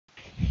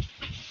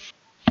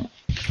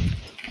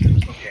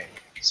Okay,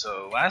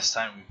 so last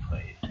time we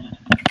played,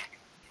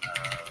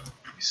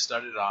 we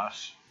started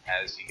off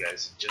as you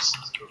guys had just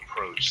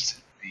approached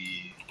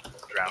the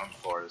drowned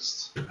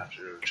forest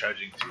after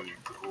trudging through the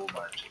cool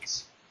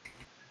marches.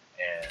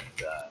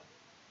 And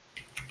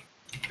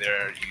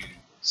there you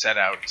set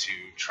out to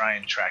try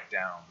and track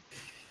down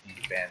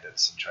the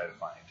bandits and try to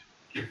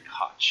find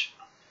Hotch.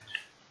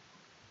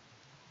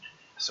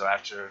 So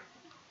after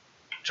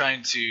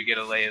trying to get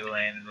a lay of the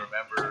land and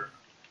remember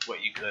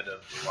what you could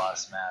of the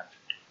lost map,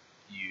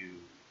 you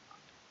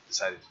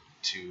decided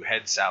to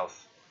head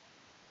south,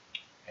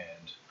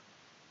 and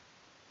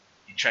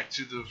you trekked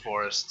through the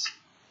forest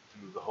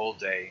through the whole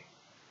day,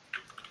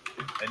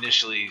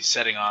 initially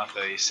setting off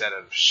a set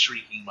of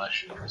shrieking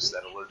mushrooms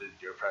that alerted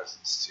your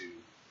presence to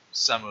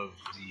some of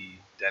the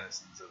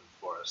denizens of the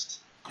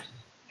forest,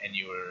 and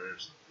you were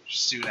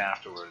soon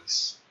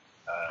afterwards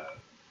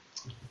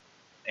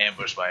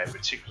ambushed by a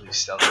particularly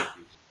stealthy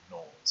group of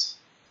gnolls.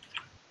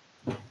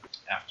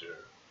 After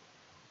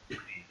a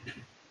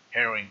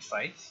harrowing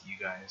fight, you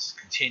guys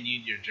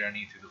continued your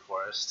journey through the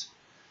forest,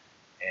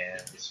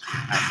 and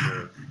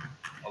after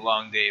a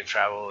long day of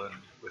travel and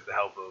with the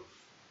help of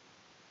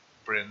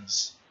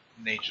Brynn's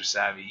nature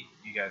savvy,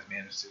 you guys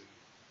managed to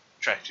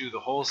trek through the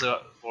whole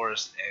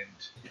forest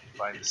and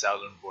find the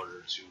southern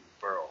border to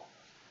Burle,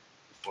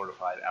 the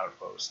fortified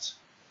outpost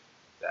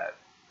that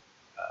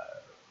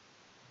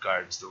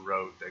guards the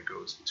road that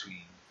goes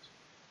between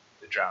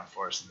the drowned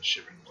forest and the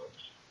shivering wood.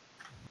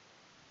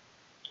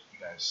 You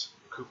guys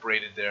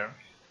recuperated there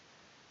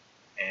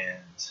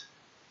and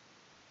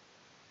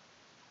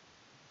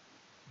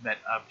met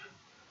up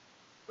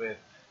with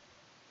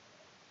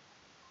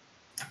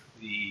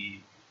the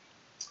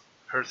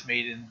Hearth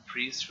Maiden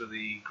priest for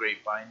the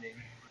Great Binding.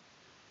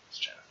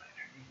 Just trying to find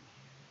her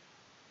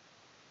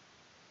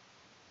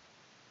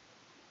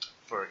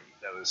name here.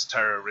 That was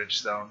Tara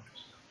Ridgestone,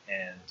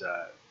 and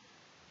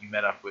you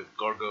met up with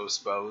Gorgos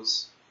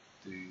Bose,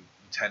 the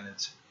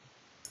lieutenant,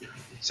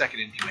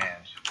 second in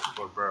command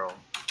for Burle,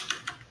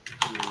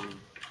 who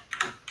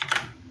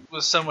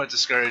was somewhat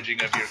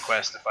discouraging of your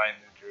quest to find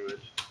the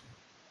druid,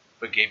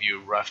 but gave you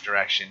a rough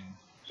direction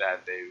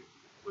that they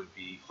would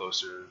be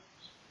closer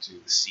to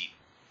the seat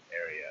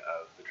area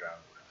of the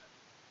drowned wood.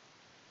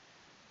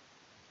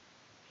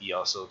 He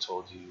also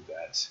told you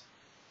that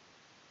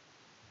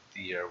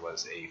there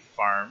was a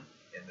farm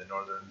in the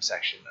northern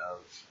section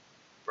of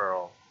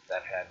Burle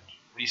that had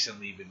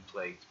recently been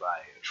plagued by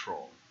a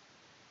troll,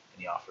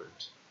 and he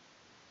offered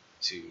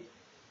to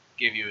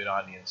give you an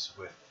audience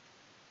with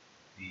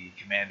the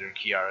commander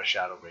Kiara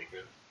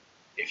Shadowbreaker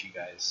if you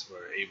guys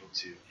were able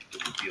to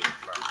deal with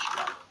Farmer's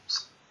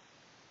problems.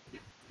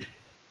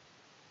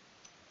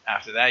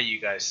 After that, you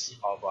guys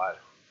all bought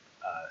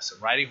some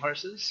riding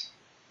horses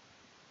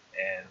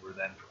and were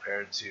then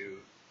prepared to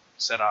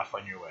set off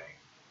on your way.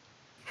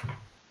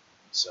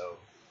 So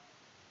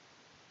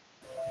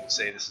I would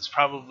say this is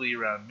probably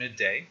around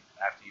midday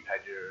after you've had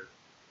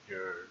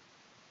your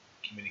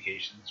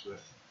communications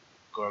with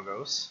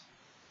Gorgos.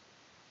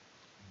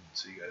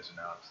 So you guys are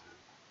now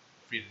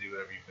free to do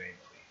whatever you may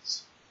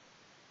please.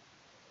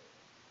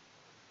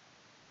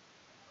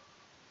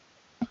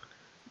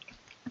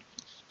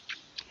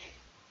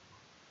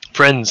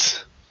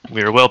 Friends,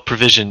 we are well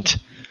provisioned.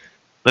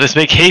 Let us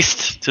make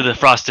haste to the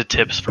frosted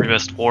tips, for we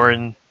must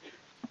warn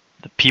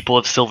the people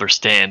of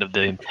Silverstand of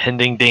the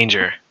impending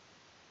danger.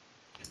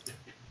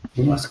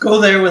 We must go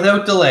there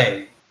without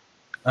delay.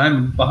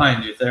 I'm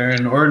behind you,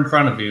 Theren, or in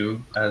front of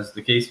you, as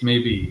the case may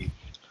be.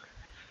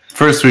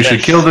 First, we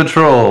should kill the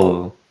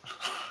troll.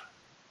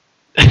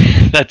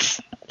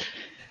 That's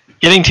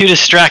getting too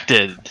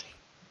distracted.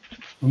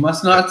 We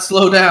must not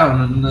slow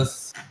down in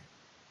this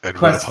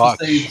quest to Hotch?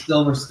 save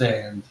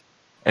Silverstand.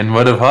 And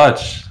what of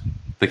Hotch?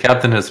 The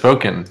captain has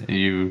spoken.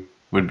 You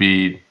would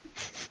be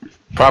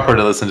proper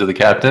to listen to the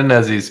captain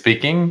as he's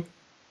speaking.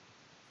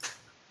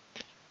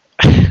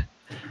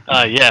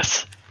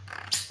 Yes.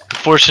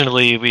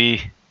 Unfortunately,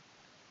 we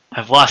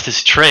have lost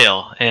his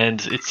trail,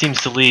 and it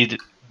seems to lead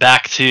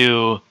back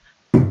to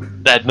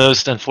that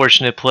most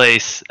unfortunate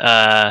place,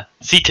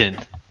 Seaton.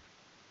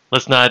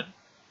 Let's not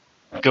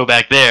go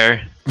back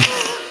there.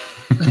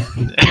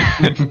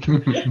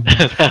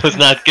 That was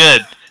not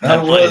good.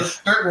 That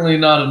was certainly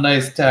not a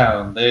nice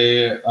town.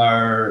 They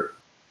are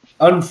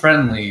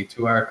unfriendly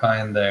to our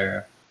kind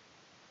there.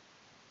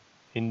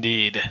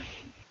 Indeed.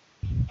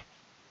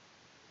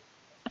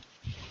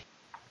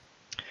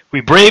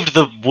 We braved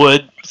the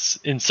woods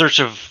in search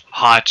of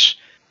Hotch,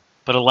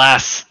 but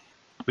alas,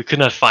 we could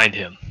not find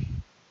him.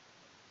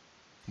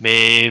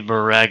 May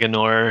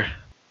Maraganor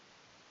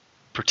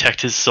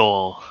protect his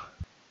soul.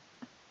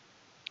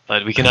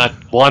 But we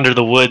cannot wander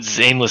the woods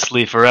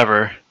aimlessly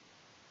forever.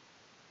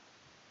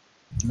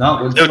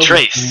 Not with No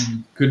trace.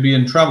 Could be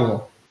in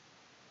trouble.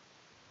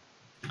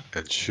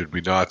 And should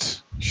we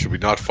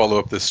not follow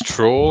up this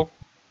troll?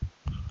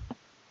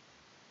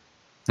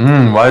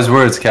 Wise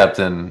words,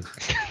 Captain.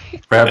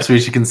 Perhaps we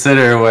should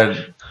consider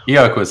what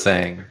Eikooc was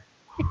saying.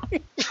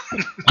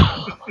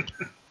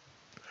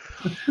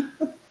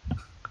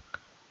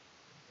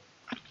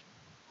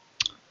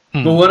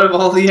 But what of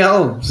all the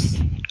elves?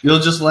 You'll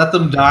just let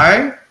them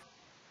die?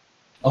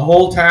 A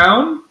whole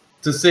town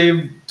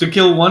to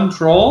kill one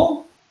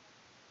troll?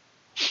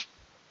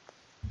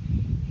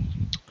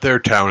 Their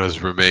town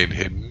has remained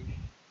hidden.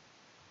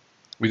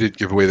 We did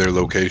give away their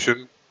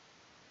location.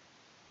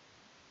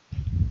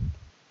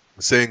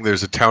 Saying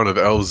there's a town of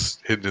elves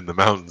hidden in the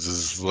mountains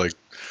is like,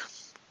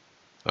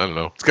 I don't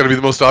know. It's got to be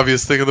the most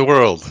obvious thing in the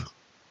world.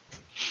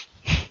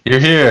 You're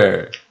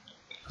here.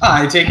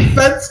 I take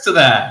offense to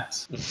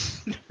that.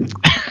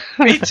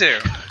 Me too.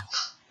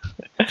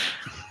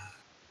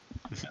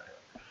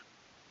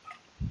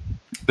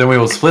 Then we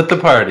will split the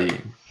party.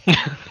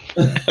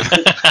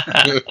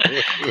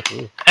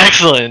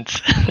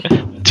 Excellent.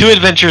 2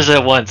 adventures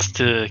at once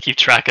to keep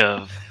track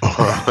of.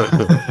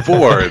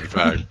 4, in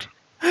fact.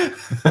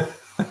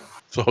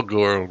 Let's all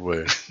go our own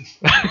way.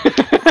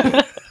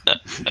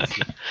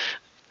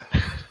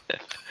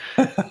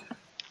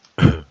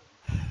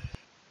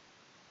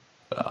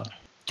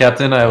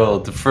 Captain, I will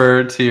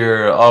defer to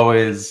your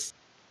always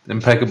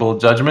impeccable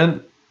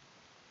judgment.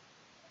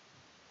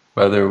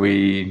 Whether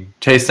we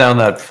chase down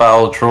that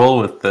foul troll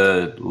with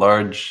the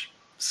large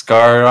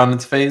scar on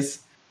its face,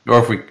 or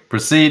if we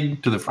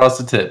proceed to the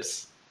Frosted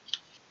Tips.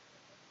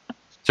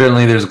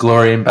 Certainly there's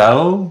glory in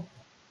battle,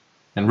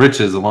 and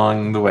riches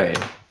along the way.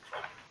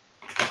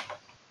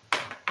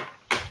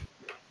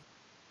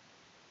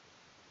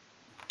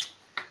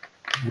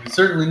 We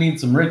certainly need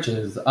some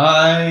riches.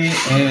 I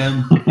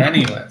am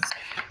penniless.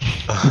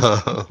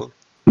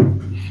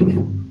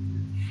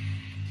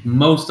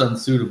 Most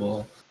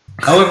unsuitable.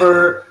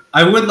 However,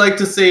 I would like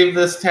to save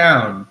this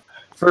town,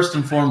 first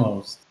and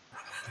foremost.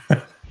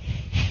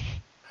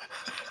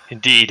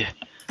 Indeed.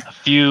 A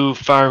few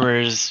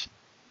farmers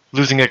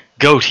losing a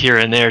goat here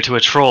and there to a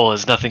troll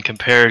is nothing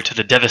compared to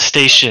the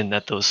devastation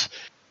that those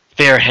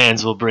fair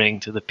hands will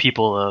bring to the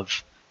people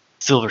of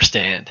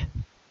Silverstand.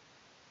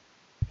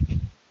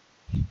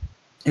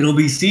 It'll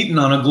be Seaton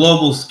on a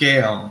global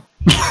scale.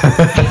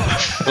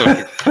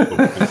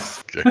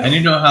 And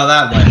you know how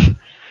that went.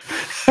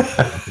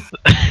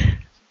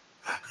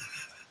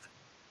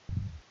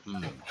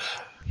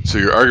 So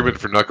your argument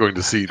for not going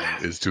to Seaton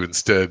is to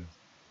instead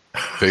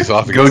face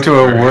off Go against to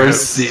a the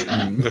worse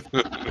Seaton.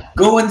 Seaton.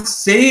 Go and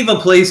save a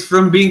place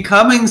from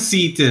becoming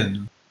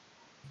Seaton.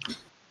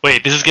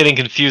 Wait, this is getting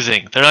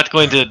confusing. They're not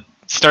going to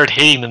start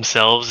hating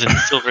themselves in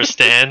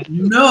Silverstand.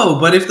 No,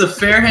 but if the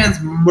fair hands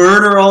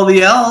murder all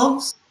the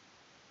elves,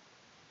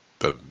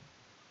 Then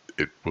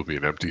it will be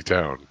an empty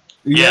town.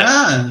 Yes,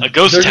 yeah, a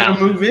ghost they're town,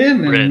 gonna move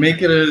in and Brynn.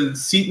 make it a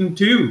Seaton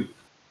too.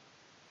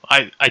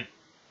 I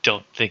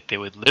don't think they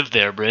would live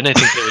there, Brynn. I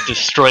think they would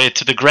destroy it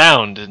to the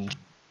ground. And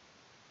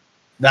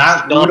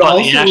That Stomp would on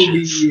the also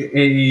ashes.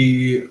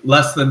 be a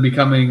less than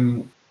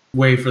becoming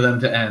way for them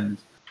to end.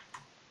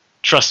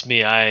 trust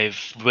me,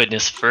 I've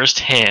witnessed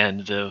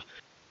firsthand the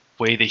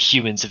way the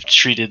humans have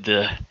treated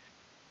the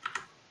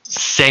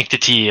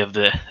sanctity of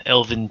the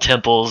elven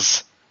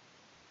temples.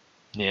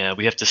 Yeah,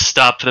 we have to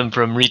stop them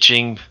from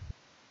reaching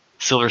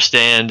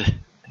Silverstand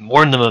and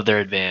warn them of their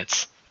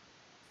advance.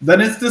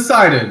 Then it's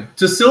decided.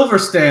 To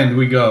Silverstand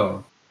we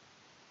go.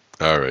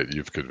 Alright,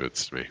 you've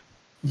convinced me.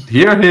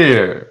 Here,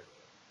 here.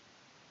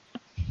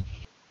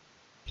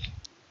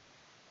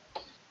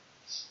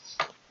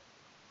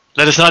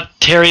 Let us not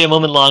tarry a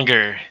moment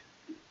longer.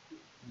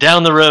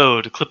 Down the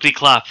road,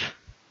 clippity-clop.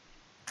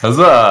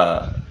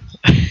 Huzzah!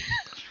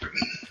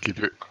 Keep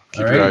your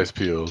Alright. eyes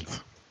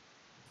peeled.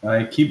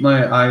 I keep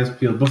my eyes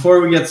peeled. Before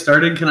we get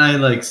started, can I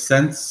like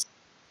sense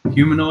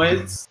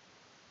humanoids?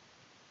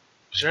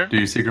 Sure. Do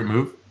your secret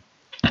move?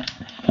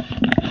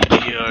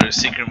 Your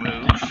secret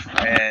move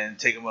and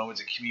take a moment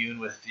to commune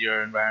with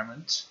your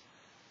environment.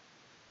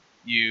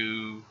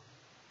 You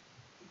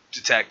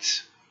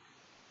detect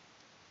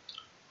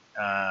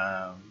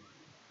a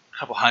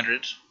couple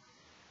hundred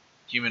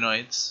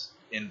humanoids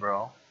in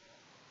Burle.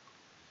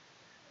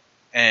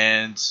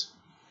 And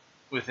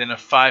within a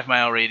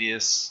 5-mile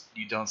radius,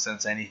 you don't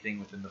sense anything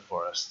within the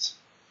forest.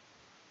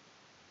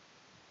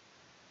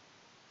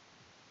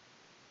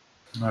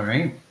 All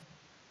right.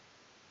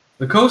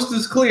 The coast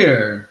is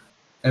clear,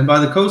 and by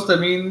the coast I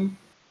mean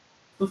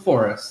the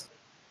forest.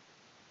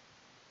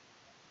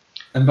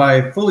 And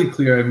by fully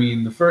clear I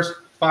mean the first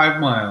 5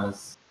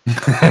 miles.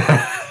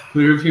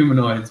 Clear of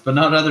humanoids, but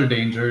not other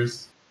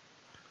dangers.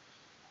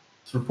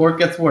 This report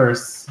gets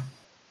worse.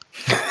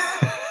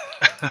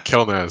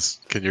 Kelnozz,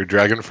 can your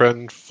dragon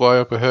friend fly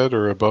up ahead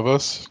or above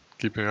us?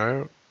 Keep an eye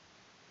out.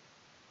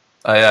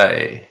 Aye,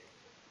 aye.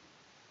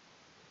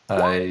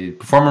 I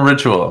perform a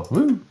ritual.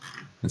 Woo!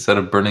 Instead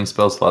of burning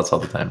spell slots all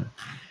the time.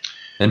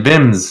 And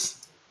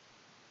Bims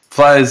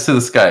flies to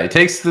the sky,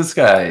 takes to the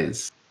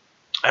skies.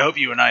 I hope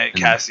you are not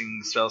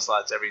casting spell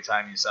slots every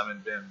time you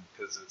summon Bim,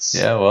 because it's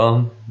Yeah,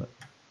 well,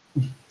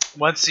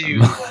 once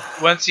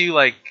you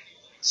like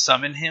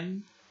summon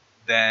him,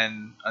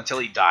 then until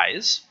he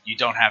dies, you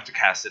don't have to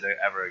cast it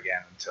ever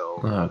again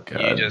until oh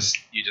god.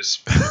 you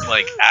just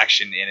like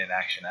action in and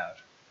action out.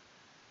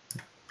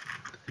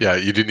 Yeah,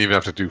 you didn't even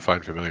have to do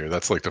find familiar.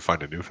 That's like to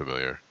find a new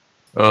familiar.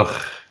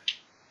 Ugh.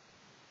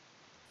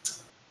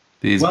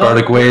 These Well,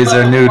 bardic ways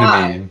are new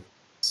to me.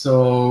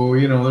 So,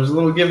 there's a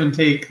little give and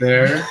take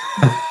there.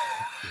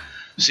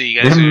 So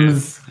you guys are.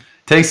 Bims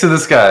takes to the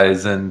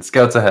skies and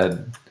scouts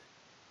ahead.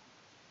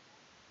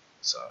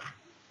 So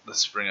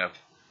let's bring up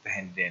the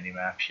handy dandy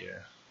map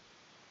here.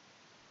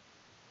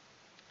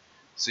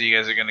 So you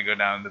guys are going to go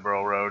down the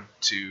Burle Road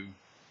to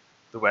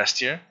the west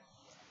here.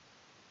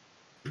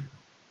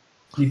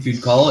 You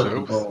could call it the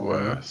Burle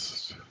Road.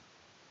 Southwest.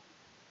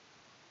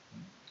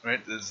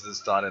 Right, there's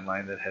this dotted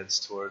line that heads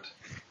toward.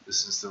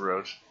 This is the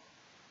road.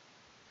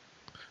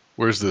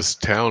 Where's this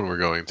town we're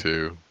going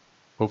to?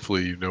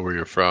 Hopefully you know where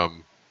you're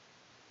from,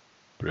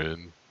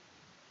 Brynn.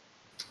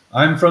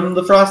 I'm from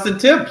the Frosted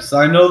Tips.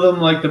 I know them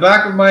like the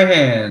back of my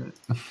hand.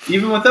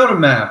 Even without a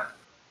map.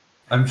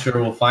 I'm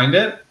sure we'll find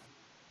it.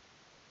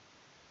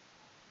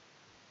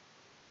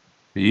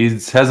 He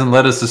hasn't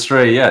led us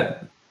astray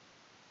yet.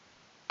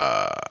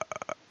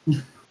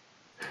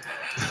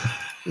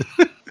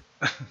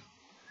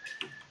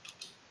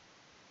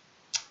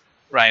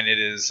 Ryan, it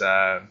is.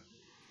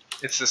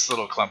 It's this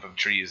little clump of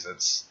trees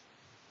that's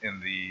in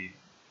the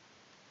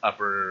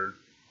upper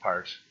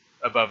part,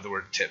 above the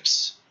word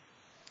tips.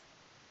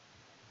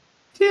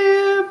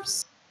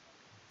 Tips.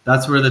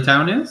 That's where the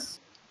town is?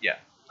 Yeah,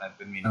 I've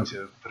been meaning Okay.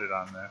 to put it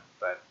on there,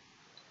 but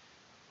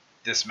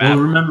this map. Well,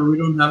 remember, we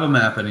don't have a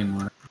map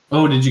anymore.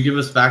 Oh, did you give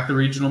us back the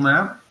regional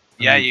map?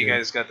 Yeah, Okay. you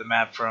guys got the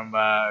map from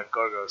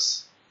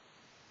Gorgos.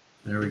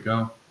 There we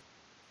go.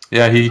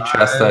 Yeah, he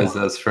chastised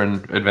us for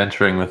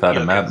adventuring without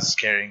a map. Yoga's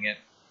carrying it,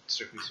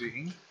 strictly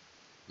speaking.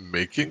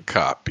 Making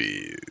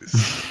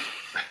copies.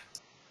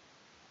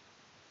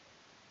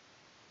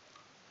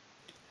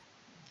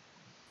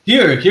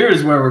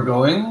 Here's where we're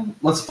going.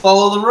 Let's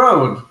follow the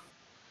road.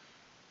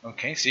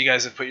 Okay, so you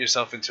guys have put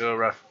yourself into a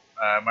rough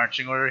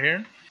marching order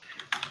here,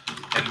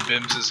 and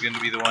Bims is going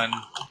to be the one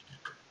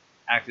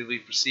actively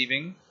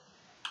perceiving.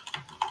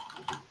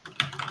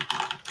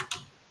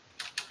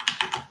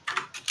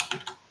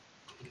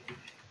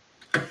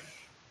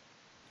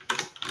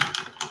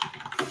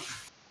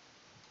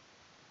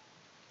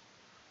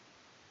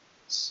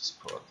 Let's just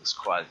pull up this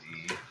quasi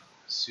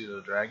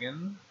pseudo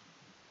dragon.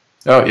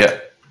 Oh, yeah.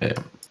 Yeah.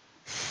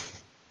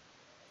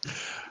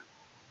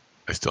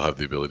 I still have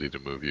the ability to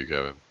move you,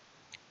 Kevin.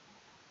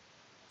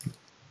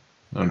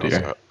 Oh,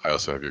 dear. I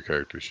also have your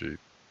character sheet.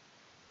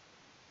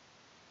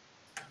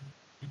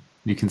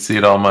 You can see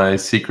it, all my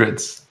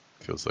secrets.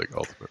 Feels like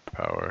ultimate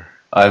power.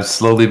 I've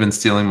slowly been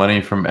stealing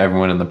money from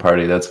everyone in the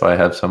party. That's why I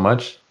have so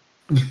much.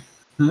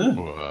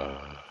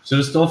 Wow. Should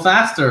have stole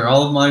faster.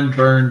 All of mine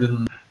burned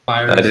in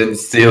fire. I didn't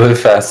steal it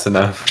fast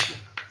enough.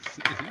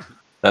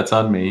 That's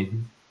on me.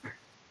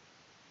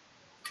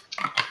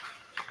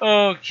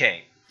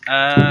 Okay.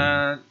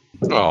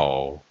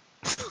 Oh.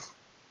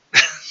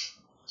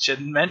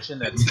 Shouldn't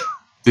mention it.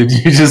 Did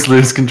you just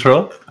lose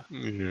control?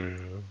 Yeah.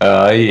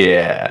 Oh,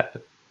 yeah.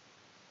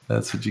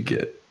 That's what you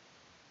get.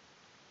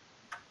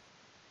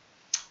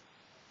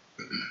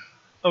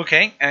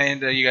 Okay,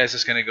 and you guys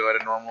just gonna go at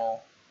a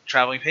normal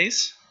traveling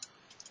pace?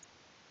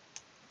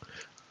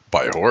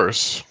 By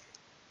horse.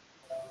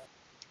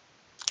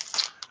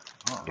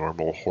 Oh.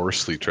 Normal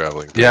horsely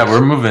traveling. Yeah, pace.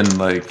 we're moving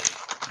like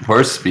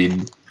horse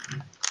speed.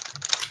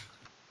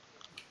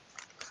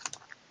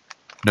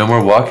 No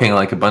more walking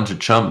like a bunch of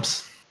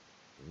chumps.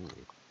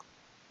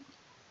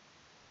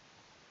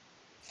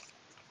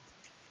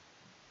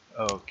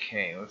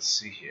 Okay, let's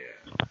see here.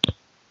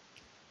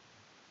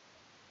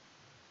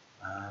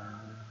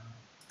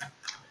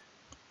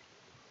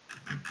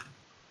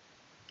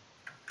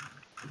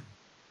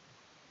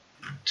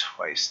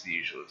 Twice the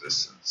usual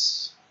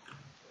distance for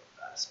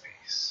a fast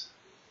pace.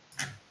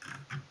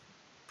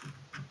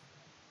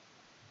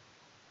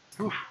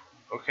 Oof.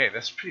 Okay,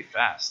 that's pretty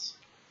fast.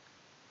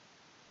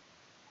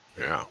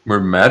 Yeah.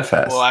 We're mad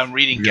fast. Well, I'm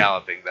reading Yeah.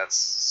 galloping. That's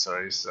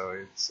sorry. So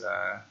it's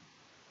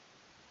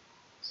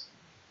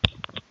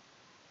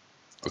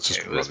Let's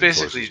just okay, run it's these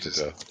basically horses to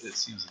just. death. It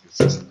seems like it's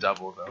just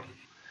double though.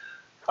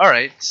 All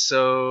right,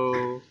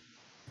 so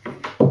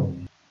let's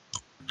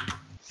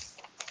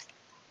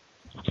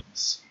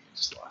see.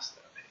 Just lost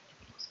that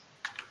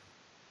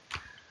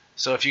page.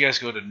 So if you guys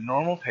go to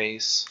normal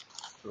pace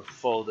for a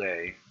full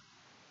day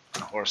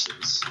on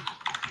horses,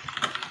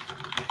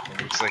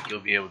 it looks like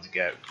you'll be able to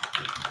get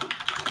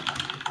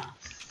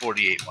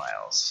 48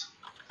 miles,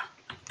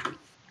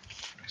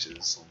 which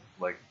is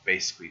like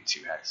basically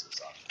 2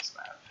 hexes on this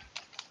map.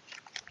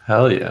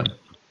 Hell yeah.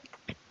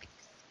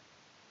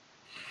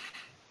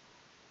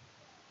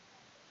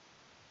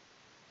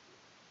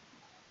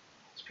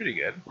 It's pretty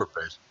good. We're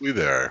basically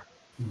there.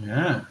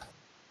 Yeah.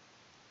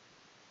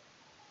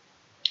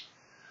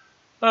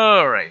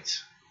 All right.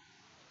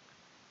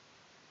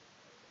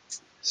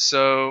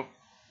 So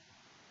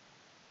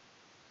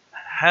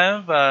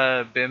have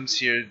Bims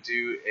here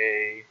do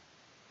a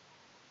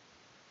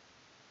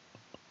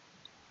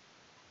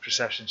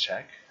perception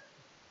check.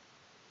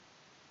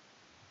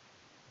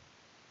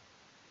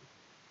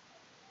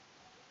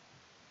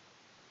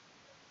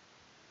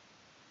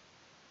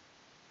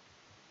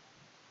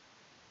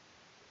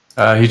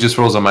 He just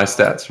rolls on my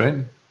stats,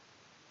 right?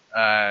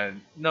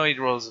 No, he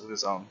rolls of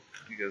his own.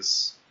 He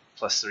goes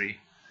 +3.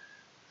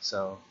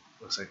 So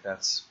looks like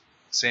that's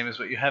the same as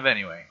what you have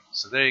anyway.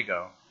 So there you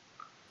go.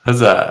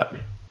 Huzzah!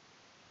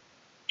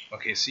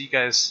 Okay, so you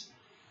guys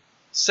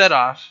set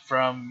off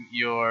from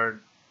your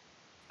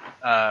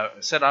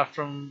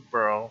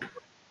Burle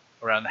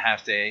around the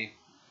half-day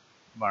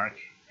mark,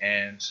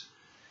 and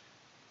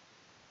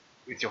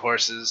with your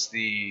horses,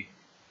 the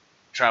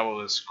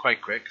travel is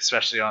quite quick,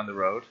 especially on the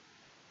road.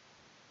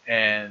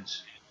 And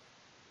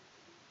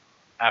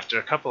after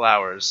a couple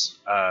hours,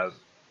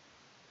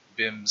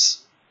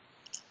 Bims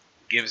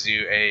gives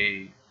you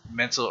a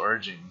mental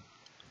urging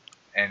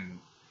and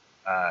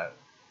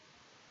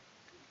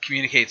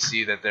communicates to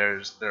you that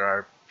there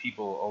are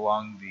people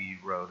along the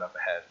road up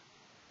ahead.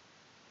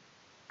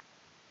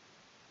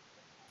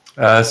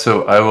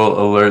 So I will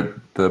alert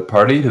the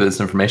party to this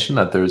information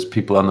that there's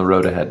people on the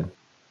road ahead,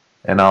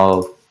 and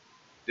I'll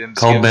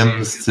call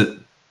Bims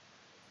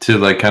to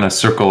like kind of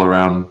circle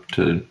around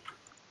to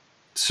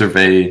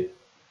survey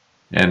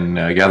and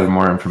gather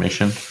more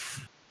information.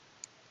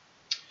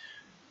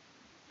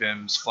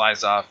 Bims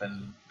flies off,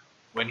 and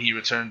when he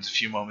returns a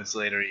few moments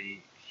later,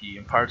 he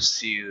imparts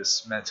to you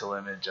this mental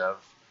image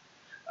of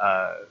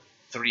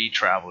 3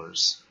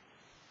 travelers.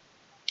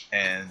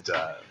 And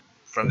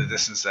from the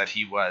distance that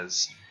he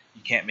was,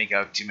 you can't make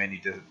out too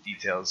many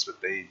details,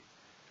 but they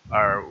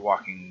are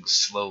walking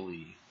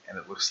slowly, and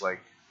it looks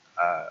like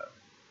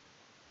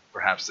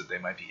perhaps that they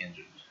might be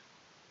injured.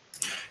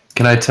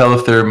 Can I tell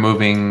if they're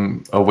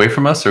moving away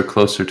from us or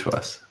closer to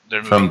us?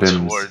 They're from moving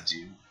Bims towards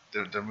you.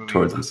 They're moving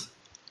towards us.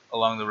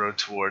 Along the road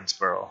towards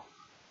Burle.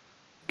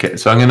 Okay,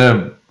 so I'm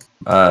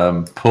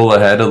gonna pull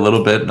ahead a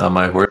little bit on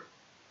my horse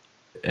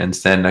and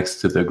stand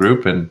next to the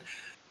group and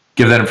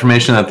give that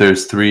information that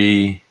there's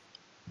 3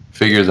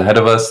 figures ahead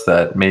of us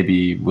that may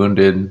be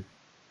wounded,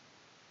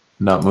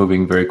 not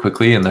moving very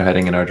quickly, and they're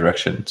heading in our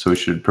direction. So we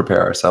should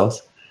prepare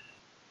ourselves.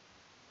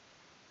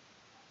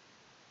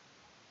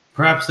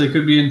 Perhaps they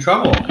could be in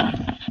trouble.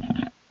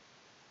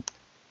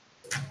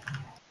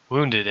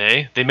 Wounded,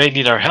 eh? They may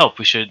need our help.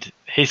 We should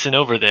hasten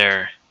over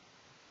there.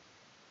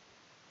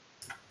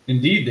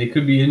 Indeed, they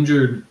could be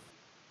injured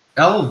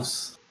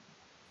elves.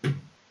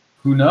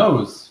 Who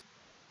knows?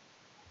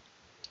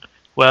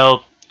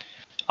 Well,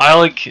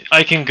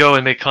 I can go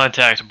and make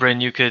contact.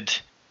 Brynn, you could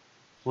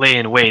lay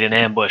in wait and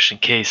ambush in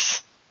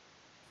case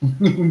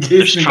In case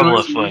there's trouble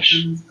afoot.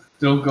 negotiations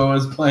don't go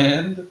as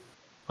planned.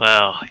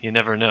 Well, you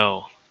never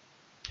know.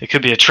 It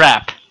could be a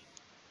trap.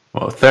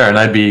 Well, Theren,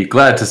 I'd be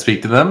glad to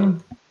speak to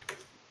them.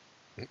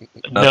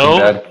 Nothing No,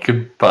 bad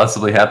could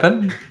possibly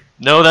happen.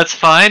 no, that's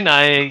fine.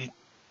 I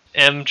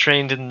am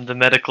trained in the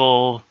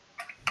medical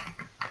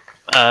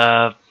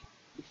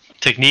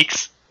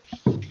techniques.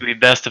 It would be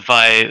best if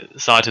I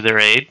saw to their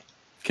aid.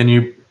 Can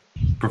you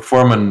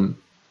perform an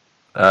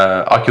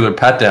ocular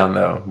pat down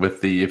though,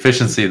 with the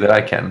efficiency that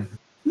I can,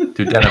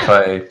 to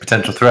identify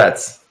potential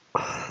threats?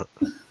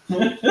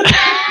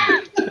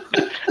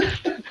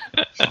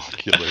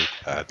 Ocular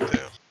pat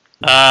down.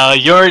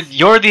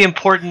 You're the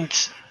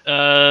important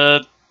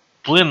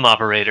blim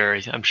operator.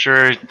 I'm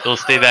sure they'll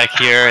stay back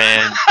here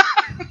and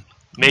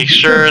make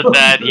sure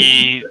that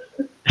he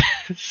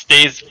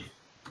stays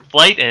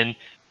flight and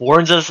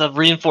warns us of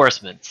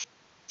reinforcements.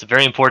 It's a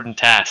very important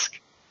task.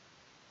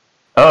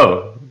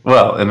 Oh,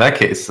 well, in that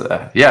case,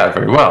 yeah,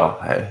 very well.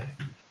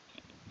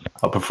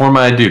 I'll perform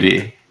my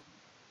duty.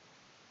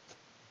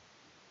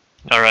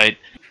 All right,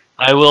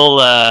 I will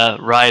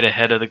ride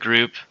ahead of the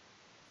group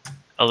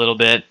a little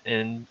bit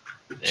and.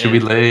 Should we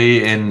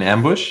lay in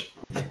ambush?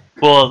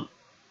 Well,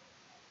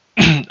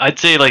 I'd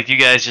say like you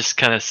guys just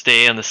kind of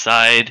stay on the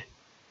side.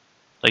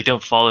 Like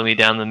don't follow me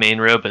down the main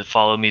road, but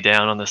follow me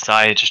down on the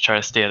side. Just try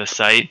to stay out of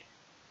sight.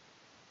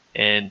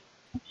 And,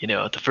 you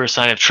know, at the first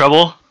sign of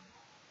trouble,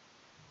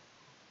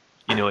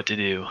 you know what to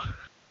do.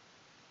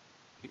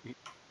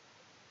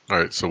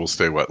 Alright, so we'll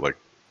stay what, like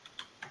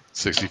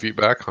 60 feet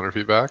back, 100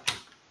 feet back?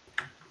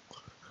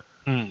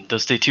 Don't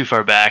stay too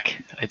far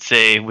back. I'd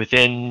say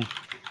within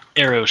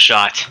arrow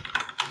shot.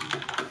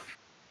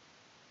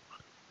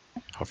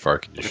 How far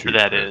can you shoot?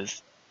 Whatever that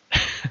is.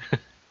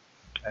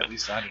 At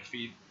least 100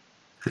 feet.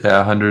 Yeah,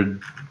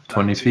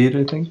 120 feet,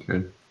 I think.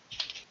 Or...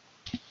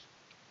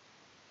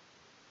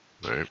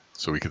 Alright,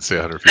 so we can stay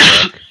 100 feet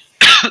back.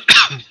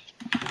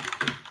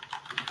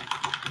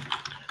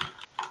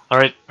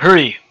 Alright,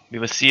 hurry! We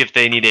must see if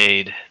they need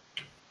aid.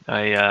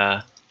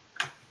 I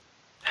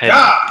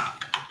head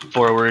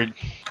forward.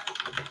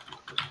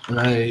 And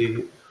I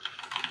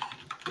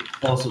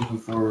also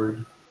move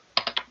forward.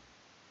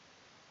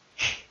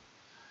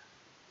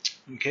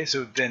 Okay,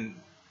 so then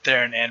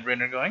Theren and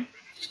Brynn are going.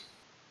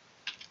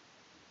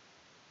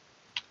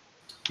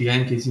 Yeah,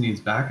 in case he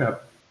needs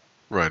backup.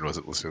 Ryan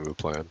wasn't listening to the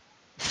plan.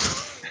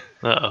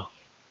 Uh-oh.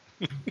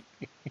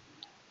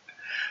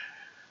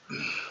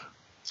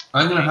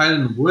 I'm gonna hide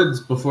in the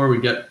woods before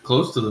we get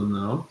close to them,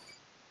 though.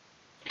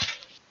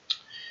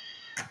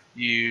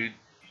 You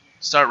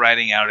start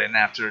riding out, and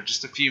after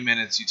just a few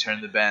minutes, you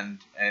turn the bend,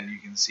 and you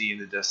can see in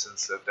the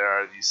distance that there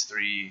are these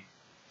 3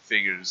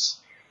 figures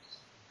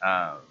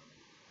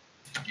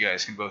You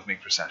guys can both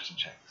make perception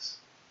checks.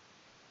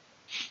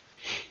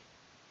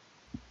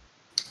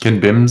 Can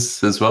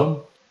Bims as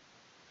well?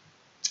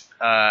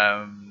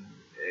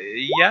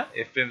 Yeah,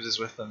 if Bims is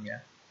with them, yeah.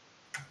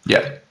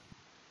 Yeah.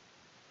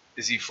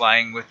 Is he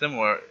flying with them,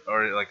 or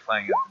like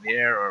flying up in the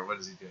air, or what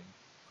is he doing?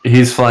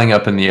 He's flying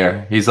up in the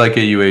air. He's like a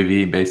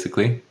UAV,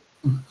 basically.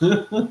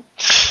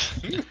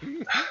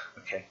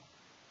 Okay.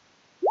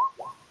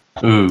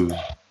 Ooh.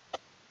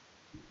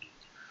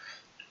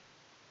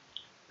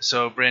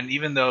 So, Brynn,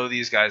 even though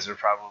these guys are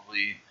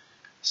probably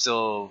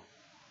still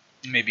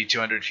maybe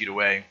 200 feet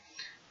away,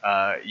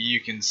 you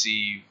can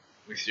see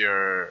with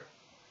your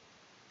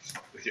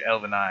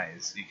elven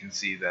eyes, you can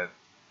see that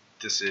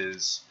this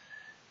is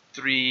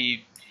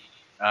three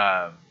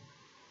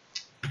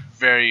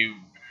very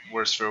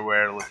worse for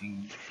wear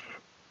looking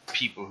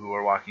people who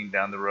are walking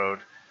down the road.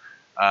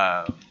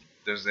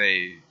 There's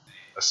a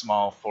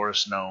small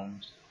forest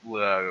gnome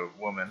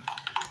woman.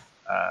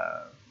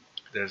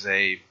 There's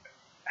a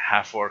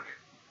half orc,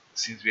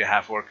 seems to be a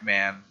half orc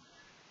man,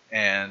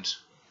 and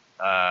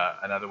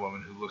another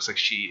woman who looks like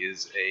she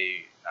is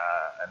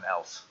an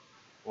elf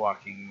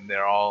walking.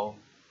 They're all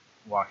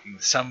walking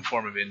with some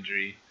form of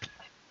injury.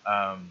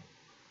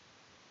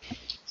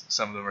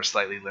 Some of them are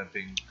slightly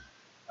limping.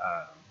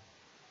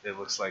 It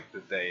looks like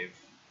that they've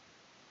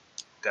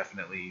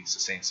definitely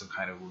sustained some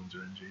kind of wounds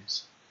or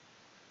injuries.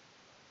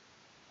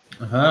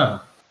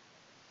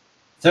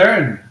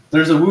 Theren,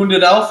 there's a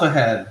wounded elf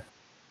ahead,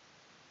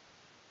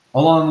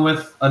 along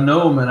with a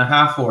gnome and a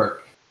half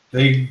orc.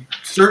 They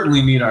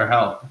certainly need our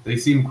help. They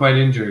seem quite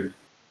injured.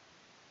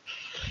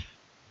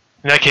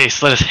 In that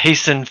case, let us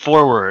hasten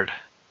forward.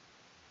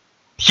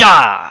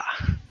 Yeah!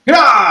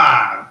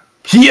 Yeah!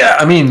 Yeah,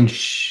 I mean,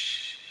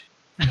 shh.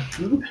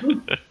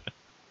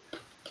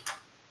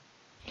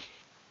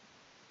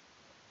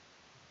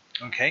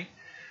 Okay.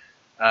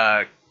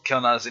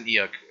 Kelnozz and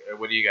Eikooc,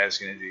 what are you guys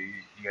going to do? You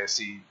guys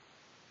see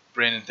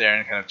Brynn and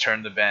Theren kind of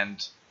turn the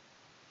bend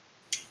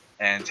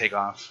and take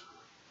off.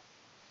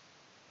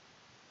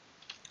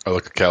 I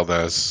look at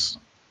Kelnozz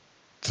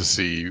to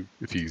see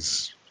if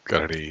he's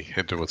got any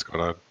hint of what's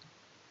going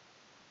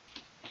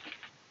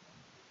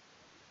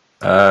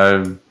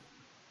on.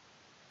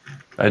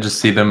 I just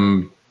see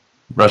them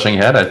rushing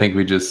ahead. I think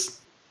we just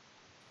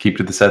keep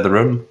to the side of the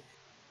road.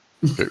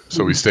 Okay,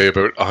 so we stay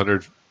about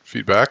 100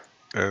 feet back?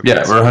 And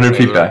Yeah, we're 100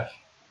 feet back.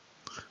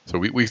 So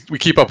we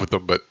keep up with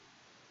them, but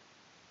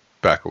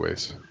back a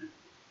ways.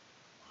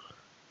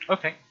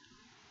 Okay.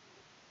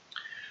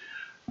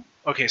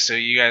 Okay, so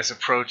you guys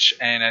approach,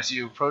 and as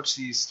you approach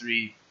these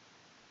three,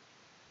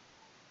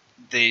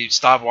 they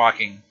stop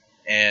walking,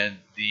 and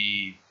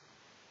the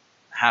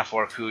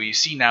half-orc, who you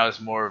see now is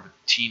more of a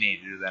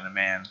teenager than a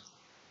man,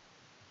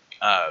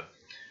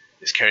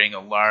 is carrying a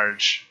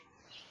large,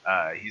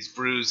 he's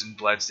bruised and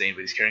bloodstained,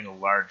 but he's carrying a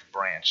large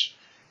branch,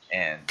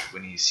 and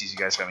when he sees you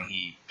guys coming,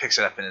 he picks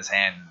it up in his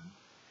hand and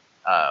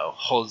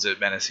holds it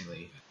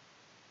menacingly,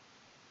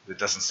 but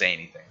doesn't say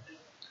anything.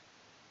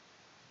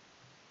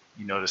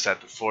 You notice that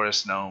the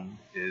forest gnome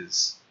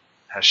has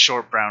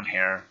short brown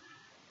hair,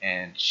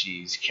 and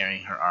she's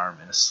carrying her arm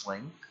in a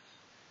sling.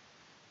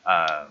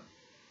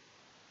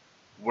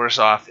 Worse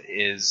off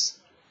is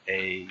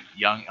a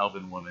young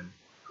elven woman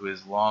who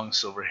has long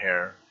silver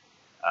hair,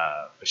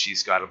 but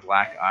she's got a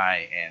black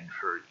eye, and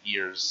her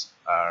ears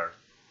are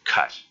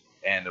cut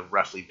and are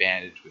roughly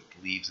bandaged with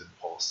leaves and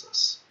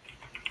pulses.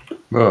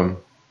 Boom.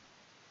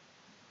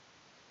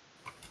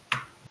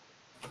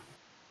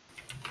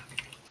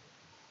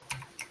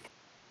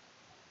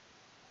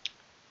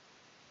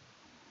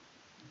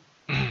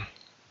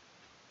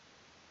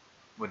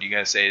 What do you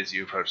guys say as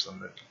you approach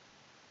them?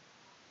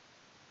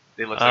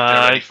 They look like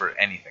they're ready for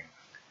anything.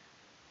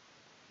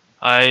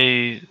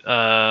 I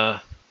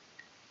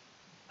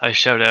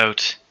shout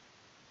out,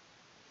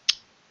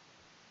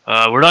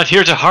 we're not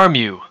here to harm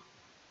you.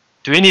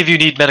 Do any of you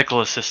need medical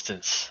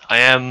assistance? I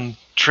am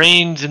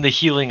trained in the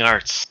healing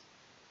arts.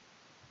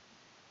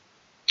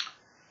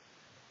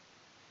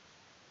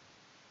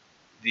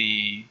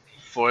 The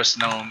forest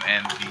gnome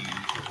and the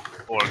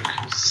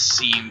orc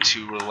seem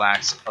to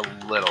relax a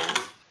little.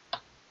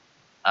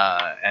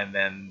 And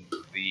then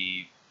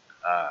the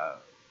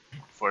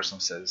forest gnome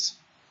says,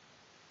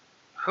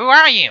 "Who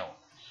are you?"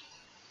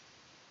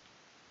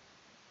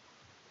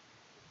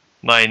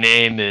 My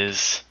name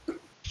is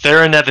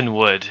Theren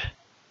Evenwood.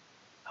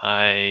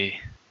 I'm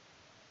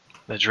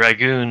a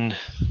dragoon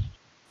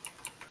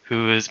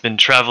who has been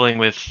traveling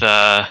with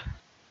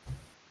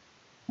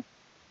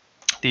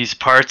these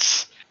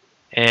parts,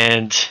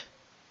 and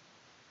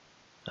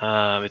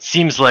it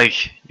seems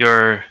like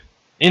you're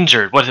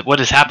injured. What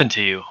has happened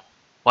to you?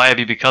 Why have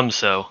you become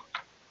so?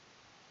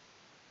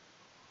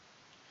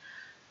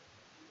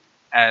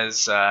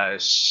 As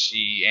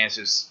she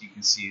answers, you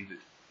can see the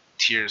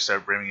tears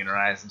start brimming in her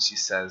eyes, and she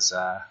says,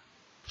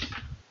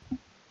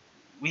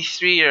 "We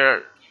three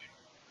are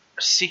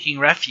seeking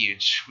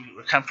refuge.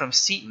 We come from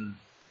Seaton.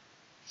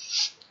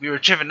 We were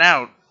driven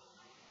out."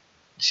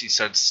 She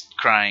starts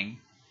crying,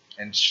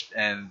 and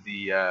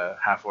the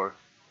half-orc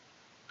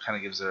kind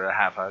of gives her a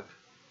half hug.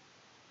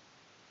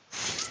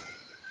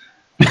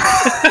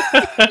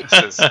 He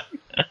says,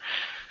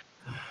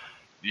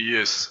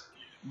 "Yes,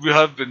 we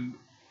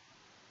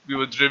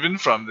were driven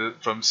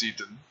from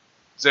Seaton.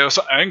 They were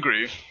so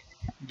angry.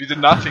 We did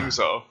not think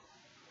so."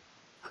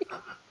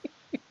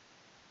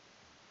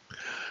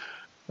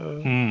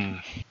 Hmm.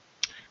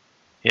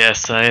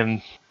 Yes, I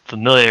am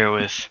familiar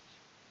with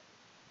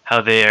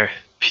how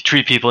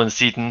treat people in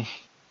Seaton.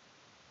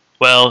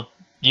 Well,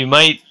 you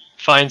might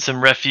find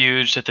some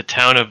refuge at the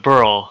town of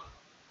Burle,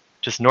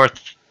 just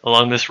north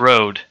along this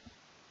road.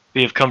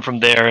 We have come from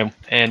there,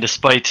 and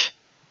despite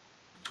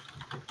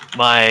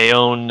my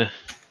own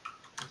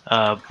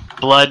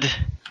blood,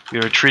 we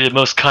were treated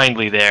most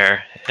kindly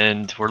there,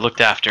 and were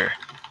looked after.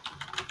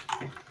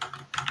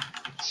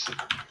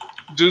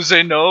 Do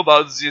they know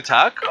about the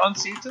attack on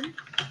Seaton?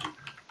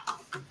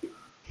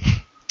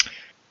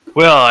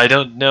 Well, I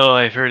don't know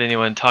I've heard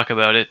anyone talk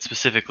about it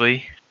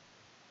specifically,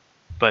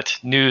 but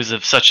news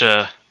of such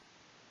a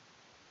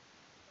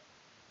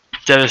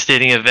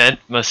devastating event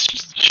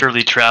must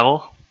surely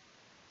travel.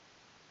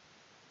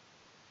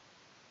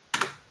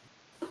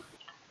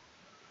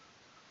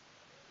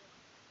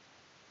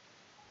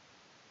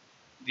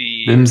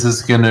 Bims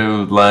is going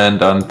to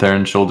land on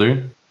Theron's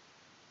shoulder.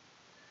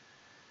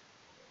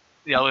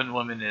 The elven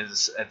woman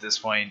is, at this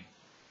point,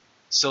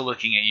 still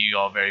looking at you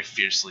all very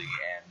fiercely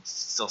and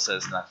still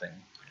says nothing.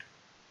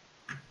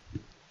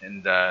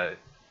 And the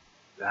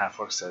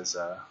half-orc says,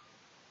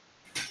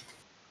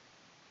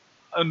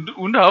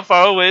 and how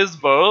far away is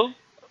Burle?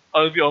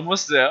 Are we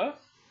almost there?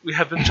 We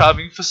have been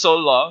traveling for so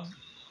long,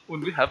 when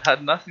we have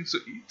had nothing to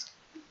eat.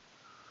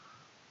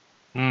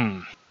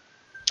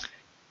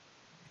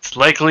 It's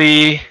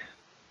likely,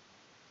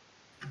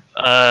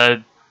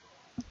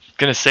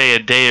 gonna say a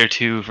day or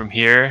two from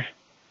here.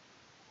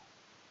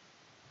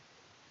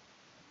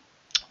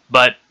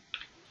 But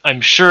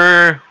I'm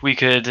sure I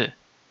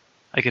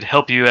could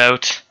help you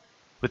out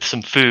with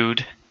some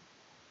food.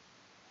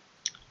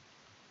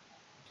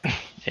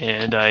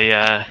 And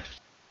I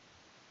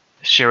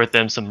share with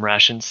them some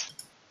rations.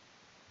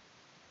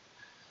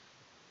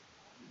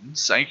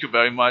 Thank you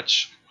very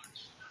much.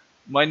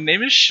 My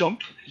name is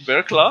Shump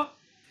Berkla,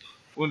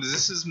 and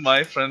this is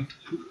my friend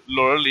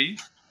Laura Lee.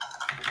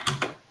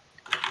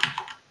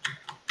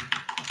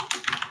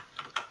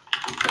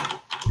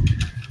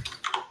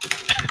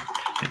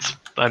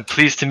 I'm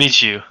pleased to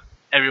meet you.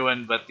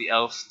 Everyone but the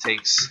elf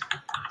takes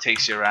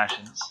your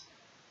rations.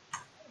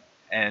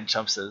 And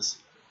Chump says,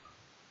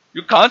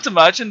 "You can't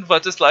imagine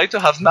what it's like to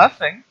have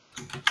nothing."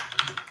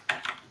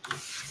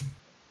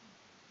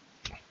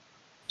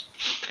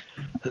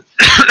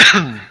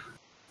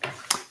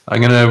 I'm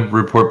going to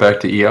report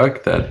back to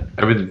Eikooc that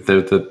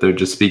everything that they're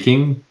just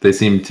speaking, they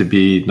seem to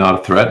be not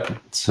a threat.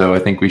 So I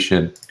think we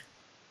should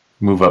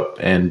move up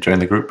and join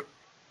the group.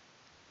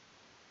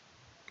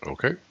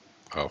 Okay.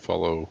 I'll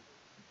follow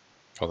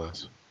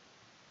Kelnozz.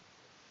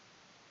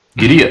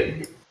 Giddy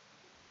up.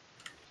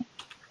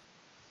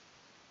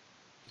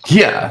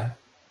 Yeah.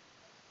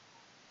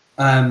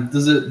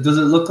 Does it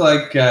look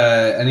like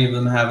any of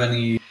them have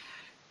any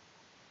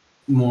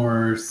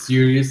more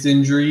serious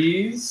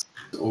injuries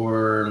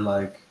or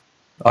like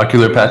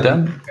Ocular pat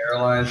down?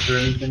 paralyzed or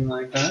anything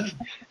like that?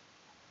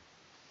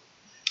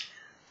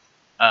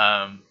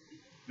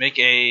 Make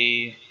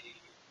a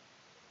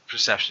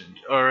perception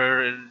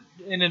or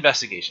an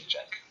investigation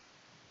check.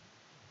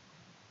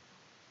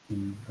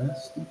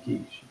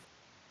 Investigation.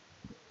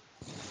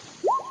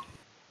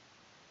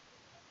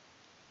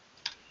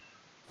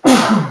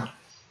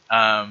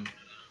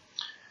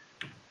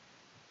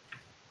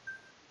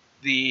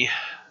 The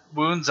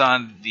wounds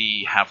on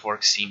the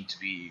half-orc seem to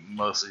be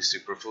mostly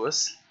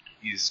superfluous.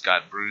 He's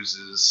got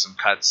bruises, some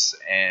cuts,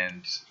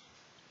 and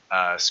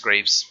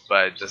scrapes,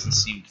 but doesn't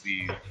seem to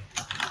be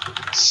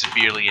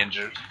severely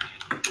injured.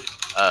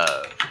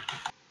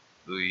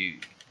 The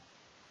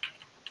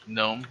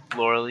gnome,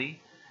 Lauralee,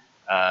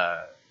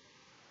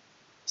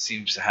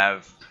 seems to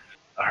have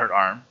a hurt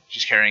arm.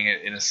 She's carrying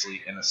it in a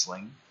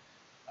sling.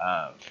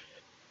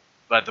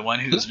 But the one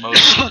who's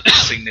most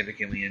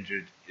significantly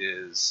injured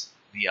is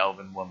the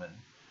elven woman,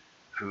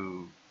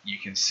 who you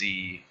can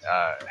see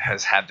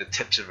has had the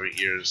tips of her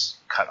ears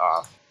cut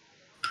off,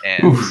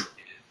 and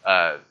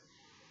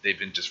they've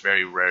been just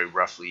very, very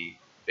roughly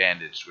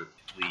bandaged with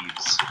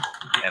leaves,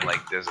 and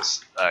like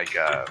there's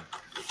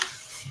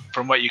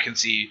from what you can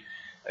see,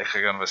 like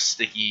kind of a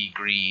sticky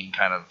green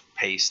kind of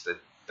paste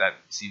that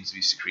seems to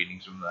be secreting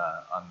from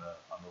on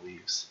the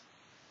leaves.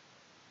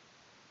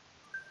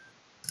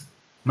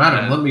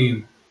 Madam,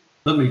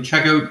 let me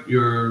check out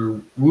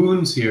your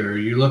wounds here.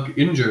 You look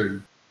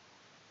injured.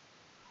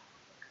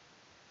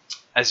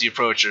 As you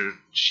approach her,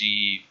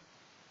 she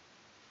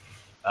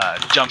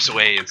jumps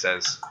away and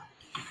says,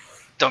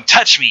 "Don't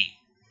touch me!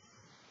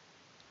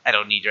 I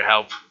don't need your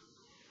help."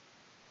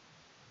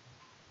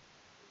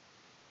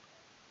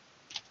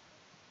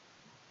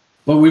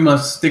 But we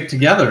must stick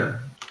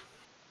together.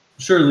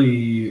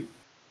 Surely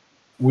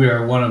we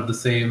are one of the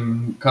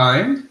same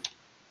kind?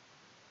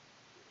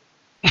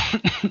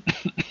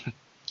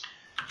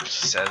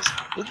 She says,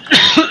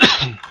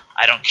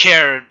 "I don't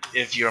care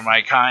if you're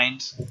my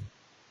kind.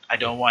 I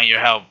don't want your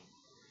help.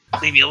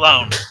 Leave me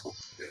alone.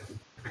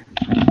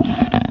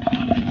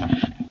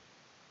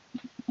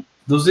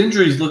 Those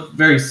injuries look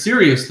very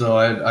serious, though.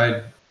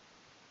 I'd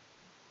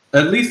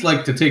at least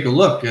like to take a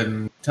look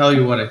and tell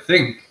you what I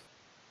think.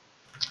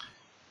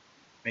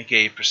 Make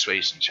a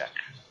persuasion check.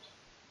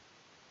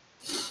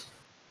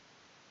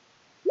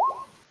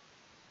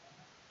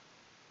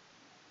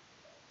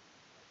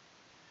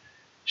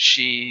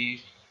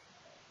 She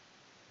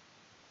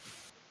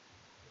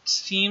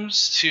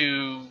seems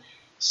to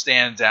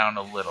stand down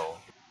a little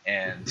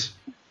and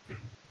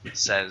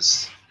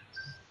says,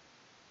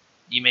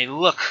 "You may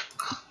look,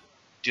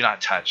 do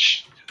not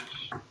touch.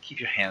 Keep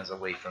your hands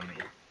away from me."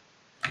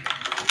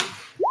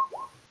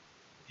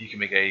 You can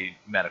make a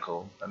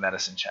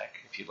medicine check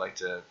if you'd like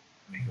to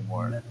make a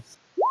more.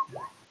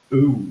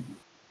 Ooh.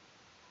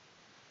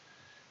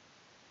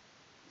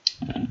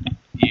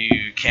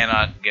 You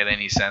cannot get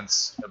any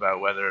sense about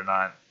whether or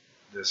not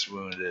this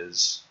wound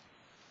is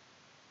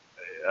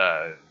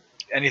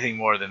anything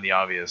more than the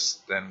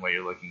obvious than what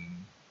you're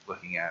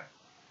looking at.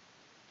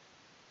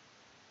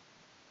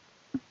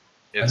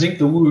 I think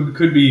the wound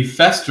could be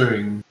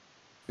festering.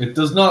 It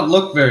does not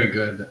look very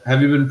good.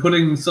 Have you been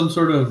putting some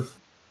sort of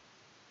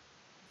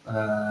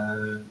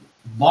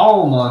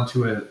balm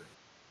onto it?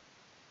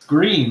 It's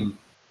green.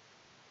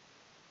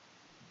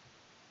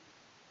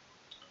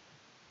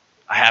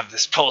 I have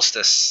this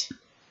poultice.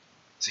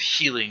 It's a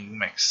healing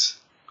mix.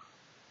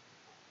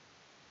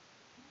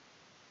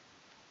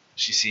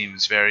 She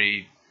seems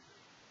very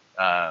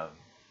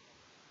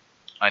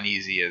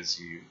uneasy as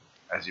you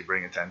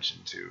bring attention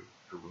to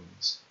her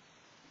wounds.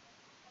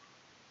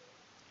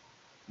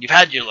 You've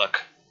had your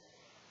look.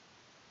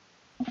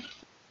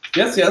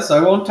 Yes, I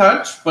won't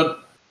touch,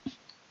 but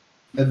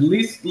at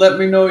least let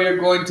me know you're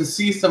going to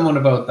see someone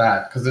about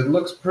that, because it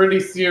looks pretty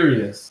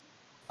serious.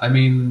 I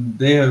mean,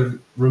 they have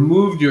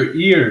removed your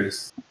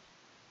ears.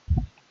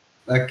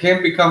 That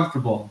can't be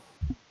comfortable.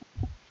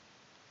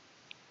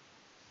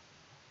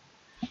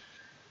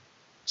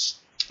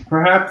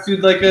 Perhaps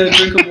you'd like a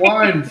drink of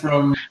wine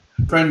from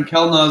friend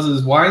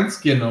Kelnozz's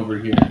wineskin over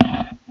here.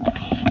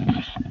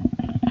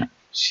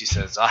 She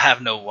says, "I'll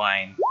have no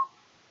wine.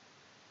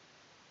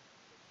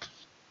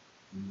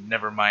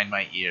 Never mind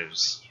my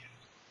ears.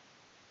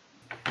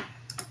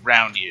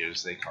 Round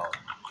ears, they call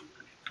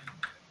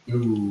them."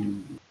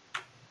 Ooh.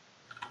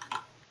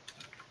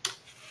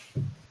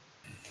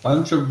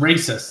 Bunch of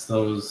racists,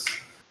 those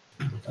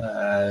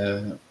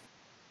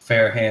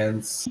fair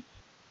hands.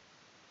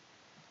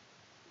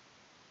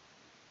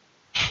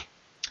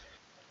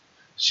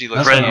 She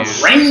looks That's at a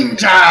you.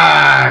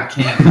 ranger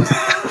can't.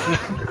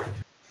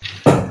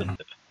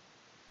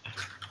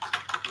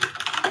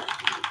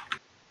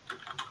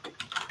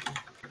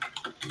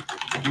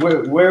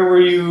 Where were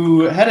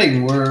you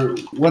heading?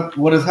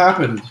 What has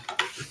happened?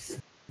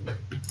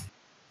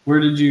 Where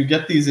did you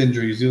get these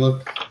injuries? You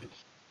look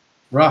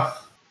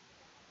rough.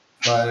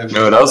 You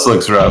know what else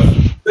looks rough?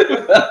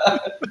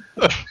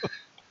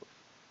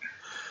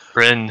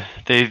 Brynn,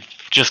 they've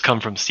just come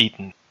from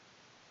Seaton.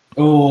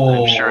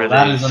 Oh, I'm sure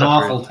that they is an suffered.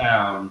 awful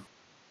town.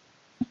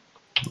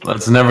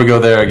 Let's never go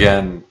there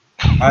again.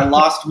 I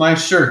lost my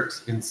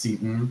shirt in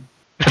Seaton,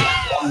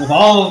 along with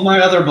all of my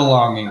other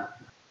belongings.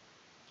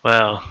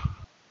 Well,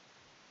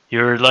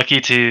 you're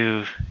lucky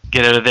to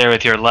get out of there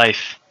with your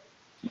life.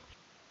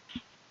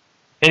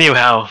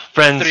 Anyhow,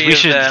 friends, Three we of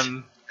should.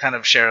 them kind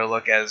of share a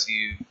look as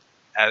you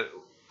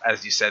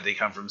said they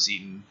come from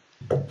Seaton.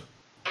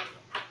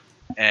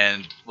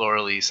 And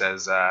Laura Lee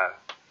says,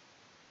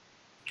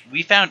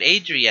 "We found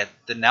Adri at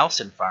the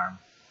Nelson farm."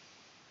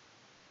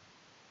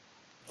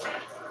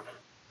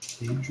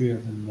 Adria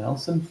the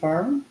Nelson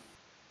farm?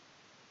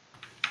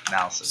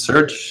 Nelson.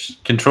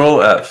 Search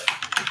Control F.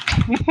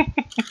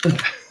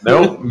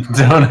 Nope,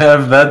 don't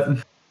have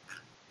that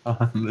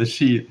on the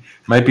sheet.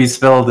 Might be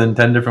spelled in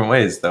 10 different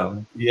ways,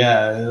 though.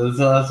 Yeah, that's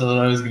what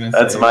I was going to say.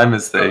 That's my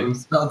mistake.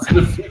 Spelled in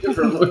a few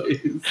different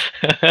ways.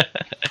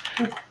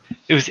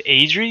 It was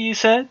Adri, you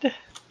said?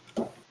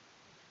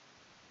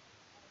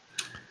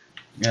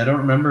 Yeah, I don't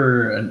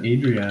remember an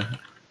Adria.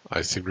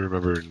 I seem to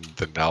remember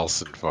the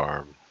Nelson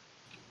farm.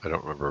 I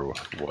don't remember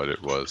what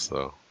it was,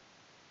 though.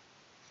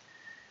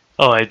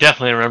 Oh, I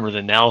definitely remember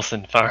the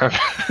Nelson farm.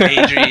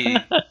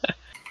 Adri,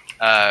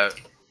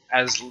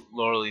 as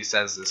Laura Lee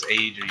says this,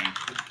 Adri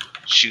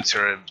shoots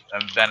her a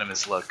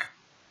venomous look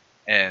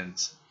and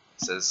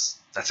says,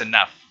 "That's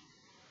enough.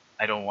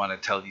 I don't want to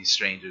tell these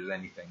strangers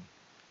anything.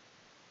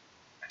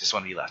 I just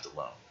want to be left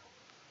alone."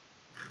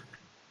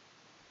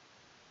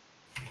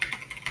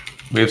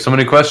 We have so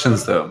many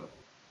questions, though.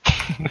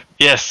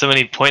 Yes, so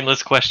many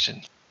pointless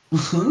questions.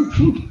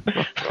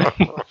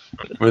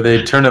 Were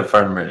they turnip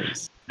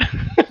farmers?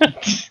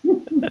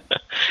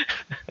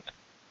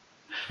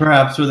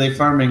 Perhaps were they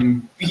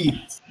farming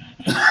beets?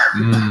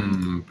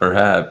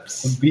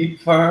 Perhaps. A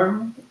beet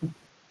farm?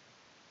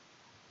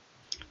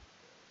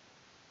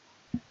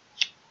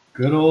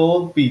 Good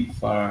old beet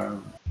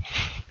farm.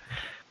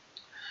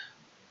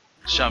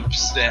 Shump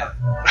stand.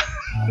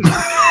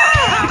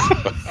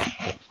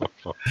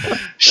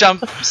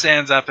 Shump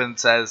stands up and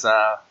says,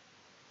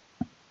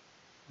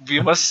 "We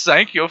must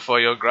thank you for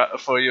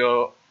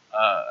your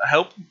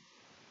help,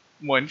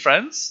 my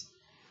friends.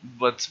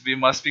 But we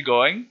must be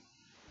going.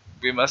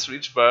 We must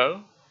reach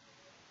Burle.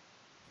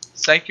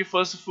 Thank you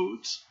for the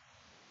food.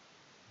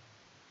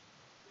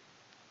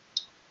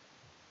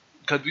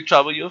 Could we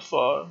trouble you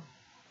for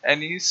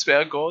any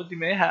spare gold you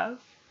may have?"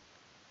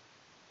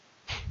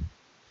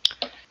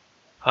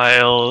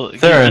 I'll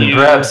give Theren, you,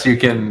 perhaps you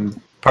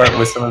can part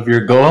with some of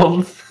your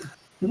gold.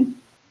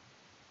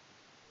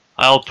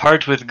 I'll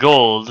part with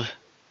gold.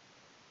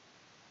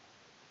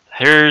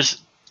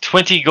 Here's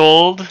 20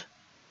 gold,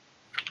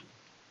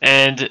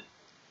 and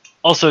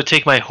also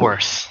take my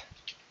horse,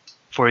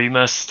 for you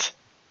must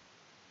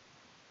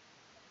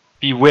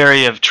be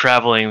wary of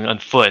traveling on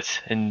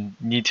foot and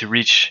need to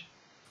reach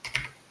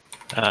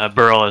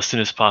Burle as soon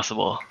as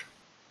possible.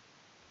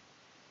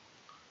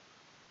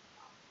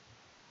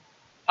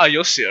 Are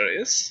you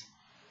serious?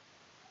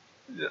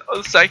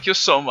 Oh, thank you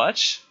so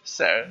much,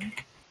 Theren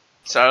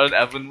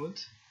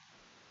Evenwood.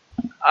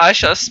 I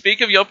shall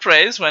speak of your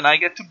praise when I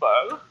get to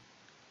Burle.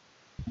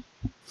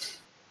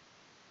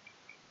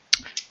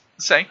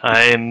 Thank you.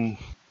 I am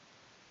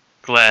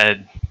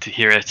glad to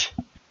hear it.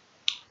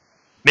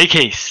 Make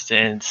haste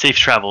and safe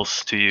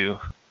travels to you.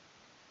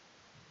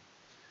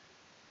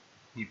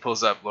 He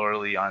pulls up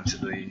Lorelei onto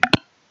the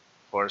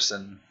horse,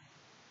 and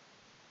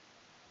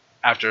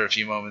after a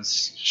few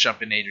moments,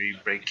 Shump and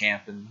Adri break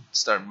camp and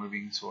start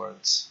moving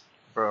towards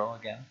Burle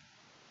again.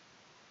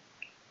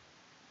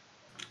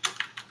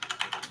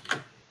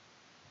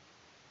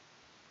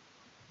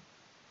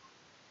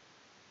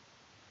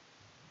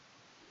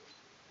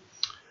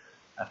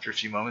 After a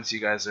few moments, you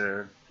guys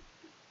are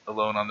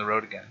alone on the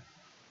road again.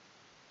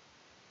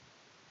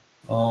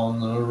 On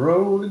the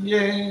road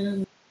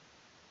again.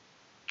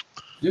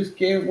 Just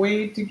can't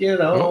wait to get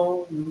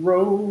on the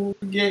road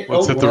again.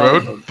 Let's hit the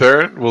road,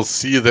 Theren. We'll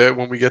see you there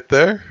when we get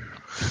there.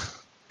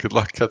 Good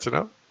luck catching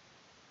up.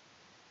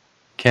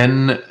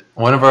 Can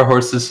one of our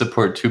horses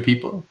support 2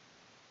 people?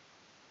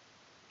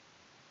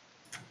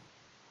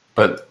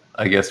 But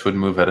I guess would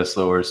move at a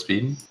slower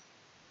speed.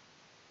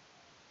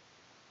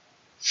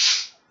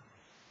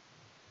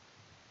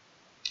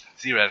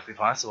 Theoretically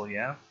possible,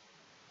 yeah.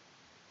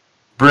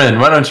 Brynn,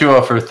 why don't you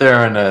offer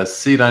Theren a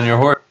seat on your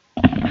horse?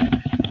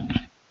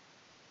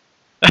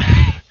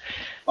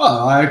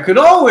 Well, I could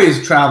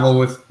always travel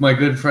with my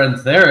good friend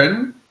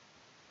Theren.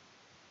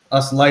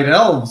 Us light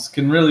elves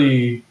can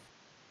really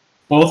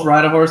both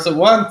ride a horse at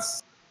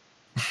once.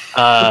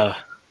 But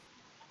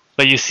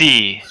you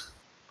see,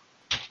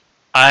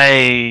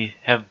 I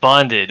have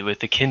bonded with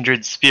the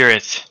kindred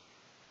spirit,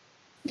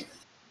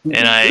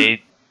 and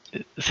I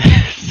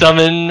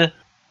summon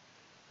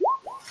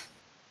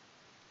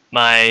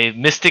my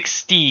mystic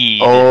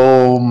steed.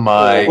 Oh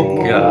my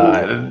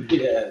god.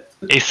 Yeah.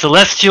 A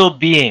celestial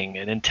being,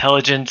 an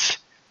intelligent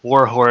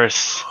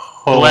warhorse,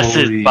 Holy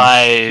blessed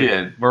by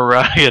shit.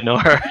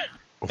 Maraganor.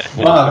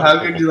 Bob, how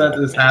could you let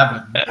this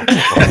happen?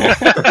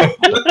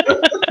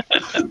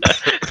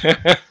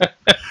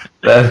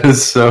 That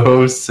is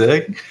so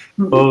sick.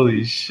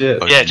 Holy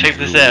shit. Yeah, check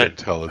this Unusually out.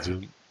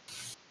 Intelligent.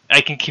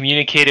 I can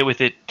communicate it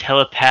with it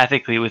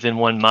telepathically within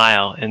 1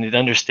 mile, and it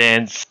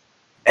understands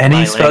Any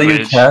my spell you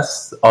language.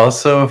 cast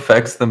also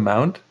affects the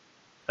mount?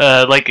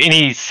 like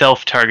any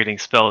self-targeting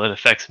spell that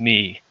affects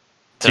me.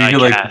 So that you I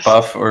can like cast.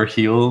 buff or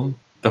heal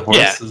the horse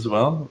Yeah. as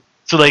well?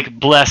 So like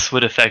bless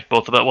would affect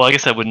both of them. Well, I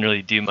guess that wouldn't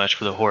really do much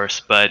for the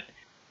horse, but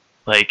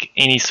like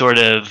any sort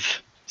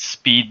of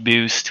speed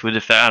boost would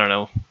affect. I don't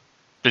know.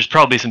 There's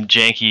probably some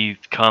janky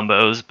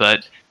combos,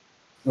 but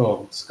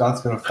Oh,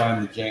 Scott's gonna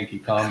find the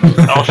janky combo.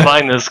 I'll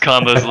find those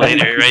combos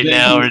later. Right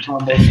now, The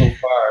combo so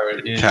far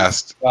is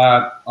Cast.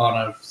 Scott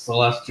on a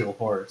celestial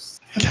horse.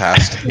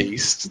 Cast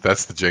haste.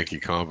 That's the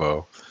janky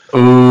combo.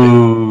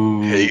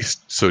 Ooh.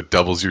 Haste, so it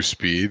doubles your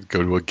speed.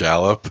 Go to a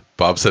gallop.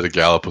 Bob said a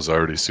gallop was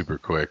already super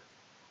quick.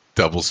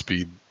 Double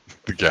speed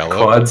the gallop.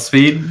 Quad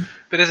speed?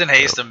 But isn't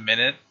haste a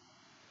minute?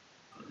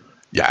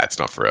 Yeah, it's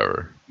not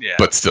forever. Yeah.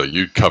 But still,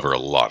 you cover a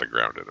lot of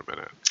ground in a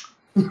minute.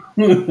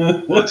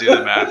 We'll do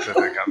the math if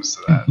it comes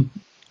to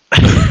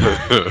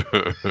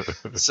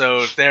that.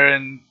 So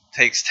Theren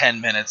takes 10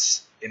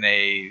 minutes in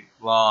a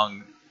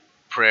long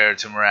prayer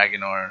to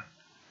Maraganor,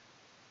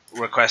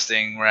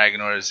 requesting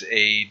Maragonor's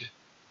aid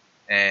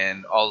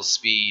and all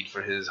speed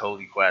for his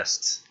holy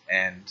quest.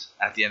 And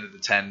at the end of the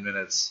 10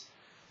 minutes,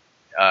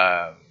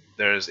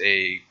 there's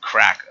a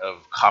crack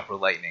of copper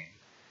lightning,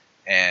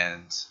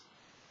 and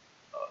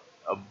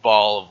a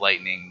ball of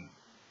lightning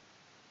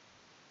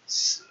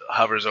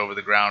hovers over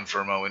the ground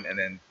for a moment and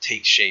then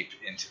takes shape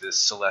into this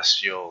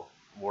celestial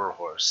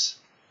warhorse.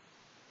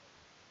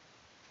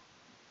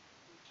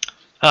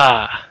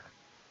 Ah,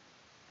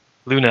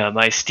 Luna,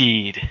 my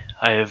steed,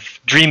 I have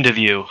dreamed of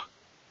you.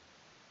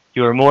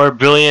 You are more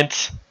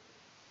brilliant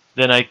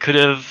than I could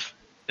have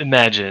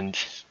imagined.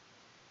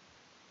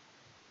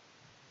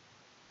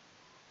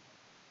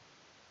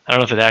 I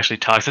don't know if it actually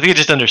talks. I think it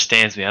just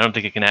understands me. I don't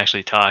think it can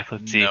actually talk.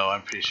 Let's see. No,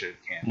 I'm pretty sure it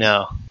can't.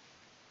 No.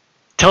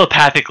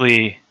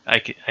 Telepathically,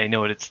 I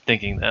know what it's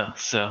thinking though,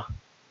 so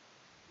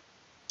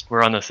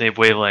we're on the same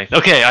wavelength.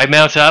 Okay, I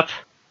mount up,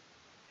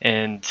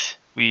 and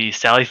we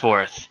sally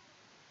forth.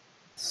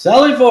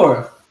 Sally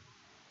forth.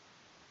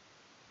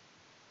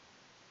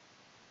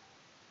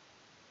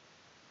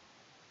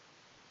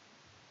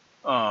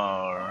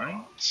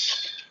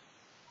 Alright.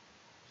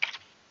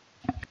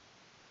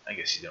 I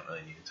guess you don't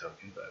really need a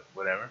token, but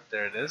whatever.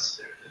 There it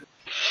is.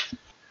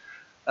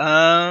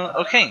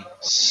 Okay,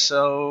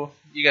 so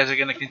you guys are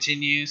going to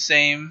continue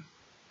same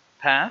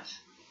path?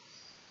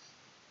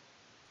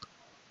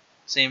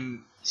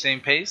 Same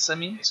pace, I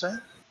mean, sorry?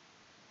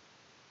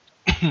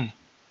 I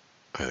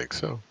think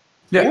so.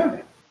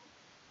 Yeah.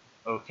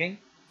 Okay.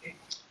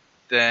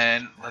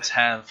 Then let's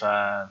have,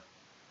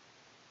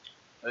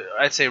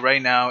 I'd say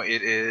right now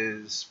it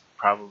is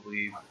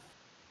probably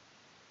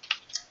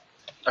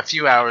a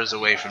few hours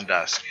away from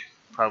dusk.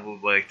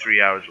 Probably like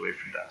 3 hours away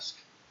from dusk.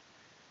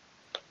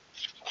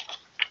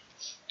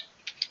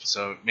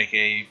 So make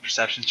a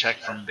perception check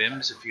from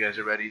Bims if you guys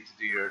are ready to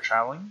do your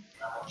traveling.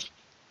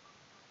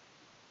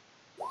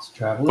 Let's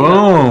travel.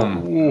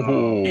 Boom!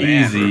 Oh,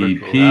 Easy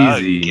man.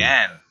 peasy.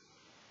 Again.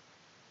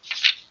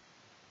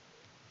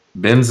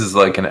 Bims is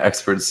like an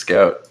expert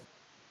scout.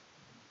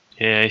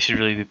 Yeah, I should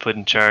really be put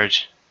in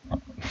charge.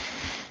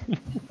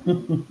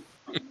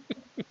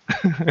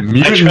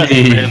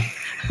 Mutiny!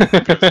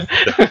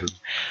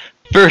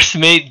 First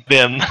mate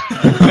Bim.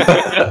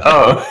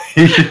 Oh,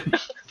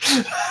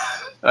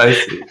 I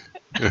see.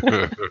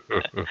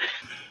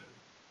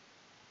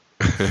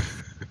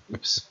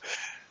 Oops.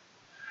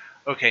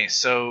 Okay,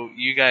 so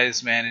you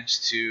guys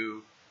managed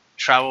to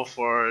travel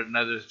for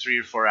another 3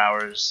 or 4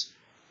 hours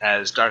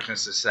as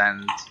darkness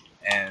descends,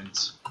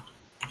 and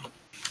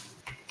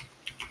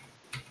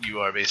you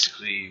are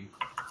basically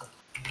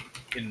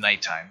in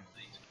nighttime.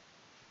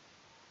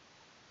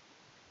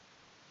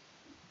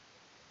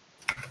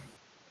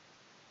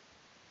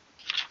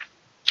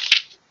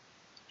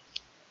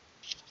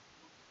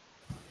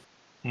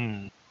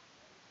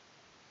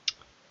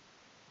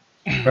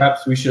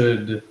 Perhaps we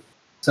should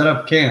set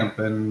up camp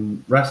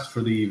and rest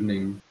for the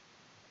evening.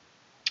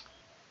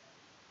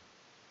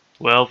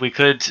 Well, we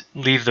could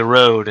leave the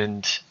road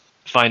and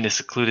find a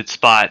secluded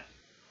spot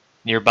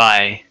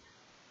nearby.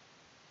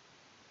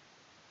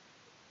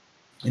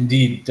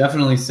 Indeed,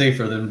 definitely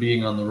safer than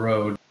being on the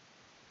road.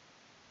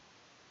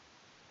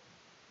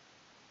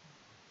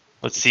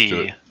 Let's do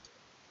see. it.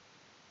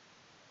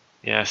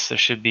 Yes, there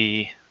should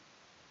be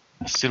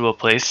a suitable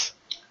place.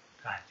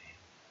 God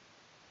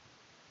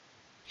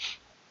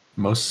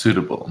Most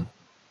suitable.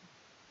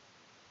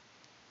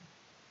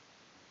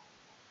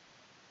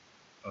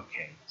 damn.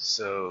 Okay,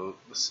 so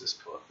let's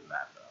just pull up the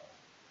map. I'll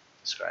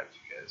describe to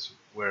you guys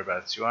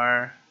whereabouts you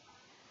are.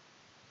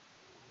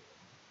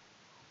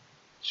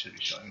 Should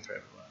be showing for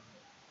everyone.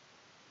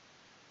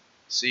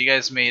 So you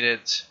guys made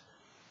it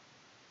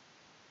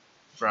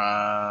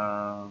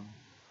from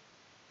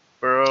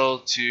Burle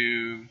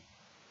to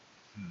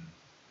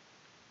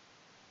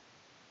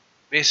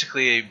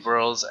basically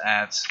Burle's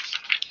at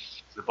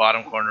the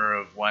bottom corner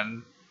of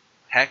one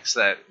hex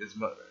that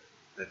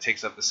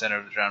takes up the center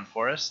of the drowned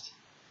forest.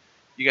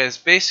 You guys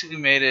basically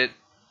made it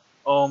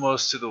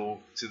almost to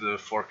the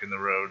fork in the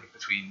road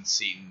between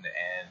Seaton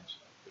and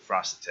the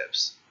Frosted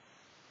Tips.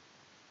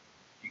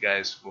 You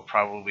guys will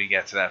probably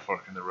get to that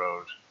fork in the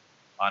road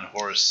on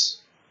horse,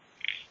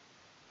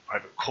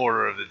 probably a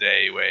quarter of the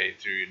day way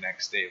through your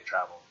next day of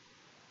travel.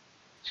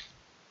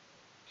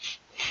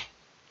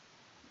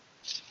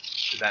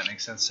 Does that make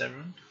sense to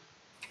everyone?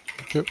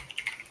 Yep.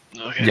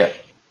 Okay. Yeah.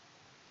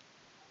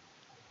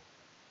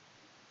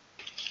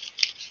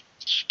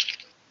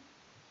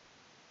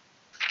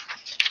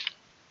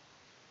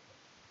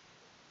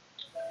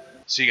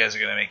 So you guys are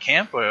gonna make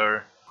camp,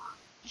 or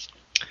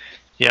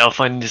Yeah, I'll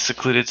find a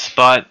secluded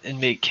spot and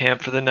make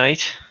camp for the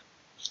night.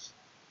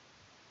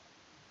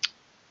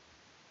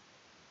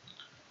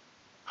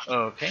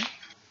 okay?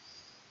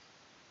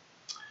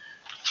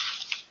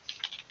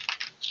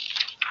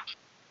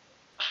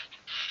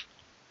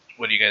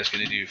 What are you guys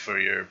gonna do for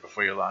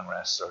before your long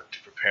rest, or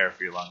to prepare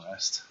for your long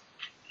rest?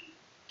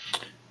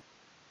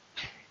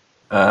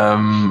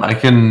 I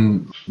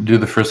can do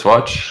the first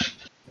watch,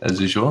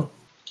 as usual.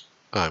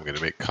 I'm going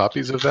to make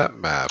copies of that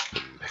map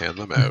and hand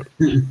them out.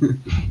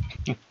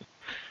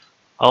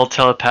 I'll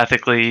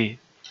telepathically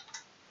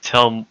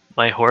tell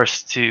my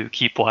horse to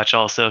keep watch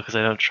also because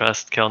I don't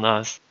trust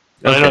Kelnozz.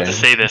 But I don't have to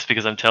say this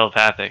because I'm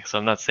telepathic, so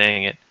I'm not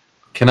saying it.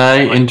 Can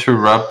I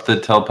interrupt the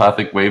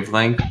telepathic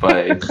wavelength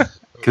by...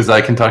 Because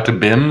I can talk to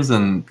Bims,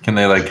 and can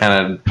they like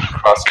kind of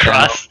cross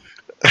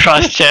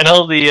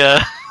channel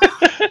the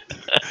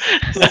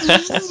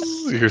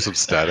You hear some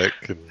static.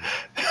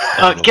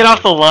 And get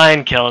off the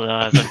line,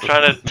 Kelnozz. I'm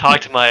trying to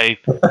talk to my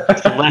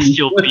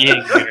celestial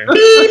being here.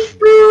 Beep,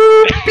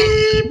 boop,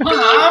 beep.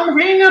 Mom,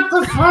 hang up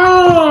the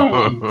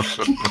phone.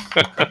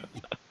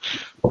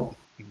 All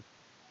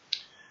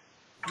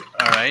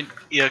right,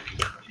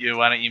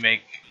 why don't you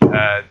make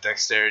a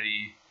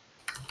dexterity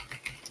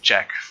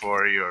check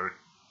for your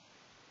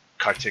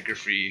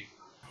cartography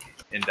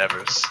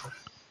endeavors?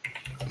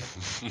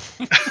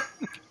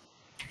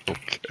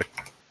 Okay.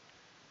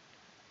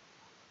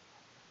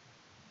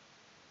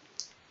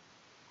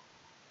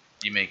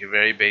 You make a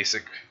very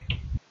basic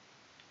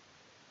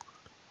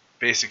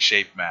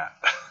shape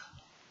map.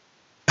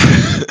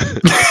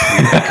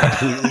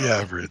 Completely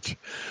average.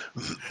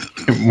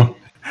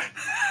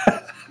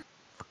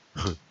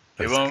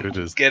 It As won't good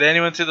as get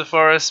anyone through the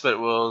forest, but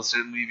will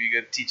certainly be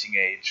good teaching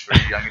age for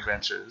young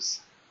adventurers.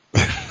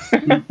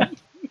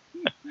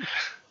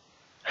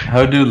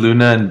 How do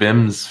Luna and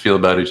Bims feel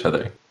about each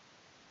other?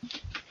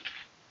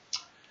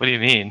 What do you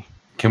mean?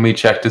 Can we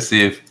check to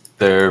see if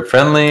they're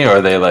friendly, or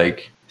are they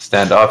like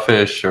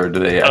standoffish, or do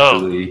they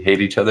actually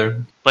hate each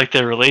other? Like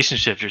their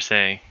relationship, you're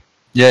saying?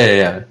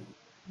 Yeah.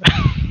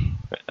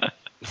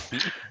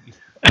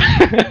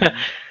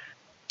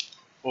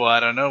 Well,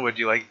 I don't know. Would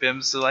you like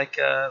Bims to like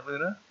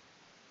Luna?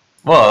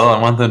 Well, I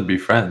want them to be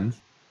friends.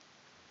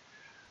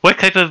 What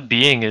type of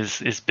being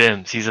is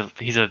Bims? He's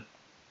a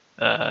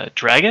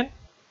dragon?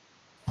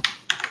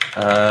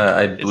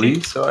 I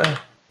believe so.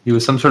 He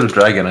was some sort of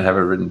dragon. I have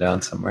it written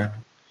down somewhere.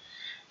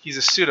 He's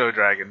a pseudo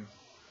dragon.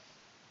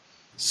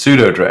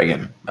 Pseudo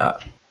dragon.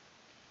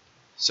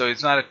 So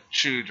he's not a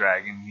true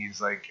dragon.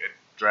 He's like a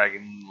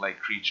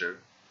dragon-like creature.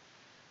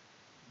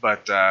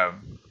 But, or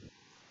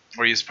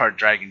he's part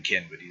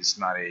dragonkin, but he's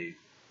not a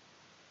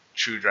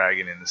true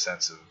dragon in the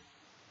sense of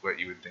what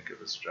you would think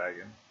of as a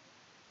dragon.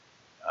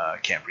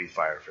 Can't breathe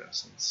fire, for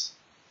instance.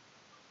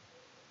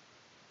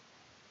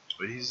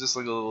 But he's just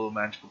like a little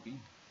magical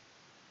being.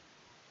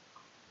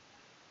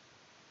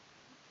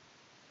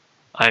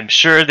 I'm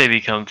sure they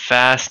become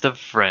fast of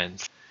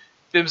friends.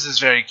 Bims is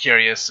very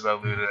curious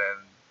about Luna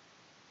and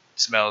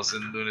smells,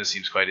 and Luna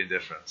seems quite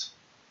indifferent.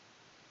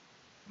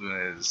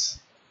 Luna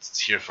is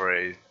here for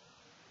a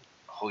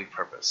holy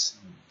purpose,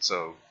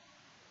 so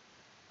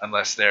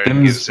unless there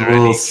Bims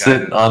will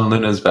sit on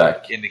Luna's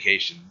back.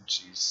 indication,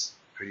 she's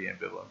pretty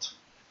ambivalent.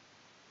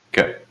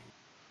 Okay.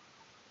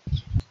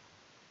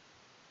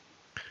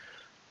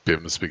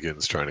 Bims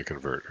begins trying to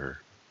convert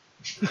her.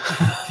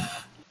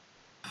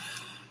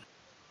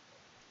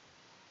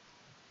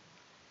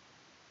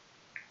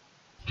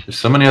 There's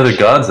so many other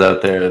gods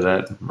out there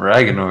that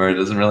Ragnar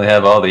doesn't really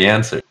have all the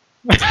answers.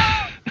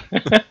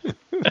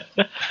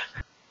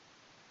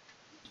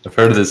 I've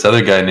heard of this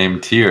other guy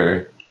named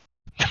Tyr.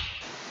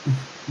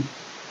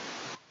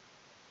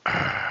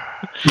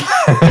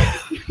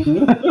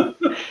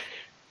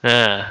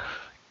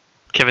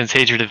 Kevin's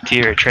hatred of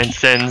Tyr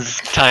transcends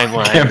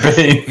timelines.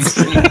 Campaigns.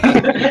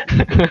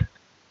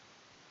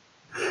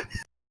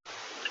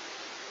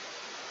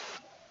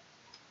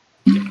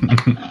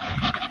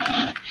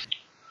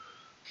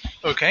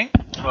 Okay,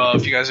 well,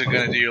 if you guys are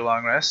going to do your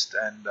long rest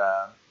and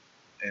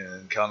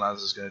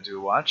Kelnozz is going to do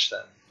a watch,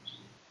 then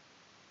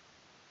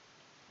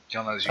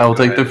Kelnozz, I will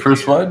take the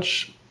first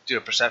watch. Do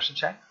a perception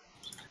check.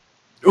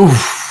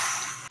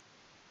 Oof.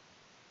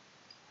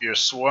 You're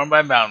swarmed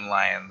by mountain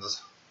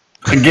lions.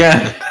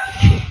 Again.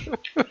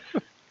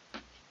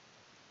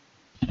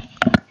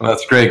 Well,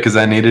 that's great because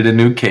I needed a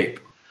new cape.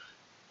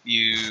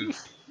 You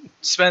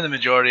spend the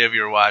majority of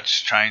your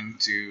watch trying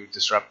to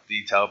disrupt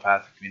the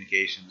telepathic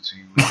communication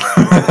between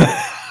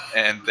Luna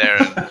and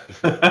Theren,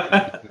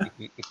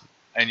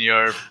 and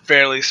you're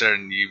fairly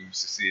certain you've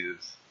succeeded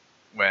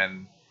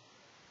when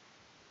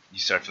you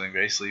start feeling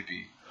very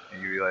sleepy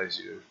and you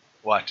realize your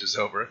watch is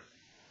over.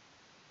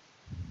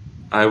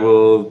 I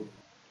will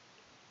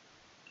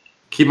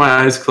keep my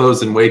eyes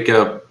closed and wake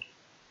up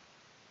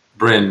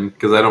Brynn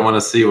because I don't want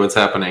to see what's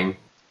happening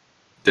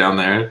down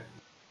there.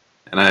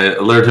 And I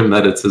alert him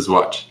that it's his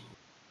watch.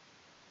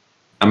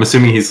 I'm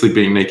assuming he's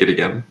sleeping naked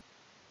again.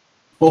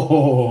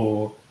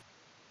 Oh,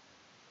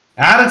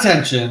 at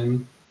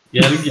attention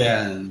yet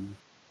again.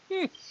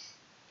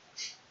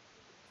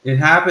 It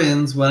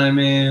happens when I'm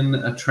in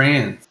a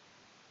trance.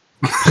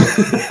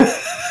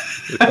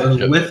 A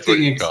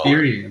lifting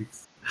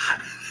experience.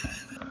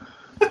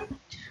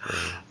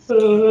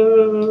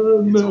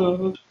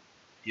 No.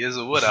 He is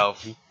a wood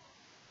elf.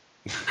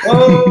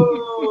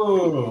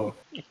 Oh!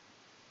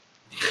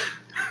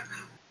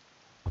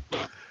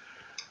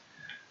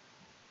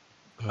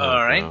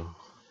 Alright. No.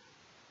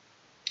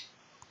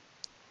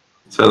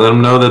 So I let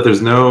him know that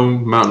there's no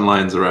mountain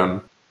lions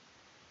around.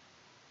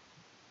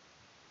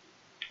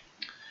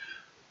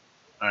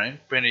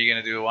 Alright, Brynn, are you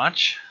going to do a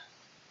watch?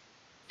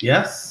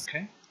 Yes,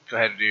 Okay, go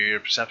ahead and do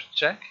your perception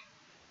check.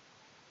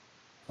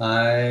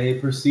 I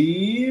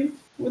perceive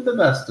with the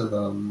best of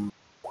them.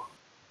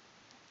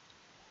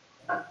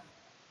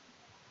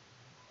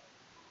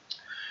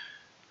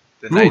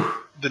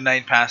 The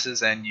night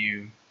passes and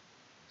you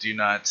do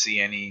not see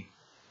any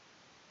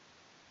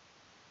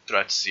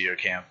threats to your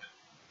camp.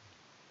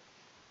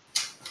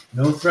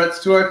 No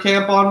threats to our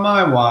camp on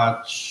my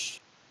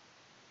watch.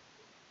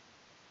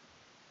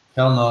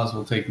 Kelnozz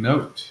will take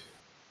note.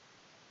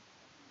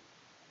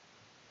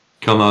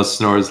 Kelnozz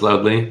snores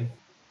loudly.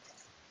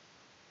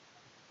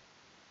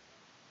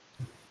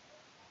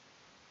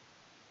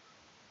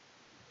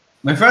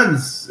 My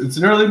friends, it's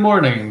an early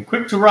morning.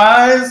 Quick to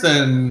rise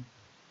and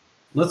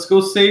let's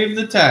go save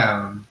the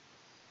town.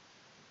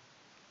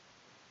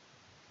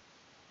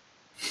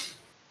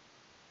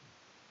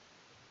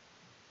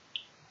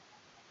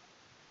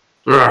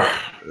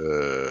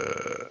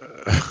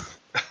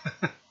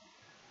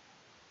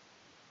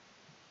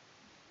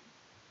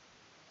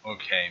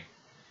 Okay.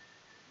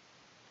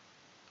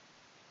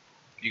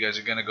 You guys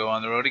are gonna go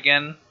on the road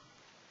again?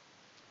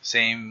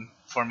 Same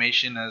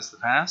formation as the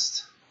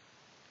past?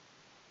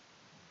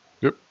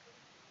 Yep.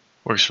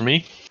 Works for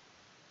me.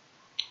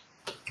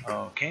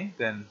 Okay,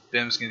 then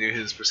Bim's gonna do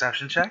his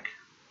perception check.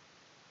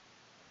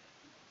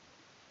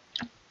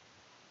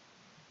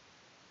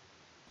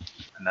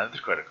 Another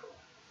critical.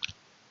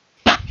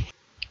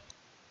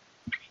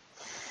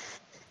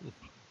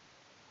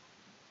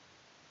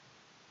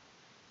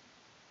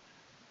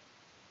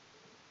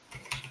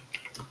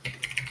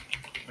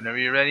 Whenever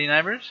you're ready,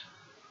 Nybert.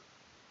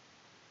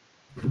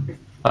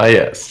 Ah,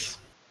 yes.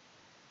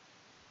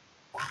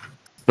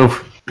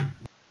 Oof. Let's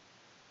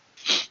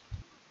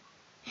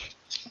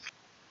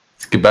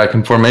get back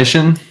in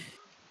formation.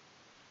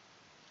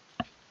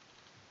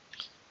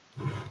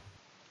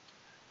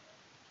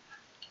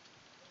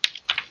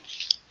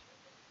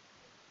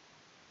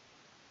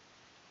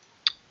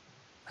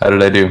 How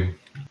did I do?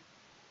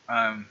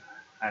 I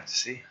have to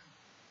see.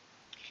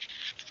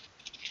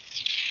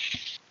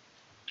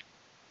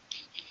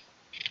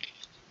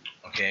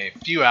 Okay, a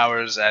few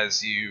hours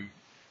as you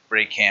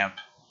break camp,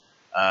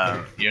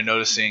 you're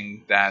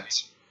noticing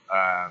that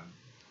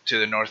to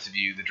the north of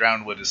you, the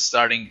drowned wood is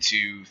starting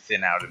to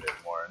thin out a bit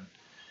more.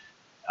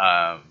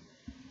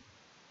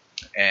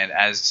 And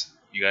as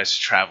you guys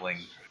are traveling,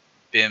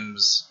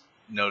 Bims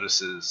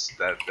notices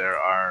that there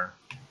are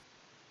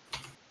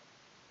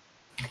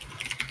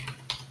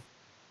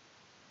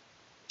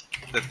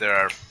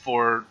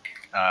four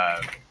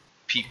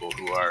people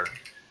who are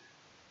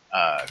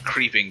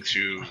creeping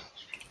through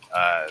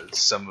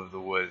some of the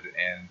wood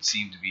and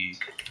seem to be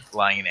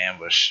lying in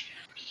ambush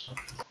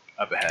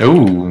up ahead.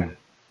 Ooh.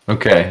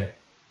 Okay.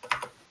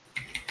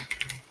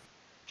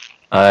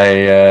 I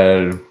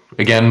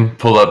again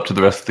pull up to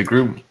the rest of the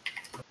group.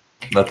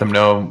 Let them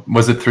know.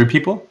 Was it 3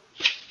 people?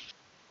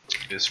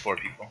 There's 4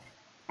 people.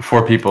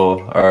 4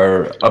 people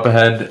are up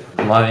ahead,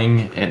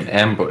 lying in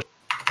ambush.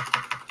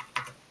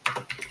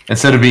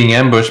 Instead of being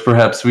ambushed,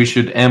 perhaps we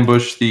should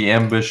ambush the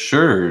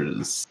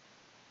ambushers.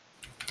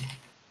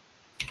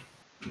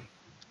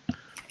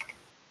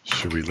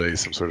 Should we lay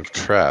some sort of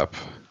trap?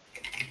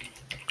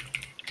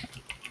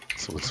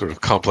 Some sort of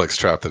complex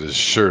trap that is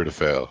sure to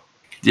fail.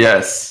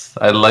 Yes,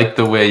 I like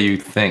the way you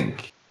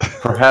think.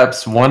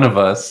 Perhaps one of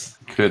us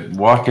could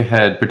walk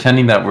ahead,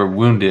 pretending that we're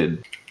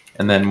wounded,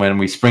 and then when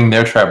we spring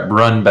their trap,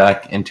 run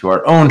back into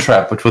our own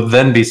trap, which will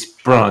then be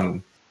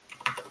sprung.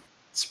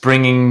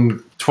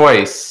 Springing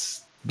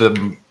twice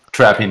the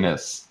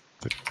trappiness.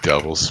 The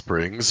double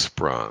spring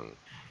sprung.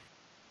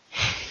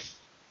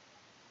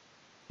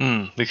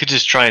 We could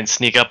just try and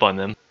sneak up on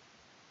them.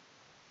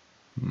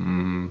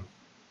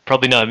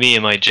 Probably not me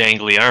in my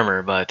jangly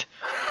armor, but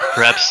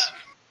perhaps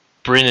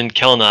Brynn and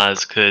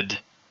Kelnozz could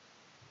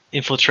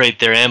infiltrate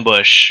their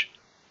ambush,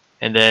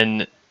 and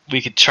then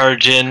we could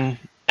charge in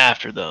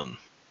after them.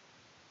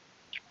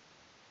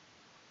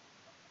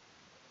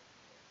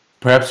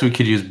 Perhaps we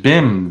could use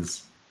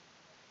BIMs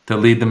to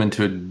lead them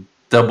into a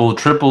double,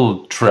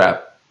 triple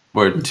trap,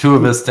 where 2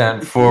 of us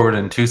stand forward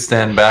and 2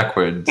 stand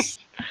backwards.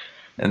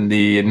 And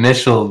the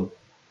initial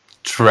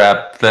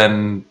trap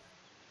then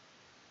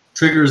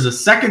Triggers a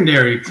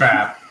secondary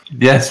trap.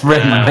 Yes,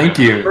 Brynn, thank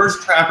you.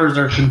 First trappers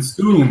are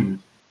consumed.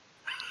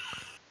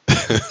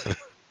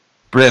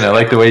 Brynn, I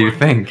like the way you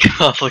think.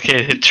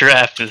 Complicated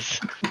trap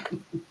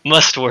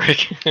must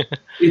work.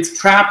 It's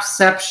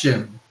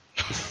trapception.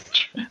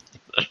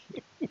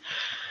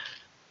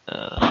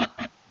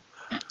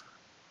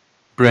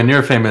 Brynn, you're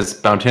a famous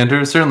bounty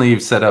hunter. Certainly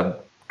you've set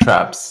up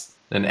traps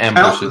and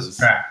Countless ambushes.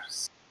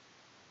 traps.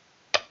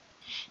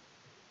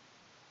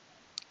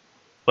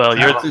 Well,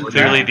 you're Traps and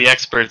clearly traps. the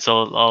experts.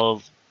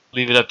 I'll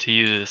leave it up to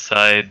you to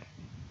decide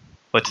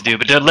what to do.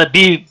 But let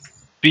be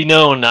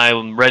known,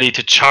 I'm ready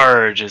to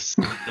charge as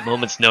the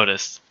moment's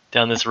notice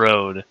down this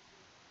road.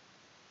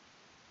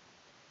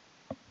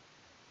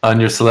 On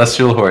your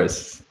celestial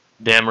horse.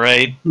 Damn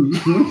right.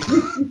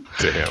 Damn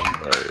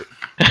right.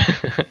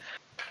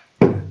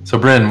 So,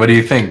 Brynn, what do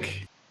you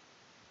think?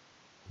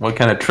 What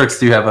kind of tricks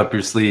do you have up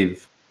your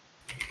sleeve?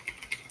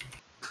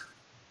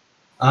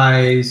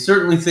 I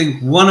certainly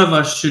think one of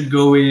us should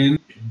go in,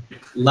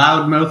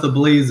 loudmouth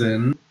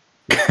ablazing,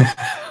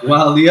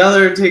 while the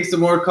other takes a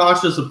more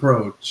cautious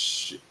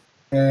approach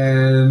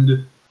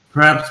and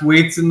perhaps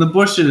waits in the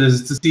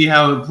bushes to see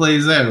how it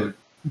plays out.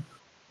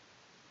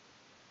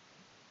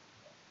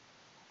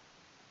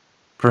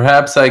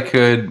 Perhaps I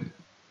could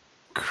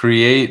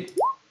create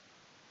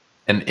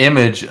an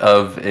image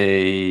of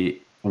a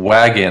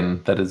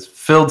wagon that is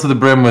filled to the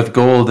brim with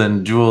gold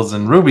and jewels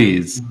and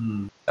rubies.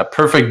 A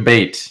perfect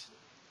bait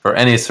for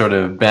any sort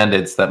of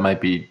bandits that might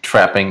be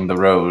trapping the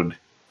road.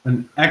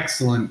 An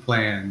excellent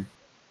plan.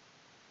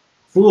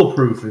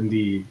 Foolproof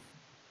indeed.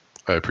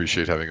 I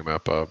appreciate having a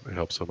map, Bob. It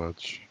helps so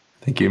much.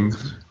 Thank you.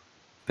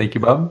 Thank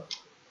you, Bob.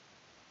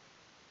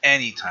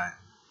 Anytime.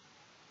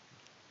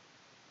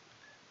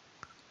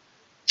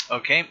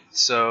 Okay,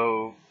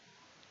 so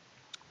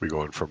We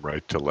going from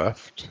right to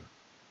left?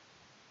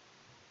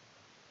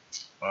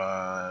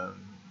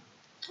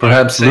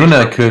 Perhaps say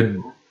Luna from-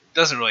 could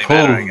Doesn't really pull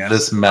matter, I guess.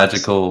 this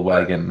magical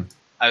wagon.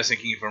 I was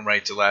thinking from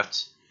right to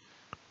left,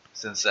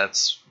 since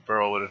that's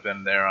Burle would have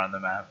been there on the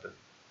map. But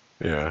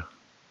Yeah.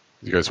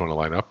 You guys want to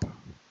line up?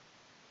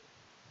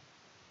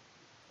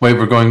 Wait,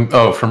 we're going.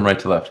 Oh, from right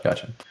to left.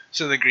 Gotcha.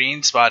 so the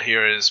green spot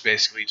here is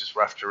basically just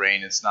rough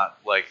terrain. It's not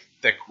like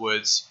thick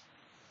woods,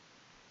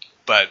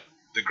 but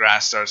the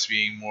grass starts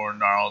being more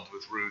gnarled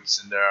with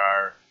roots, and there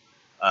are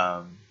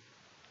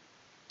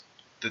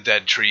the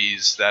dead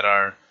trees that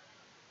are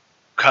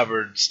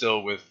covered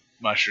still with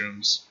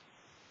mushrooms,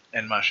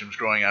 and mushrooms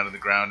growing out of the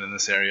ground in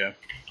this area.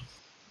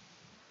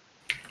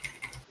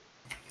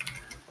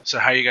 So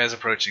how are you guys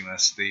approaching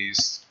this?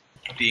 These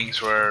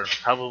beings were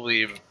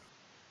probably,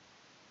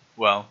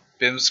 well,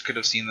 Bims could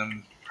have seen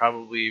them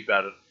probably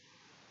about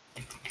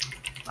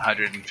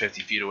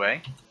 150 feet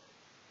away.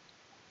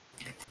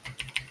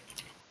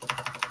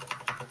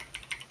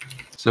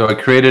 So I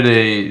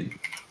created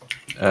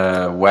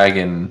a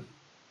wagon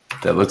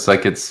that looks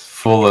like it's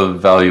full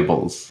of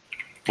valuables.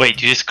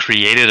 Wait, you just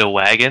created a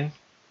wagon?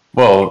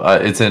 Well,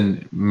 it's a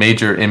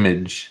major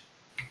image.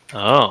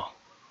 Oh.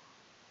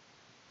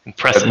 But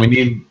Impressive. we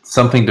need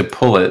something to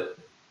pull it,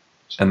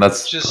 and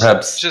that's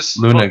perhaps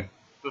Luna.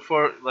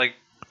 Before, like,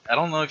 I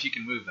don't know if you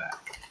can move that.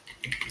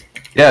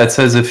 Yeah, it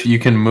says if you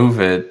can move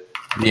it,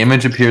 the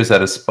image appears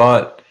at a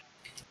spot.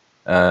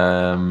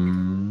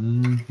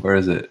 Where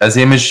is it? As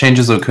the image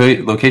changes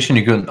location,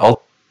 you can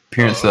alter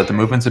appearance so that the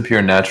movements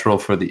appear natural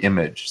for the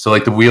image. So,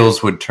 like, the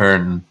wheels would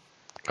turn.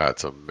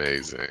 That's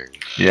amazing.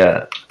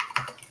 Yeah.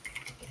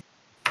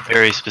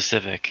 Very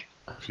specific.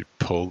 Be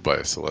pulled by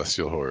a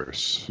celestial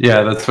horse.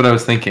 Yeah, that's what I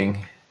was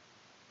thinking.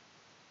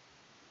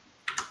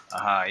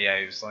 Yeah,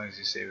 as long as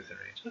you stay within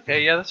range.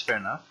 Okay, yeah, that's fair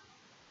enough.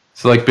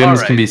 So, like, Bims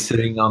Alright. can be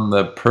sitting on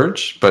the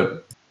perch,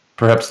 but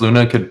perhaps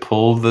Luna could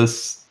pull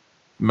this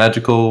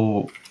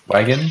magical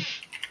wagon.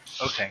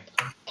 Okay.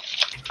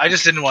 I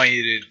just didn't want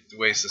you to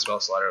waste the spell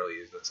slot early.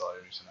 That's all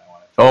the reason I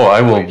wanted. Oh,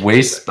 I will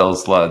waste spell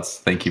slots.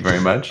 Thank you very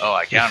much. Oh,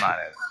 I count on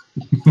it.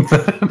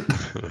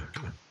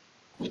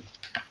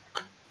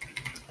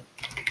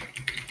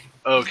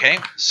 Okay,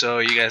 so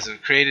you guys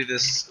have created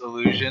this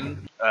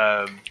illusion.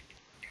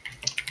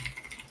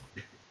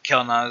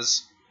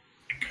 Kelnozz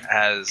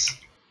has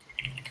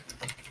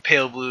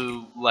pale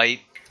blue light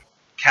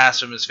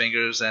cast from his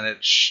fingers, and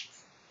it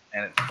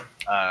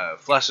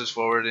flushes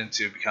forward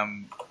into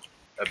become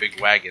a big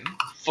wagon,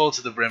 full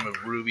to the brim of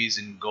rubies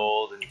and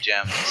gold and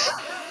gems.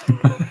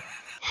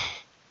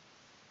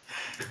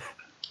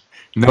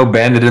 No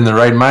bandit in the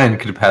right mind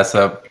could pass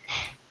up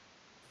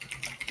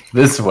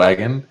this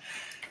wagon.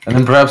 And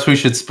then perhaps we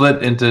should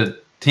split into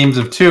teams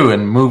of two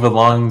and move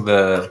along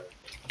the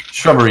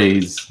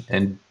shrubberies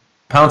and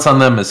pounce on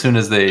them as soon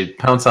as they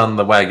pounce on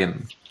the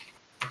wagon.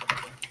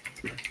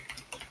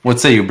 What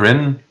say you,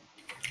 Brynn?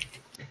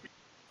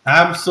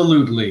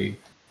 Absolutely.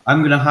 I'm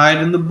going to hide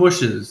in the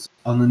bushes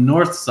on the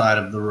north side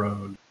of the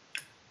road.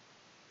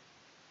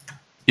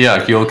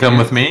 Yeah, you'll come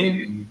with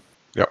me?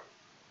 Yep.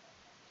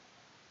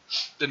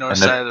 The north And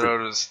side that- of the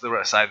road was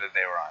the side that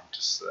they were on,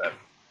 just so that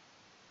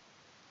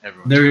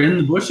everyone. They're in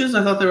the bushes?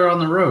 I thought they were on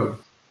the road.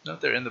 No,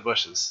 they're in the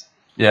bushes.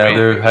 Yeah, Wait,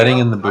 they're hiding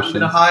in the I'm bushes.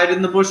 going to hide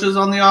in the bushes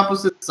on the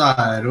opposite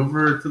side,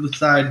 over to the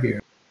side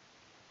here.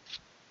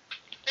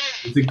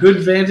 It's a good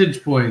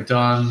vantage point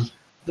on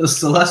the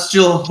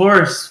celestial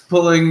horse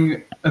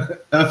pulling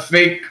a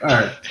fake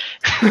cart.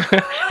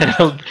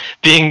 And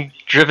being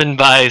driven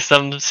by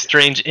some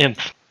strange imp.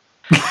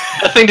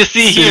 Nothing to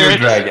see Silver here.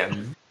 It's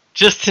dragon.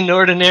 just an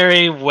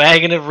ordinary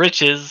wagon of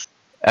riches.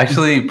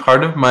 Actually,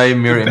 part of my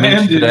mirror image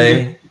Bandit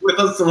today. with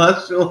a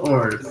celestial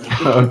horse.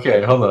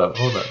 Okay, hold up.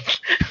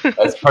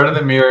 As part of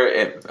the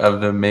mirror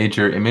of the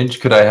major image,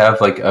 could I have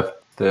like a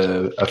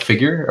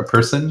figure, a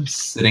person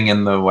sitting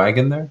in the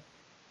wagon there?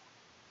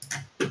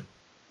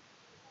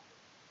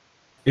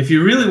 If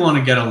you really want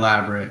to get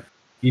elaborate,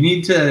 you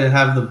need to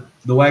have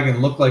the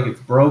wagon look like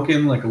it's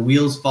broken, like a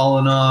wheel's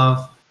fallen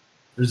off.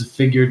 There's a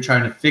figure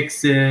trying to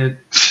fix it.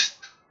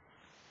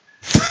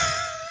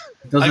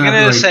 I'm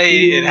gonna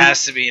say it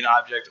has to be an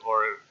object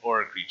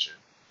or a creature.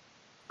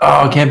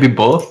 Oh, it can't be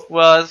both?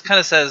 Well, it kind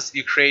of says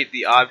you create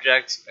the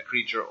object, a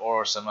creature,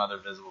 or some other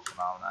visible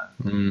phenomenon.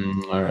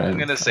 I'm Alright.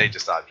 gonna say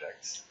just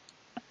objects.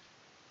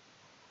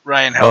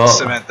 Ryan helped Oh.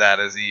 cement that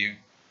as he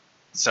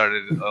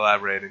started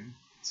elaborating.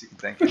 So you can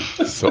thank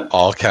him. So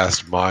I'll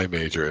cast my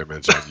major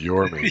image on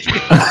your major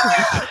image.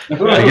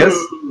 I guess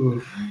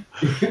Ooh.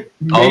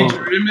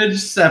 Major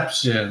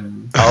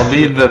imageception. I'll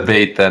be the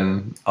bait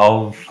then.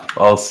 I'll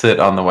sit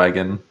on the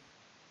wagon.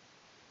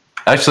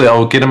 Actually,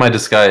 I'll get in my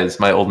disguise,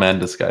 my old man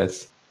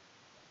disguise.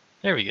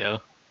 There we go.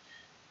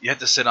 You have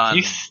to sit on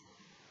You,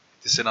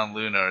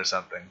 Luna or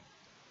something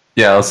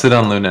Yeah, I'll sit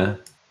on Luna.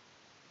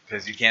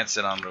 because you can't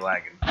sit on the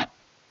wagon.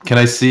 Can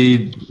I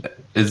see?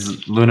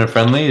 Is Luna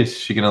friendly? Is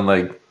she gonna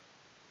like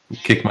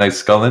kick my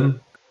skull in?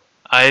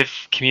 I've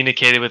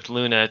communicated with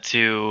Luna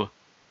to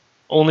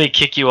only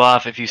kick you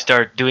off if you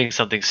start doing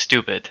something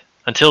stupid.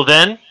 Until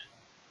then,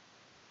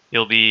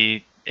 you'll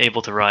be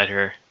able to ride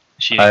her.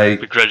 She I-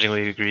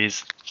 begrudgingly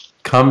agrees.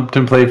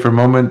 Contemplate for a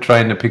moment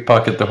trying to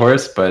pickpocket the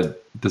horse,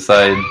 but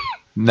decide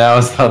now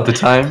is not the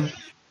time,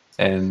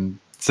 and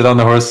sit on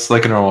the horse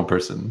like a normal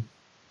person.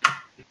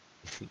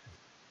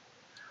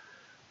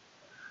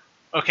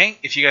 Okay,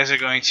 if you guys are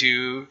going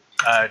to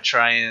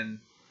try and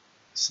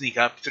sneak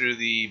up through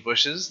the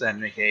bushes,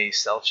 then make a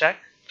stealth check.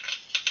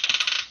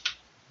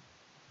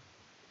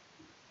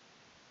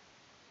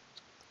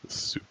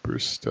 Super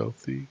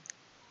stealthy,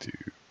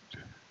 dude.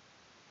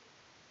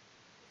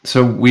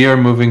 So we are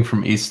moving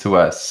from east to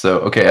west.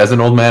 So, okay, as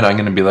an old man, I'm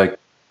going to be like,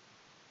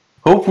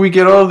 hope we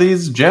get all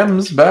these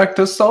gems back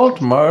to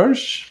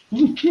Saltmarsh.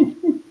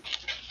 Do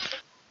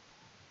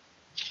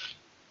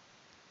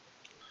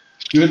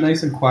it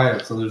nice and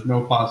quiet so there's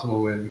no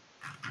possible wind.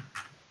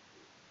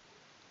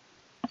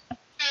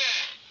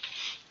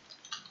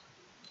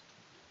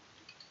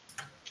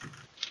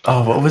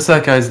 Oh, what was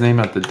that guy's name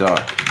at the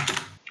dock?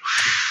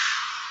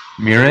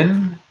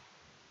 Mirren?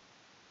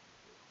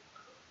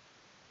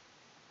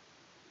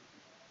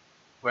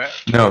 Where?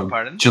 No,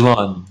 Pardon?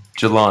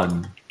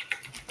 Jalon.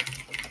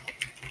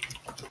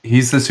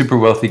 He's the super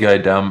wealthy guy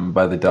down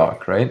by the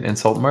dock, right? In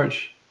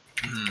Saltmarsh?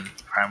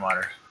 Prime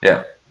water.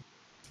 Yeah.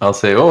 I'll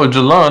say, oh,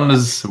 Jalon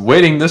is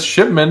waiting this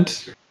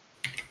shipment.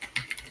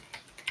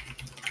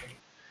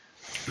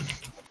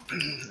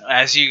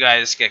 As you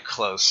guys get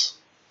close,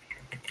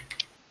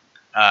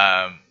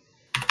 and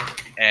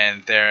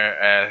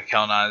there,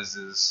 Kelnozz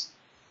is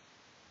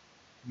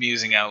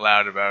musing out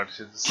loud about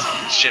his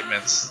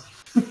shipments.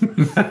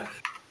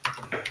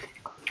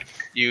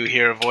 You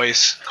hear a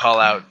voice call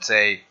out,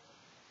 say,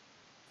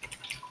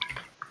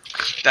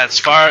 that's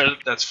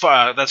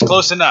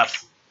close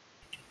enough,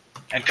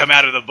 and come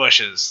out of the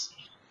bushes.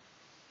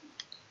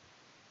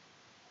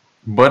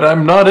 But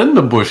I'm not in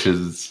the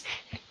bushes.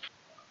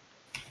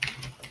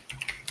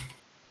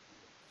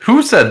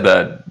 Who said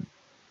that?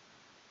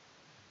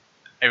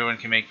 Everyone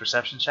can make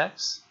perception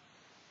checks.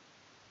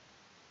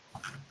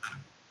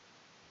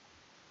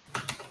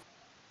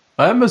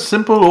 I'm a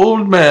simple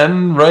old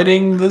man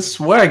riding this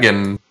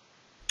wagon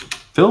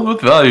filled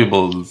with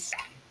valuables.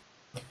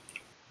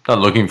 Not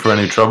looking for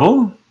any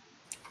trouble.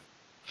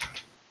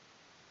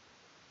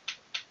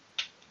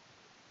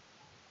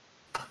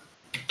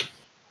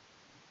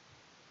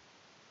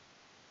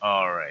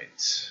 All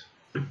right.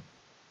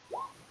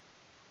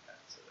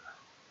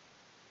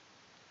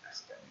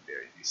 Accidentally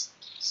buried these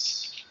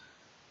things.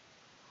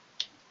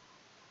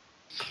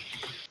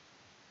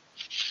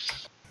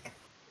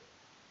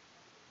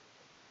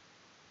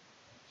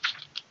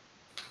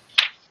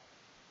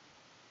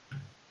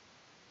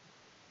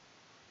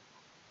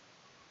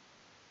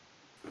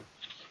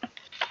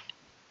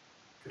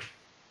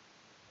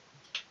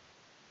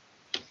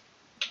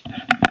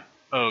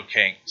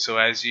 Okay, so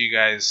as you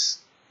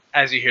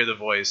hear the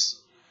voice,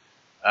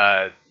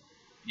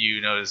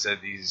 you notice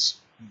that these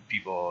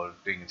people are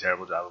doing a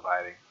terrible job of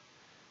hiding.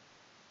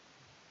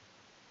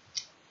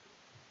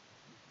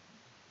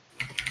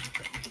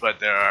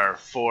 But there are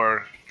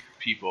 4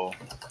 people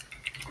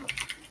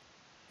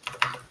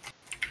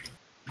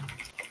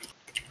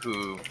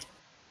who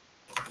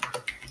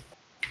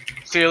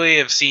clearly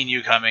have seen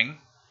you coming,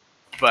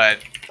 but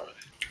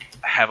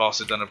have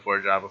also done a poor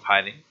job of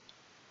hiding.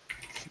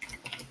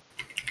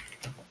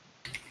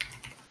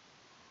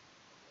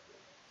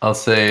 I'll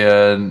say,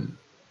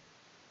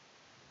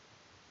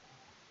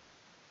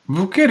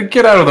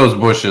 get out of those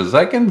bushes.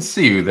 I can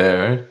see you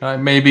there. I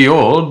may be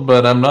old,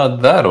 but I'm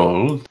not that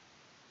old.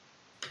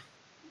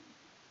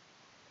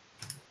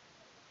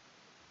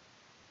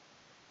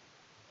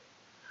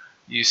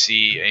 You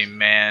see a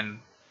man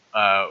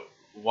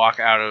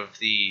walk out of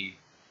the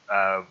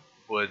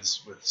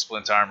woods with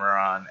splint armor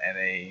on and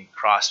a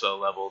crossbow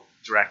leveled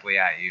directly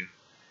at you,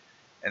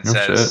 and Oh,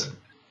 says, shit.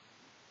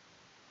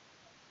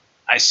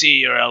 I see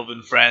your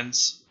elven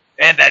friends,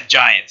 and that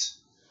giant.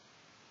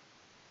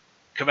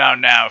 Come out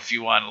now if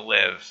you want to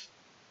live.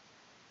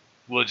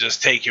 We'll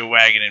just take your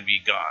wagon and be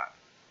gone.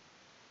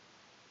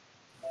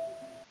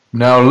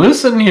 Now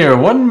listen here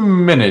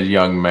 1 minute,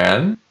 young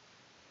man.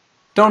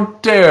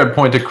 Don't dare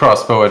point a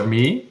crossbow at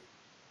me.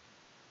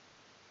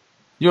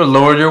 You'll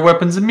lower your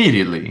weapons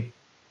immediately.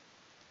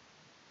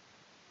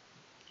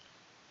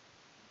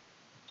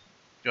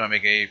 Do you want to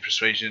make a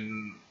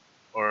persuasion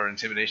or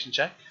intimidation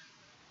check?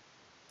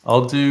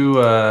 I'll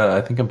do,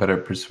 I think I'm better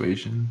at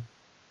persuasion.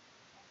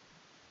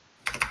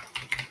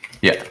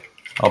 Yeah,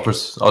 I'll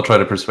try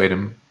to persuade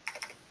him.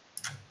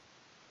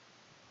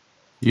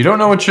 You don't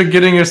know what you're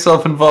getting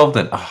yourself involved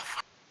in. Oh,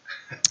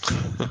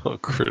 Oh,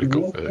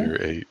 critical failure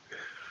 8.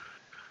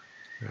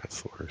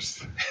 That's the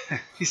worst.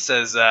 He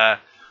says, I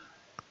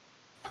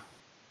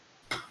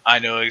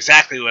know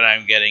exactly what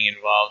I'm getting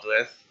involved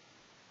with,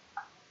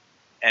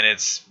 and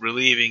it's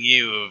relieving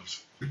you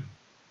of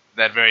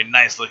that very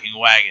nice looking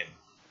wagon.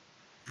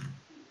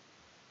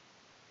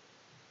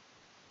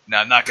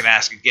 Now I'm not going to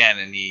ask again,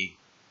 and he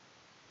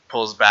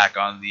pulls back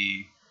on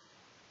the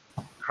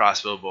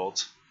crossbow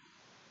bolt.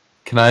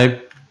 Can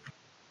I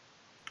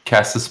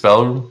cast a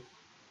spell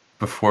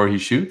before he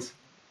shoots?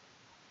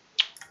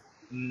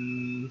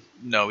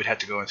 No, we'd have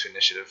to go into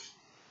initiative.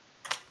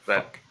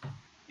 But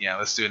yeah,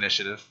 let's do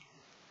initiative.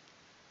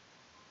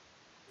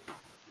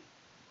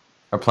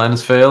 Our plan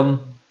has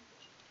failed.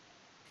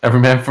 Every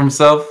man for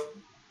himself.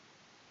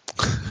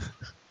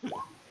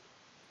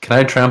 Can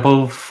I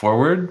trample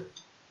forward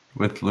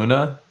with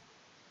Luna?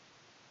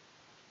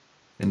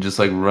 And just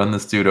like run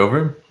this dude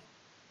over?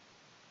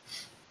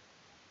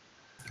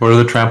 What are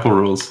the trample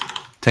rules?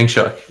 Tank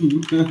shock.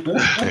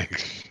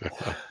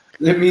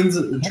 It means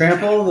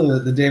trample,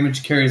 the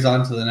damage carries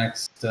on to the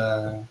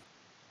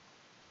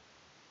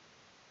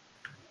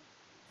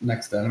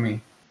next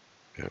enemy.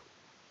 Yep.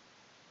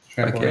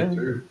 Trample Okay. right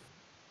through.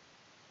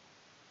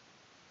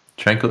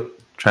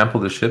 Trample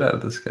the shit out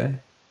of this guy.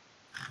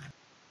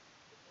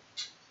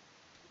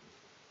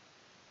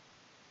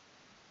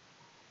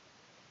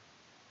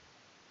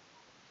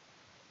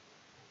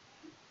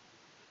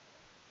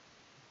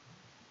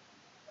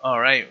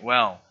 Alright,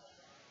 well.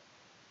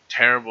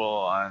 Terrible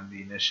on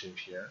the initiative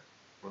here.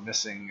 We're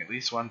missing at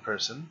least one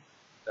person.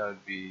 That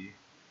would be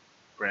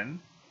Brynn.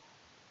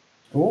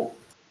 Oh,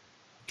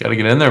 Gotta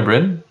get in there,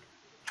 Brynn.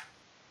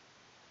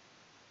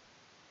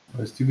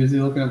 I was too busy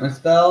looking at my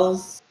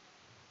spells.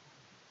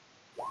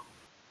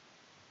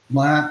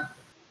 Blah.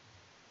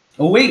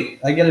 Oh wait,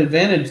 I get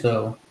advantage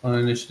though on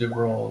initiative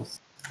rolls.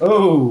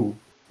 Oh,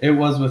 it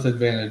was with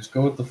advantage.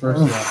 Go with the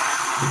first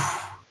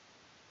one.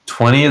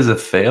 20 is a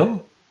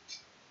fail?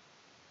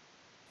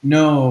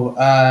 No,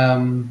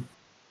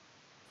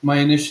 my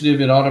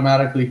initiative, it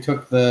automatically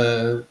took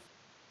the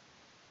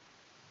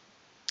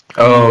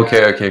Oh,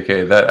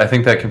 okay. That I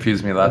think that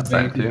confused me last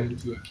time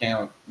advantage too. into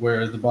account,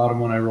 where the bottom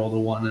one I rolled a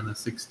 1 and a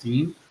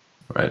 16.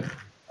 Right.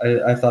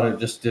 I thought it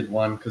just did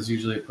 1, because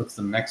usually it puts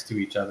them next to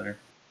each other.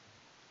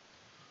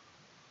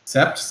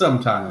 Except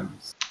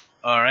sometimes.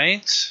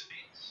 Alright.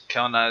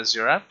 Kelnozz,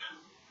 you're up.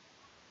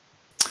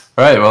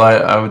 Alright, well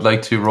I would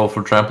like to roll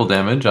for trample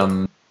damage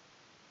on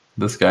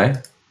this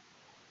guy.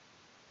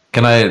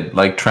 Can I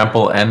like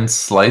trample and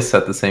slice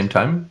at the same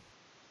time?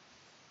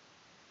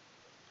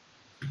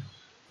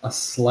 A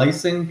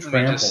slicing Let me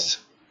trample. just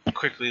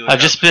quickly look I've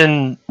up. just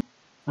been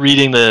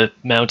reading the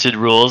mounted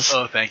rules.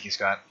 Oh, thank you,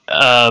 Scott.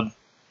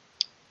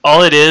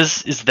 All it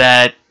is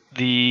that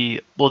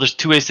there's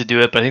two ways to do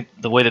it, but I think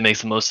the way that makes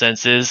the most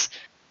sense is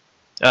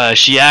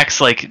she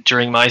acts like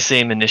during my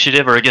same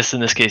initiative, or I guess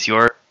in this case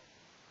your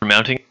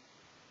mounting,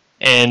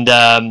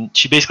 and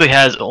she basically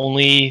has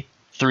only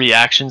 3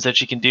 actions that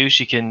she can do.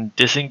 She can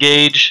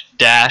disengage,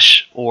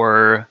 dash,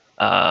 or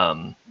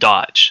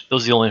dodge.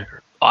 Those are the only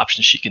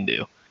options she can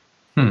do.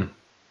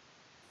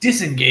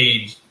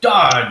 Disengage,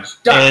 dodge,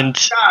 And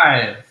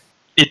dive.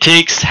 it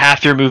takes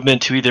half your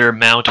movement to either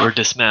mount or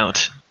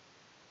dismount.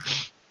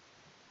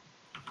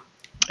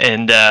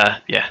 And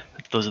yeah,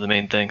 those are the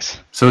main things.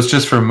 So it's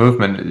just for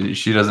movement.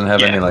 She doesn't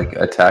have any like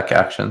attack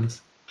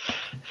actions.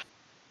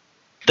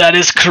 That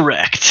is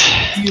correct.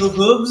 Steel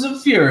hooves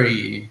of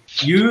fury.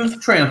 Use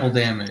trample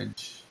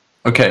damage.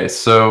 Okay,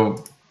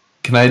 so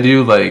can I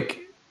do like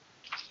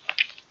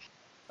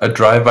a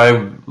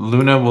drive-by?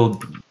 Luna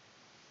will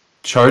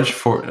charge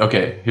for.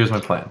 Okay, here's my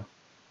plan.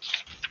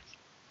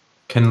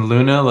 Can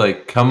Luna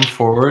like come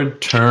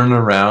forward, turn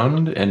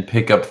around, and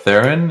pick up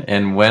Theren?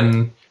 And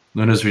when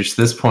Luna's reached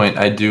this point,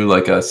 I do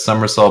like a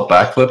somersault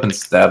backflip and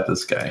stab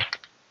this guy.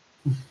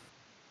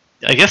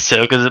 I guess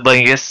so, because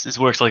I guess this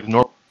works like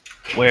normal,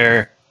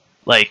 where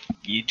like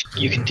you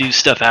can do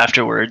stuff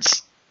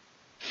afterwards.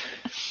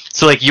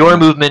 So like your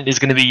movement is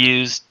going to be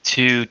used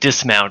to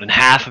dismount, and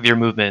half of your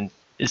movement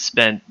is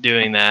spent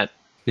doing that.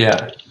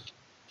 Yeah.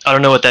 I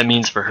don't know what that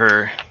means for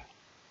her.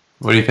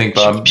 What do you think,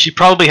 Bob? She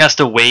probably has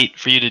to wait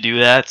for you to do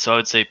that, so I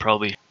would say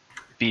probably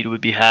speed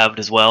would be halved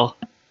as well.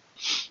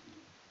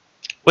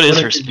 What is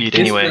But her if speed the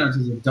anyway? dismount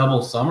is a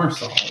double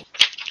somersault.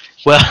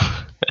 Well,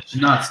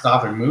 She's not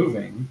stopping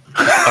moving.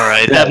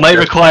 alright, that might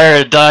require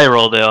a die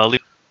roll though. I'll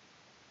leave.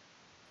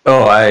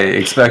 Oh, I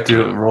expect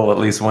to roll at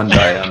least one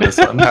die on this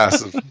one.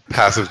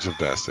 Passive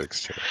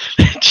gymnastics.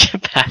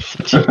 Chat.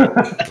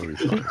 That'll be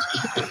fun.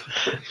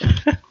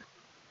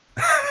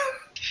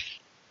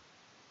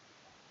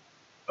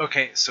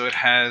 Okay, so it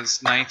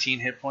has 19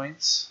 hit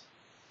points.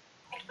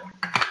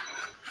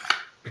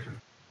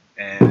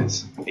 And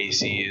its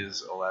AC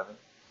is 11.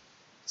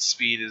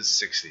 Speed is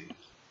 60.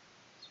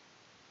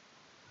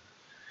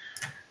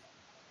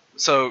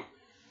 So,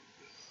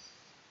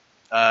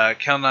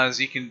 Kelnozz,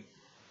 you can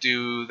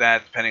do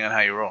that depending on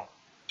how you roll.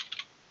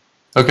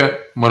 Okay,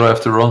 what do I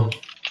have to roll?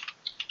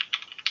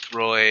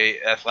 Roll a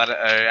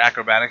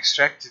acrobatics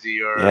check to do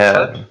your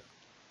Yeah. flip.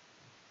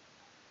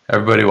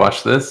 Everybody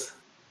watch this.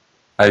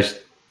 I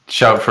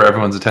shout for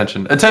everyone's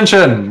attention.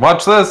 Attention!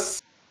 Watch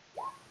this!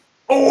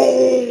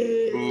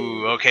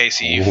 Ooh, okay,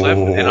 so you flip,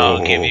 and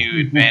I'll give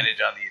you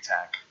advantage on the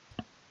attack.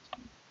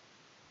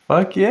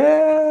 Fuck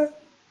yeah!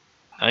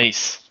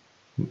 Nice.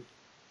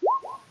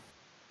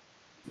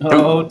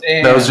 Oh,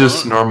 damn. That was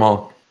just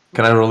normal.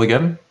 Can I roll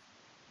again?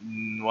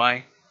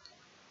 Why?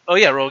 Oh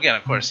yeah, roll again,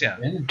 of course, yeah.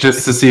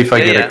 Just to see if I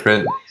Yeah, get yeah. a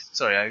crit.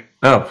 Sorry,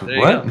 Oh, There you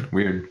what?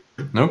 Weird.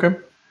 Okay.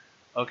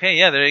 Okay,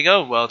 yeah, there you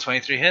go. Well,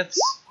 23 hits.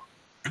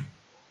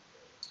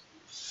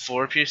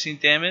 4 piercing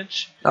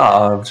damage.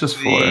 Oh, it's just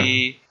 4.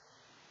 The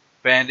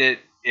bandit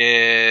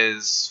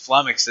is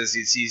flummoxed as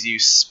he sees you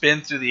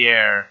spin through the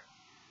air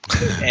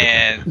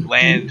and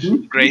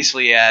land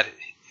gracefully at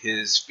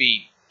his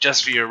feet,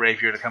 just for your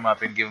rapier to come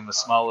up and give him a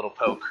small little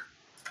poke.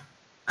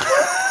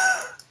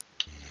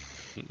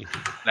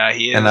 Now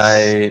he is. And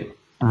I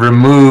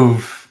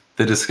remove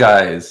the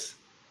disguise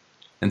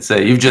and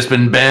say, "You've just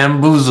been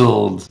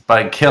bamboozled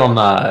by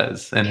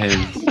Kelnozz and his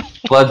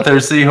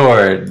bloodthirsty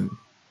horde."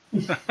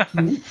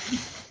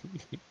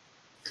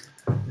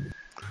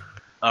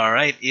 All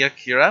right,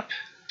 Eikooc, you're up.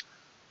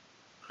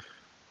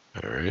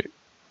 All right.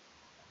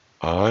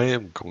 I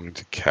am going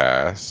to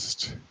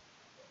cast.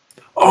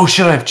 Oh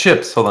shit! I have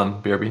chips. Hold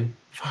on, BRB.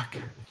 Fuck.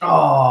 Oh,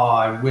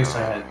 I wish I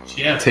had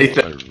chips. Take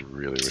I that.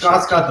 really wish.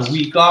 Scott's got the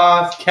week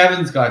off.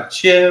 Kevin's got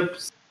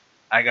chips.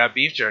 I got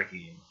beef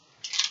jerky.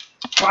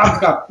 Bob's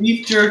got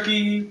beef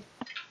jerky.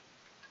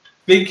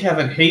 Big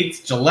Kevin hates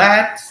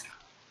Gillette.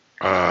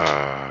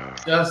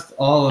 Just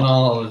all in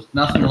all, there's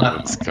nothing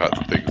left. It's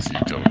got things you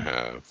don't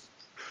have.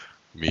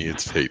 Me,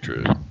 it's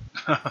hatred.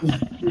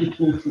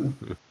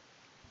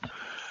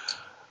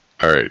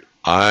 All right,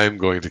 I'm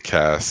going to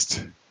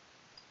cast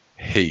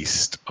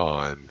haste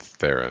on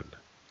Theren.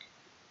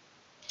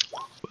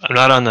 I'm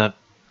not on the.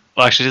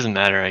 Well, actually, it doesn't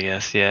matter. I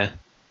guess. Yeah.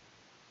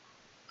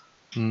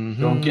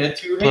 Don't get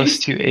too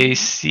Plus hasty. 2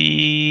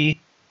 AC.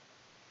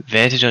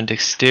 Advantage on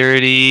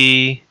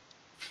dexterity.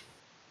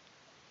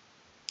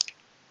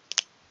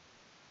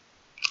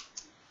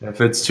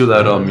 If it's too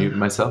loud, I'll mute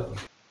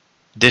myself.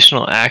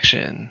 Additional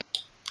action.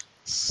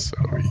 So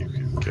you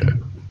can get.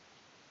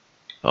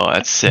 Oh,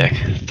 that's sick.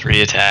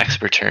 3 attacks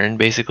per turn,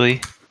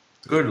 basically.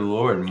 Good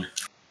lord.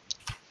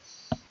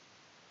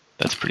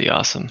 That's pretty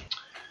awesome.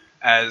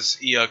 As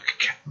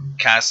Eikooc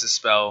casts a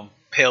spell,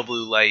 pale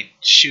blue light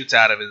shoots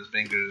out of his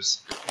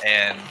fingers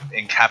and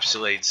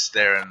encapsulates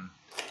Theren,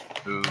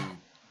 who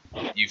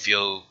you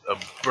feel a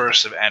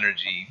burst of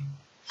energy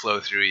flow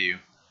through you.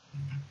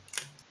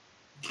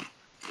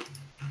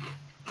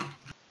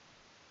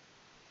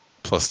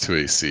 Plus 2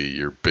 AC,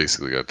 you're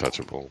basically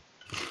untouchable.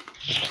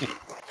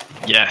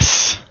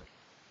 Yes.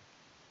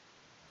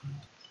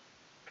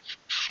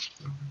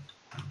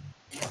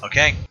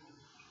 Okay.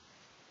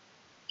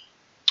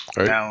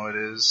 All right. Now it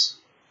is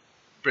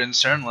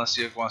Brynn's turn, unless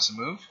Eikooc wants to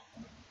move.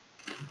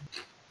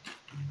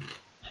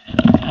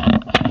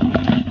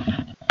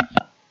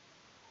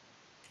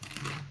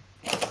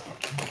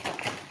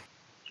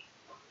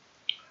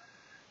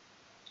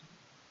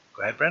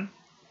 Go ahead, Brynn.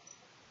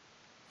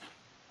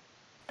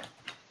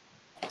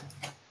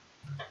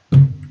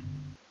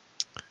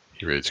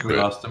 He rage We quit.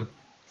 lost him.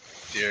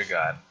 Dear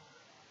God.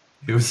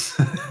 He was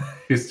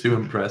he was too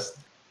impressed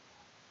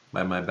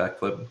by my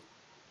backflip.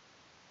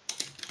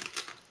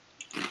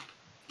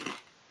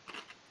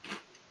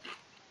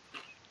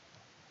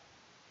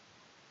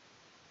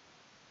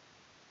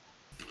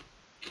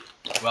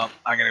 Well,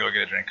 I'm gonna go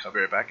get a drink. I'll be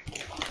right back.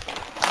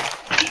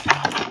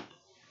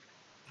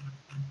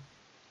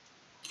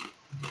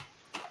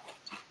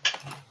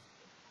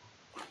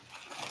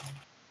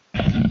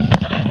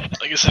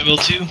 I guess I will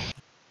too.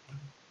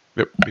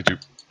 Yep, me too.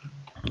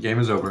 Game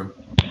is over.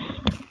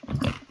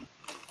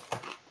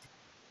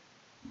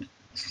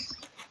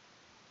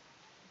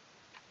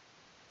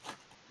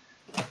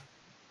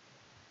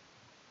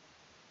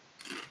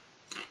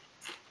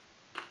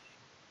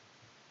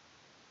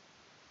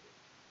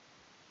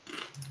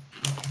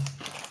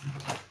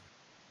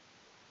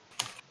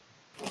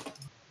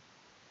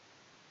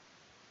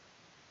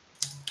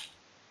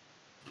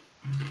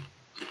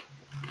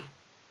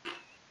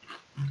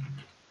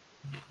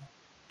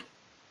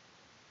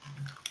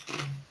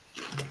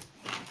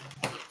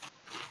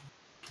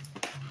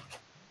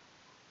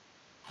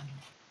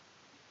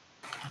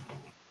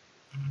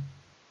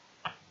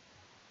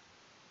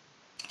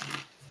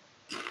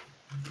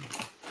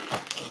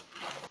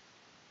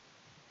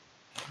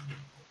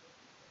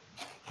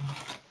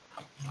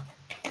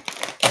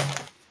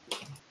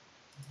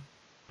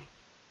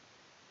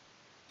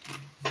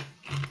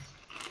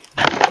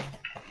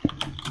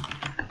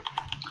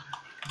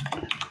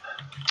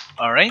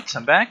 Alright,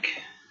 I'm back.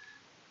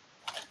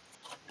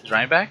 Is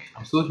Ryan back?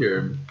 I'm still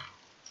here.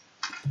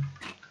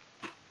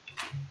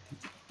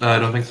 I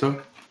don't think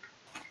so.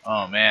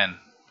 Oh man.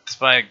 This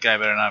guy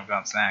better not have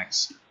gone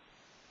snacks.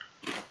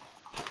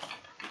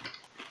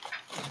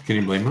 Can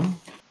you blame him?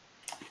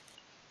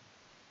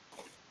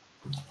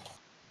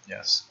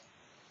 Yes.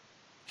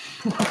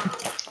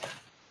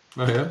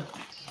 Oh yeah.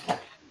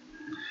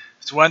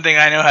 It's one thing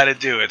I know how to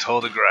do, it's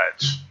hold a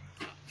grudge.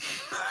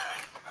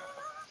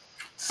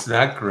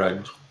 Snack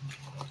grudge.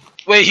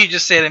 Wait, you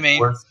just say to me,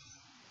 Worst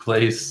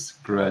place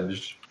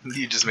grudge.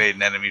 you just made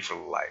an enemy for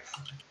life.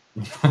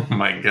 Oh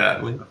my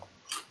god.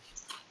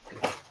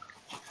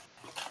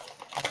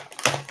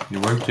 You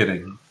weren't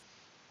kidding.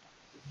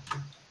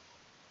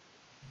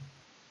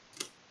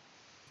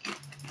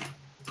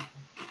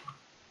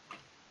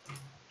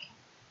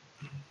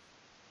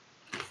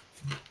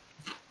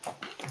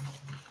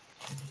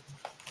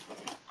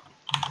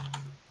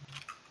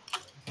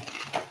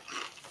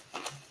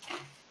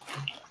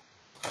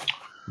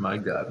 My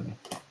God.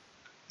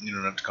 You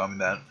don't have to call me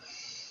that.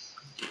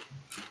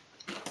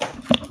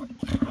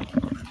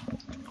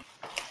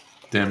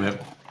 Damn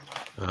it.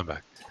 I'm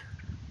back.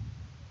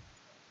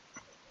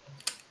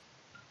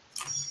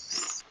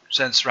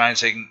 Since Ryan's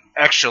taking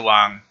extra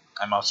long,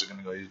 I'm also going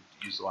to go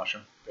use the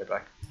washroom. Right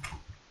back.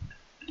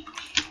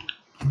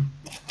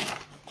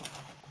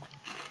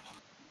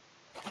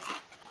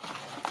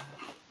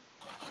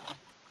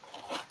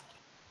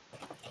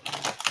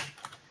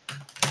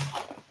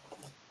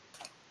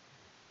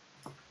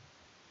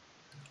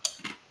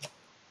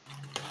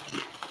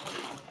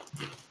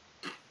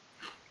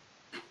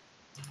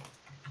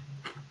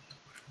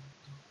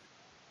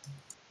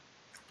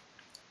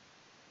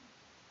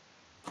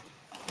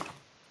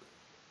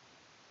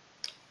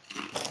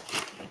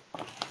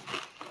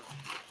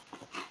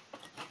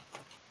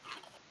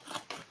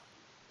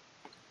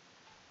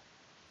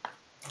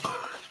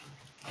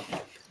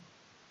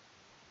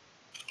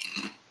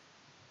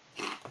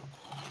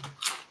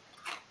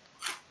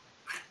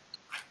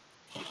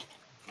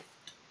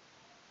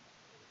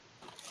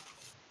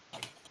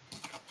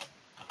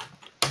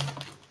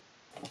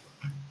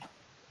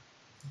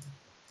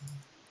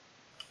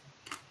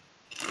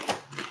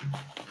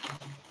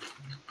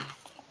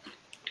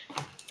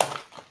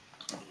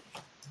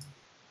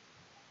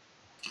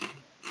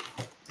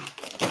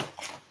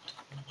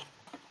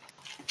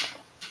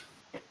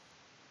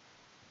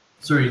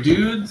 Sorry,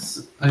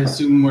 dudes. I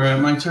assume we're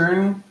at my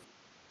turn.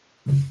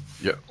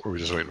 Yeah, we're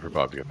just waiting for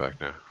Bob to get back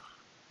now.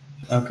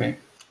 Okay.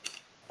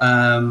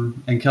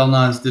 And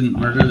Kelnozz didn't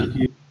murder that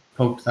he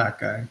poked that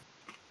guy.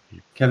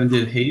 Kevin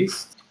did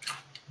haste.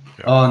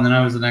 Yeah. Oh, and then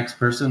I was the next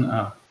person.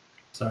 Oh,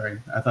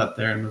 sorry. I thought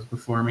Theren was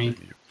before me.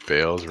 You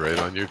bails right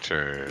on your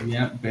turn.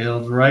 Yeah,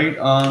 bailed right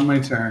on my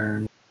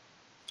turn.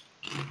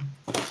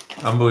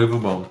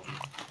 Unbelievable.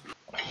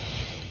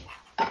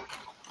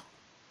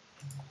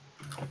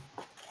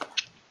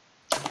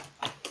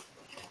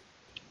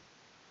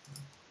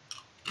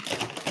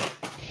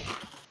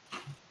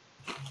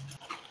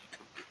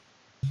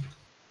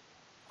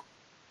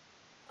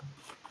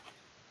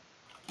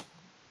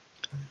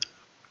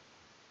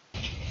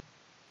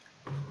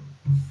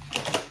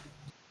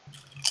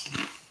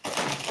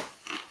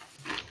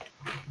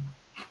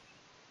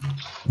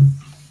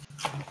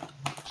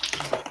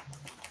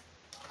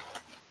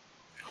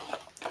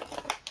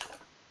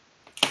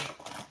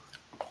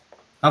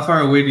 How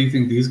far away do you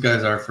think these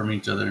guys are from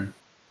each other?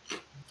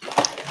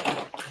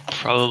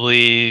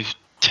 Probably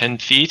 10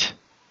 feet.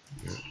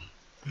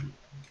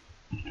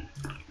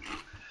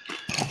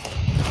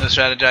 No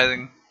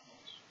strategizing.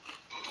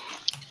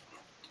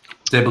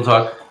 Table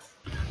talk.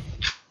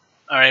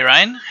 All right,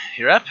 Ryan,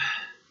 you're up.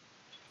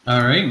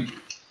 All right.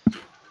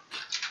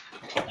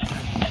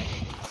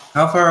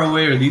 How far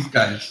away are these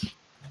guys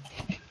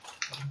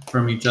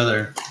from each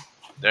other?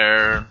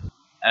 They're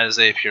as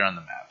they appear on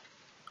the map.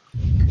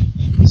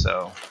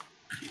 So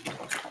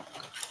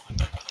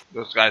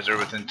those guys are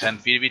within 10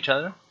 feet of each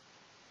other.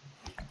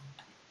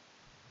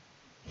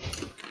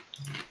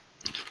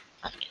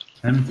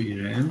 10 feet,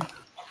 eh?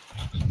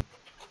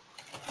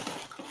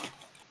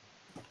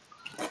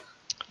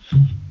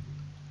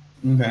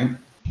 Okay.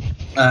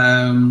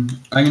 I'm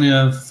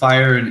gonna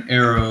fire an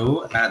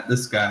arrow at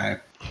this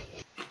guy.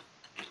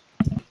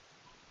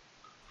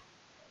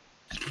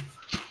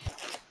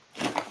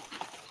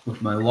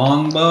 With my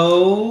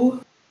longbow.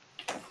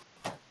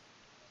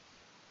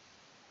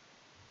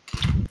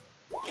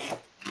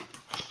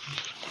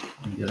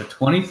 And get a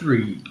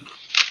 23.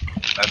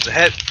 That's a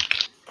hit.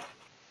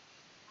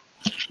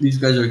 These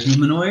guys are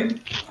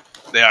humanoid.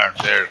 They are.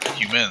 They're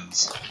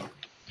humans.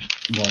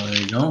 Well, there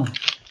you go.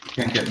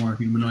 Can't get more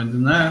humanoid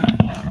than that.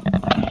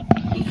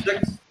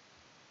 6,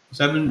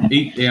 7,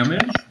 8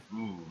 damage.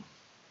 Ooh.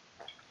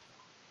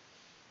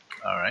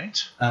 All right.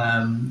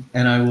 And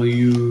I will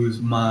use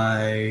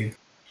my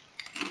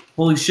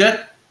holy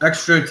shit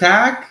extra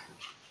attack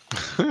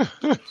to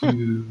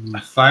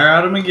fire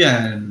at him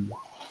again.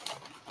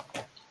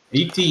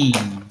 18.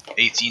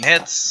 18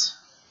 hits.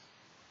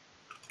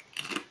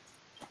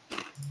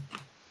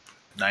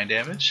 9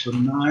 damage. So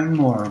 9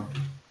 more.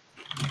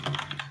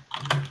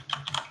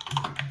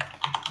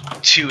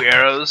 2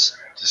 arrows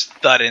just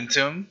thud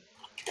into him.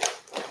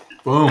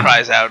 Boom.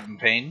 Cries out in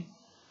pain.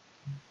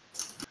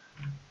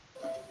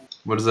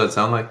 What does that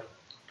sound like?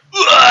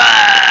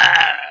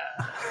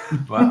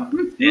 Wow.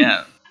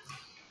 Yeah.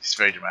 He's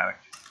very dramatic.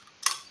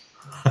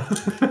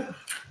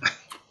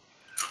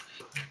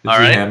 Is All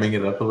he right. hamming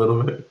it up a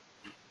little bit?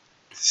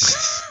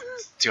 It's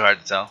too hard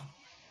to tell.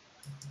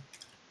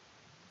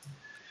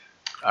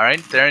 All right,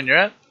 Theren, you're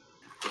up.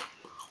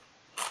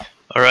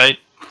 All right,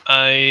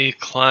 I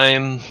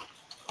climb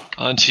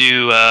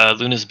onto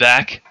Luna's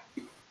back,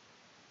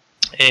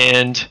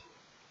 and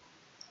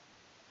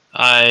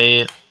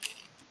I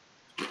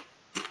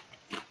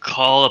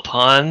call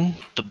upon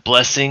the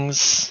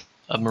blessings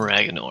of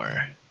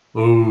Maraganor.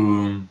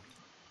 Ooh.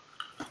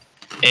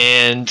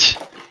 And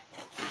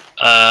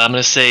I'm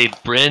going to say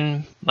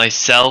Brynn,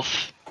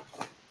 myself,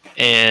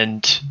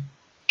 and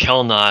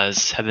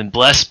Kelnozz have been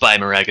blessed by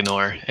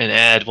Maraganor and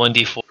add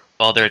 1d4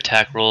 all their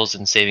attack rolls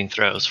and saving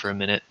throws for a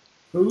minute.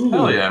 Ooh.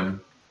 Hell yeah.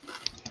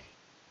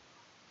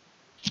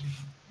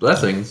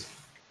 Blessings.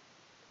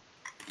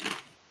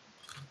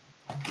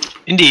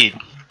 Indeed.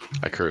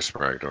 I curse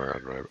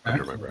Ragnar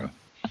under my breath.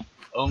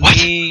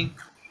 Only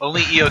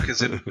Eikooc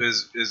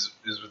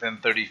is within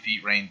 30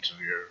 feet range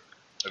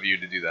of you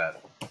to do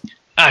that.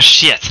 Ah,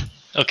 shit.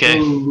 Okay.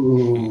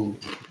 Ooh.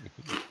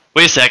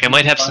 Wait a sec. I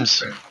might have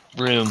some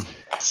room.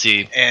 Let's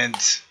see. And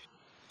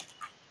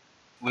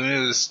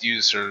Luna's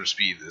used her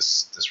speed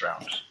this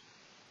round.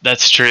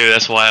 That's true.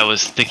 That's why I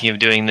was thinking of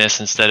doing this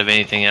instead of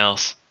anything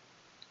else.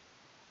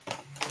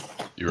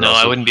 You're No, I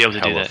also wouldn't be able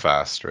to do hella that.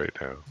 fast right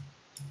now.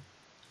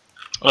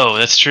 Oh,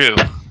 that's true.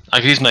 I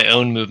could use my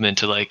own movement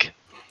to like.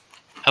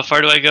 How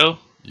far do I go?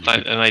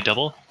 Am I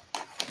double?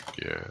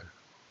 Yeah.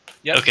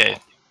 Yep. Okay.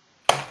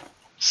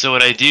 So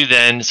what I do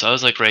then? So I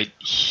was like right.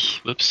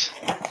 Whoops.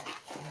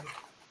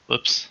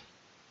 Whoops.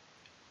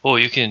 Oh,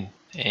 you can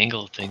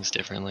angle things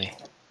differently.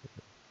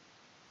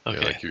 Okay.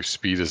 Yeah, like your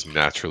speed is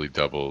naturally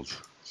doubled,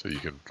 so you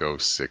can go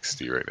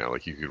 60 right now.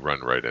 Like you could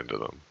run right into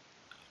them.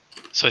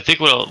 So I think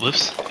what I'll.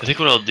 Whoops. I think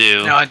what I'll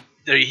do. Now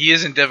he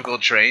is in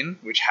difficult terrain,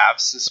 which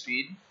halves his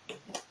speed,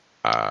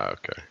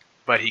 Okay.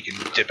 but he can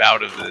dip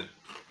out of it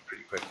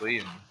pretty quickly.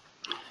 And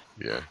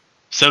Yeah.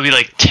 So it'll be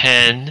like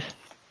 10.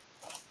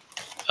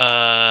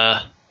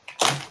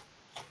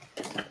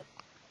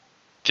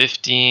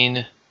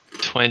 15,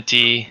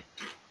 20,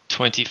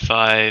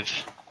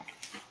 25.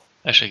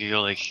 Actually, I could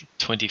go like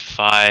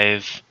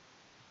 25.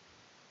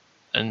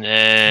 And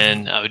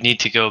then I would need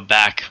to go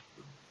back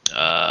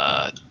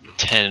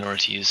 10 in order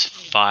to use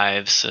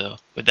 5. So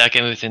would that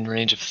get me within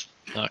range of?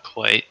 Not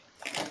quite.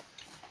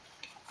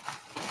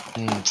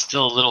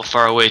 Still a little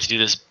far away to do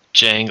this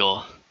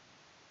jangle.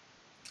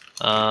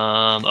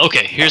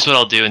 Okay, here's what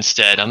I'll do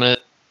instead. I'm going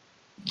to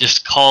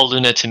just call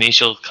Luna to me.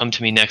 She'll come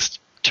to me next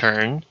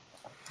turn.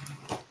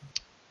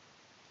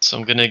 So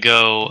I'm going to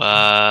go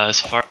as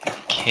far as I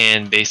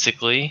can,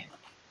 basically.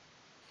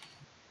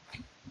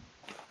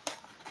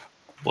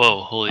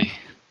 Whoa, holy.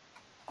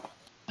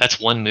 That's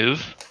one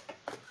move?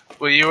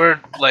 well, you were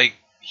like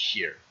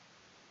here.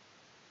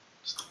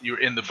 You were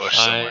in the bush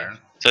somewhere.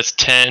 So that's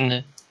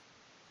 10,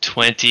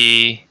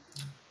 20,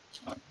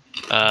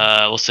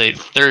 we'll say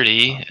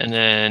 30, and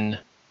then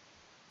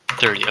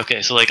 30.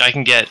 Okay, so like I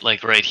can get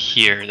like right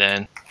here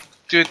then.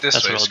 Do it this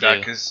That's way, what I'll Scott, do.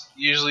 because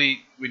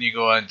usually when you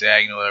go on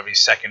diagonal, every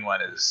second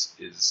one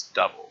is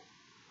double.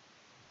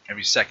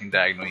 Every second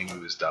diagonal you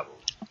move is double.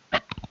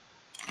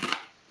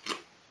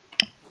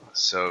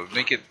 So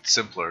make it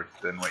simpler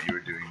than what you were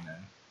doing then.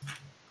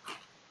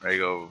 There you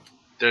go.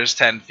 There's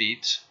 10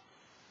 feet.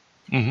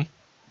 Mm-hmm.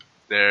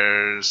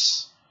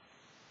 There's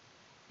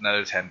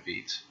another 10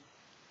 feet.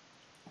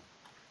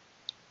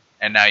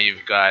 And now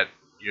you've got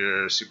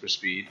your super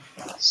speed,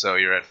 so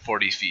you're at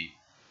 40 feet.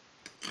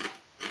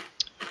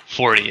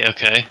 40,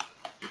 okay.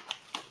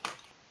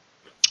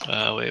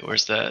 Wait,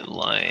 where's that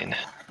line?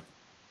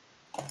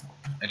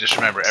 And just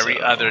remember, every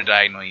So- other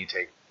diagonal you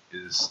take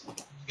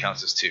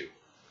counts as 2.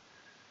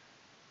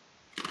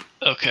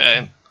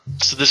 Okay,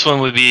 so this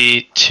one would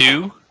be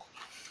 2.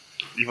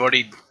 You've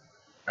already,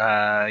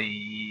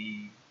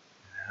 I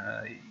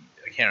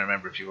can't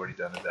remember if you've already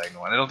done a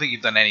diagonal one. I don't think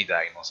you've done any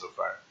diagonal so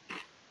far.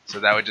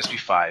 So that would just be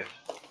 5.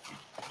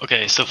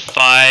 Okay, so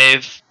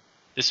 5.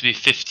 This would be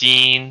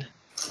 15.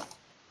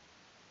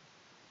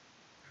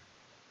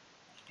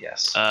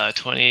 Yes.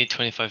 20,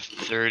 25,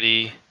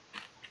 30.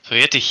 So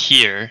we get to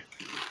here.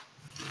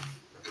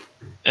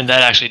 And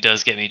that actually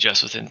does get me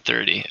just within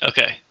 30.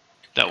 Okay,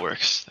 that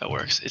works. That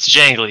works. It's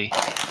jangly,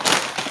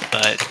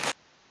 but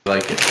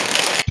Like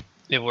it.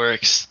 it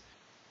works.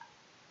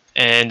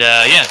 And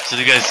yeah, so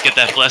you guys get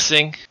that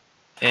blessing,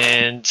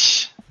 and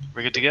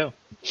we're good to go.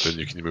 Then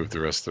you can move the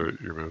rest of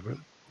your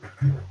movement.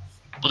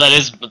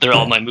 Well, they're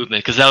all my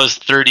movement, because that was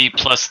 30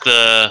 plus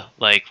the,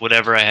 like,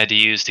 whatever I had to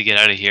use to get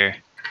out of here.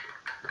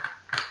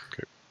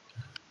 Okay.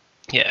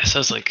 Yeah, so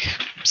it's like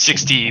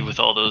 60 with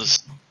all those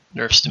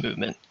nerfs to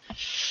movement.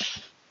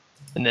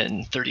 And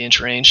then 30-inch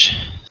range.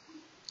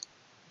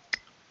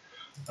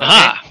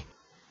 Aha!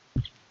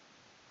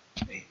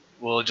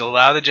 We'll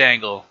allow the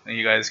jangle, and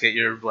you guys get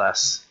your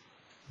bless.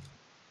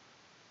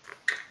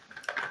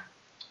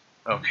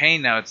 Okay,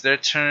 now it's their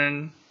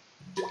turn.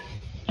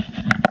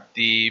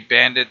 The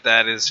bandit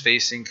that is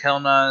facing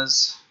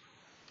Kelnozz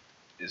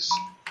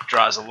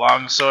draws a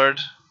longsword.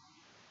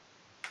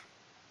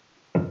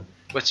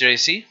 What's your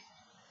AC?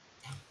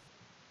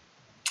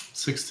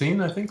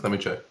 16, I think. Let me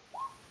check.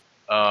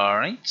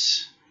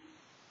 Alright.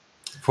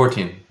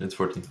 14. It's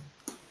 14.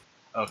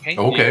 Okay.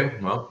 Okay,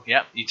 well.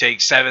 Yep, you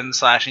take 7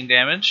 slashing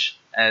damage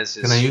as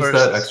his Can I use first...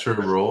 that extra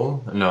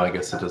roll? No, I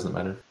guess it doesn't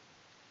matter.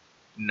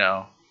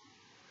 No.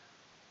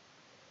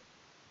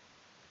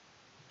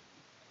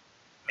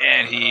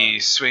 And he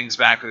swings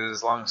back with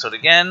his longsword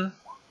again.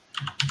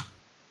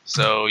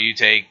 So you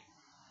take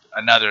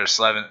another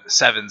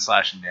 7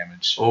 slashing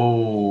damage.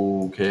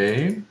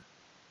 Okay.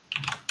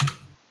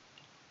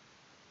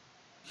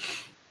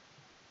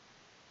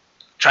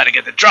 Try to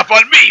get the drop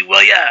on me,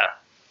 will ya?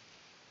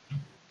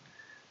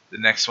 The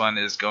next one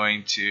is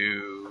going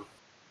to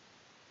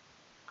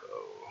go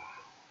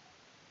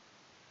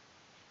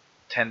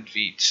 10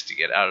 feet to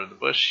get out of the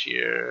bush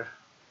here.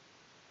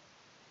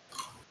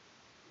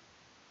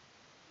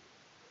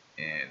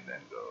 And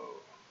then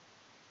go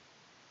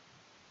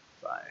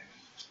 5,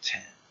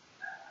 10,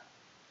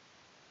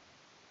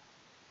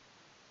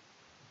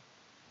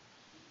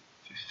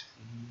 15,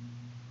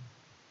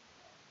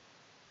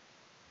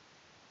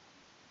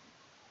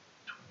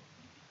 20.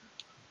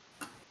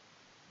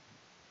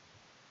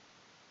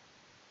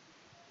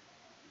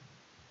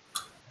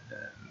 And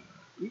then,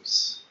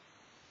 oops,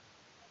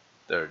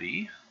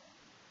 30.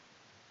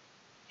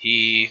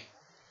 He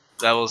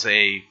levels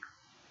a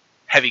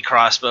heavy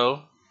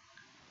crossbow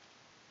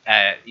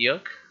at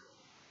Eikooc.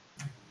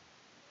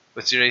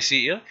 What's your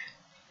AC, Eikooc?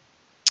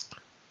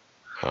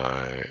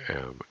 I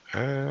am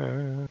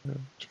at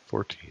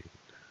 14.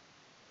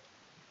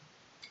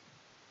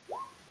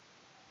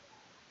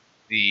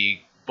 The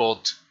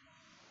bolt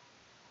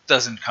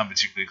doesn't come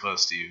particularly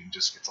close to you and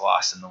just gets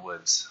lost in the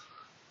woods.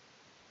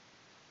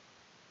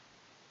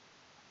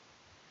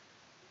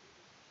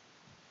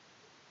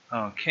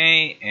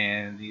 Okay,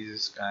 and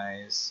these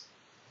guys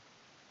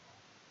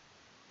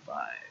 5,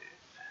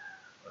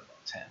 what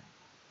about 10,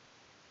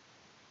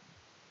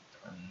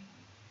 20,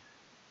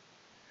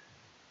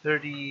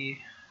 30.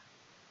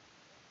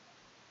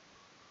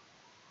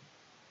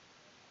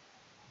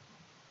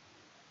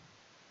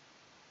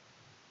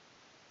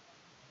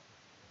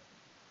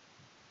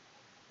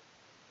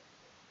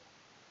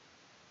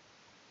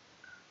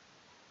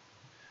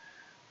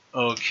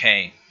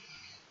 Okay.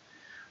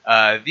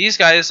 These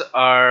guys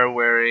are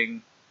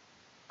wearing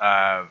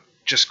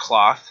just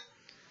cloth,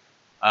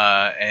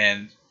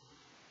 and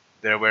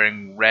they're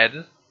wearing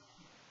red.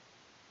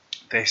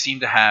 They seem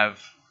to have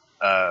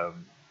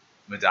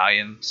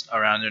medallions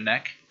around their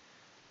neck.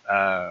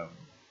 Kelnozz,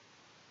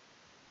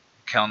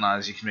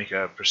 you can make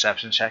a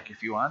perception check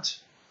if you want to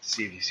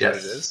see if you see what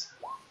it is.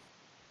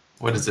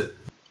 What is it?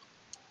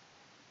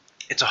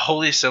 It's a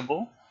holy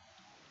symbol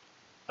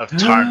of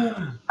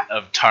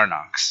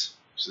Tarnox,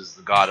 which is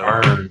the god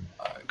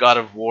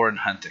of war and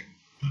hunting.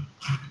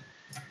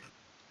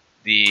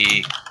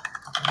 The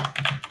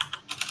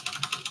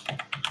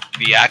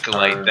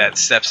acolyte that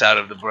steps out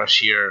of the brush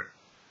here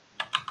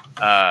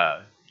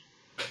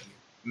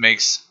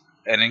makes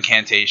an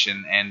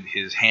incantation, and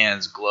his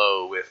hands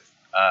glow with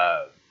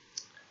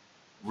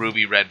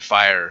ruby red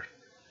fire.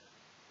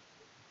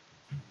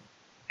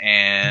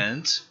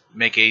 And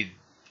make a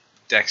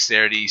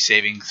dexterity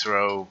saving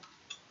throw,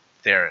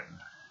 Theren.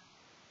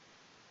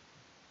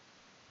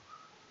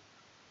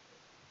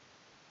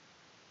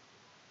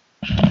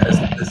 As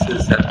this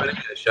is happening,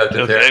 I shout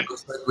to Theren.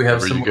 Looks like we have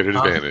Where some you get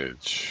more time.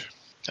 advantage.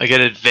 I get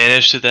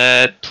advantage to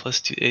that,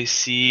 +2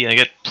 AC. I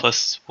get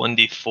plus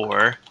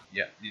 1d4.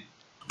 Yeah.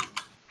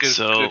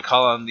 Good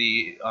call on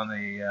the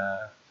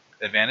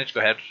advantage.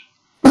 Go ahead.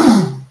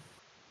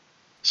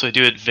 So I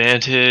do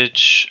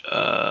advantage,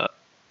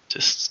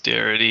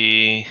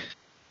 dexterity,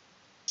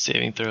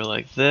 saving throw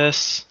like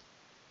this.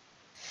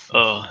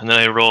 Oh, and then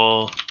I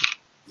roll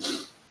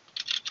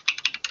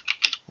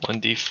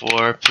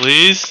 1d4,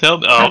 please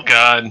help. Oh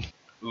god,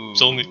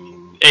 it's only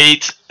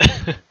 8.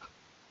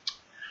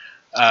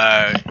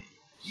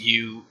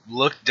 You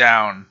look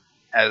down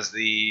as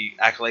the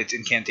acolyte's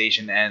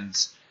incantation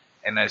ends,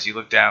 and as you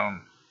look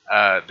down,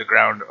 the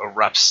ground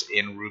erupts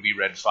in ruby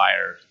red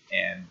fire,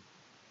 and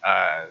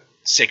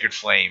sacred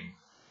flame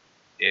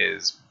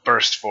is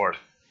burst forth.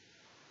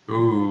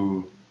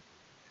 Ooh.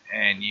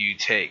 And you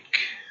take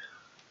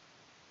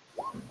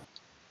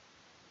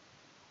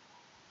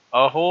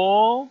a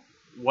whole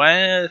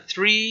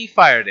 3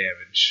 fire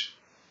damage.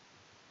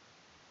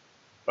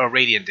 Or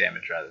radiant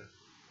damage, rather.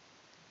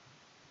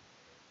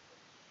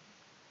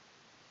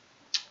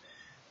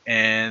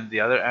 And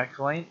the other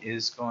acolyte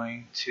is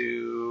going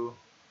to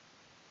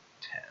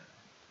 10,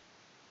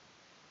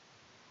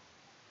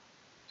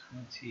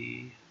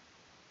 20.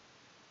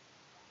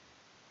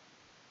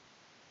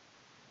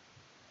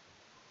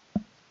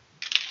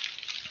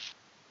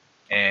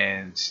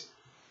 And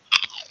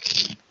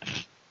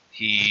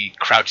he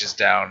crouches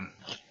down,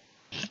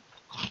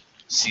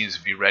 seems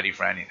to be ready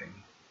for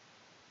anything.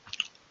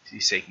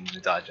 He's taking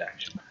the dodge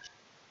action.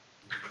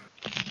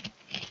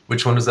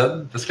 Which one is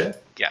that? This guy?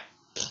 Yeah.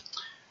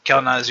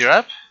 Kelnozz, you're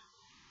up.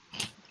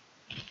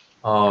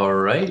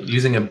 Alright,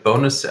 using a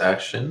bonus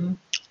action,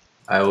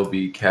 I will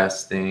be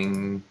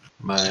casting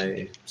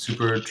my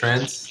Super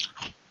Trance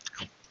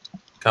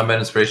Combat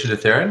Inspiration to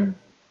Theren.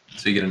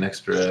 So you get an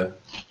extra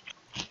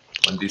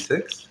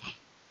 1d6.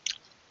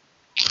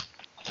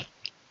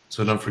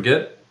 So don't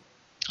forget.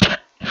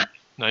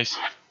 Nice.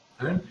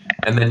 Theren.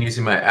 And then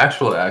using my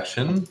actual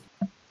action,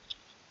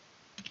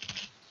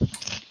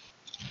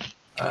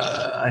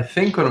 I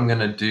think what I'm going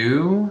to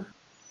do...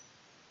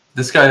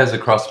 This guy has a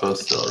crossbow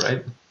still,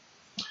 right?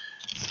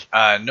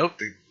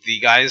 Nope. The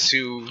guys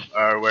who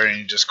are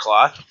wearing just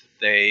cloth,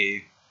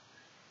 they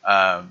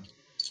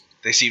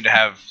seem to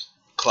have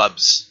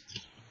clubs.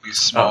 These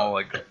small,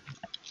 like,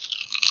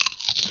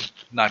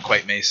 not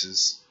quite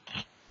maces.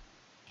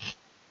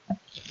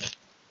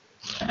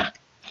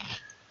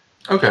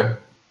 Okay.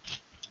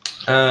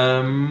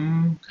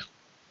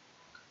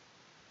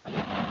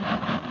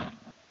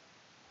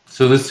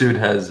 So this dude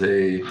has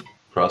a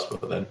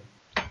crossbow then.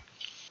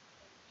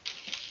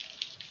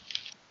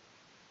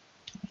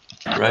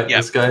 Right? Yep,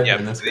 This guy yep.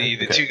 and this guy?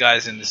 The Okay. two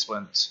guys in this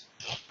one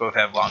both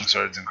have long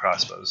swords and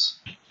crossbows.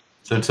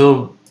 So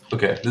until...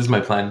 Okay, this is my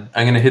plan.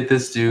 I'm going to hit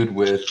this dude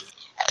with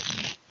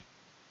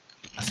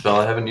a spell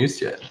I haven't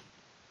used yet.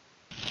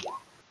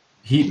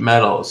 Heat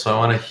metal. So I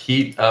want to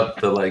heat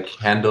up the like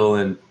handle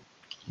and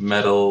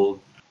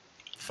metal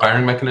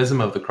firing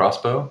mechanism of the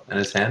crossbow in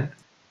his hand.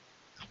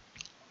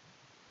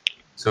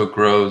 So it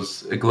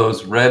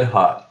glows red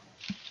hot.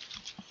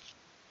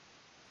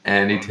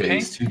 And he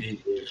takes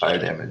 2d8 fire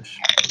damage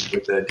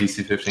with a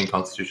DC 15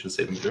 Constitution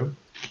saving throw.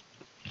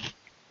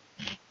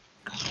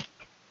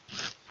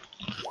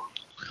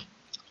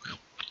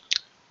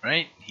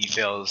 Right, he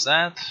fails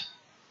that.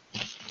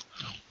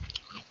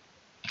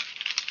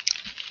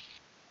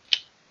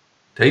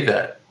 Take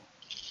that.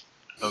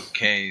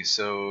 Okay,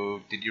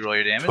 so did you roll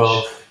your damage?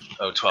 12.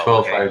 Oh, 12.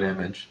 12 okay. fire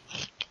damage.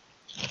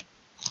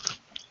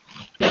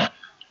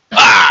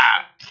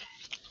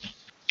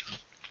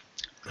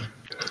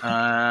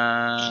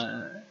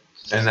 Ah!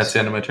 And that's the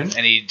end of my turn.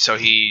 And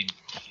he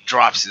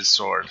drops his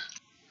sword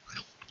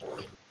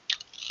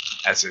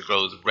as it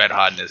grows red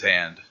hot in his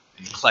hand.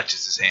 He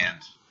clutches his hand.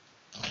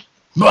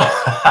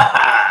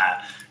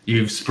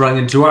 You've sprung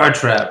into our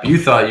trap. You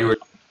thought you were...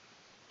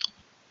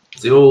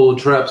 It's the old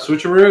trap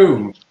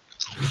switcheroo.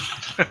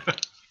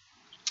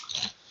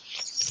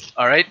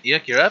 Alright,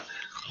 Eikooc, you're up.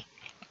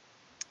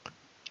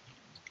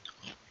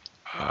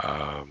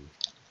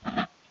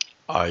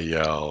 I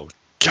yell,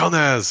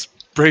 Kelnozz,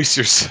 brace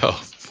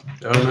yourself.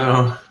 Oh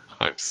no.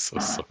 I'm so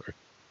sorry.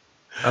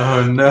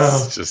 Oh no.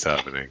 It's just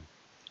happening.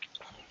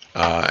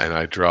 And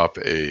I drop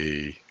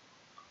a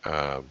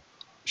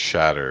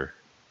shatter.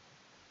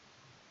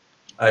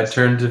 I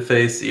turn to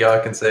face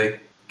Eikooc and say,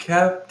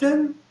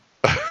 Captain?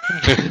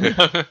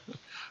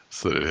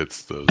 So that it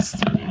hits those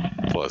 3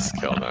 plus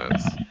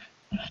Kelnozz.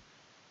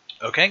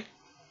 Okay.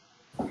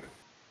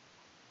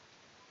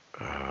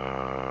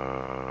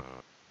 I'm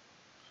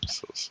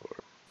so sorry.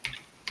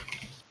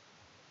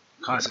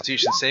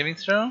 Constitution saving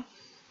throw.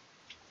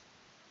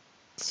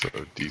 So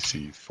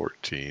DC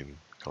 14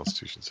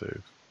 Constitution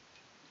save.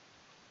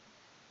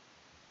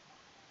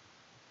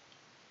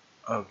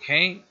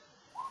 Okay.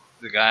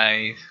 The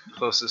guy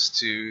closest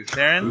to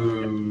Theren.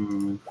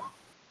 Ooh.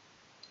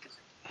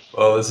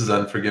 Well, this is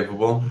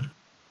unforgivable.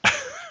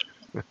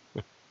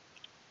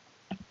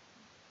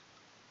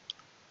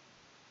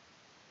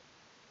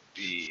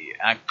 The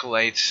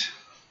acolyte.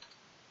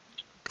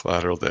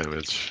 Collateral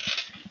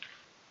damage.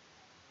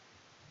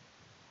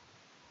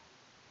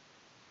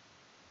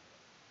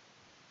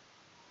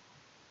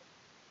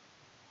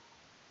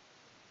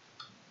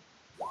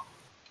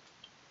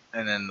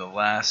 And then the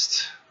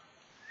last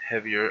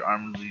heavier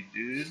armored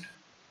dude.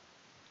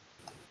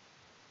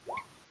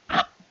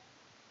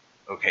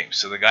 Okay,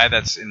 so the guy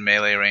that's in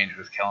melee range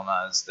with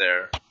Kelnozz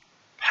there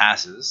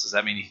passes. Does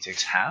that mean he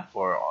takes half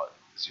or all?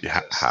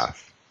 Yeah,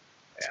 half.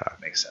 Yeah,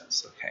 half. Makes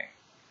sense. Okay.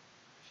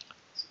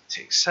 So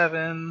take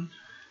 7.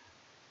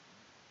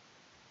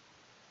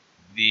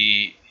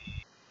 The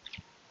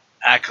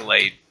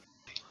acolyte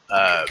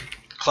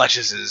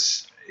clutches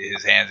his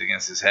hands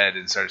against his head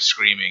and starts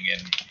screaming,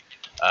 and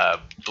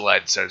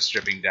blood starts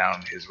dripping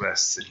down his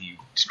wrists, and he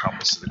just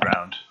crumbles to the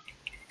ground.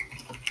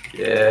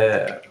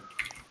 Yeah.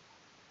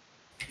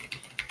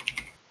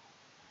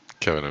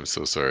 Kevin, I'm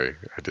so sorry.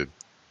 I did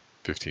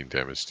 15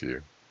 damage to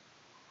you.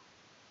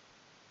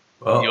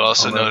 Well, You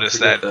also I'll never notice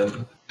forget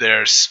that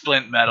their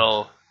splint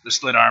metal, their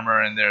splint armor,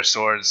 and their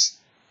swords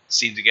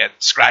seem to get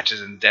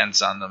scratches and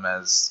dents on them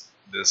as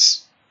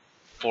this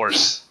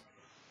force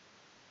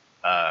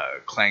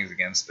clangs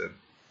against them,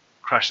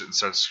 crushes it, and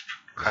starts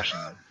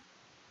crushing them.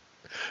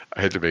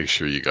 I had to make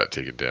sure you got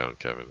taken down,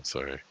 Kevin.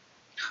 Sorry.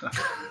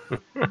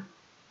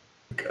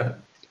 Okay.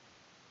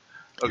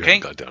 You Okay.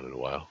 haven't got down in a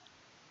while.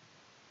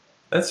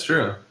 That's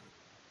true.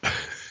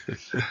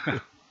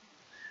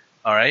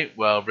 All right.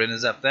 Well, Brynn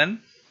is up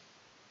then.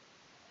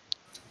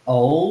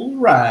 All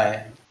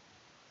right.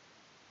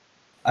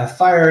 I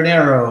fire an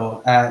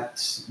arrow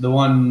at the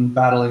one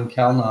battling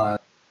Kelnozz.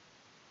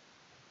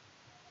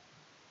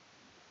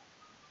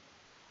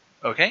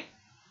 Okay.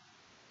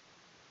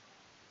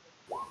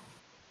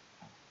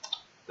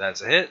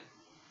 That's a hit.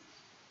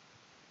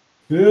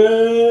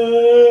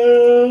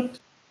 Good.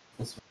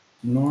 That's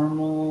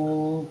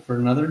normal for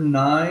another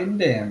 9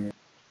 damage.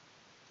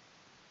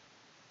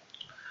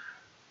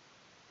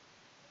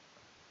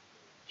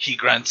 He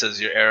grunts as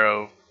your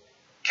arrow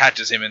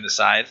catches him in the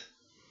side.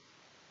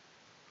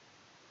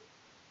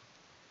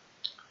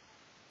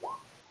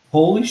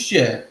 Holy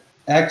shit.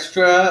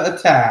 Extra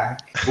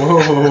attack.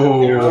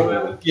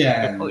 Whoa.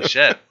 Again. Holy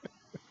shit.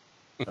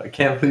 I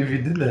can't believe you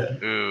did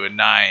that. Ooh, a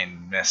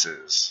 9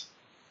 misses.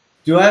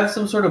 Do I have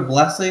some sort of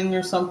blessing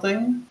or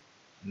something?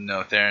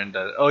 No, Theren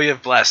does. Oh, you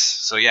have bless.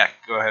 So yeah,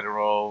 go ahead and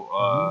roll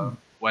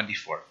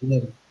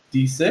 1d4.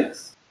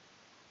 D6?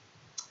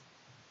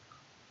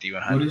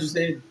 D100. What did you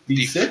say?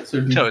 D6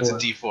 or D4? No, it's a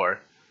D4.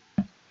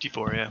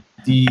 D4, yeah.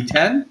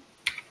 D10?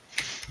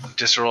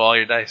 Just roll all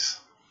your dice.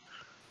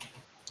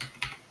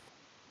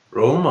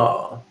 Roll 'em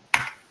all.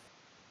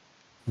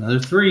 Another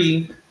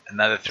 3.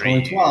 Another It's 3.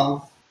 only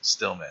 12.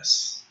 Still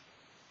miss.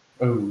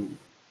 Oh.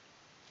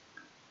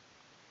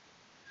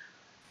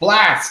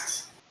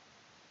 Blast!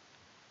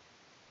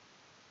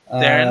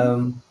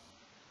 Theren?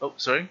 Oh,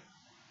 sorry.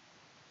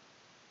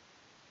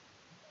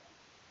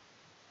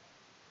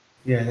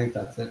 Yeah, I think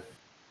that's it.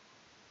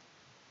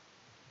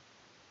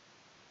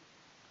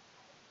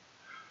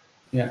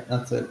 Yeah,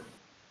 that's it.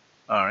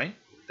 All right.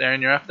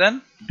 Theren, you're up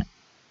then?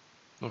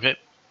 Okay.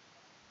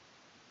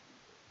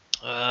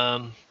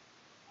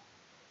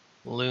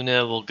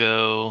 Luna will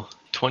go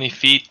 20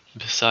 feet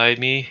beside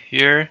me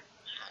here,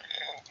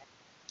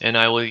 and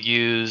I will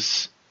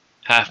use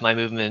half my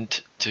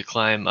movement to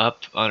climb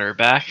up on her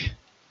back.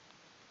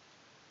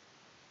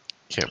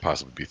 Can't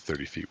possibly be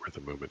 30 feet worth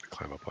of movement to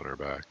climb up on her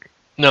back.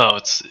 No,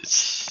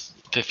 it's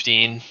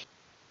 15.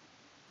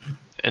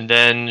 And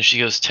then she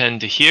goes 10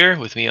 to here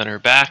with me on her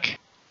back,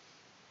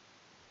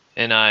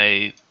 and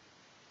I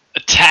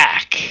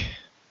attack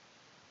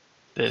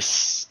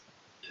this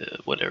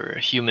whatever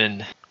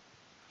human.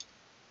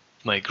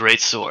 My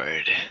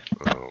greatsword.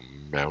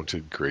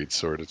 Mounted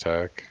greatsword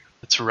attack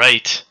That's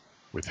right.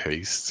 with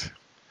haste.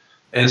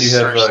 And This you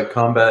have first-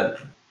 combat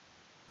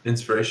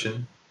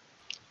inspiration.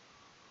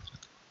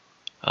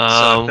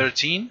 So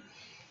 13.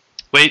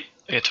 Wait,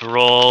 I get to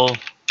roll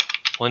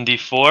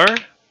 1d4.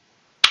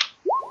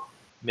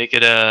 Make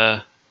it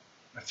a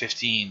A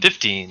 15.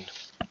 15.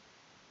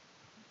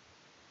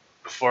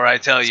 Before I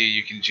tell you,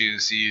 you can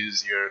choose to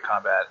use your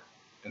combat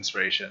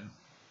inspiration.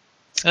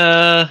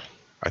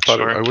 I thought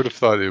Sure. I would have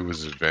thought it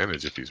was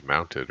advantage if he's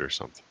mounted or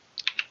something.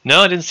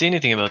 No, I didn't see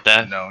anything about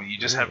that. No, you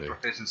just Really? have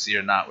proficiency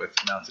or not with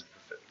mounted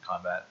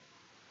combat.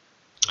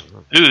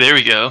 Ooh, there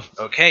we go.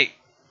 Okay.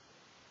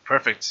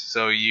 Perfect.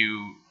 So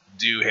you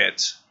do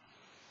hit.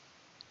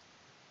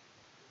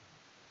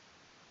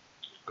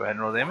 Go ahead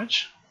and roll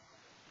damage.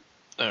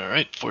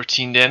 Alright,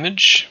 14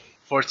 damage.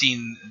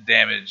 14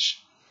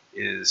 damage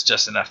is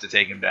just enough to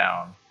take him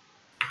down.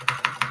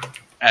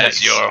 As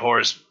Nice. your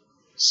horse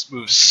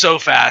moves so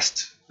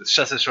fast, it's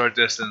such a short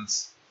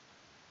distance,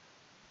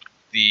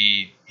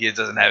 he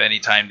doesn't have any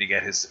time to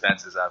get his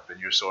defenses up, and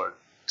your sword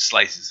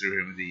slices through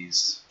him with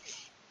ease.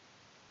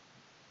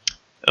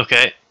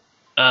 Okay.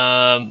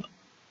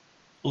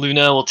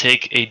 Luna will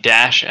take a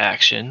dash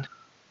action,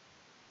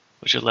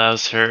 which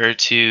allows her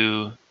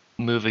to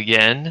move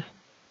again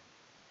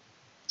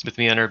with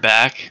me on her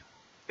back.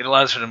 It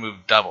allows her to move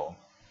double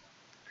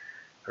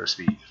her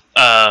speed.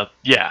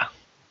 Yeah.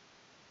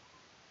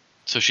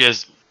 So she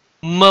has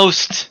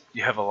most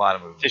You have a lot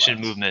of movement. efficient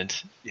left.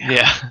 movement. Yeah.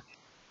 Yeah.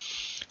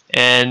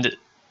 And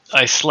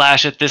I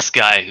slash at this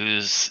guy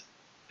who's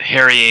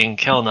harrying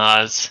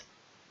Kelnozz.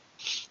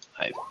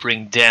 I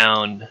bring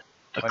down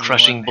a 21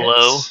 crushing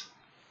blow. hits.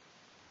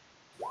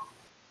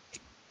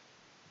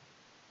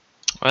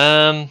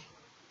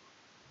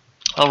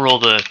 I'll roll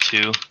the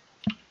 2.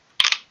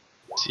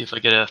 See if I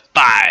get a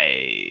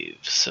 5.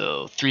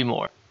 So 3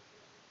 more.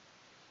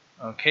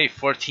 Okay,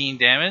 14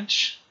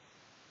 damage.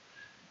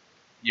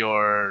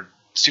 Your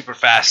super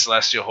fast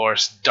celestial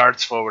horse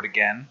darts forward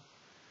again,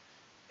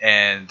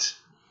 and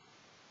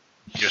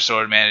your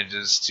sword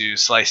manages to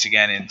slice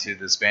again into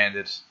this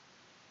bandit.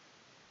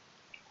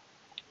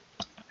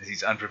 As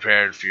he's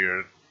unprepared for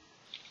your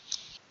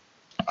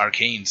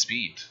arcane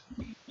speed.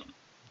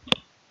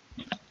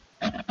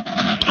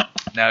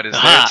 Now it is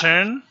Aha. their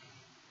turn.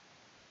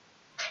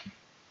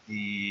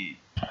 The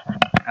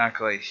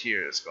acolyte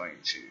here is going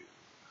to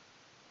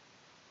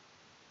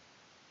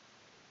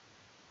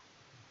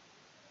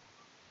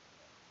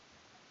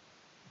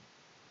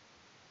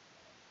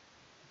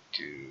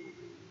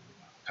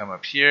come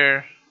up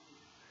here,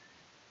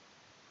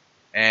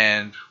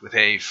 and with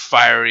a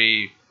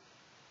fiery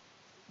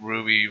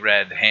ruby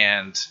red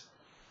hand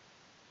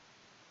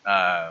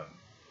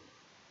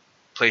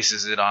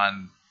places it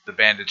on the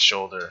bandit's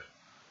shoulder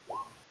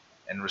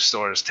and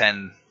restores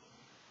 10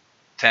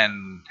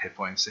 hit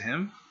points to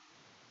him.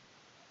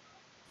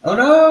 Oh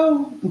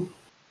no!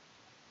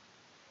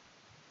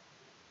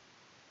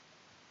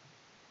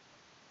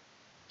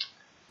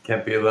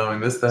 Can't be allowing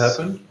this to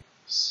happen.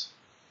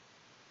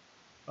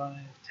 5,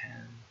 10,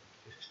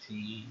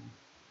 15.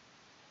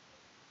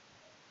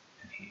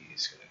 And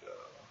he's going to go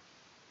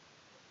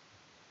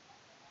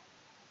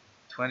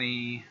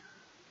 20,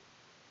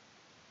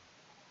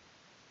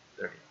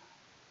 30.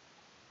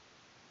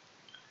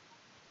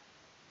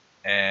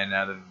 And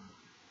now the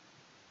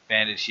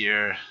bandit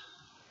here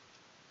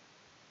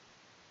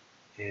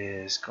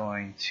is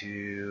going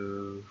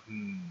to...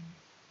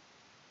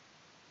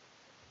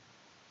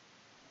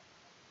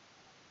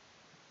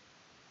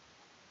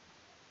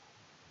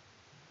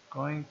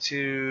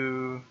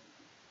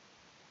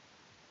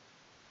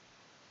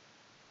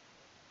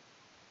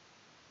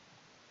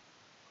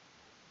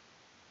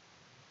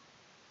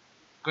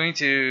 Going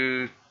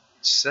to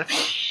step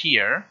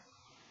here.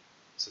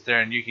 So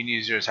Theren, you can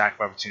use your attack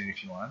of opportunity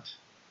if you want.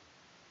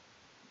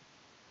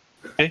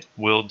 Okay,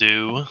 will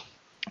do.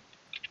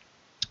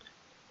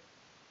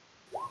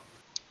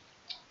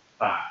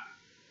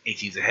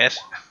 18's a hit.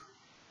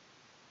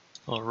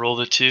 I'll roll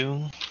the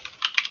 2.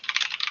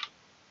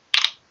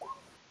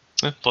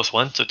 Plus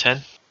 1, so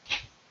 10.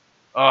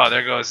 Oh,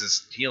 there goes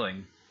his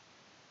healing.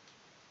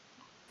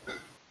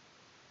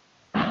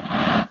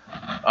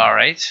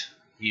 Alright.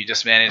 You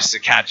just managed to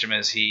catch him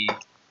as he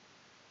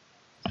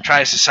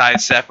tries to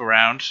sidestep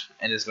around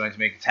and is going to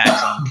make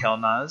attacks on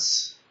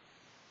Kelnozz.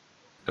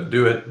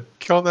 Do it.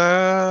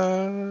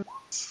 Kelnozz.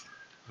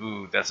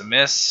 Ooh, that's a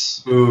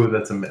miss. Ooh,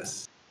 that's a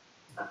miss.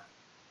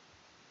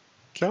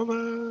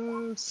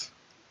 Kelnozz.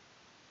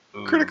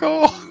 Ooh.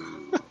 Critical.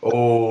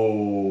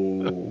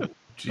 Oh,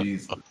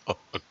 Jesus.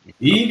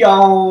 He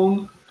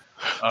gone.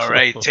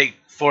 Alright, take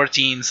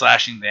 14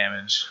 slashing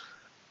damage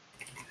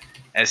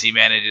as he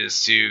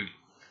manages to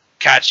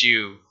catch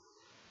you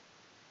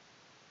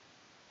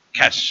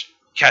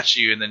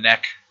in the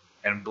neck,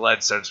 and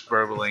blood starts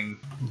burbling.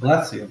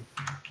 Bless you.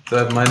 So I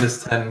have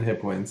minus 10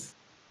 hit points.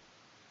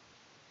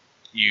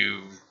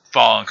 You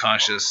fall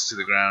unconscious to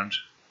the ground.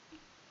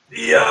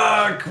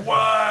 Yuck!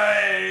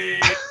 Why?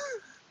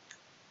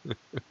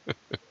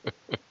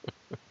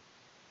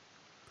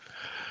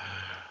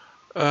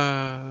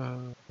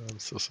 I'm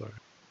so sorry.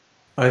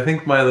 I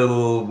think my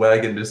little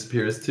wagon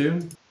disappears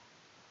too.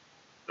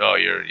 Oh,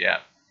 yeah.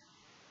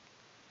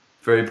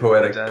 Very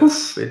poetic. It does.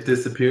 Poof! It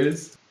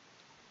disappears.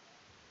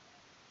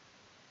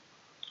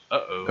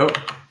 Uh-oh. Oh,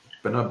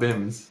 but not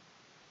Bims.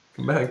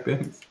 Come back,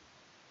 Bims.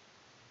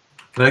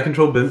 Can I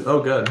control Bims?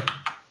 Oh god.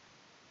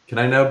 Can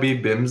I now be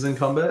Bims in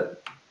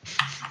combat?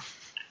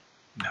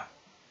 No.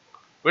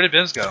 Where did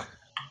Bims go?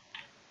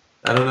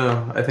 I don't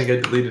know. I think I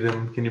deleted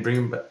him. Can you bring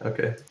him back?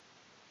 Okay.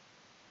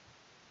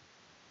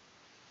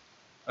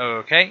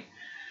 Okay.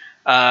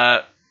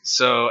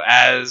 So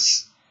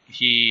as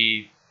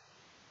he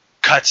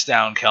cuts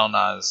down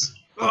Kelnozz,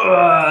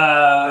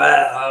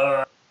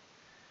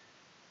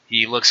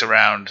 he looks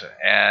around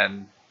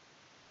and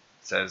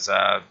says,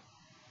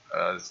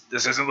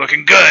 this isn't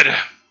looking good.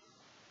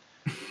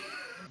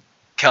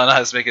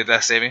 Kelnozz, make a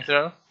death saving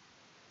throw.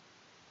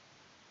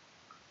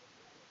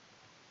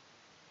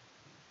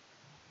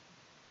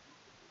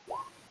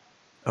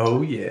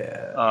 Oh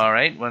yeah.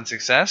 Alright, 1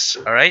 success.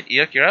 Alright,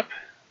 Eikooc, you're up.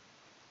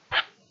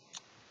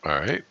 All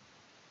right.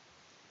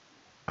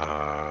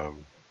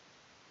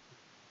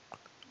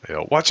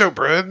 Yeah, watch out,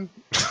 Brynn.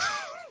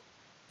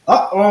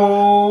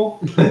 Uh-oh.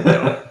 No,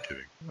 I'm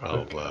kidding.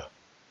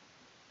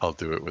 I'll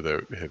do it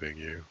without hitting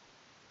you.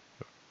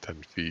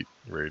 10 feet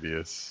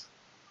radius.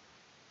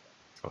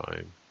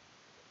 Fine.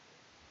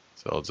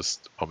 So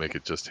I'll make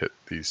it just hit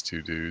these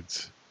 2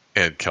 dudes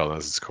and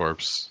Kelnozz's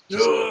corpse.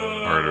 Just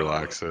murder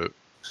lax it.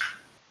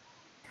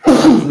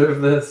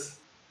 Deserve this.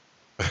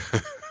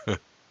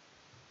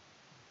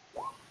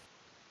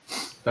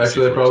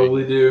 Actually, I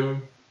probably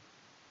do.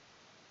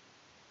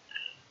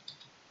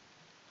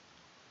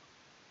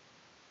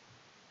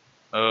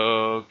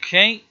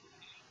 Okay.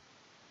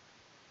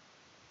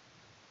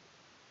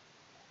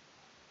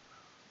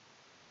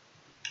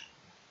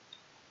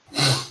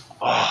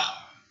 Oh.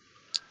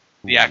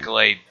 The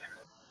acolyte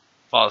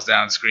falls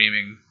down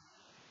screaming,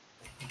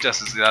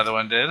 just as the other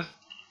one did.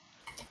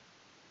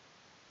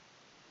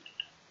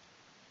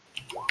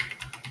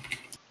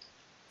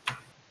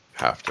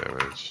 Half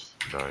damage.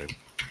 9.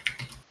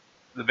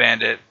 The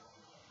bandit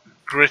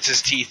grits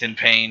his teeth in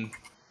pain,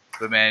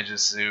 but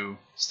manages to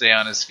stay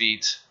on his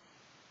feet.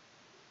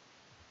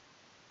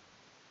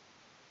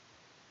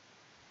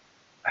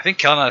 I think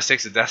Kelnozz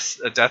takes a death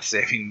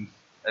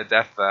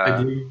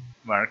I do.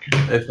 mark.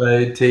 If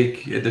I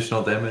take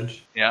additional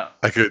damage. Yeah.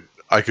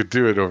 I could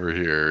do it over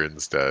here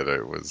instead.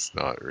 It was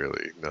not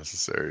really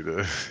necessary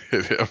to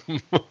hit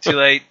him. Too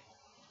late.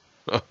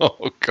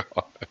 Oh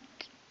god.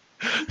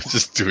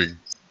 Just doing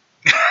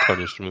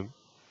punishment.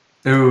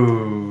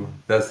 Ooh,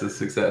 that's a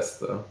success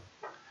though.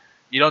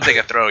 You don't take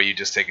a throw, you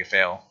just take a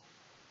fail.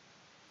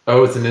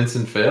 Oh, it's an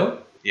instant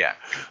fail? Yeah.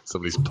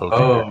 Somebody's poking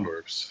Oh. your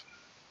corpse.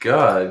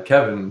 God,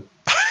 Kevin.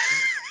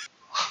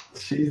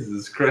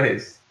 Jesus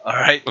Christ.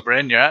 Alright,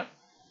 Brynn, you're up.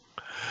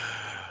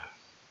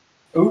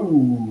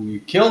 Ooh, you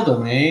killed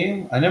him,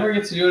 eh? I never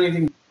get to do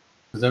anything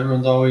because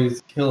everyone's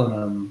always killing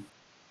him.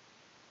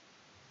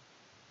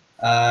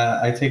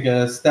 I take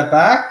a step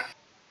back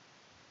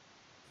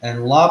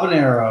and lob an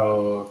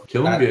arrow.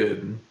 Kill him at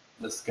good.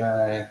 This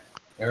guy.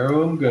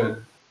 Arrow him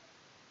good.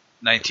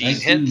 19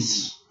 19.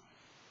 hits.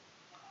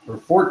 For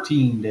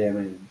 14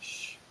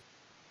 damage.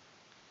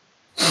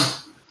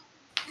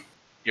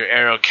 Your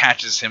arrow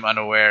catches him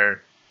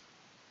unaware,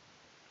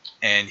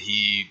 and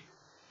he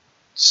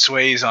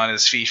sways on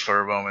his feet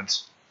for a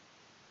moment,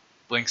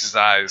 blinks his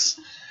eyes,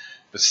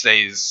 but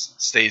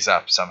stays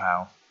up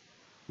somehow.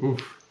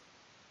 Oof.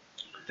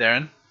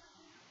 Theren?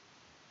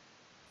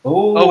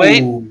 Oh, Oh,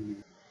 wait.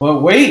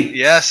 But wait.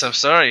 Yes, I'm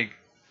sorry.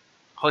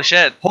 Holy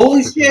shit.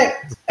 Holy shit.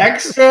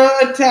 Extra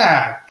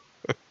attack.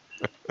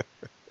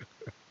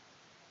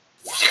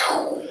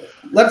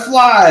 Let's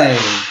fly.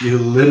 You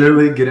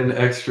literally get an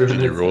extra. Can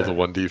you roll the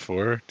attack.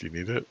 1d4? Do you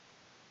need it?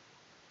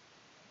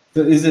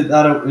 So is it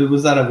that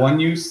was that a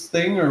one-use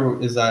thing, or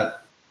is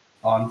that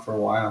on for a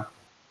while?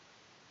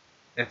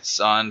 It's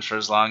on for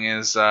as long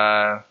as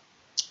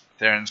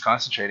Theron's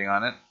concentrating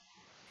on it.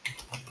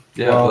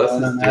 Yeah, well, bless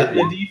and his I'm at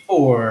the duty.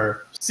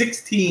 D4.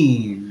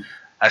 16.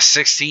 A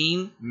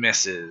 16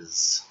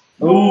 misses.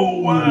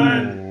 Oh,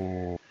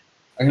 Oh.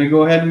 I'm gonna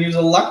go ahead and use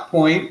a luck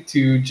point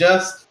to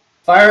just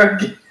fire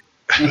again.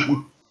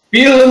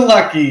 Feeling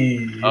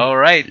lucky. All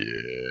right.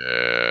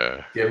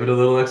 Yeah. Give it a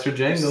little extra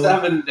jangle.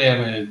 7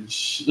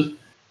 damage.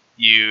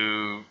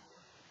 You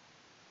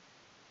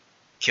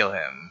kill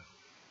him.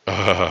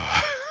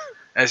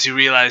 As you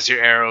realize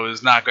your arrow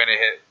is not going to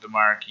hit the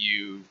mark,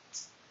 you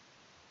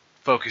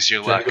focus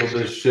your luck, Jangle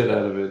the shit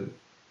out of it.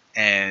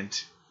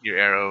 and your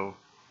arrow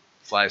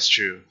flies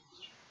true.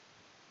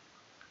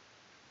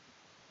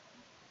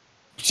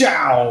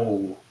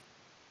 Ciao.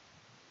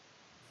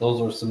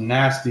 Those were some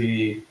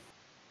nasty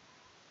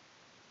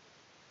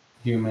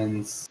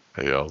humans.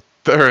 I yell,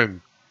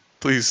 Theren,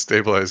 please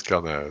stabilize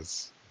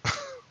Kelnozz.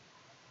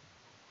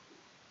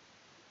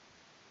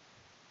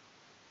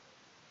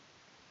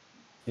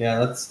 Yeah,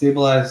 let's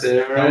stabilize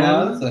Theren?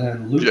 Kelnozz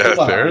and loot Yeah, the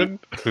body. Theren?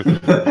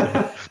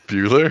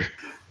 Bueller?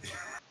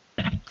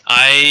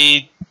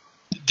 I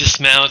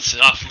dismount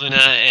off Luna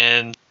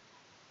and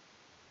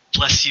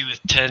bless you with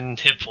 10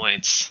 hit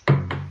points.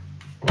 Come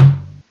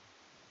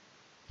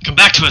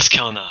back to us,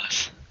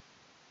 Kelnozz.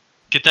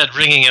 Get that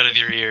ringing out of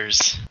your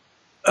ears.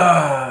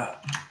 Am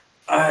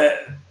I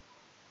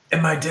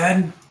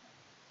dead?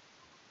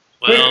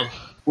 Well,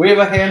 We have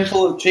a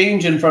handful of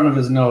change in front of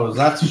his nose,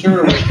 that's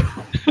sure.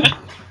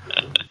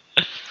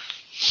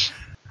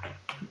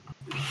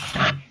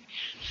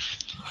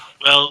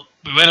 well,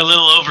 we went a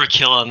little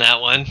overkill on that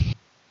one.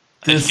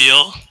 This I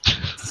feel.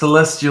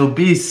 celestial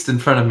beast in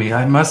front of me.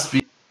 I must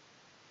be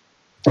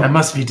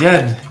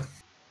dead.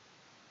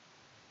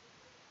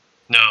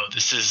 No,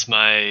 this is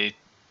my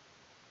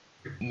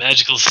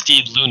magical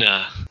steed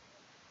Luna.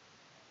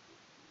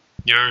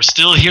 You're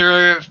still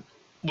here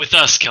with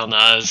us,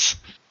 Kelnozz.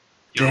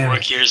 Your Damn work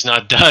it. here is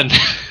not done.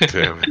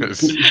 Damn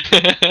it.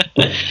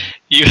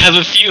 You have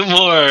a few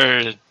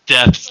more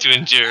deaths to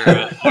endure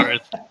before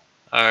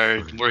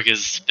our work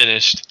is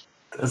finished.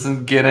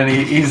 Doesn't get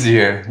any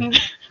easier.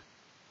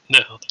 No.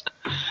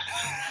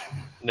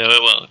 No,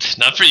 it won't.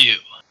 Not for you.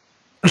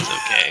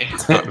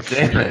 It's okay.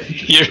 Damn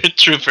it. You're a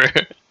trooper.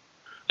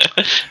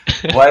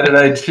 Why did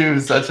I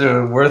choose such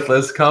a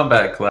worthless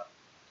combat class?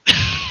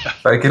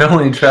 If I can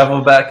only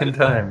travel back in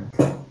time.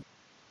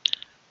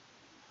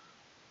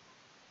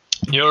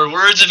 Your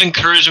words of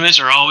encouragement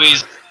are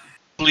always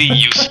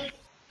useful.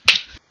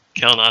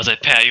 Kelnozz, I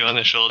pat you on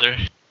the shoulder.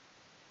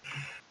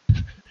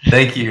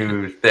 Thank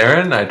you,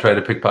 Theren. I try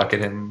to pickpocket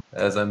him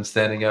as I'm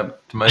standing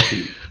up to my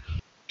feet.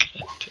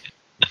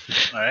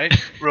 All right.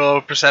 Roll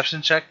a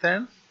perception check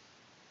then.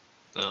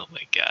 Oh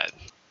my god.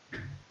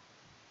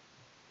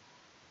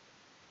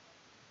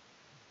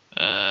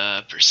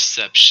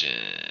 Perception.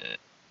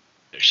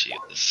 There she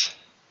is.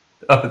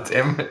 Oh,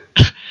 damn it.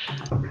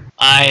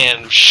 I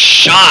am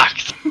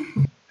shocked.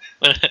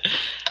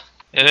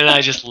 And then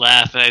I just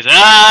laugh and I say,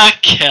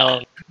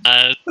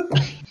 Kelnozz.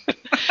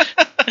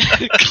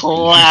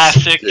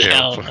 Classic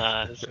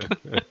Kelnozz.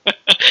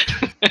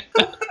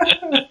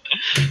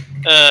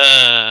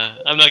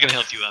 I'm not gonna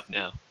help you up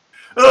now.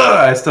 Oh,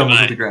 I stumbled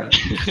to the Goodbye.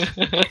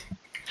 ground.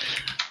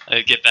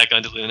 I get back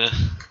onto Luna.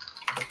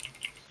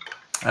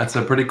 That's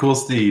a pretty cool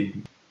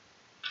steed.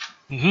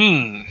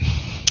 Let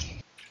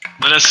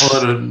us.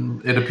 Well,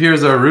 it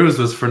appears our ruse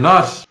was for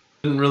naught.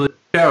 Didn't really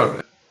work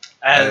out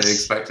as I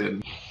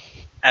expected.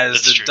 As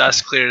That's the true.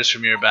 dust clears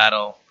from your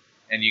battle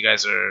and you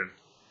guys are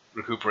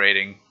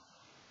recuperating,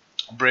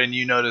 Brynn,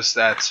 you notice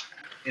that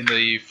in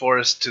the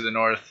forest to the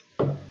north,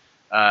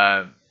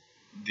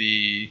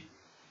 the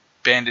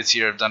bandits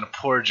here have done a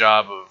poor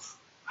job of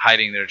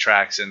hiding their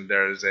tracks, and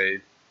there's a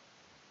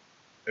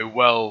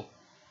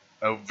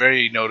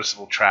very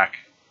noticeable track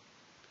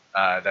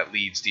that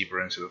leads deeper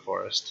into the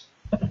forest.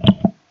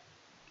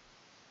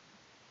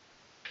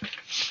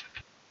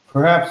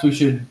 Perhaps we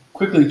should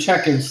quickly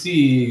check and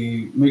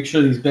see, make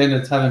sure these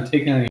bandits haven't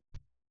taken any.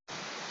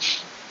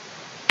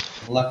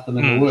 Left them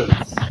in the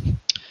woods.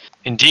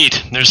 Indeed,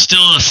 there's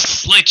still a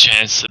slight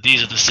chance that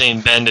these are the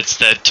same bandits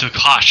that took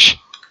Hosh.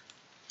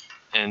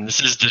 And this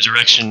is the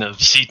direction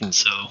of Seaton,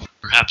 so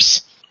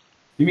perhaps.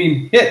 You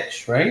mean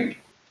Hitch, right?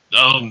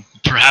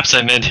 Perhaps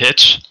I meant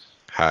Hitch.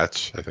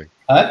 Hatch, I think.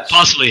 Hutch?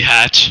 Possibly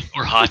Hatch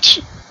or Hotch.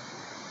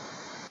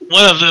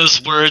 One of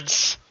those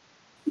words.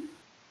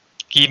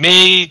 He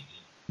may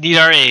need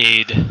our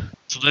aid.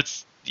 So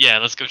let's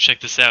go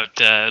check this out.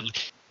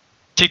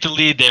 Take the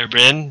lead there,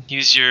 Brynn.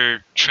 Use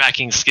your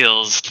tracking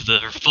skills to the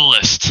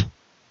fullest.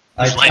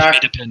 I His life may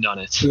track depend on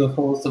it. to the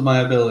fullest of my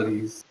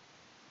abilities.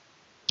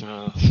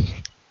 You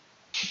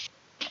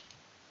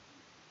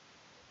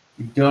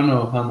don't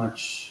know how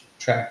much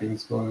tracking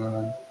is going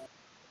on.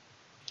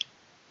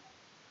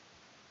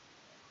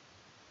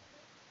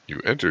 You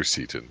enter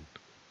Seaton.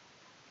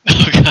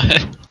 Oh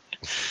god.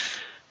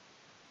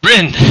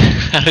 Brynn,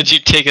 how did you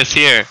take us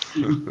here?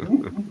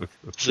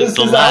 This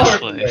the is last our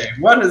place. way.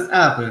 What has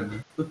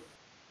happened?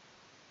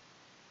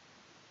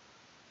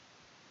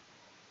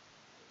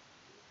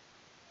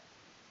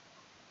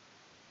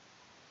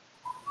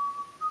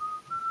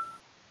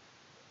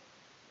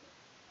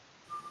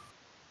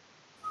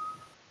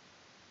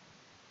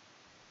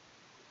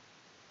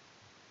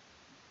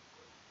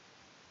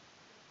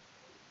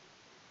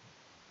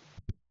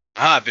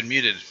 I've been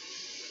muted.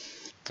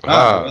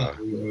 Ah,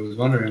 I was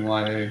wondering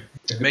why.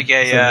 Make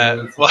a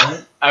Somebody was well.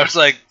 quiet. I was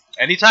like,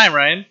 anytime,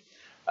 Ryan.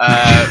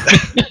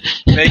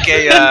 Make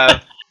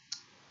a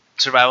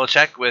survival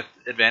check with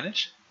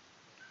advantage.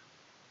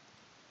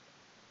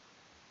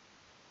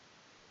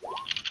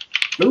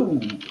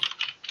 Ooh.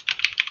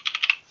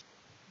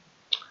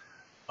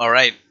 All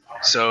right.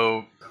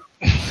 So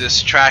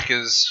this track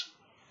is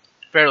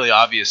fairly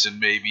obvious and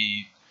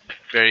maybe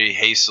very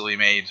hastily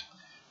made,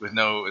 with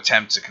no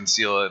attempt to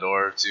conceal it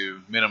or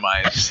to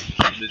minimize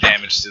the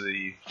damage to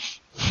the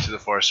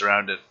forest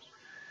around it.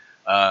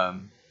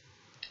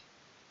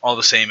 All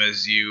the same,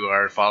 as you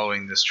are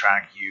following this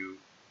track, you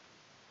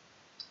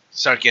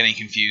start getting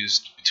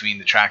confused between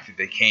the track that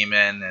they came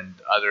in and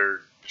other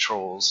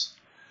patrols,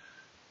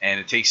 and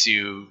it takes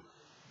you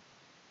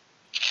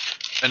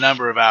a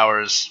number of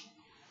hours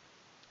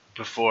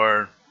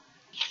before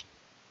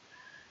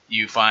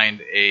you find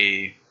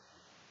a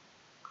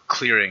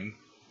clearing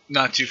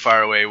not too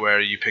far away where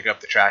you pick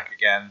up the track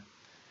again,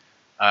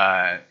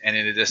 and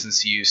in the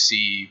distance you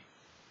see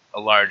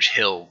a large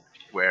hill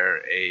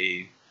where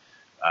a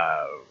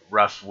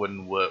rough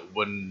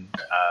wooden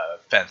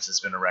fence has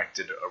been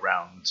erected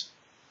around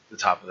the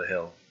top of the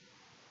hill.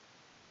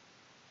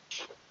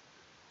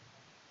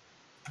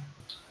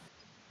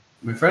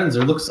 My friends,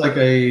 there looks like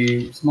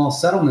a small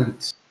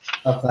settlement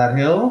up that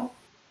hill.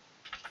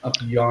 Up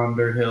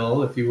yonder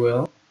hill, if you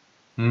will.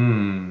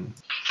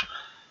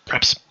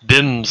 Perhaps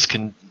Bims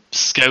can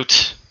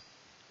scout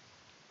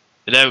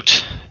it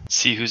out,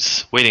 see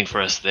who's waiting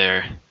for us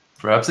there.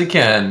 Perhaps he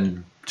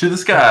can. To the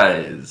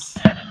skies.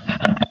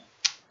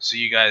 So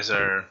you guys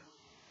are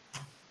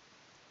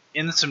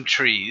in some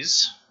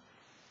trees.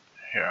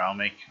 Here,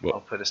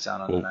 I'll put us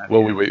down on the map.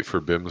 while here. we wait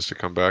for Bims to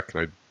come back,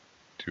 can I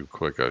do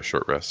quick a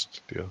short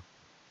rest deal?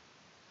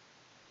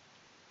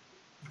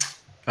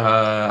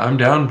 I'm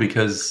down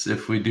because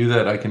if we do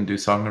that, I can do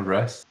Song of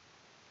Rest.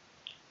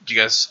 Do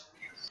you guys?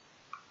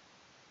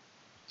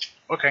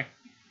 Okay.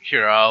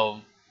 Here,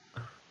 I'll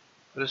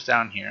put us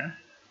down here.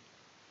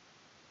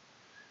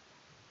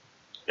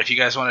 If you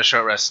guys want a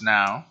short rest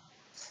now.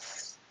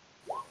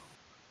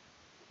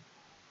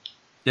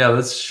 Yeah,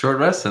 let's short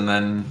rest and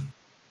then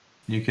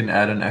you can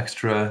add an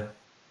extra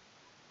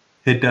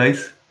hit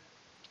dice.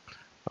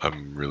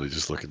 I'm really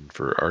just looking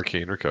for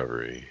arcane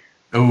recovery.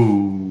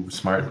 Oh,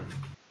 smart.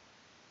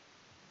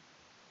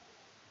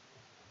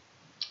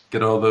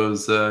 Get all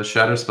those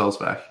shatter spells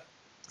back.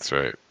 That's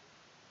right.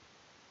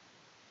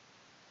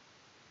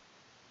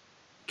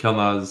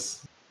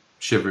 Kelnozz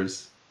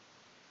shivers.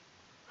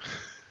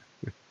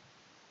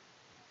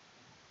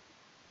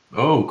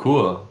 Oh,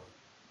 cool.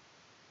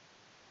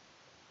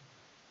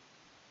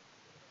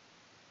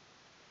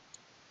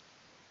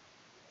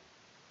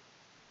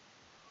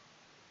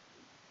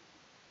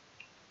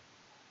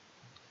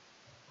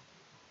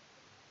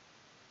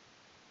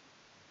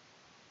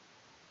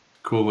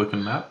 Cool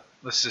looking map.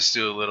 Let's just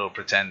do a little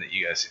pretend that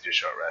you guys did your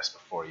short rest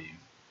before you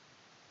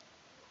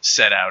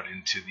set out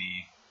into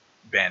the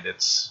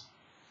bandits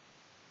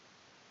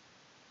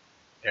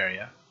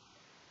area.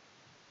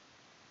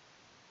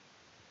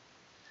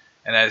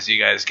 And as you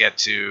guys get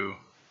to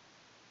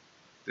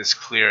this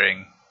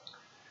clearing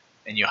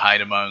and you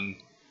hide among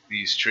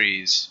these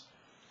trees,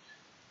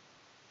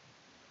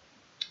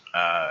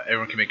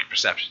 everyone can make a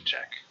perception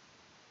check.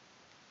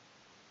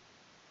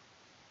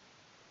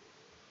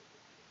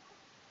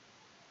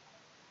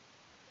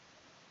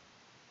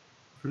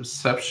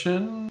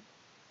 Perception.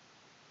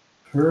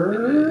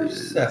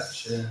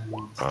 Perception.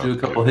 Let's do a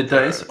couple hit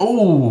dice.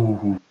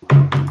 Oh,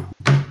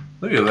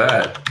 look at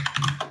that.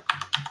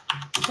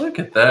 Look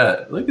at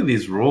that. Look at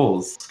these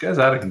rolls. This guy's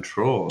out of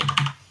control.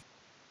 There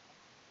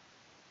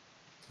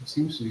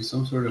seems to be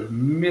some sort of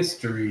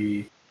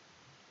mystery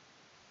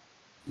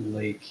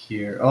lake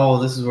here.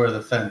 Oh, this is where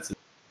the fence is.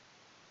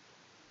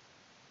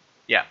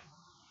 Yeah.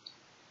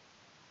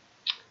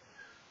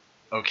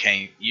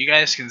 Okay, you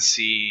guys can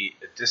see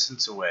a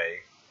distance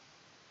away.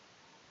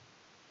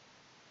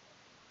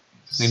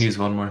 I'm gonna use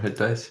one more hit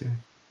dice here.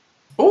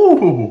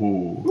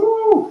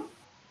 Oh,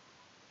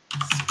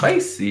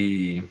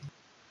 spicy.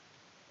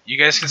 You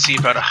guys can see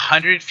about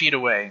 100 feet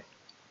away.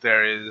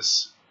 There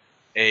is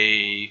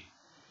a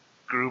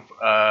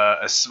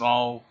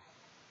small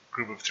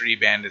group of 3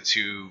 bandits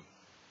who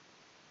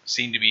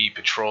seem to be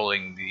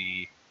patrolling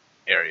the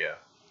area,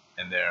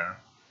 and they're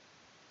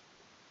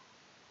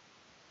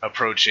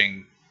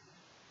approaching.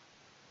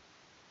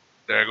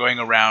 They're going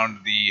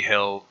around the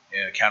hill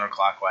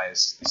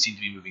counterclockwise. They seem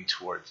to be moving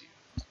towards you.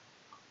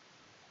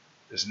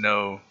 There's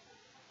no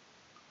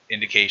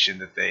indication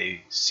that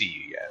they see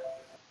you yet.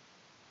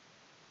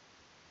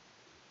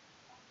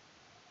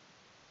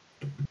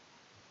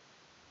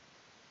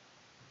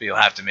 But you'll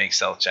have to make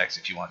stealth checks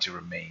if you want to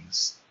remain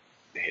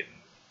hidden.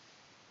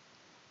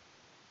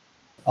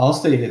 I'll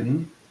stay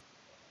hidden.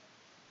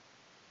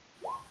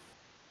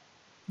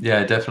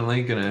 Yeah,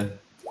 definitely gonna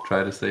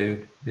try to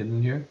stay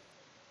hidden here.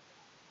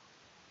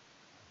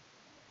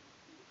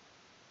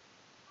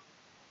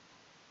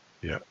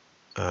 Yeah.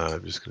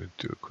 I'm just gonna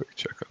do a quick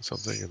check on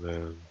something and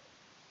then.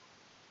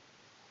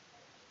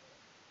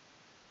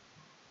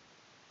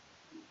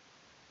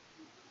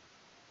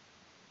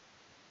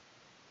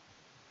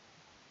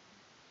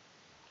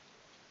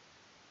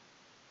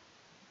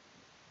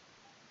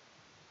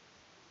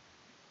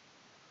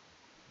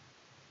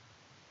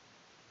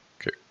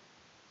 Okay.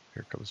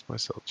 Here comes my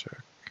stealth check.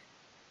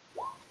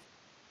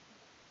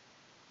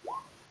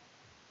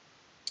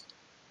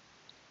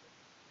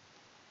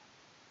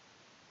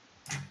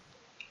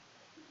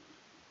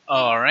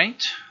 All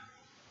right.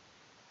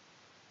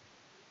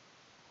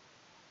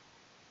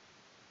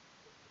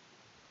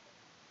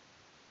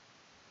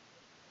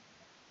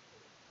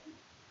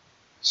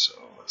 So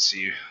let's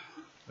see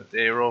what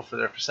they roll for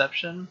their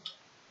perception.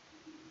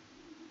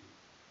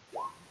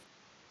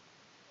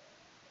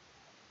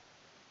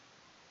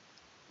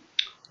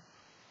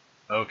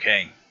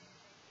 Okay.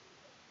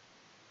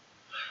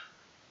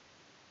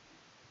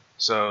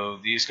 So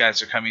these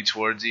guys are coming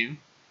towards you.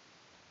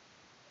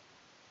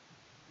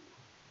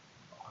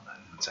 Hold on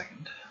 1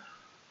 second.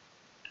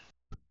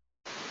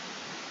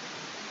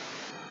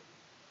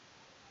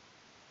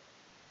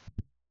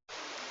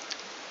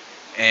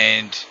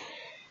 And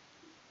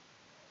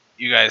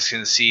you guys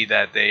can see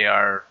that they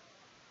are.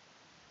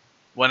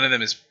 One of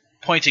them is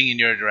pointing in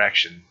your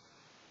direction.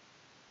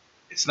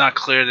 It's not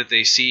clear that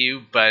they see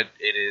you, but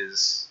it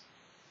is.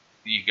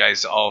 You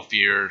guys all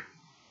fear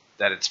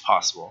that it's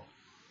possible.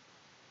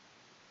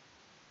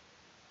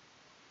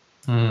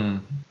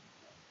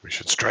 We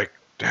should strike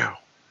now.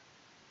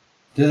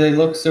 Do they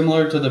look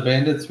similar to the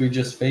bandits we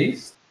just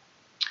faced?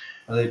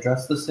 Are they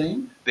dressed the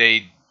same?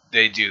 They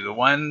do.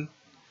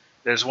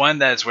 There's one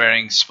that's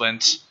wearing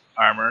splint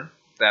armor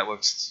that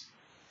looks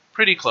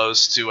pretty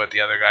close to what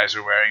the other guys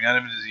are wearing. None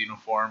of it is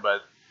uniform,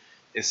 but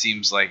it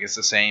seems like it's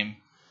the same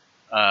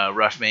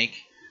rough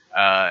make.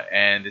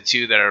 And the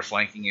two that are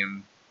flanking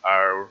him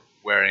are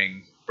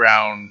wearing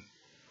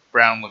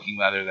brown-looking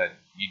leather that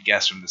you'd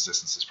guess from this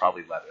distance is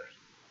probably leather.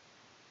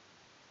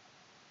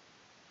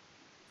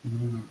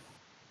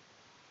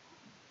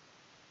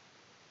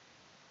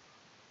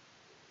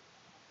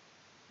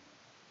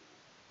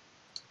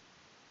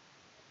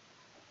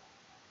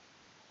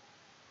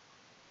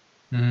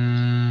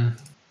 Mm.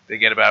 They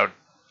get about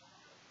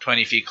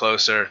 20 feet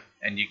closer,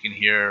 and you can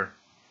hear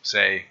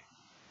say,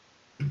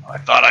 "I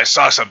thought I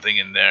saw something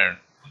in there.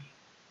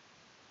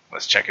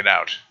 Let's check it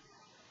out."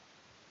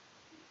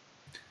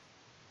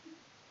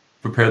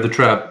 Prepare the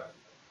trap.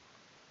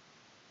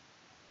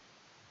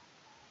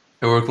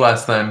 It worked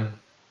last time.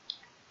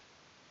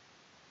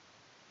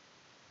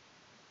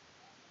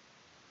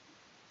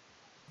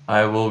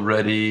 I will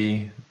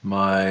ready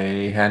my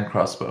hand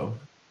crossbow.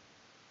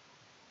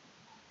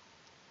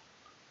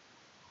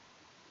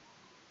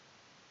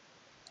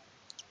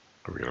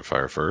 Are we gonna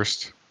fire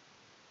first?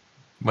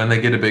 When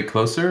they get a bit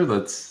closer,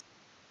 let's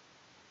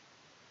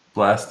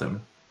blast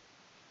them.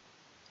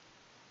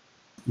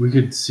 We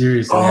could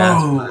seriously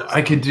Oh,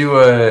 I could do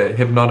a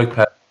hypnotic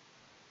path.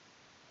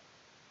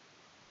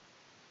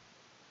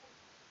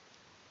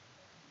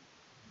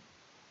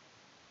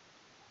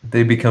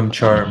 They become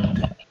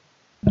charmed.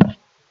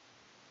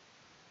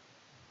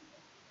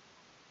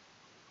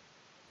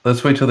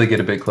 Let's wait till they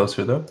get a bit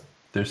closer, though.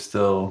 They're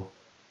still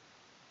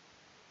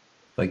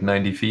like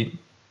 90 feet.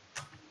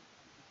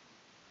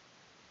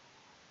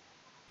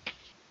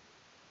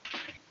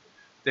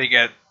 They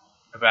get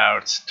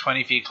about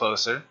 20 feet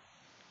closer,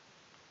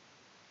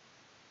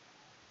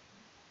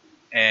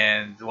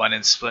 and the one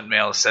in splint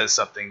mail says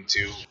something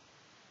to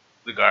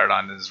the guard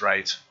on his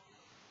right,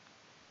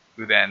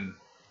 who then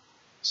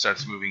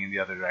starts moving in the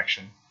other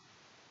direction.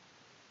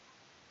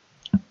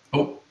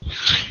 Oh.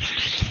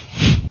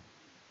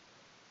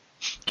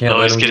 Can't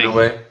let him get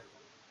away.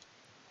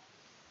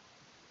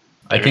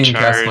 I can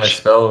cast my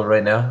spell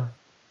right now.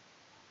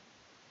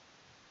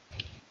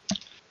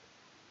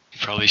 You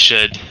probably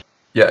should.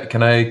 Yeah,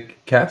 can I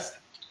cast?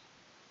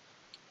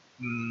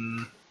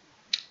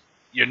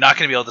 You're not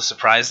going to be able to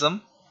surprise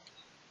them.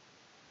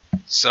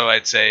 So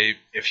I'd say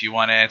if you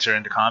want to enter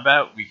into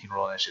combat, we can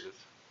roll initiative.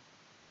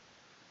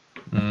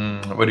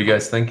 What do you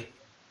guys think?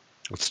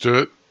 Let's do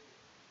it.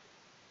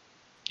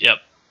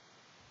 Yep.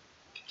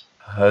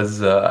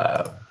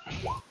 Huzzah.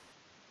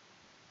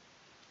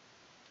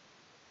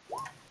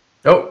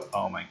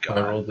 Oh my god.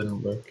 My roll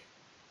didn't work.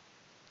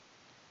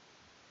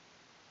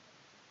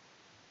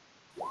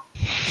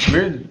 It's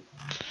weird.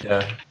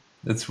 Yeah.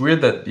 It's weird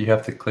that you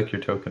have to click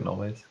your token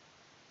always.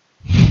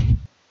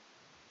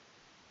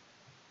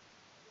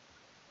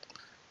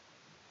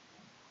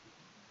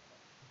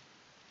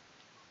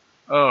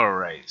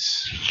 Alright.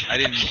 I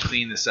didn't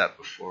clean this up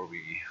before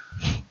we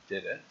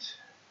did it.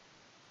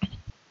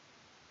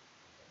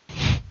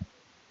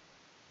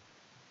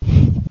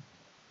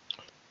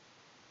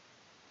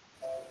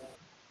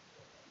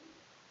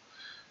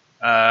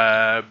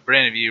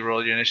 have you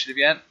rolled your initiative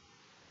yet?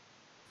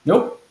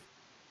 Nope.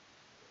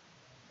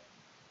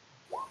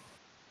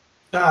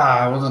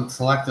 I wasn't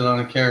selected on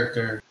a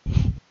character.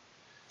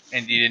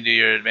 And you didn't do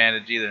your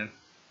advantage either.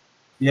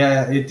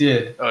 Yeah, it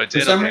did. Oh, it For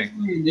did? some Okay.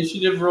 reason, the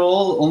initiative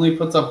roll only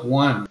puts up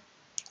 1.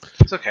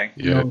 It's okay.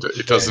 Yeah, No,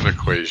 it does an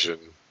equation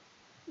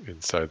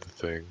inside the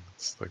thing.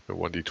 It's like the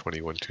 1d20,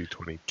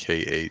 1d20,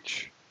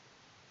 KH.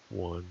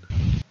 1.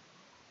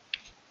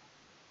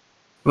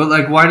 But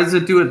like, why does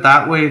it do it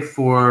that way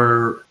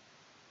for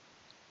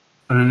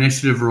an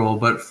initiative roll,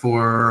 but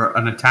for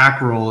an attack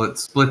roll, it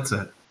splits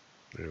it?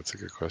 Yeah, that's a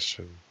good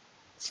question.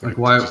 It's Like,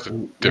 why? just a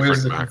Where's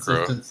different the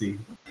macro. consistency?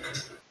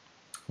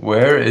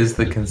 Where is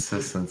the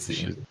consistency?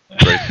 Should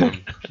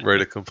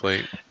write a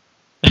complaint.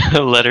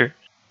 Letter.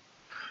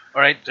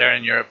 All right,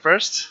 Theren, you're up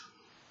first.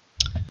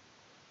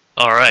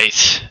 All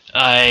right.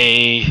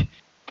 I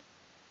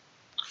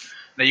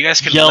Now, you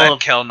guys can Yell- let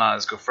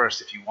Kelnozz go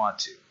first if you want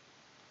to.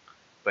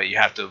 But you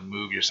have to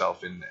move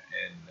yourself in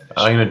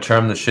I'm gonna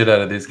charm the shit out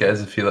of these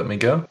guys if you let me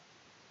go.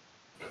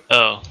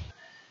 Oh.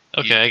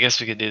 Okay, I guess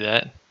we could do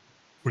that.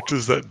 What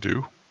does that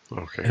do?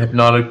 Okay.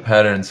 Hypnotic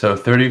pattern. So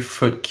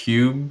 30-foot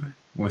cube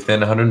within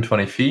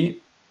 120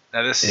 feet.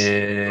 Now, this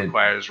It-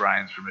 requires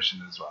Ryan's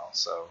permission as well,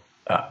 so...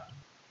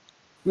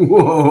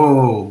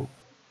 Whoa,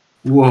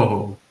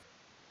 whoa.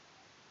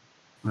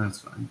 That's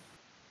fine.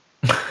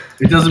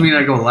 It doesn't mean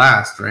I go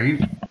last, right?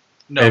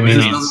 No, It it, If means-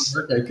 it means,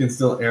 doesn't work, I can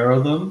still arrow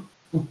them.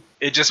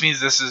 it just means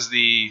this is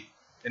the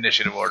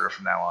initiative order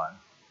from now on.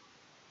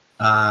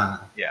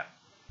 Ah, Yeah.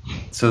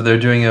 So they're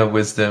doing a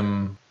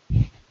wisdom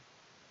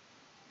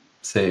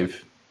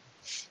save.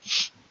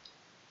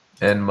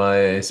 And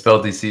my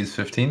spell DC is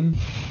 15.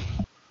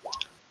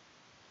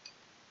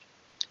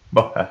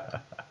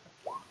 What?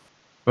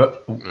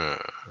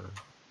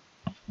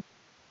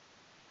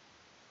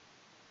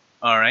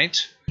 All right.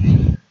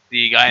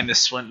 The guy in the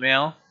splint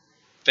mail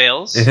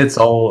fails. It hits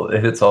all of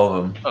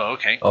them. Oh,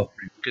 okay. All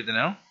 3. Good to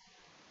know.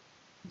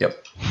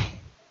 Yep.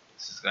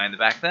 This is the guy in the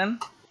back then.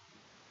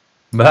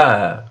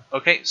 Bah.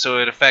 Okay, so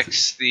it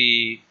affects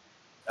the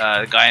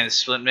guy in the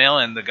splint mail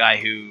and the guy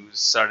who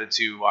started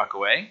to walk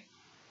away.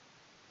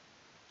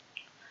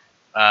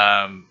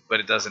 But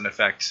it doesn't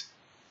affect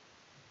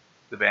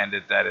the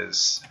bandit that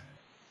is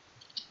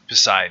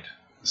beside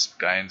this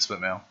guy in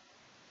split mail.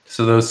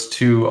 So those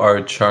 2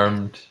 are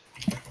charmed,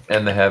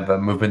 and they have a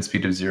movement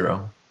speed of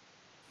 0.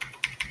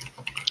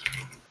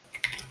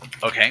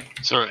 Okay.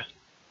 Sorry.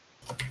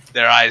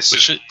 Their eyes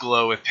Which just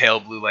glow with pale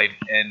blue light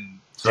and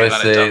So take I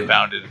on a say-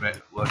 dumbfounded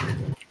look.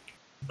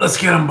 Let's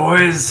get them,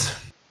 boys.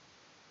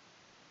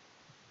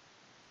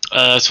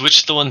 So which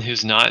is the one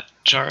who's not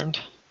charmed?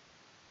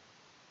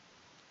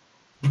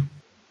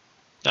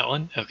 That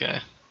one? Okay.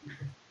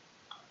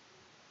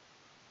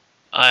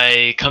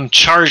 I come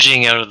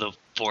charging out of the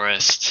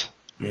forest.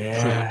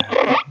 Yeah.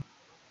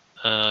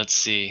 Let's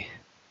see.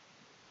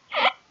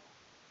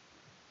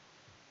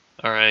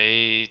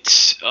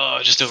 Alright. Oh,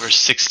 just over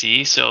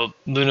 60. So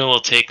Luna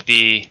will take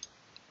the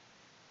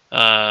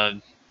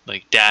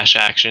like dash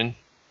action.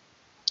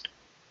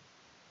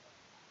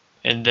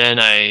 And then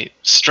I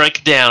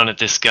strike down at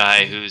this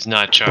guy who's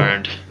not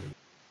charmed.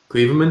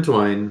 Cleave him in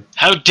twine.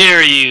 How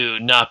dare you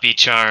not be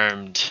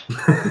charmed?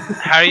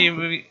 How are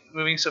you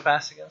moving so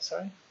fast again?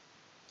 Sorry.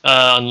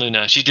 On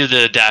Luna. She did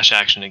the dash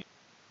action again.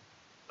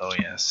 Oh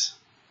yes.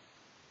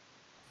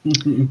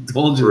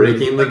 told you.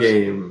 Breaking the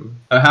game.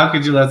 How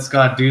could you let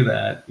Scott do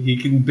that? He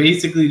can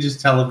basically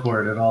just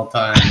teleport at all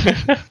times.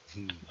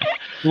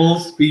 Full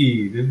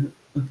speed.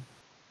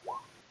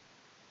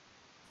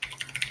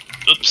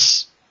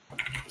 Oops.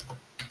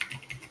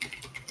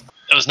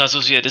 That was not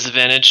supposed to be a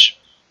disadvantage.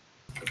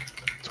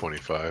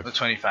 25. The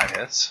 25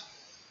 hits.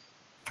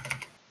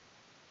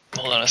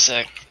 Hold on a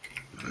sec.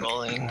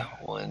 Rolling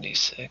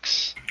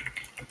 1d6.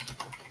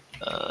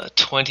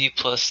 20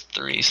 plus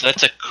 3. So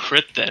that's a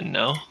crit then,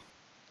 no?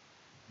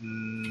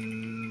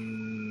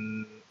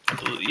 Mm,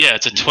 Yeah,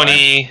 it's a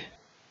 20 It's like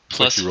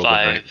plus you rolled a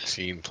 5.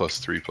 19 plus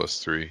 3 plus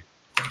 3.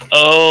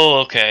 Oh,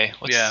 okay.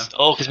 Yeah.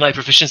 Oh, because my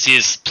proficiency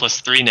is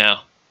plus 3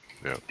 now.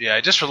 yeah,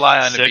 I just rely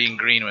on Sick. it being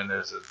green when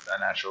there's a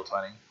natural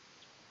 20.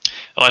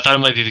 Oh, I thought it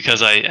might be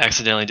because I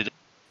accidentally did it.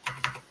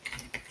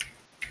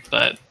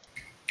 But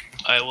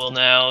I will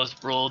now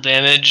roll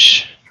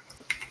damage.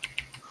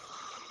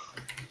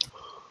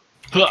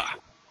 Hua!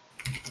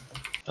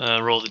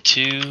 Roll the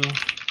 2.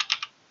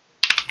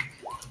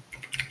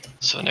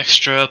 So an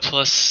extra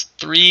plus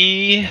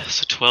 3,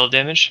 so 12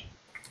 damage.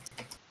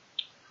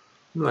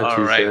 Not All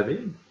too right. shabby.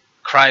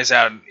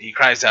 He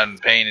cries out in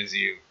pain as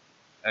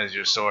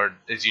your sword,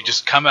 as you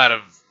just come out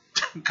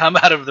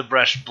of the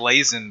brush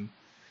blazing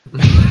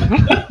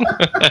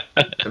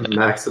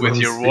Maximum with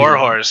your speed.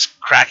 warhorse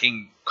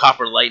cracking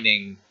copper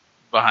lightning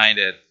behind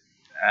it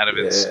out of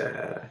its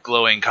Yeah.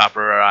 glowing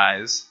copper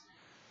eyes,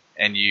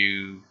 and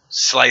you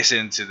slice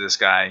into this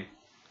guy,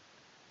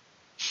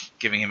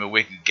 giving him a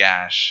wicked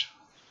gash.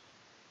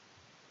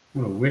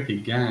 What a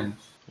wicked gash.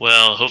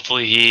 Well,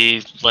 hopefully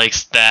he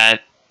likes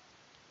that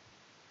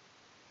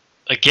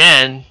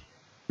again.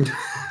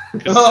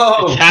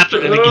 It's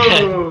happening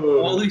again.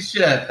 Holy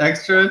shit!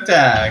 Extra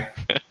attack.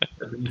 I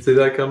didn't see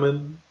that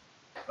coming.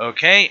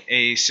 Okay,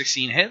 a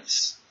 16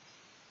 hits.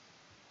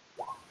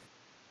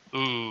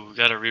 Ooh,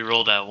 gotta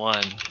re-roll that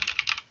one.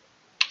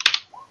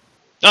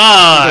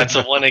 Ah, it's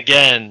a 1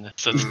 again.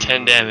 So it's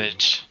 10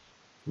 damage.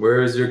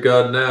 Where is your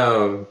god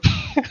now?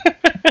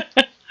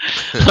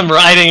 I'm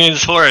riding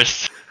his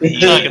horse.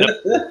 He's not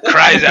gonna...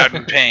 Cries out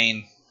in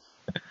pain.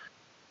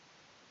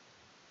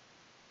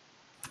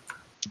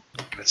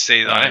 But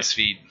stays on his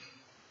feet.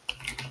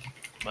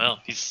 Well,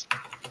 he's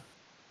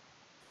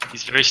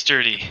very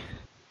sturdy.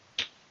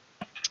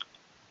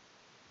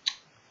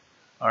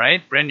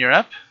 Alright, Brynn, you're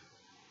up.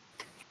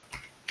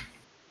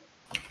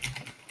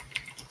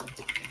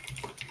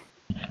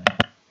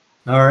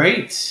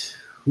 Alright.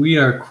 We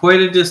are quite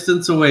a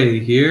distance away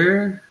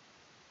here.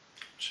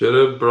 Should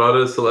have brought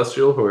a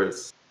celestial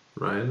horse,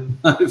 Ryan.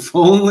 If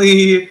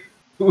only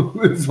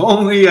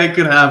I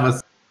could have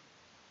a.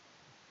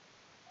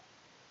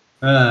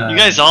 You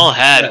guys all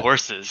had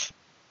horses.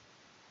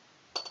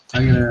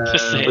 I'm gonna.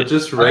 Just saying. But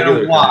just I'm regular.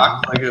 gonna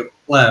walk like a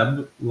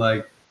pleb,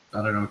 like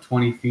I don't know,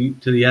 20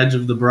 feet to the edge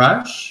of the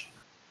brush.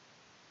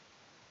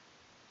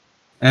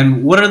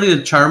 And what are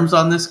the charms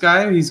on this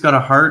guy? He's got a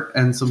heart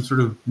and some sort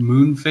of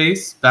moon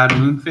face, bad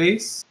moon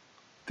face.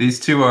 These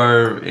two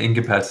are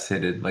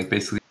incapacitated. Like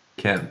basically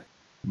can't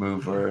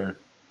move or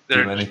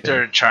do anything.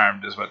 They're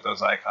charmed is what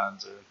those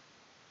icons are.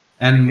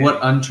 And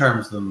what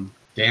uncharms them?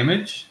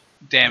 Damage?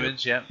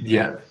 Damage, yep.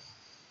 Yeah.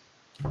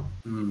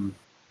 Hmm.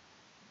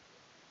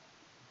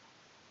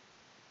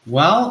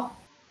 Well,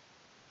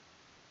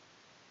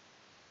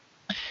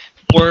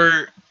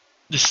 Or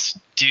this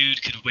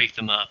dude could wake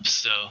them up,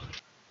 so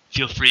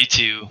feel free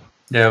to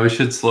Yeah, we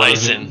should slaughter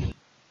ice him. him.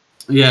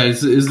 yeah,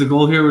 is the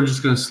goal here we're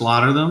just going to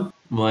slaughter them?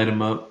 Light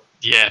him up.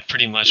 Yeah,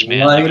 pretty much,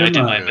 man. Light I him did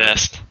up. my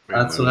best.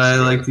 That's what I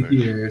like to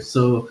hear.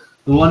 So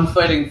the one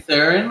fighting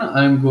Theren,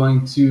 I'm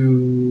going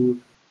to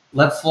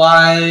let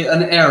fly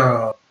an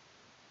arrow.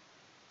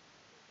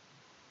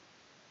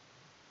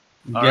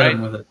 Get Alright.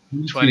 him with it.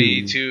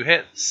 22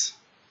 hits.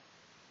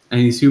 And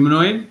he's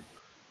humanoid?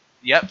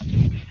 Yep.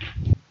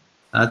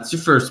 That's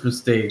your first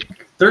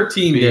mistake.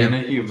 13 Being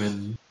damage. a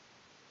human.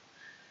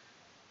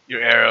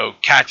 Your arrow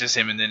catches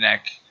him in the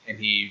neck and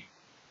he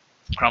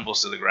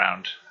crumbles to the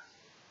ground.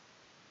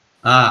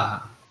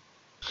 Ah.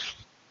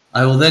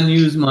 I will then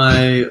use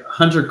my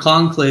Hunter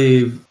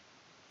Conclave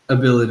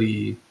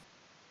ability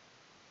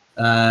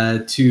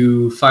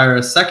to fire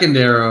a second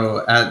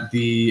arrow at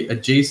the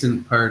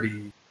adjacent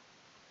party.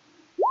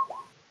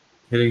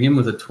 Hitting him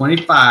with a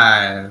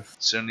 25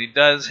 Certainly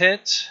does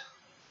hit.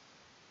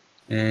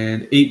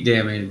 and 8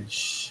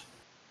 damage.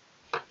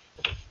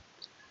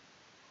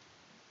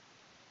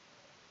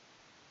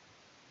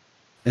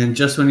 And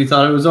just when you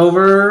thought it was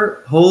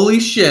over, holy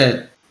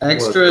shit,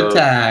 extra What the-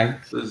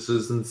 attack. This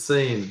is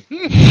insane.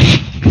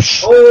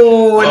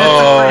 Oh, and it's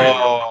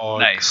Oh,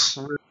 nice.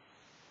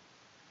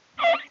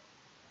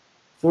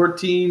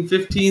 14,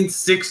 15,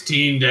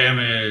 16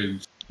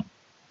 damage.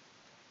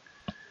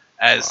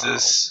 As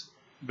this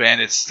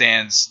bandit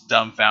stands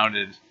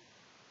dumbfounded,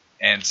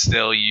 and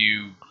still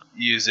you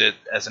use it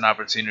as an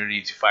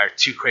opportunity to fire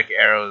 2 quick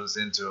arrows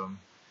into him.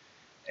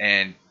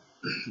 And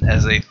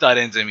as they thud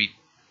into him, he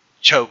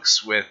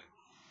chokes with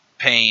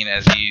pain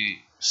as he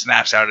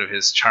snaps out of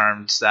his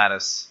charmed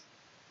status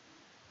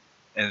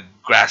and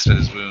grasps at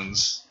his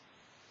wounds.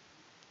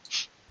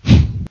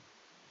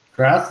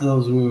 Grasp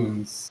those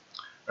wounds.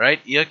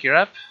 Alright, Eikooc, you're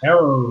up.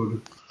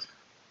 Arrowed.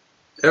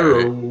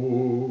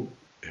 Arrow.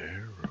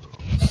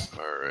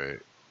 Alright.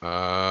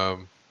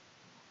 I'm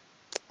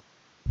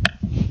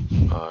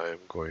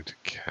going to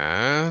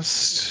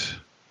cast.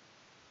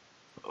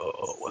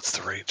 Oh, what's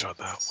the range on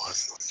that one?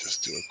 Let me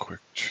just do a quick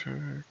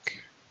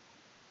check.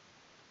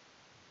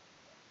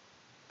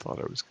 Thought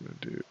I was gonna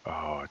do. Oh,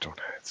 I don't.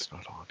 It's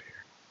not on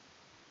here.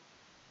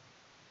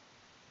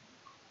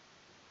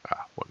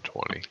 Ah,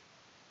 120.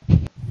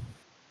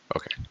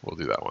 Okay, we'll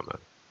do that one then.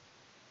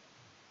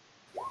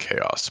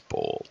 Chaos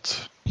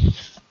Bolt.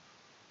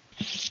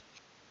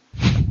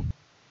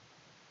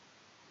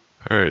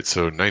 Alright,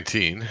 so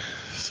 19.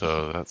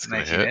 So that's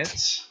gonna 19 hit.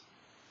 hits.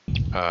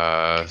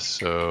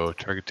 So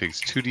target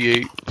takes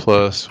 2d8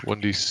 plus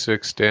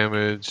 1d6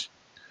 damage.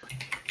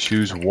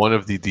 Choose one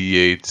of the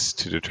d8s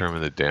to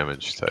determine the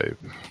damage type.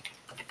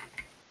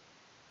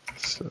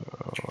 So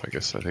I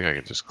think I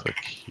can just click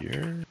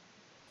here.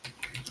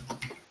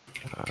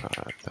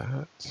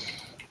 That.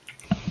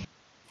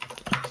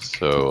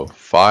 So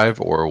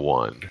 5 or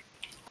 1.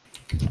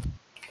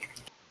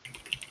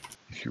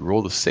 If you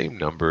roll the same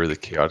number, the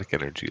chaotic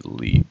energy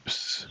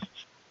leaps.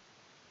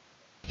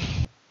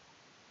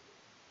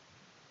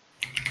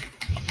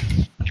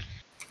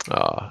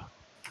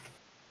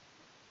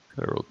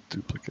 Gotta roll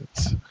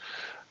duplicates.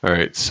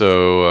 Alright,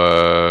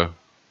 so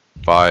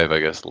 5, I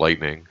guess,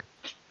 lightning.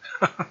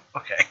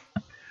 Okay.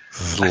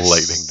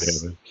 Lightning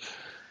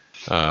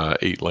damage.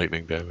 8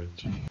 lightning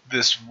damage.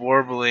 This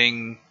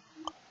warbling,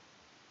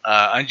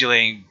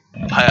 undulating,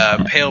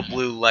 pale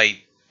blue light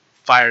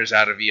fires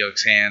out of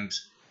Eikoo's hand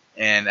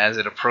and as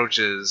it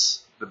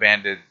approaches, the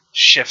bandit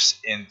shifts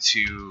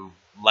into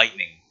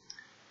lightning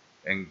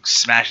and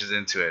smashes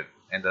into it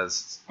and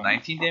does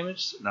 19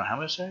 damage. No, how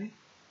much? Sorry,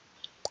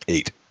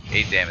 8.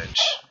 8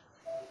 damage.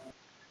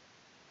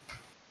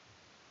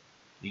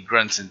 He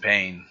grunts in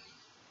pain.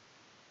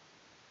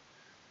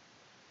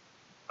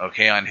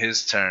 Okay, on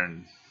his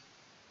turn,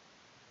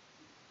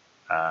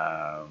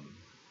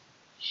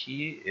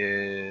 he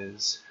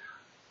is...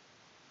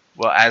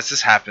 Well, as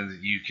this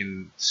happens, you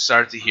can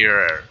start to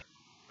hear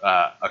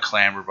a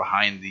clamor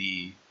behind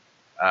the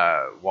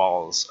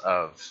walls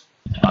on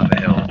the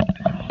hill,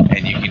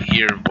 and you can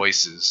hear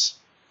voices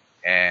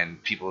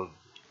and people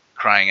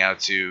crying out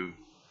to,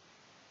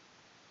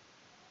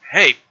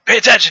 "Hey, pay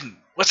attention!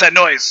 What's that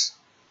noise?"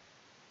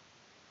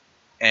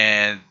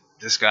 And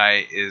this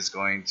guy is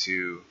going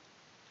to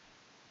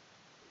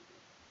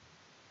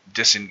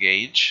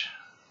disengage.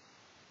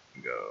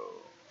 Go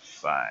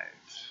 5,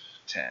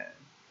 10,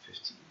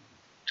 15,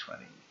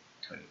 20,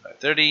 25,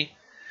 30,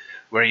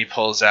 where he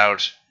pulls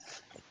out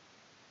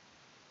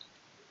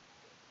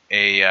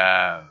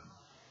a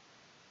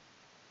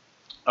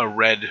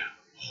red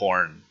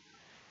horn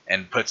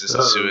and puts it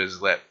to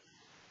his lip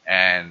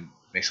and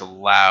makes a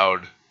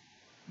loud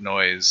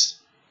noise.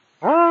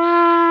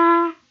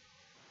 Uh-oh.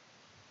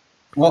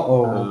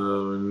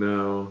 Oh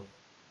no.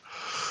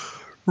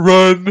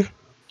 Run!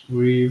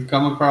 We've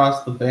come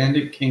across the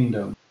Bandit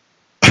Kingdom.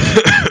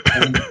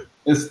 And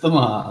it's the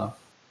mob.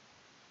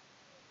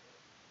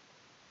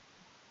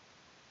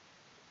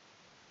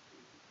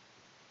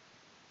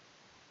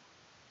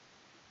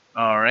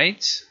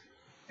 Alright.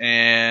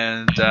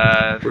 And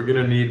We're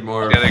gonna need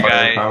more the other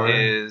guy firepower.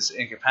 is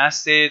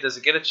incapacitated. Does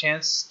it get a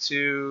chance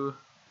to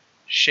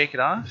shake it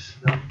off?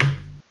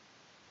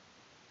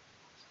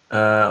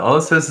 All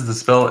it says is the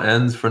spell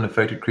ends for an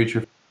affected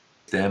creature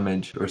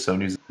damage or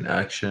someone uses an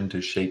action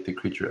to shake the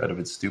creature out of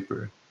its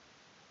stupor.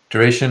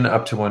 Duration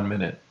up to 1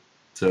 minute.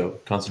 So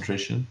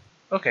concentration.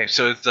 Okay,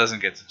 so it doesn't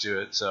get to do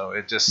it, so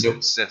it just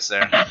Nope. sits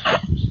there.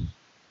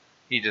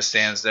 He just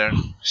stands there,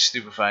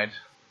 stupefied.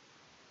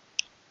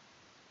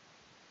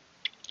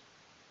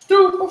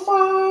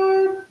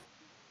 Stupefied.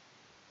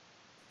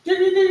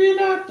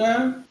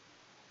 Diggy-diggy-da-da.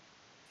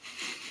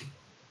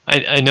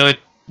 I know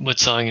what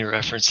song you're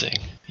referencing,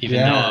 even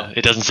Yeah. though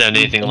it doesn't sound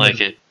anything like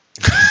it.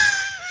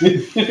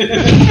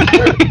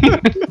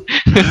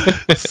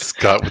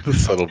 Scott with a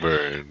subtle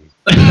burn.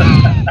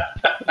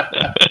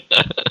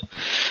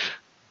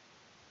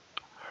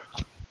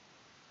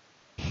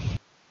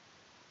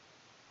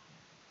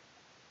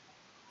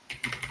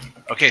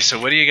 Okay, so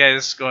what are you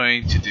guys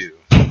going to do?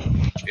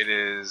 It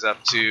is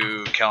up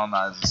to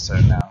Kelnozz's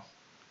turn now.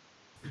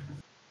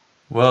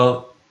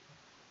 Well,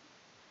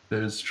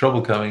 there's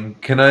trouble coming.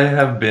 Can I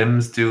have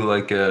Bims do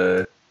like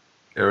a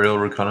aerial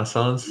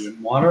reconnaissance?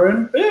 Water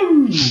and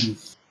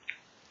bims.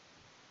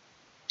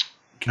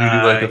 Can you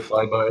do like a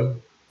flyby?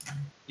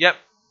 Yep.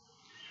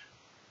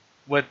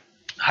 What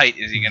height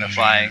is he going to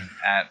fly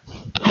at?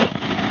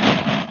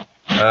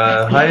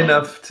 High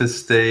enough to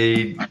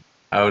stay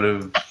out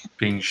of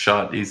being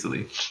shot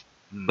easily,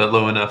 but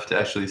low enough to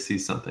actually see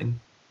something.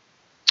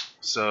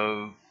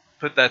 So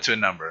put that to a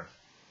number.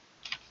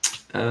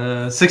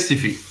 60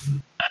 feet.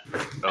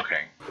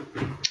 Okay.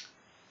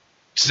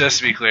 Just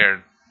to be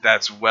clear,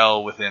 that's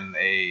well within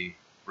a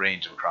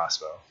range of a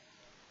crossbow.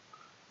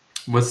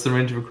 What's the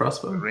range of a The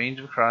crossbow? range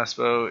of a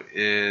crossbow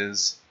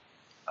is,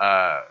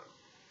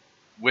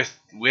 with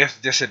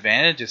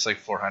disadvantage, it's like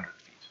 400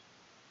 feet.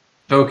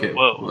 Okay.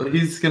 Whoa. Well,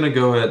 he's gonna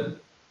go at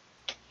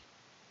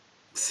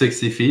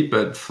 60 feet,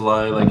 but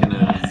fly like in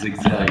a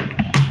zigzag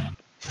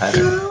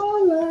pattern.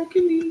 Like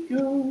an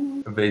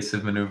eagle.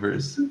 Evasive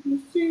maneuvers.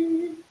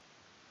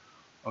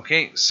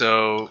 Okay,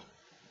 so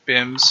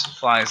Bims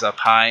flies up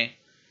high.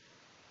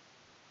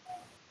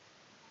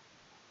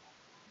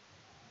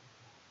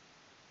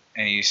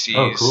 And he sees...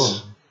 Oh,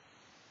 cool.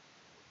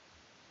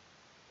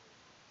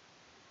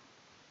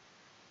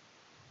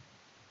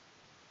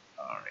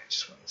 Alright,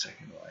 just 1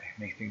 second while I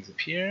make things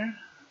appear.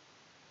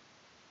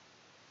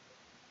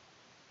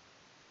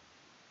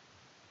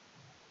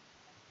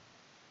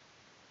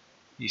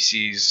 He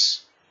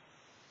sees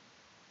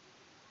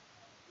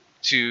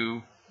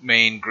 2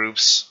 main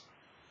groups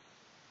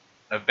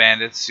of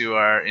bandits who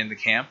are in the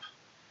camp,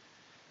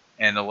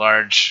 and a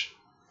large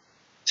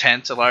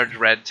tent, a large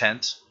red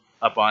tent,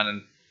 up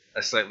on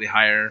a slightly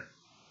higher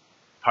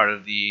part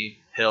of the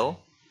hill.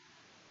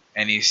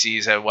 And he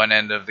sees at one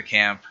end of the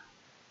camp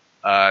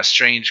a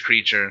strange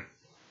creature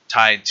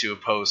tied to a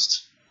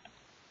post.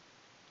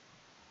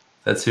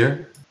 That's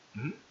here?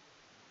 Mhm.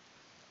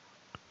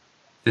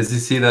 Does he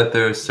see that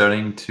they're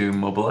starting to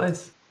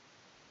mobilize?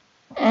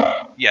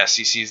 Yes,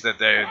 he sees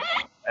that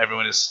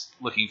everyone is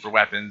looking for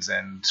weapons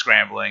and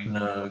scrambling.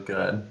 Oh,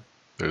 God.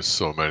 There's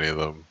so many of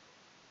them.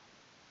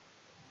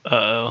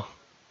 Uh-oh.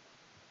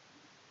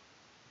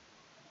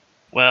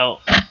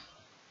 Well...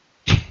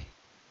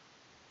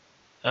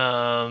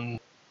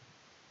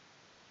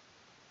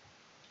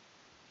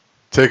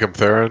 Take him,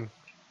 Theren.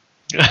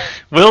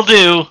 will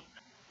do.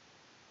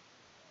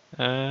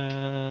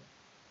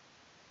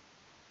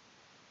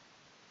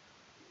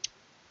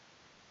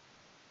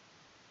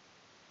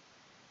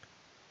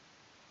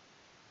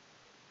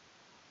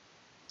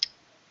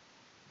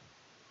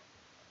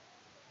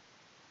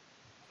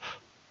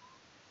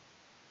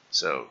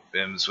 So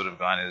Bims would have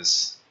gone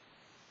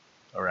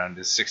around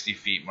his 60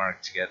 feet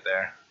mark to get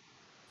there.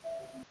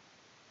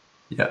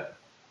 Yeah.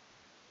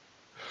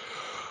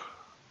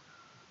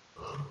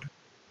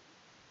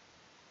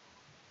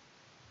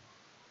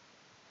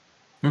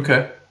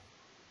 Okay.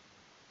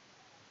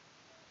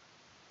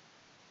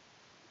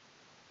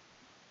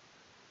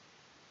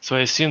 So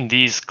I assume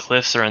these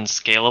cliffs are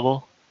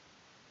unscalable?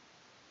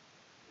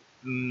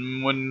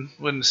 Wouldn't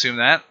assume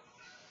that.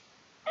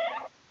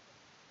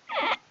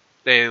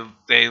 They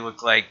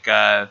look like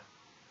they're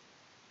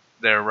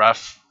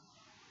rough,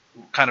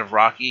 kind of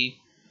rocky.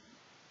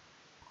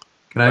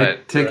 Can I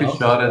But- take a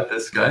shot at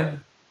this guy?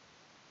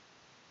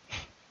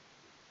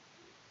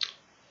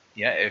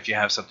 Yeah, if you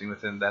have something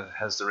within that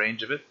has the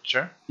range of it,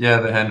 sure. Yeah,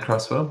 the hand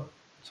crossbow.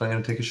 So I'm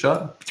gonna take a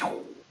shot. I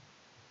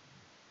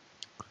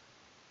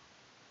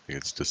think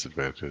it's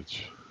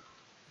disadvantage.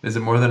 Is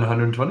it more than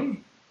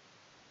 120?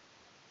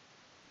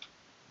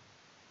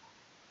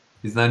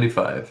 He's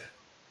 95.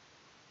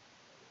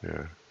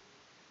 Yeah.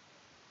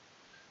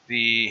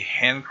 The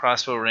hand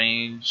crossbow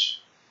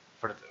range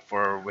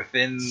for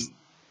within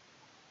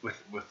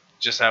with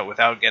just out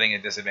without getting a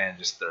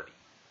disadvantage is 30.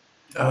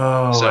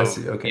 Oh, So I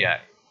see. Okay. yeah,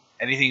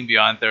 anything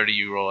beyond 30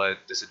 you roll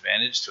at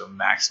disadvantage to a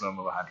maximum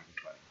of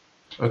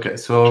 120. Okay,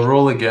 so I'll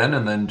roll again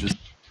and then just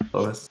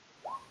lowest.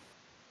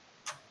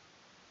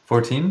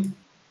 14?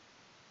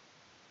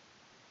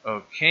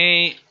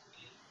 Okay,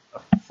 a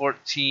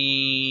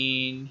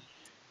 14,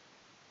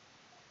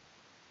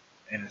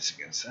 and it's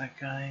against that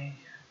guy.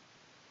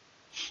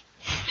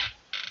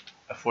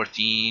 A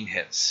 14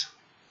 hits.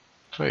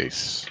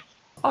 Nice.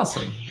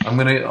 Awesome. I'm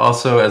gonna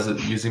also,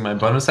 using my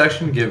bonus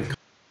action, give.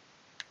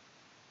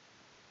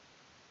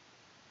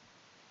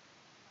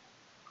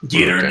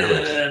 Get her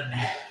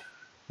done.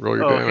 Roll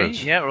your Okay,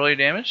 damage. yeah, roll your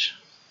damage.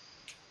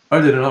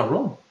 Oh, did it not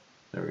roll?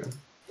 There we go.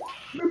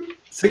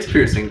 6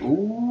 piercing.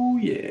 Ooh,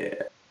 yeah.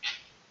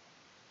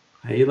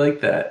 How you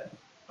like that?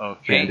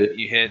 Okay, Bandit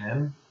you hit.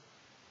 man?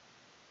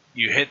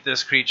 You hit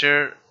this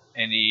creature,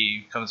 and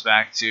he comes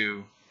back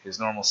to his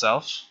normal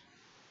self.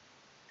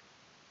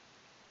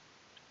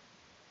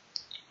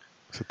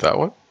 Is it that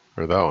one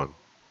or that one?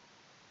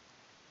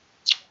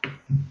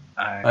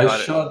 I got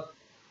shot.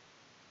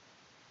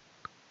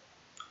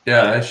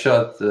 Yeah, I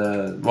shot.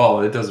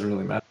 Well, it doesn't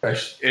really matter.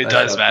 It I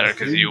does shot matter this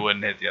because dude. you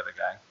wouldn't hit the other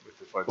guy with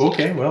the 14.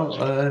 Okay, well,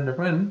 never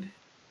mind.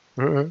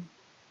 Alright.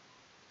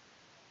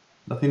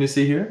 Nothing to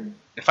see here.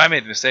 If I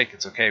made a mistake,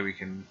 it's okay. We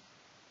can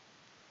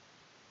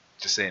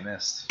just say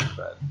missed.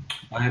 But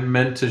I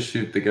meant to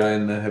shoot the guy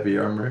in the heavy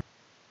armor,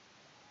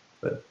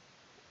 but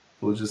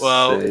we'll just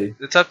well, say.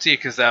 it's up to you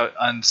because that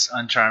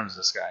uncharms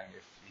this guy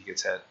if he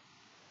gets hit.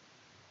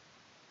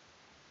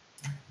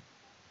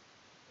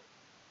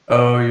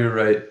 Oh, you're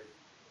right.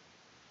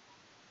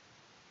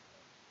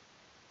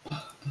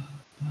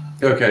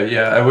 Okay,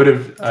 yeah,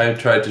 I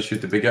tried to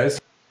shoot the big guys.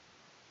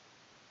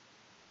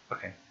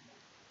 Okay.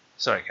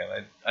 Sorry,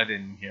 Kev. I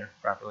didn't hear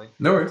properly.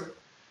 No worries.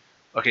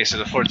 Okay, so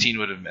the 14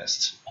 would have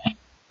missed.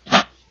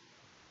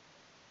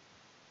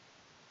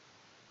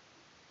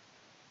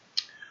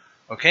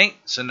 Okay,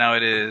 so now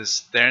it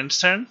is Theren's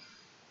turn.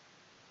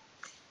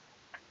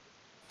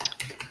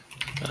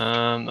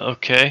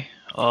 Okay.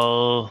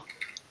 I'll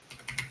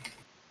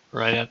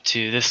ride up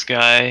to this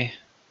guy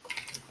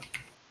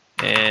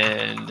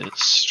and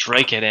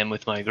strike at him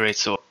with my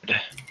greatsword.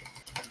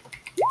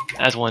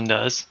 As one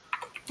does.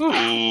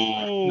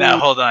 Ooh. Now,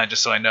 hold on,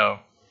 just so I know.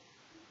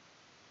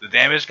 The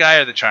damage guy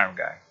or the charm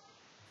guy?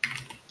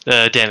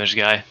 The damage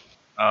guy.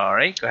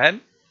 Alright, go ahead.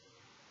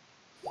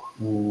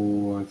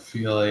 Ooh, I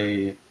feel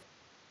a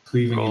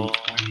cleaving Roll.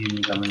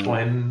 in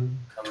twain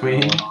coming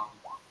Tween. along.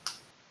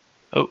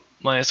 Oh,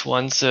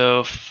 -1,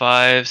 so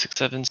 5, 6,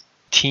 7,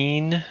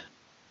 17.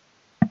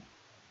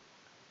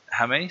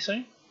 How many,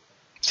 sorry?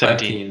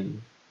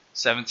 17.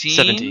 17?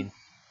 17.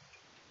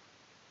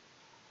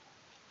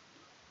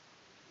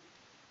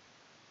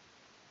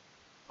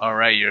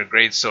 Alright, your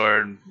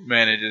greatsword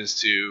manages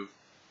to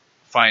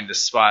find a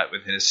spot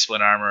within his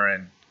split armor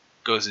and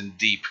goes in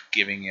deep,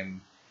 giving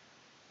him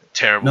a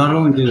terrible Not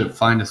wound. only did it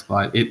find a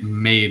spot, it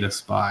made a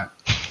spot.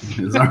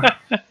 in his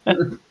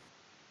arm.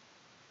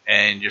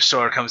 And your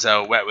sword comes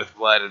out wet with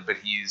blood, but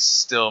he's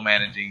still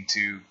managing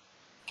to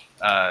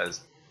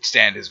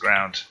stand his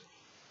ground.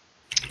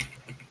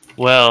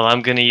 Well,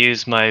 I'm going to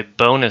use my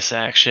bonus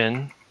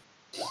action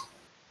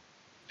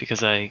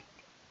because I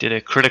did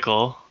a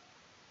critical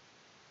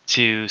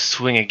to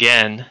swing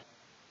again.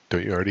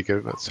 Don't you already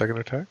get that second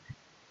attack?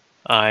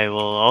 I will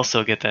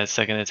also get that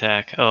second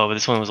attack. Oh, but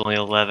this one was only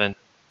 11.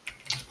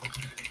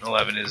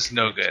 11 is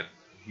no good.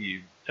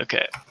 He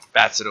Okay.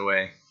 bats it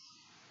away.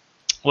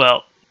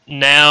 Well,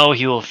 now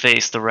he will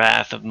face the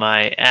wrath of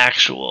my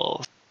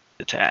actual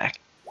attack.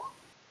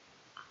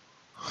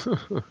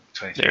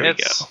 23 There we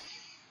hits. go.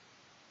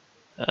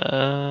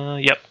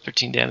 Yep,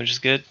 13 damage is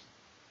good.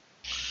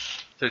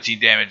 13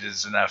 damage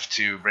is enough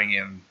to bring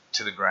him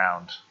to the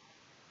ground.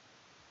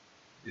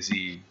 As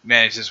he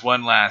manages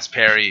one last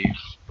parry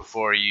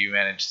before you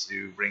manage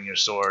to bring your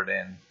sword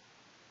in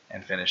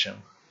and finish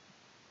him.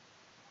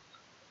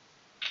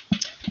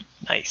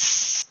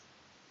 Nice.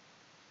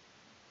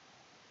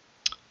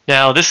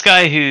 Now, this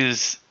guy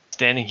who's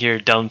standing here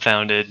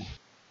dumbfounded,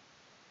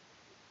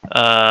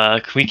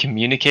 can we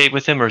communicate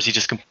with him, or is he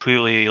just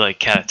completely like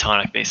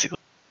catatonic, basically?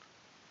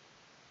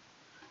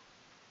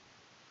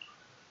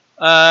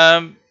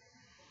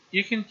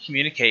 You can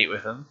communicate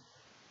with him.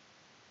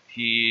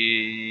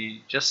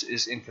 He just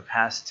is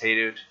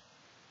incapacitated,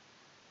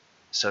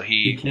 so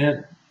he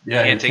can't.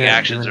 Yeah, can't he take can't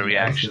actions do or any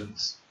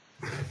reactions.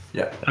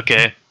 Yeah.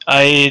 Okay.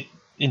 I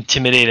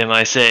intimidate him.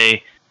 I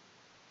say,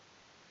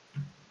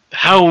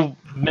 how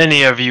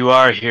many of you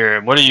are here?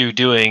 What are you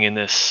doing in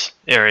this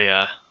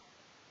area?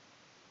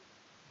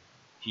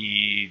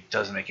 He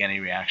doesn't make any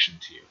reaction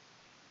to you.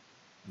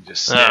 He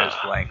just stares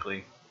Ah.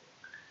 blankly.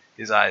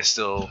 His eyes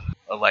still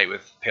alight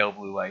with pale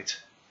blue light.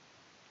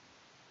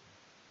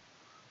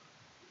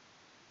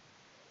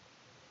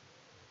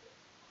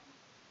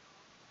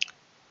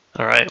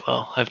 Alright,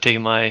 well, I've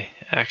taken my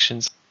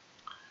actions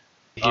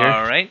here.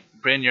 Alright,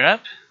 Brynn, you're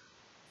up.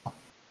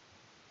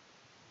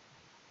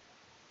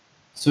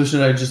 So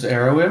should I just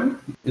arrow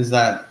him? Is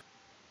that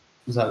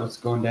what's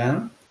going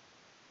down?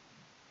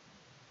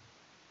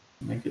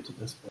 Make it to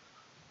this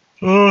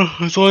point.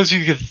 As long as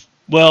you can.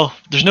 Well,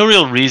 there's no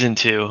real reason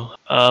to.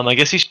 I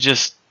guess you should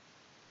just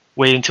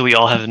wait until we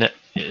all have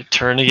a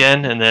turn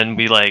again, and then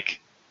we like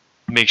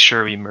make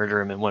sure we murder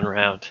him in one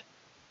round.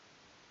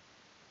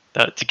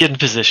 To get in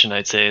position,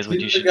 I'd say, is what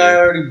you Didn't should the guy do.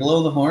 already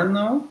blow the horn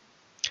though?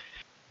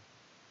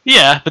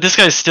 Yeah, but this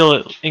guy's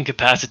still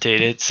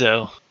incapacitated,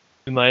 so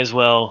we might as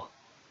well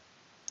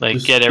like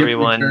Just get skip the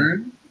everyone.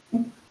 turn?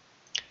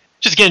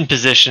 Just get in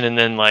position and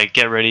then like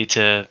get ready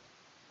to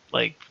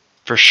like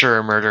for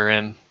sure murder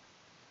him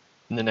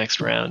in the next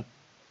round.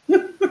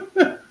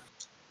 I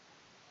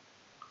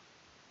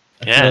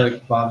Yeah. feel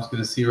like Bob's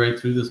gonna see right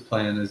through this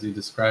plan as you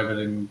describe it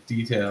in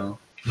detail.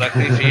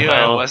 Luckily for you,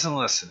 I Well- wasn't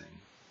listening.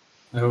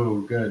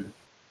 Oh, good.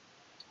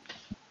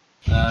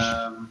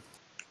 I'm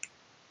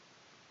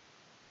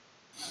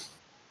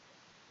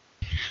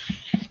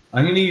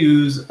gonna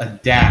use a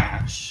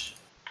dash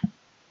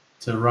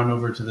to run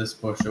over to this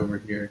bush over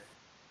here.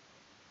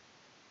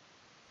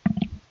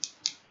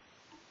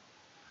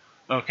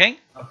 Okay.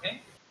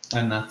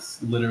 And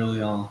that's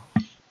literally all.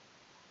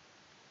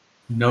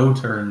 No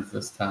turns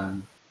this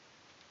time.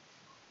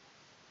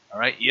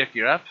 Alright, Eikooc,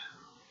 you're up.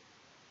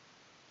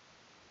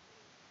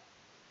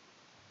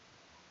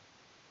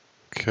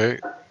 Okay.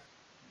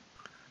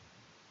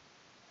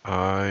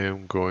 I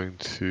am going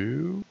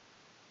to.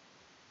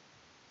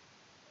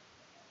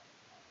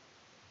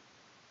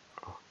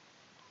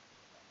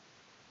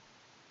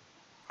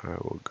 I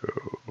will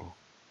go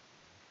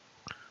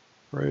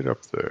right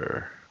up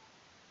there.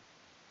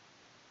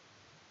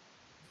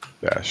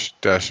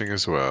 Dashing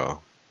as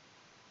well.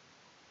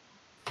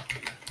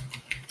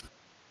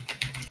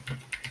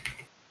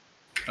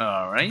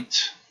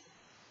 Alright.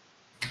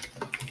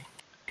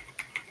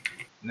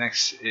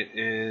 Next, it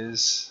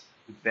is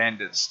the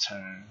bandit's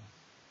turn.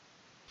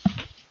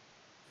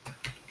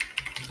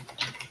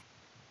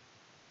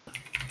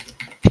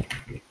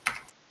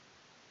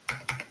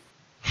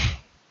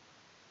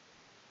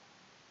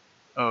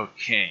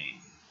 Okay.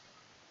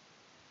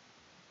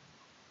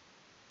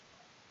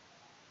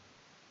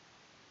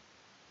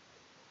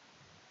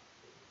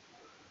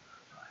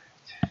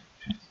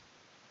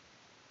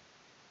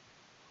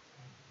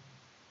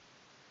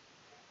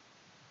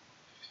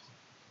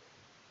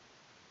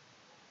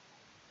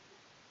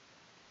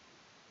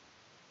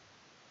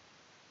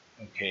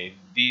 Okay,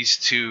 these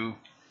two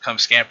come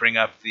scampering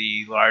up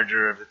the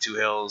larger of the two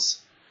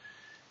hills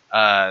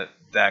that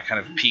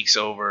kind of peeks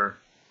over,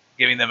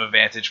 giving them a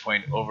vantage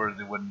point over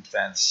the wooden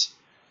fence,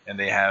 and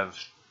they have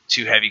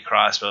two heavy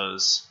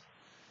crossbows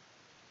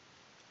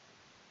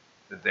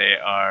that they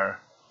are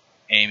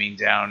aiming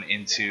down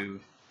into.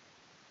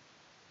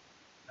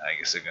 I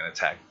guess they're going to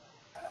attack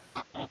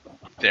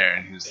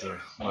Theren, who's the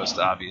most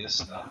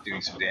obvious,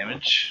 doing some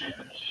damage.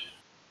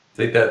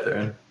 Take that,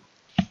 Theren.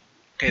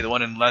 Okay, the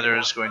one in leather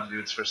is going to do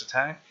its first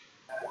attack.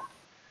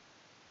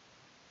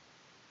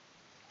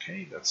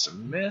 Okay, that's a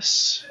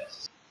miss.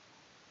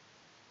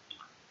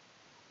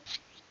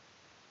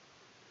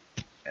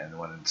 And the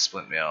one in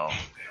splint mail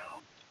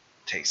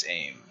takes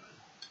aim.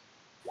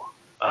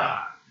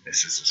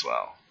 Misses as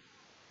well.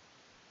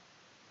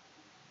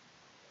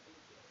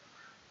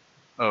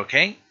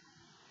 Okay.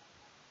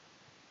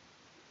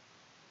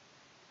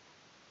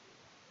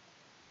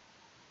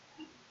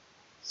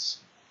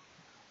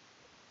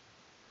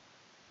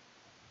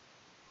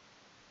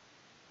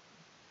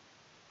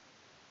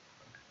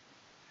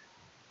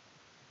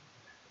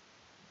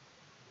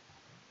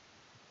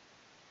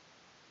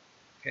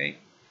 Okay.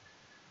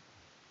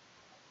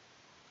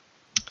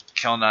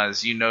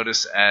 Kelnozz, you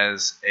notice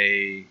as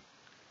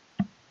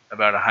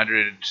about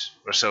 100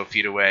 or so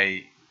feet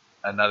away,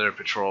 another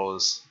patrol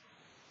is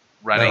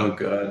running. Oh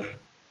god.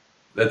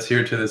 That's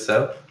here to the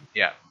south?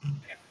 Yeah.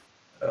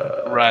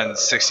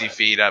 Runs 60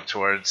 feet up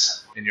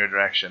towards in your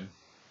direction.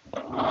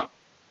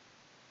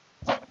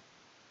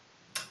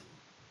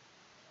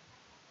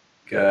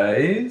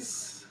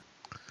 Guys?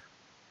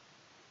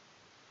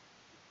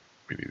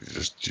 We need to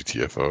just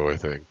GTFO, I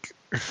think.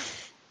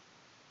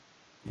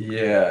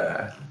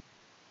 Yeah.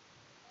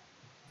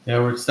 Yeah,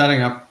 we're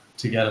setting up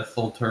to get a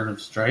full turn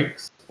of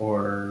strikes,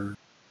 or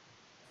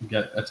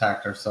get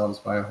attacked ourselves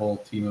by a whole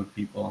team of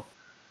people.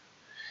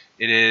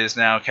 It is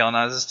now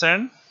Kelnozz's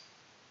turn.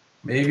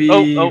 Maybe.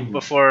 Oh,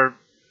 before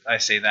I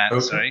say that,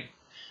 Okay. sorry.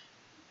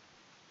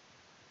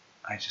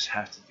 I just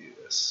have to do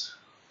this.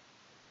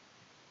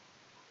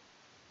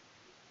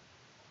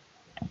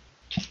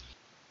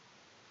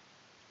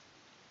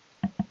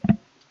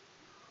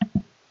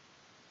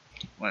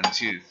 One,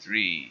 two,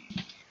 three.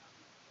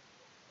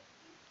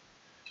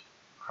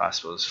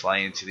 Crossbows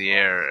flying into the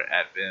air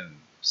at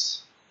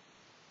Bims.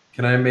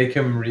 Can I make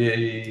him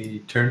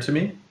return to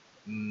me?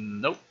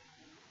 Nope.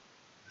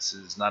 This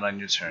is not on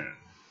your turn.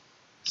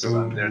 This is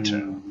on their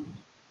turn.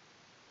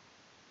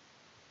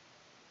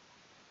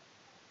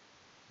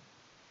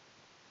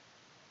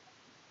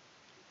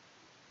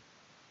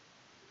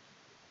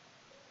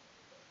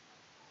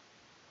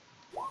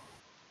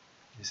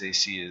 His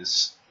AC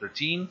is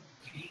 13.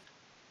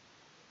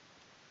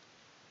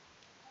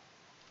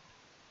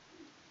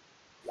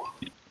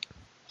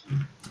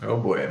 Oh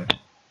boy.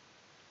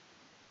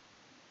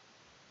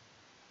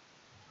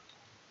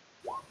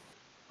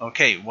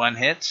 Okay, one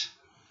hit.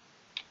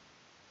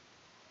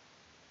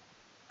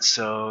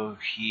 So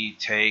he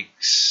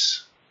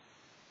takes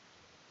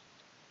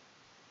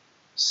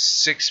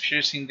 6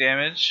 piercing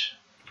damage.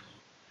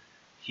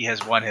 He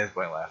has 1 hit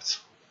point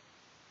left.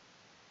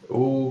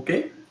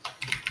 Okay.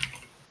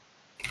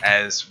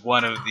 As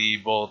one of the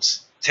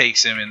bolts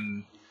takes him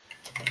and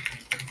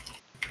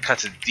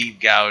cuts a deep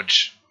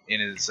gouge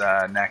in his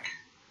neck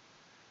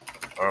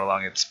or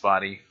along its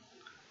body.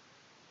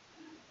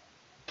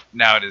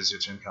 Now it is your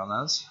turn,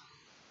 Kelnozz.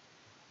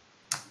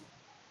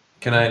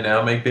 Can I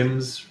now make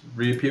Bims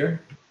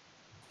reappear?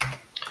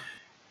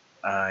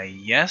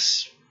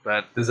 Yes,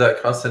 but Does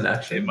that cost an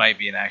action? it might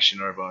be an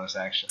action or a bonus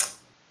action.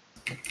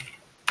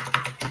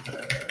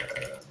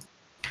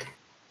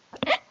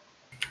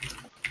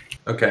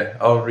 Okay,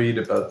 I'll read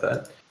about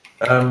that.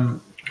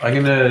 I'm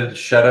gonna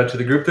shout out to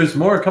the group. There's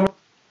more coming.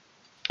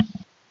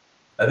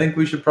 I think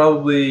we should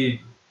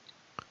probably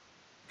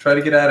try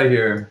to get out of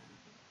here.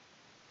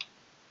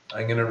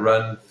 I'm gonna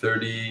run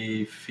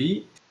 30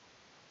 feet.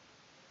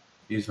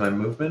 Use my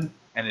movement.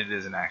 And it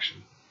is an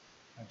action.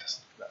 I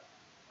just looked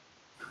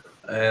it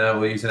up. And I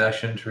will use an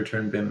action to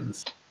return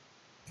Bims.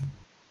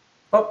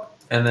 Oh,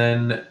 and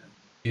then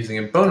using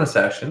a bonus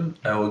action,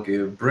 I will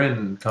give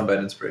Brynn combat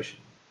inspiration.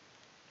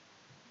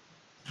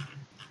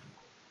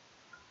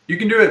 You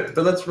can do it,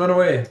 but let's run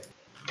away.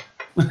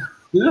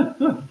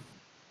 That's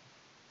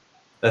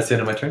the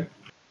end of my turn.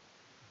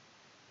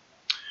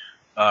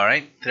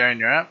 Alright, Theren,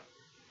 you're up.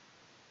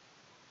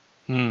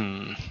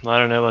 I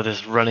don't know about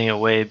this running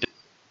away.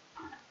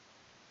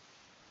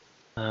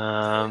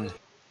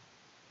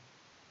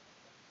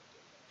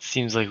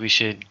 Seems like we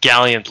should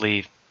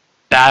gallantly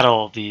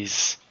battle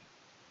these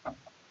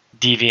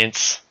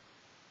deviants.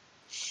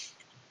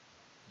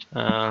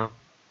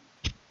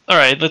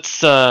 Alright, let's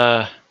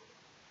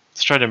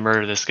try to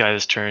murder this guy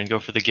this turn. Go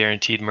for the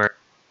guaranteed murder.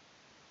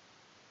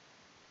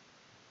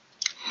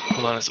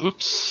 Hold on.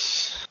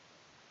 Oops.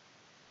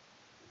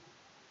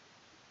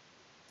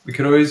 We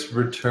could always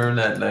return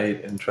at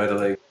night and try to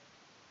like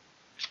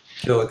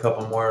kill a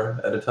couple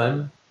more at a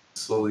time.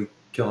 Slowly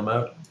kill them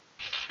out.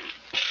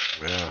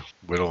 Yeah,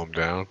 whittle them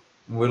down.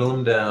 Whittle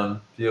them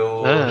down. The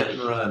old hit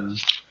and run.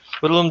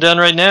 Whittle them down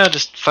right now.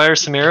 Just fire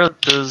some arrows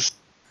at those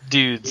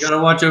dudes. You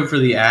gotta watch out for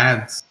the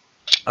ads.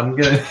 I'm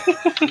gonna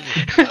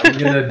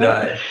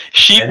die.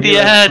 Shoot the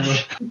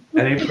ads.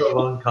 Any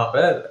prolonged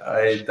combat,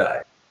 I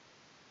die.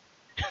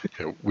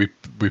 Yeah, we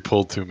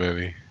pulled too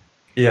many.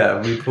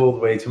 Yeah, we pulled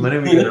way too many.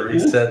 We gotta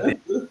reset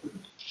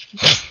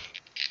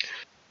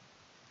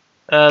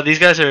the. These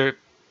guys are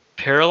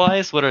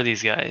paralyzed. What are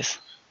these guys?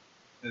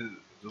 The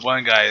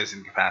one guy is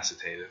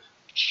incapacitated.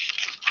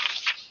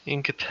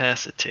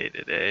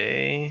 Incapacitated,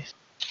 eh?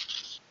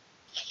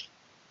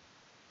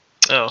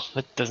 Oh,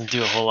 that doesn't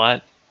do a whole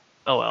lot.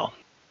 Oh well.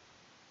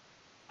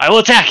 I will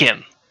attack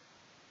him!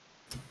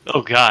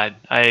 Oh god,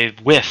 I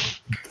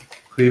whiff.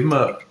 Cleave him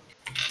up.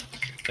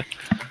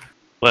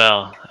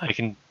 Well, I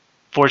can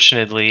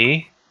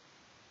fortunately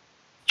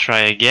try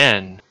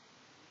again.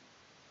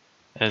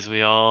 As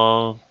we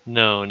all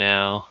know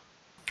now.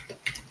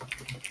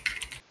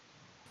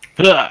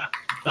 Ugh.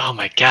 Oh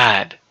my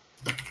god.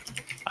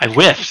 I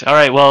whiffed.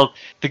 Alright, well,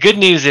 the good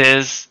news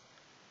is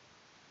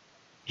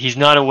he's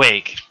not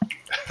awake.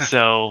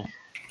 So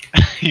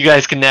you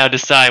guys can now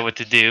decide what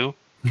to do.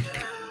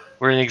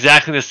 We're in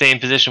exactly the same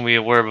position we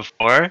were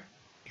before,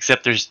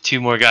 except there's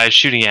 2 more guys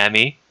shooting at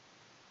me.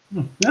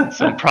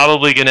 So I'm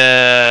probably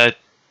gonna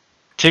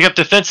take up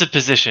defensive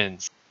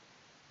positions.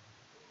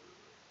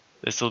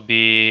 This will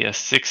be a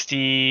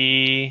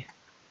 60.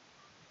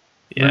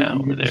 Yeah,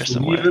 over there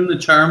somewhere. Even the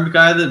charmed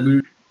guy that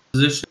we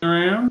positioned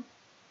around?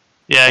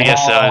 Yeah, I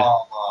guess so.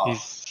 Oh.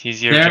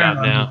 He's your job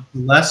now.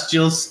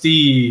 Celestial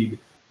steed.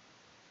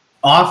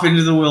 Off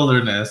into the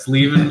wilderness,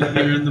 leaving me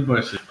here in the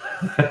bushes.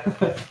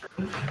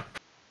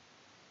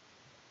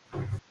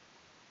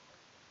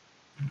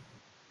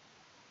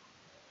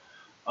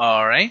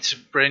 All right,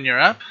 Brynn, you're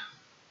up.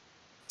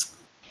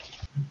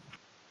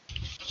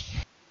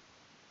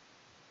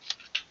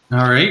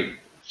 All right.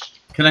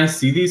 Can I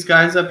see these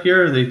guys up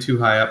here, or are they too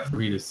high up for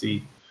me to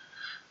see?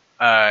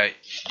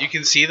 You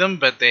can see them,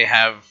 but they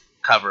have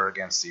cover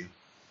against you.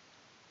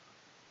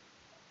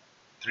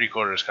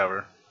 3/4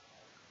 cover.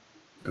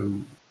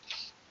 Oh.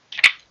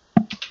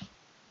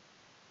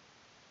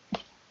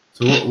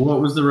 So what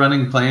was the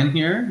running plan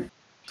here?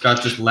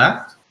 Scott just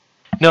left?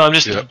 No, I'm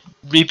just Yep.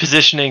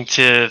 repositioning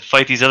to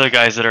fight these other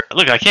guys that are...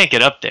 Look, I can't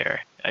get up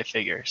there, I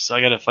figure. So I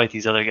gotta fight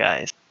these other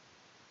guys.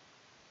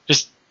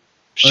 Just Are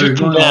you shoot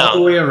them going all the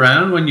down. way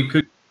around when you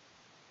could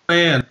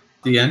way at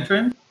the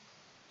entrance?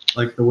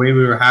 Like the way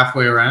we were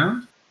halfway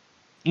around?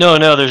 No,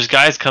 there's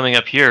guys coming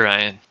up here,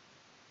 Ryan.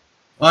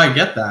 Well, I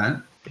get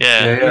that.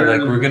 Yeah. Yeah,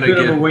 like we're gonna bit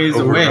get of a ways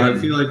away. I overrun.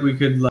 feel like we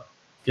could like,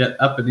 get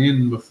up and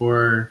in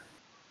before.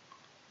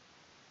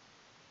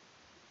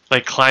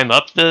 Like climb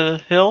up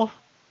the hill?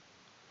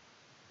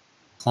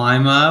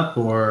 Climb up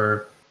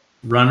or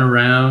run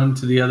around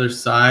to the other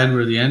side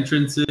where the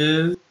entrance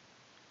is.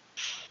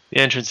 The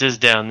entrance is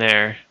down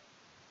there.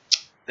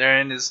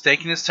 Theren is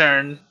taking his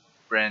turn.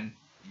 Brynn,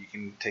 you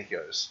can take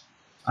yours.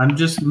 I'm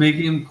just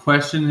making him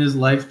question his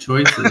life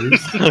choices.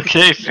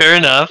 Okay, fair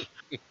enough.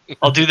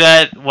 I'll do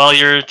that while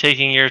you're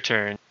taking your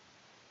turn.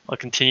 I'll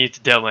continue to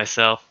doubt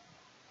myself.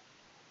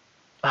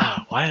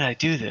 Ah, why did I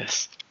do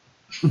this?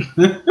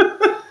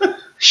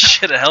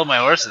 Should have held my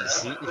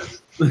horses.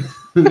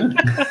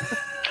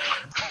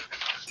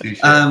 Touche.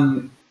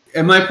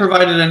 Am I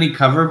provided any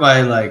cover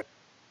by like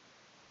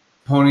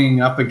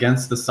ponying up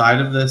against the side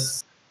of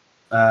this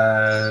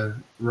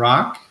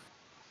rock,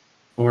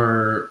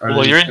 or are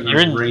Well, they you're going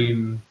in- to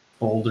rain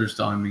boulders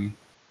on me?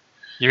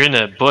 You're in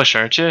a bush,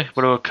 aren't you?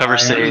 What about cover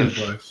I am in save?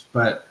 the bush,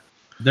 but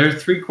they're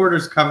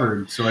 3/4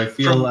 covered, so I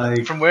feel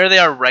like From where they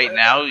are right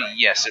now,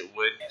 yes, it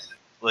would.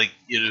 Like,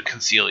 it would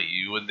conceal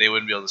you. They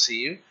wouldn't be able to see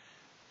you.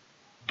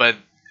 But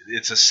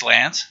it's a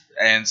slant,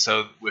 and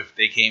so if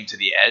they came to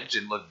the edge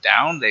and looked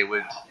down, they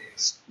would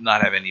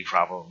not have any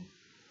problem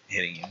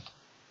hitting you.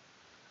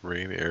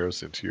 Rain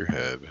arrows into your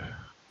head.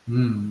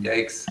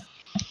 Yikes.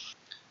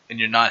 And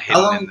you're not how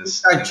hidden long in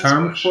is this, this in guy this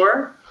charmed bush.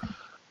 for?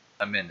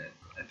 A minute,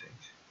 I think.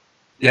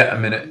 Yeah, a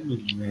minute.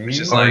 Which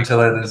is Only like until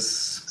there's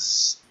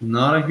s-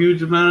 Not a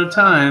huge amount of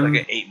time.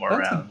 like 8 more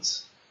That's a-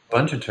 rounds. a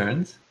bunch of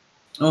turns.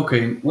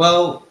 Okay,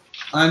 well,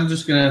 I'm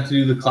just gonna have to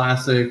do the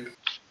classic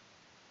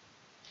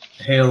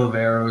hail of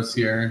arrows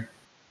here.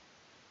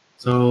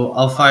 So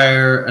I'll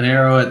fire an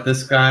arrow at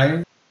this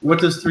guy. What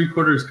does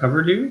 3/4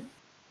 cover do?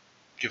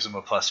 Gives him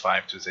a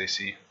 +5 to his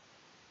AC.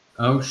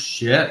 Oh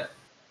shit!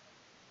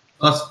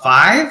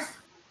 +5?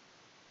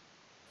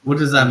 What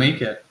does that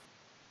make it?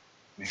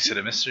 Makes it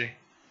a mystery.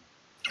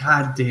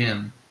 God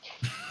damn!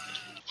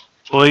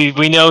 Well,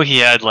 we know he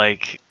had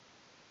like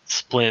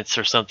splints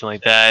or something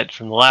like that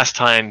from the last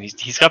time.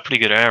 He's got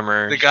pretty good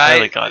armor. The He's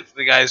probably guy, got...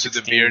 the guys with the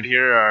 16. beard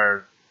here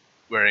are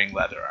wearing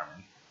leather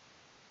armor.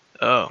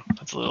 Oh,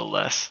 that's a little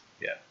less.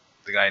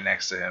 The guy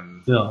next to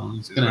him Still,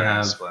 he's is gonna wearing a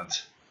have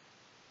splint.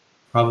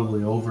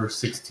 probably over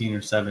 16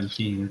 or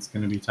 17. It's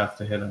gonna be tough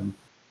to hit him.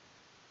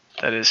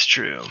 That is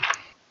true.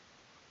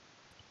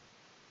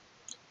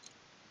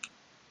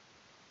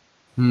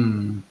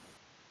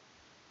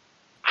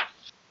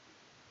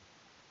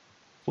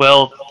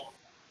 Well,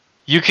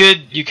 you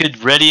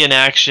could ready an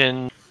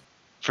action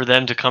for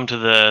them to come to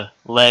the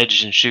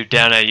ledge and shoot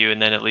down at you,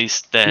 and then at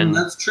least then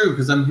That's true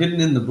because I'm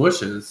hidden in the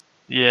bushes.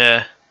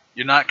 yeah.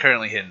 You're not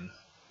currently hidden.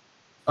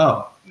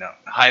 Oh, No,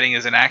 hiding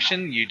is an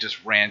action. You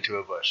just ran to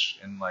a bush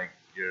and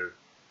you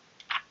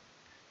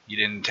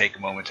didn't take a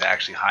moment to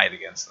actually hide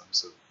against them,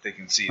 so they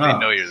can see. They Oh.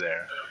 know you're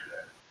there.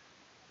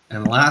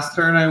 and last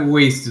turn I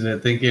wasted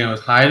it thinking I was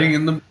hiding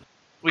in the.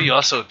 Well, you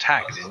also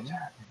attacked, didn't you?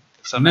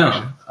 Some No,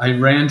 action. I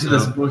ran to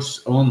this No. bush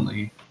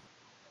only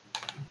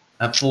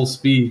at full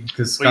speed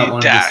because Well, Scott you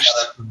wanted dashed. to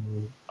set up.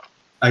 And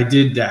I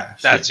did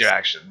dash. That's yes. your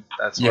action.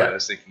 That's why Yeah. I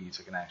was thinking you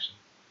took an action.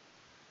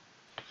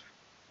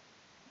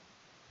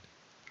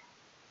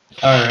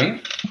 All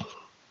right.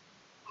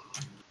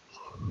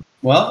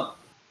 Well,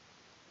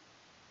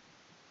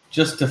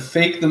 just to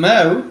fake them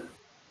out,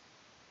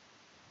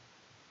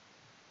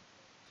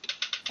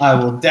 I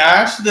will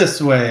dash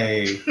this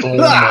way Oh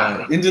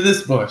my. into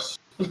this bush.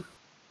 Do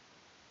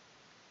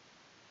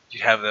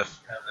you have the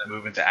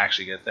movement to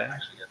actually get there?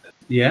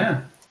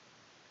 Yeah,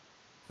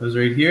 I was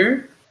right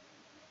here,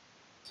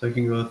 so I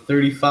can go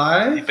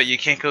 35. But you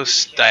can't go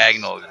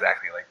diagonal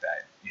exactly like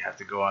that. You have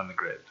to go on the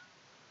grid.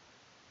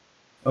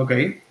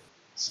 Okay,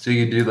 So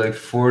you could do like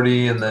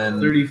 40 and then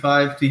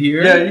 35 to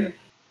here. yeah.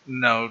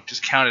 No,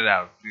 just count it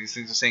out. These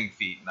things are saying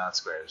feet, not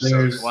squares.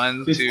 There's So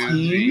 1, 2,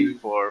 15. 3,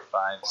 4,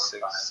 5,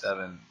 6,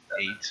 7,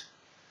 8.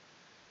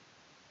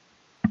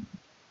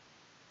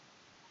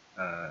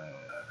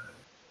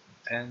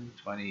 10,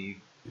 20,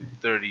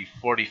 30,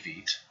 40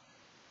 feet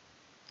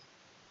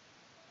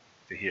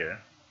to here.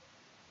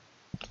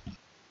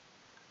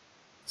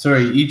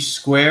 Sorry, each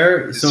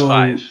square. It's so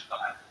 5.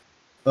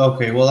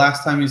 okay. Well,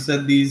 last time you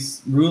said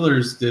these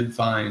rulers did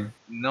fine.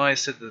 No, I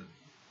said the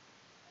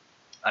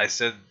I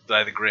said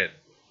by the grid.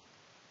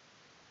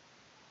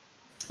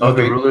 Oh,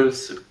 the Okay.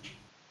 rulers.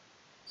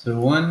 So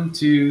 1,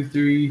 2,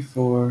 3,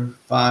 4,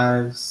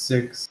 5,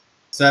 6,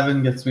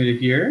 7 gets me to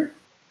here.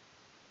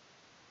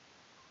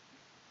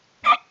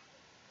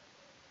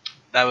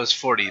 That was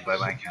 40 by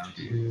my count.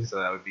 So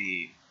that would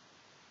be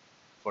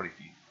 40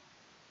 feet.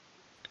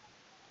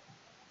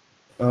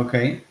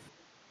 Okay.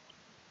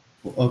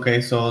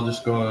 Okay, so I'll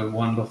just go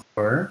one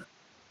before.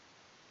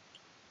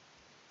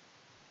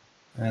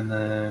 And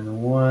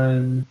then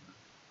 1,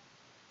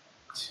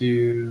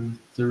 2,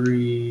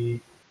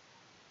 3,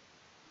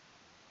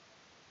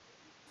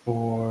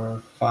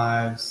 4,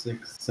 5,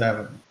 6,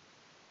 7. Does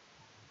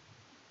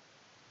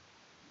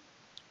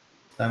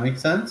that make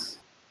sense?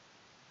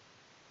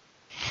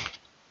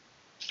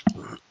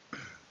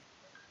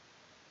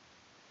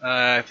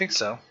 I think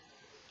so.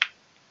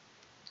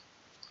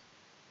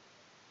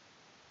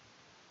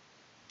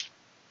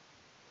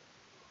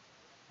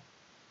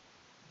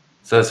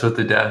 So that's with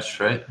the dash,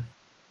 right?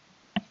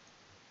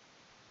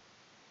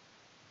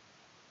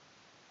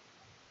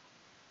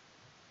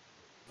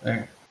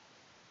 There.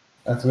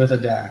 That's with a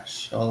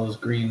dash. All those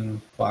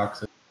green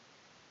boxes.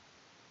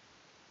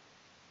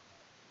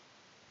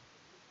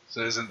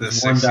 So isn't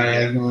this There's one 60?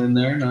 diagonal in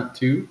there, not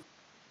two.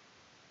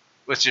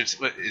 What's your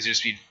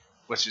speed?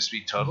 What's your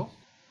speed total?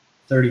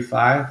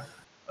 35.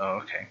 Oh,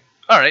 okay.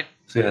 All right.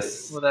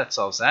 Yes. Well, that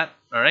solves that.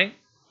 All right.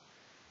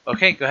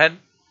 Okay, go ahead.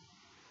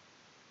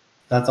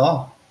 That's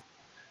all.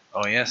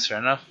 Oh yes, fair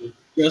enough.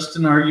 Just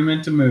an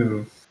argument to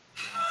move.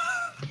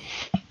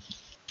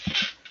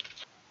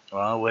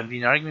 Well, it wouldn't be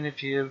an argument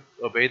if you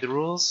obey the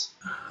rules.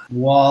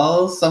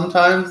 Well,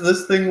 sometimes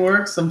this thing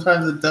works,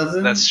 sometimes it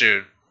doesn't. That's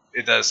true.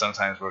 It does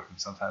sometimes work and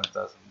sometimes it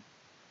doesn't.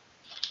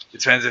 It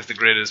depends if the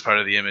grid is part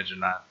of the image or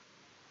not.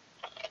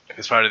 If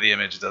it's part of the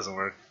image, it doesn't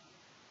work.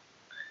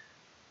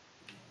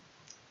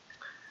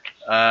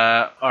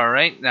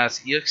 Alright, now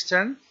it's Eikooc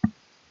turn.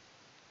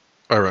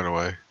 I run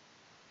away.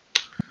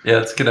 Yeah,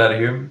 let's get out of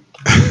here.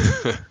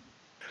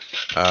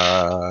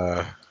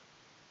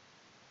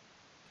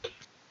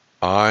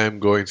 I'm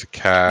going to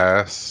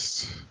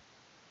cast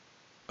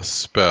a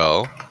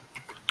spell.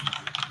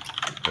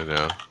 I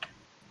know.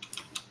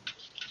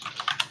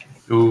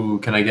 Ooh,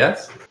 can I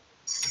guess?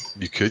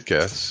 You could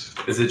guess.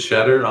 Is it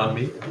Shatter on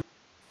me?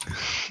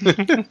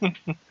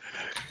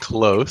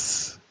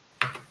 Close.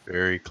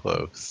 Very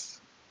close.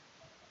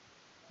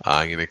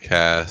 I'm going to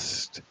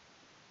cast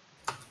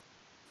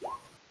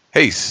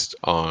Haste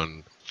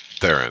on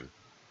Theren.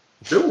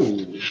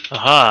 Ooh,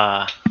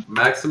 Aha.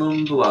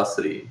 maximum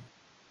velocity.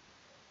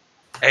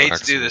 I hate to do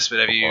Maximum this, but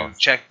have you velocity.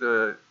 checked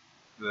the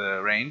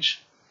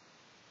range?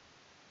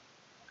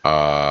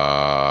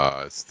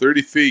 It's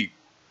 30 feet.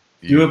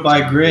 Do it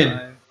by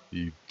grid.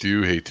 You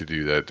do hate to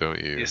do that, don't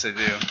you? Yes, I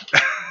do.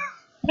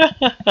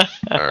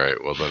 All right.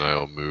 Well, then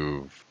I'll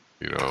move,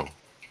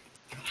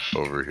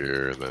 over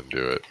here and then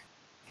do it.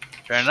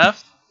 Fair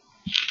enough.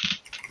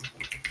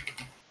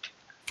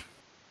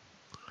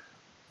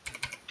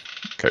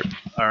 Okay.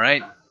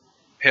 Alright.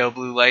 Pale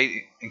blue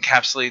light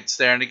encapsulates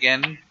Theren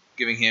again,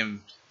 giving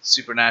him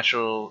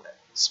supernatural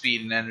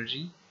speed and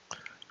energy.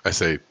 I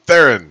say,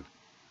 Theren,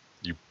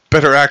 you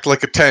better act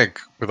like a tank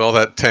with all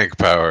that tank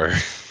power.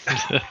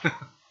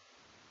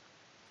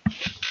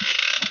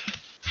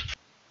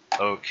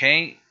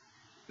 Okay.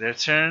 Their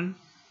turn.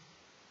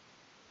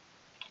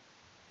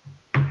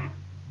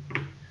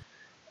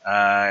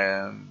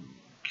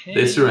 Okay.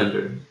 They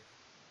surrender.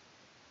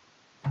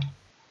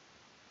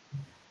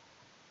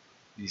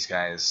 These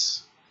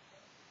guys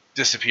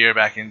disappear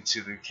back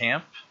into the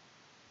camp.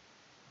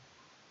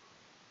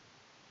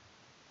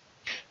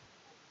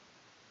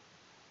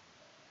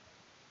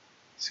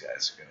 These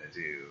guys are gonna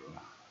do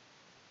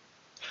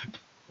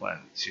 1,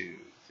 2,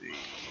 3,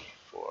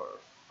 4,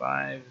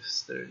 5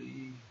 is 30. 1,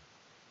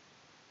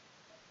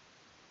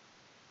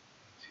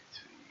 2,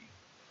 3,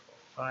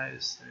 4, 5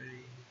 is 30.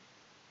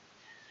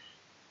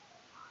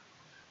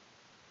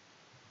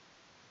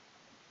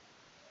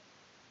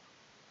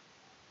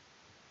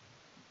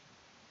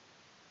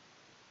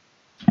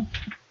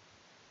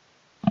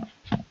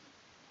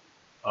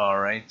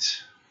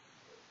 Alright.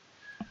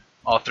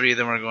 All three of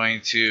them are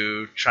going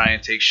to try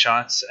and take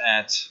shots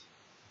at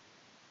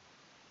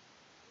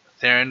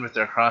Theren with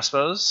their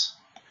crossbows.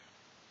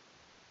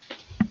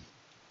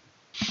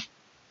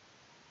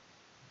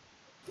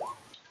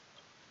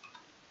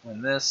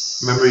 And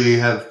this. Remember, you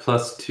have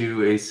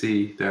 +2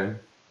 AC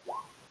there.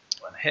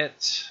 One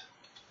hit.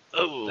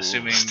 Oh,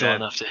 Assuming still that-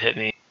 enough to hit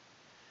me.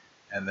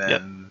 And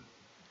then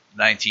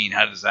 19.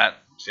 How does that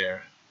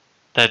fare?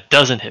 That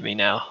doesn't hit me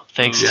now,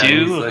 thanks Yeah, to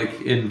he's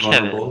like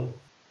invulnerable.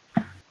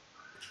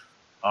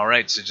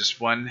 Alright, so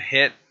just one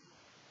hit.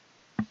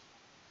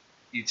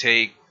 You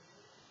take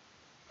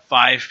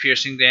 5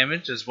 piercing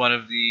damage as one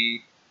of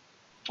the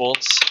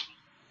bolts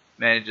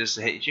manages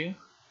to hit you.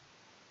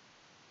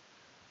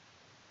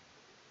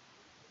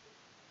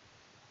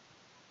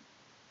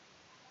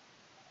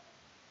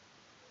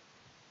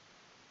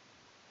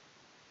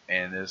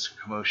 And there's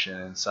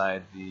commotion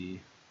inside the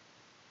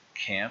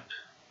camp.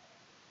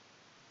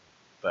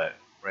 But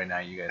right now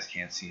you guys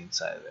can't see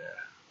inside of there.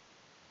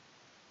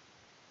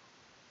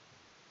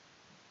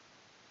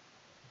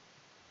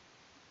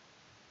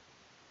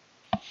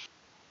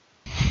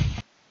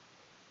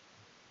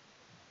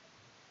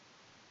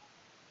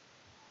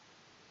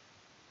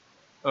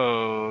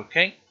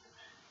 Okay.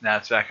 Now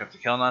it's back up to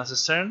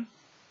Kelnozz's turn.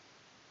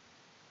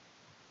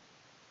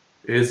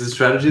 Is the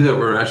strategy that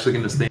we're actually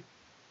going to stay?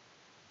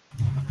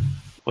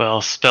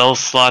 Well, spell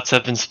slots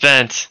have been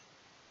spent.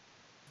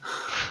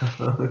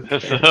 Okay.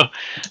 So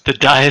the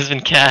die has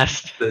been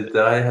cast. The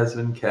die has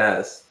been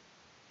cast.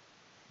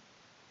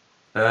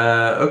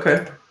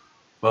 Okay.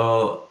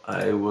 Well,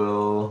 I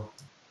will.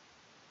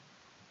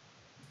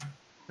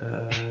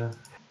 1,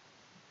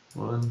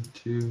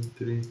 2,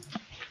 3.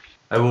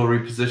 I will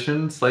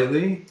reposition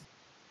slightly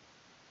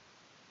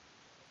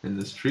in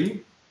this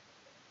tree,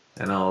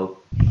 and I'll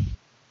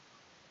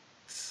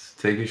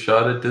take a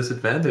shot at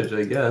disadvantage,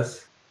 I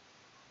guess.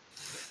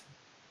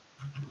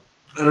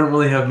 I don't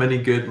really have many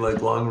good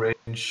like long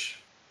range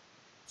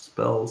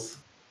spells.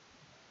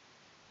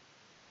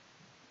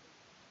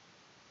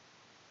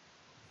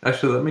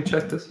 Actually, let me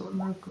check this one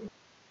real quick.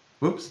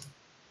 Whoops.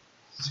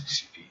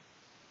 60 feet.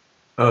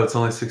 Oh, it's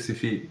only 60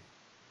 feet.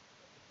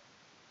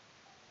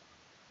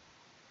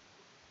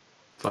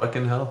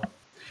 Fucking hell.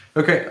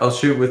 Okay, I'll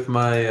shoot with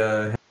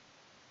my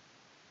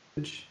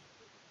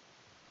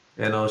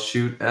and I'll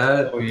shoot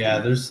at Oh yeah,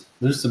 there's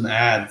some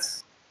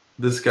ads.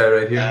 this guy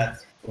right here.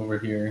 Ads over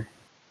here.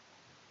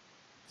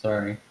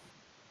 Sorry.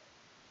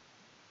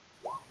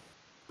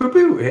 Boop,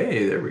 boop.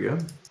 Hey, there we go.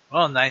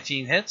 Well,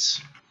 19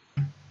 hits.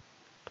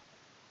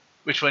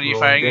 Which one are you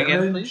Roll firing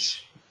again,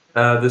 damage.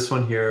 please? This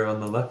one here on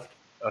the left.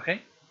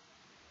 Okay.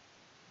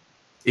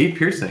 8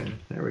 piercing.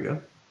 There we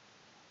go.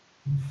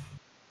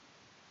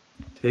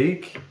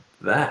 Take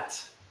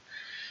that.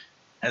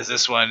 As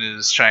this one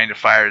is trying to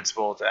fire its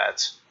bolt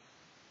at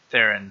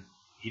Theren,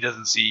 he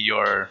doesn't see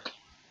your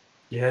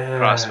Yeah.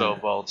 crossbow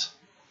bolt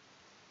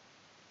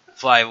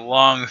fly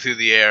long through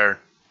the air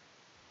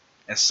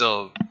and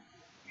still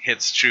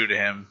hits true to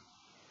him.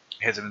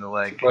 Hits him in the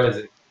leg.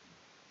 Surprising.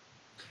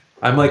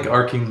 I'm like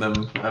arcing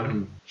them.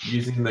 I'm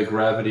using the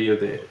gravity of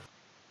the.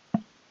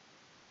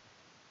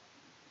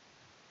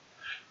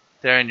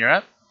 Theren, you're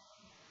up.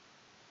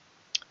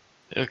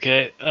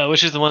 Okay,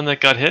 which is the one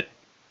that got hit?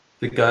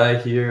 The guy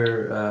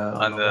here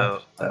On the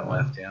left, that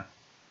one. left, yeah.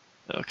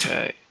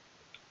 Okay.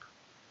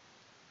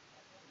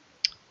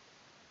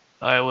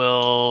 I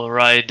will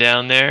ride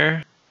down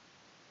there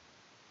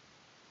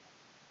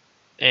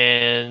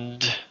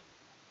and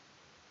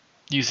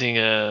using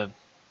a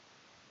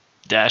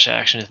dash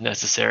action if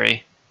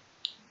necessary,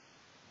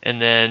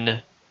 and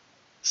then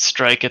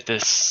strike at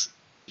this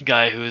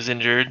guy who is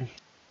injured.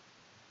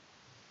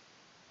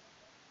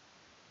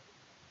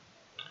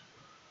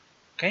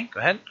 Okay,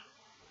 go ahead.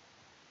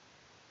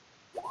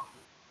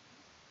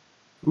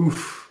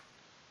 Oof.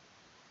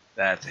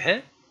 That's a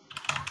hit.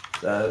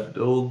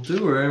 That'll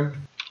do her.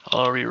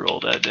 I'll re-roll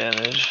that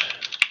damage.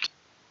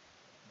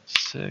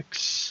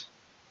 6.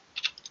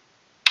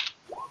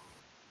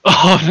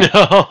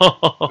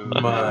 Oh no!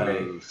 My.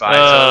 Ooh, 5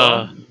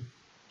 total.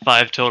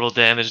 5 total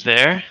damage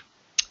there.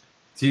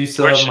 Do you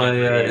still have my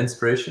Fortunately-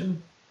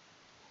 inspiration?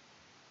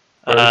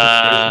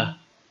 Uh,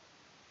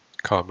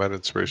 Combat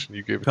inspiration.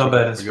 You gave it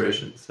Combat to me.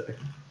 inspiration. Sorry.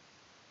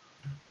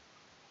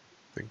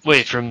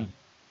 wait, from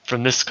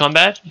this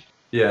combat?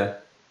 Yeah.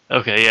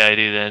 Okay, yeah, I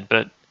do then,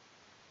 but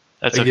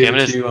that's I okay. gave I'm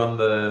it to gonna. you on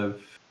the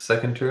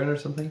second turn or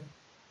something.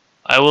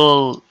 I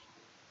will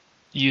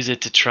use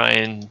it to try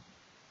and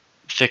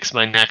fix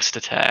my next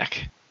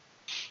attack.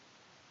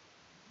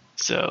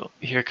 So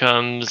here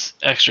comes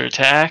extra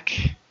attack.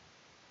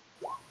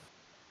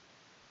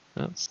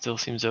 Oh, it still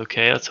seems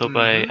okay. Let's hope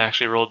I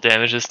actually rolled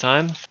damage this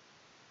time.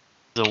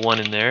 There's a 1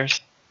 in there.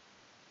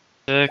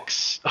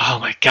 6. Oh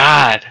my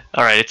god!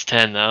 Alright, it's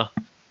 10 though.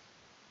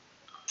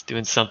 It's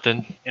doing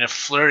something. In a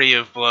flurry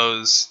of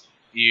blows,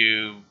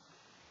 you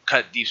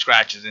cut deep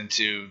scratches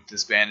into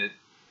this bandit,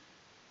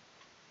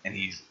 and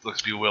he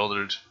looks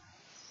bewildered,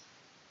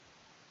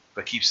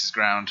 but keeps his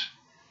ground.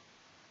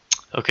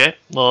 Okay,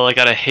 well I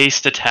got a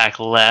haste attack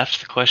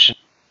left. The question,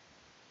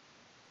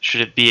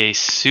 should it be a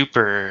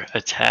super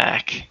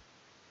attack?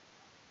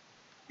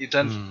 You've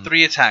done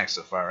 3 attacks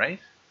so far, right?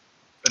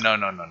 No.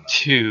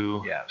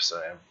 2. Yeah,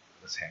 sorry,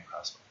 let's hand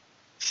crossbow.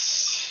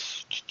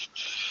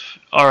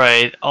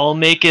 Alright, I'll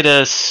make it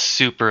a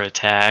super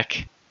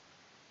attack.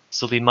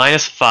 So it'll be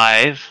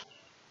 -5.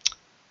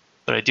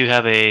 But I do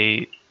have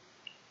a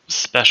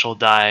special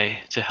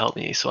die to help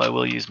me, so I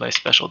will use my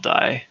special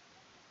die.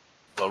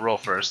 Well, roll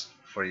first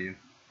for you.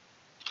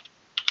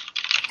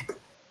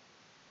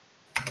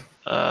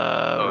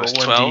 Roll it's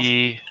 12?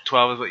 1d.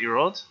 12 is what you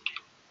rolled?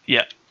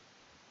 Yeah.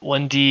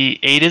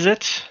 1d8 is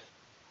it?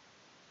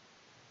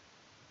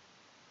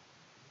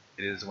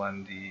 It is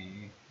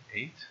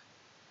 1d8.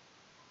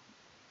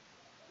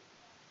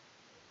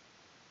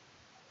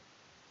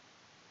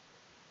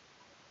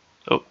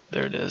 Oh,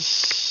 there it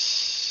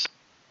is.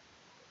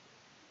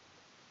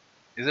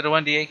 Is it a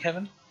 1d8,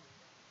 Kevin?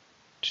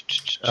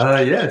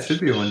 Yeah, it should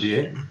be a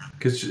 1d8.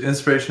 Because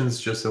inspiration is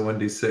just a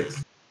 1d6.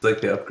 It's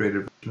like the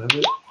upgraded version of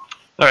it.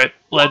 Alright,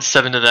 we'll add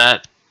 7 to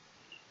that.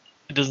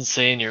 It doesn't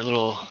say in your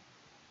little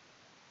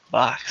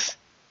box.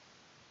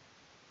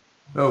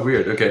 Oh,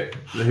 weird. Okay.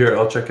 Here,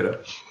 I'll check it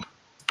out.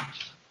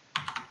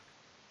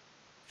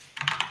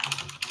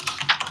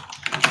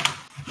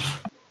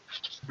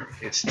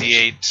 It's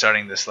D8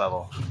 starting this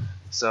level.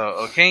 So,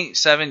 okay,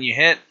 7, you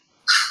hit.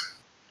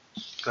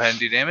 Go ahead and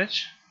do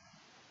damage.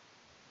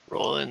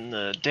 Roll in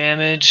the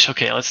damage.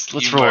 Okay, let's You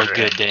roll a murder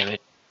good him. damage.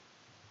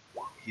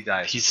 He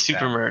dies. He's with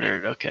super that.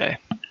 murdered, okay.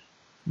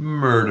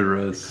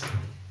 Murderous.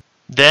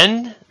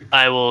 Then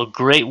I will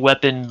great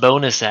weapon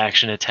bonus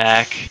action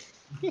attack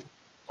and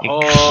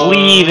Oh.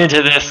 cleave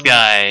into this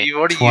guy. You've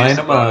already Twine used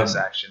a him bonus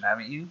up. action,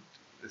 haven't you?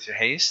 With your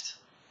haste?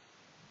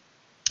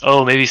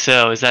 Oh, maybe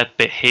so. Is that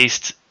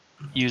haste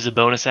use a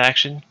bonus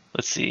action?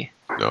 Let's see.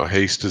 No,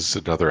 haste is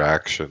another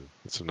action.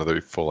 It's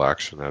another full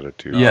action added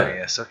to. Yeah. Oh,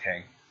 yes,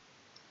 okay.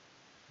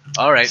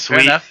 Alright, fair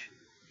Sweet. enough.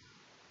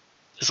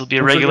 This will be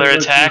a regular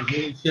attack.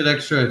 Holy shit,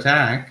 extra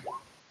attack.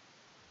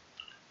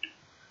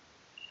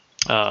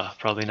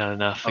 Probably not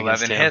enough.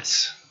 11 against him.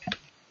 hits.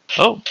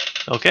 Oh,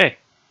 okay.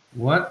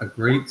 What a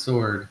great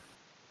sword.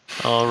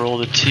 I'll roll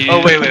the 2.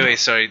 Oh, wait,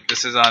 sorry.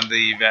 This is on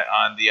the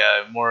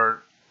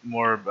more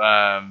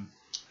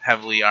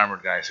heavily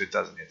armored guy, so it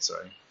doesn't hit,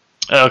 sorry.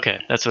 Oh,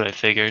 okay, that's what I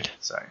figured.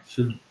 Sorry.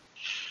 Should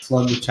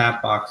flood the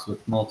chat box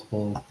with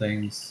multiple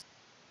things.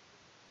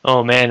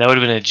 Oh man, that would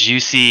have been a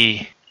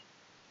juicy.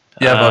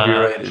 Yeah, Bob,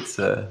 you're right. It's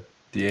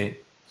d8.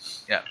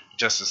 Yeah,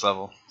 justice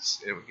level.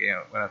 It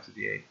went up to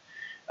D8.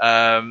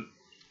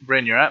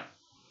 Brynn, you're up.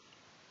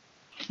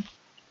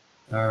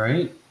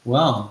 Alright.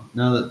 Well,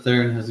 now that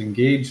Theren has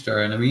engaged our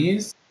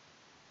enemies,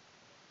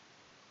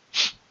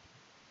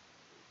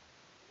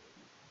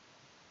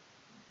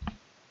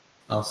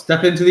 I'll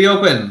step into the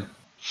open.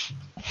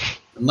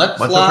 And let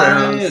Watch out for fly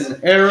arrows.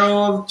 an arrow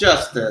of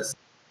justice.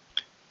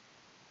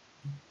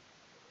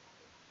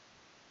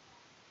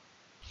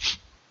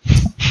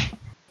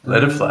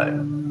 Let it fly.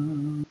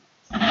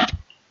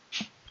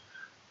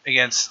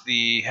 Against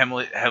the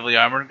heavily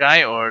armored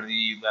guy or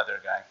the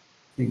leather guy?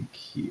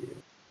 Thank you.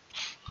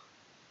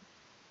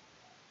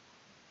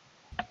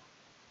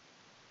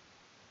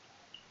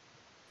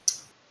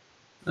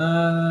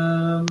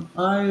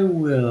 I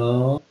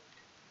will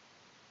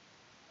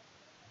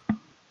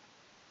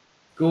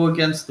go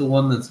against the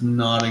one that's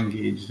not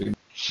engaged in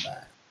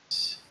combat.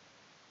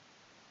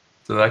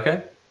 So that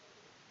guy?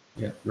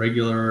 Yeah,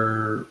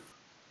 regular.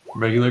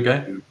 Regular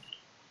guy?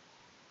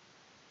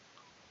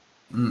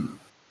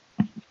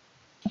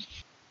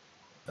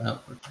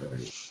 That worked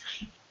very.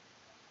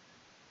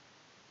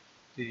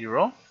 Did you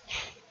roll?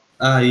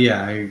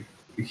 Yeah.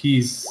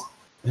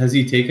 Has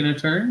he taken a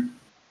turn?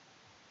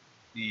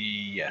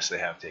 Yes, they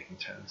have taken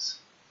turns.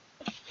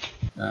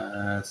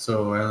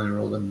 So I only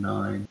rolled a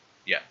 9.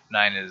 Yeah,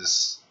 9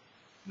 is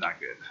not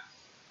good.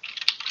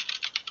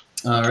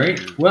 All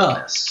right. Well,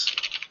 Yes.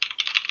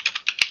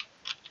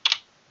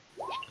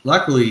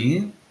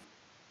 luckily,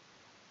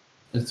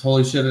 it's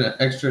holy shit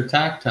extra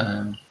attack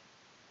time.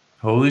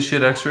 Holy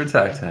shit, extra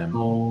attack time.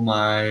 Oh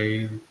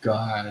my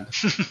god.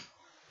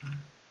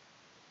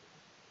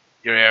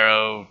 Your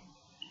arrow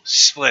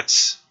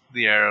splits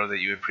the arrow that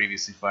you had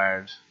previously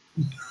fired.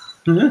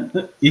 In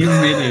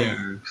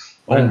midair.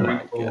 Oh my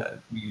Rendering both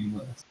god.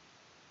 meaningless.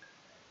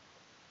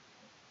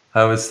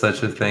 How is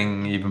such a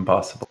thing even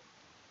possible?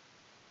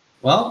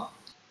 Well,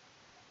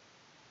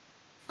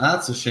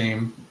 that's a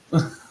shame.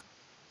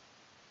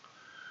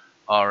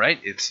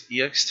 Alright, it's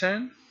Eikooc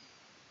turn.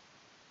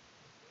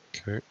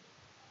 Okay.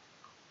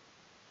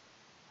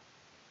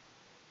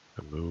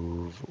 I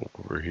move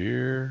over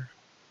here.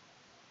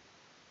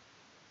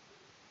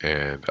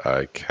 And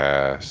I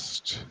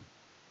cast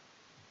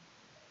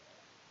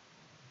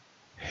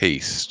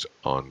haste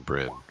on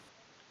Brynn.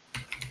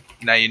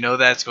 Now you know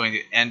that's going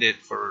to end it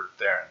for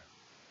Theren.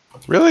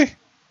 Really?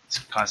 It's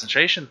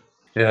concentration.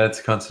 Yeah,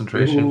 it's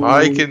concentration. Ooh.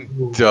 I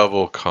can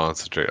double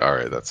concentrate.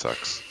 Alright, that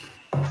sucks.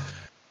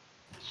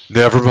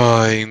 Never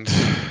mind.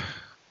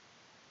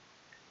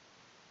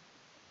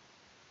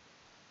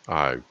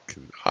 I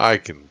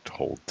can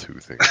hold 2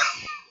 things.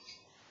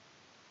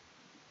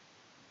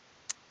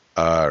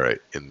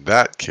 Alright, in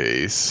that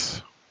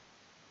case,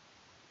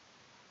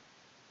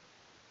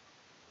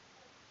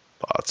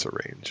 lots of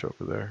range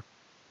over there.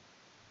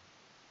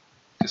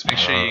 Just make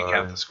sure you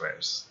count the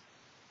squares.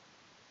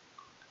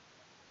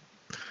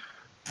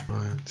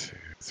 1, 2,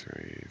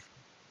 3,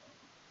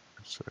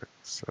 4, 6,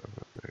 7,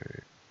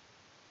 8,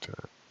 10,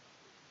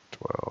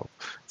 12.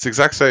 It's the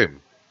exact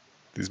same.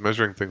 These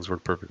measuring things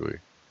work perfectly.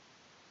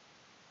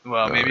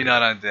 Well, No, maybe yeah.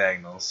 not on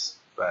diagonals,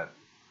 but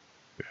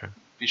Yeah.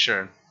 be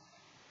sure.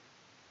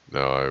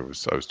 No, I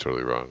was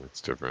totally wrong.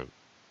 It's different.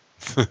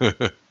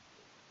 2,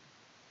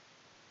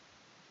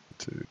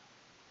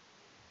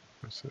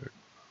 6.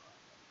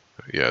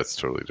 Yeah, it's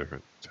totally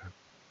different. 10,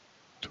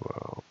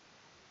 12,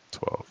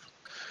 12.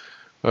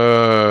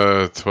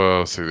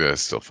 12, so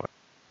that's still fine.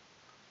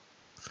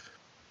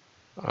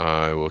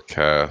 I will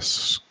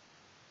cast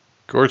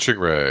Scorching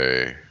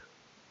Ray.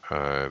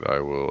 And I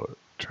will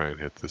try and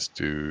hit this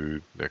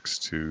dude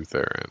next to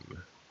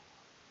Theren.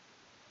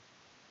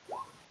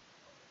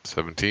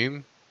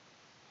 17?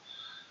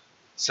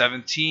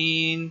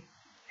 17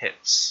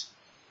 hits.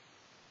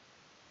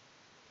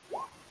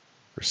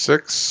 For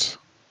 6.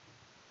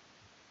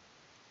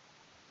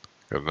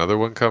 Got another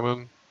one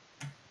coming.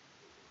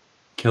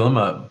 Kill him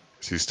up.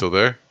 Is he still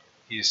there?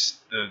 He's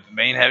the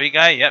main heavy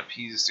guy. Yep,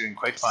 he's doing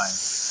quite fine.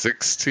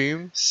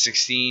 16?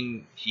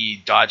 16,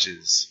 he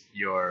dodges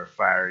your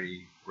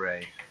fiery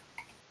ray.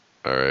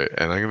 Alright,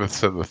 and I'm going to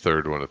send the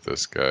third one at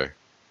this guy.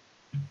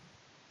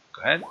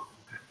 Go ahead.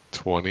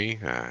 20?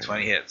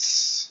 20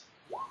 hits.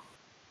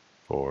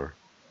 4.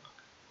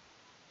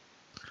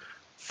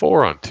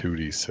 4 on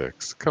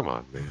 2d6. Come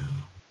on, man.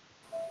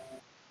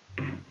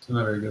 It's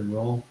not a very good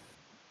roll.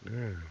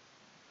 Yeah.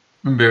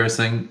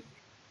 Embarrassing.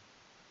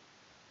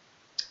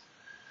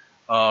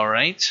 All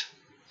right.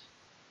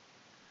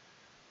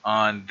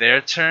 On their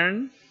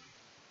turn,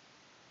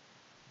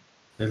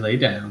 They lay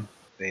down.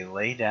 they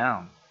lay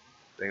down.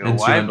 They go, And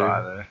why surrender."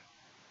 bother?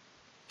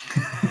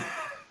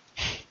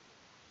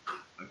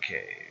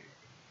 Okay.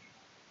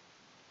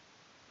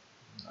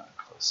 Not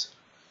close enough.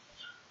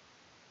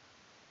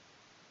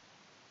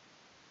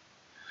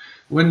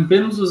 When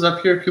Bims was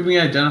up here, could we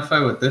identify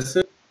what this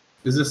is?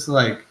 Is this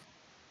like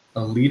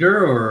a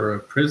leader or a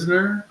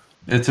prisoner?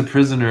 It's a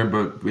prisoner,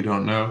 but we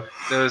don't know.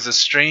 There was a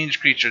strange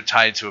creature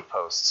tied to a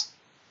post.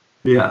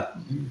 Yeah.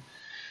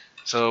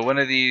 So one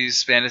of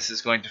these bandits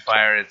is going to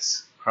fire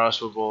its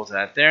crossbow bolt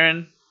at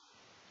Theren.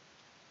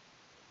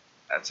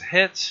 That's a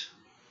hit.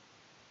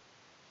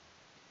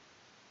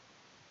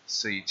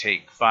 So you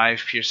take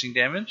 5 piercing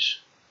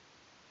damage.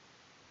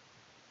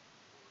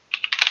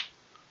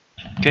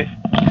 Okay.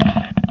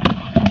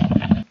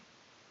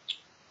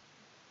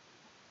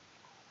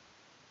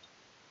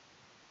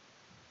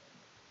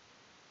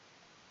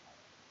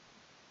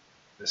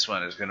 This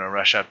one is going to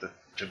rush up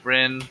to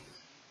Brynn.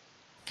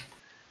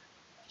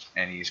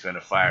 And he's going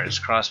to fire his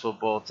crossbow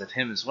bolt at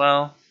him as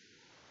well.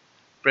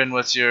 Brynn,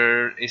 what's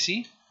your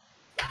AC?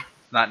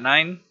 Not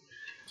 9?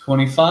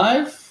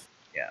 25?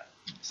 Yeah,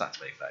 it's not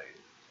 25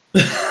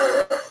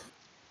 either.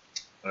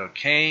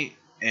 Okay,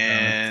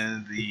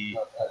 and the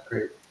Not that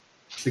great.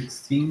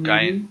 16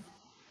 Guy- maybe?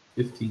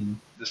 15.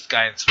 this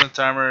guy in smith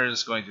armor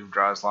is going to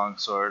draw his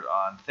longsword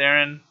on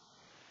Theren.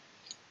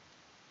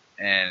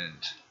 And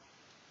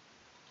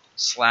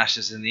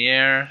slashes in the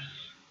air.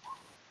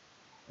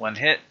 1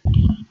 hit.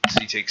 So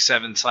he takes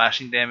 7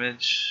 slashing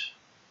damage.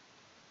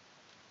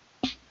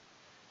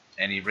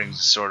 And he brings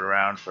the sword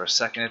around for a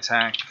second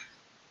attack.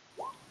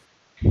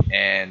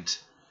 And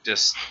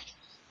just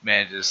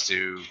manages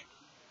to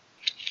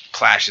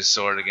clash his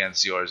sword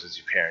against yours as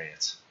you parry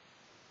it.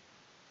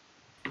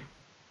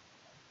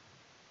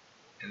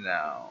 And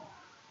now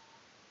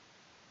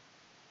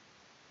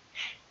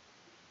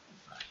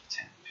 5,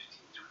 10, 15,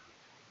 20,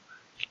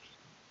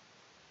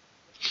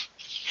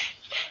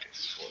 5,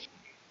 40.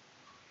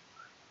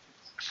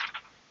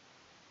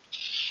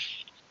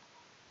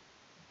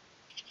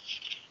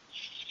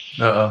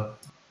 Uh-oh.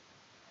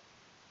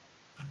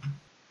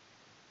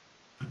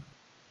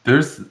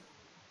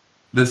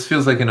 This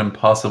feels like an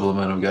impossible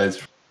amount of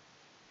guys.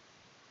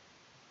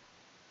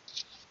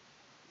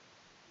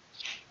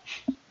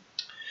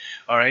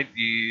 Alright,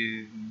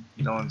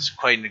 no one's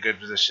quite in a good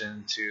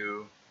position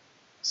to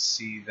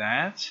see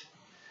that.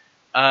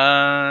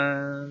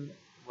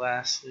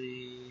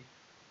 Lastly,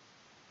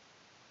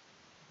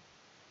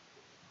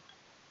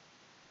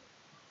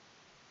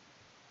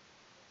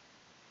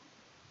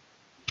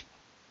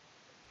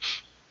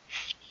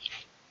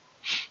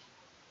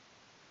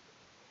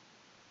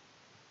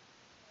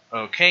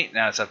 okay,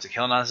 now it's up to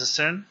Kelnozz's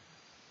turn.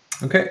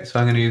 Okay, so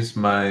I'm going to use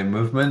my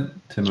movement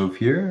to move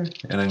here,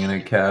 and I'm going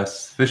to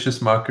cast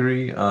Vicious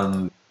Mockery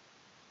on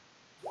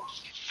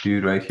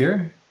dude right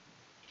here.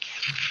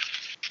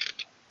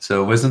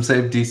 So Wisdom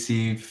save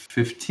DC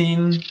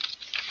 15.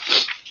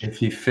 If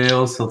he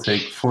fails, he'll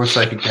take 4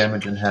 psychic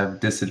damage and have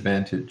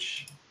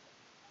disadvantage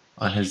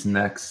on his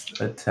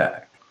next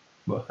attack.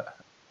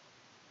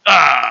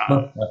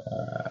 Ah!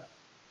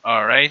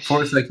 Alright.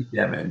 4 psychic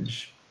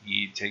damage.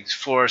 He takes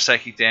 4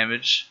 psychic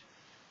damage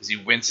as he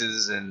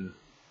winces in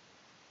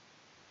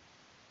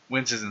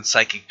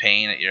psychic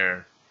pain at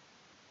your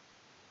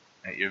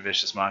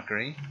vicious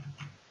mockery.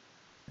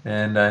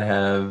 And I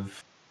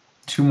have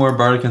 2 more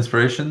Bardic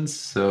Inspirations,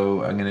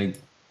 so I'm going to...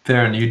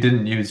 Theren, you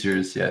didn't use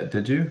yours yet,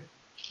 did you?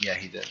 Yeah,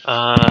 he did.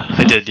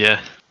 I did, yeah.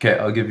 Okay,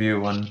 I'll give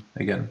you one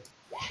again.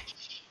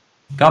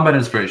 Combat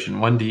Inspiration,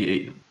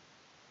 1d8.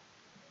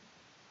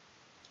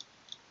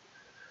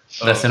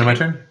 That's the end of my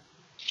turn?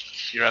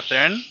 You're up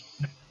there.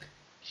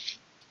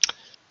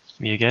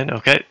 Me again?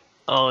 Okay.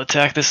 I'll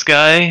attack this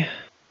guy.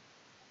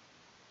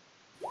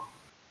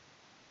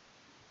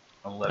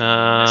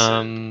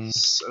 11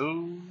 misses.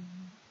 So,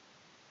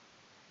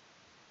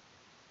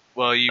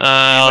 well, you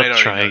I'll might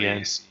already try know again.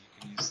 the AC.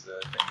 You can use the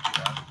thing if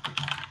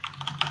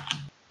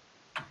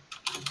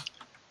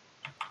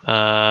you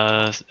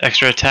want.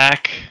 Extra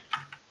attack.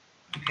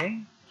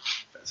 Okay,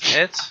 that's a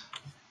hit.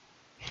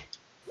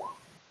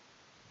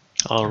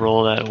 I'll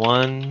roll that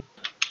one.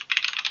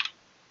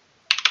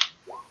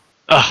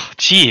 Oh,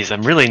 jeez,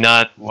 I'm really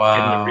not getting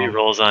the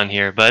rerolls on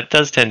here, but it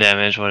does 10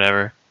 damage,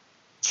 whatever.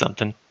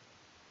 Something.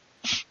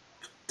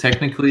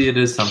 Technically, it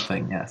is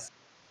something, yes.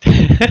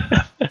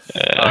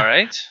 All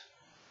right.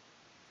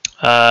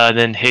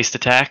 Then haste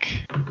attack,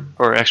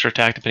 or extra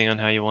attack, depending on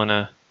how you want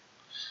to...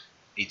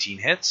 18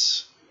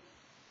 hits.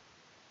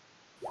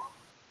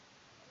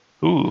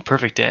 Ooh,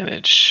 perfect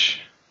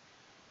damage.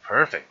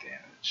 Perfect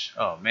damage.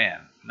 Oh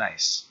man,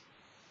 nice.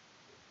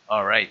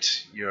 All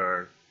right,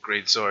 your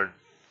greatsword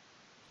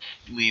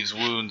leaves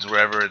wounds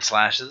wherever it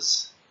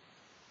slashes.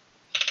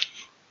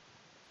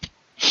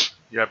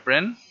 You're up,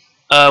 Brynn.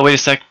 Wait a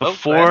sec. Oh,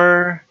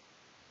 Before...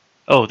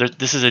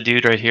 this is a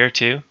dude right here,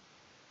 too.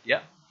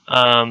 Yeah.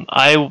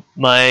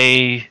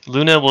 My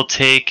Luna will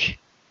take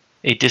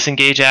a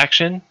disengage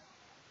action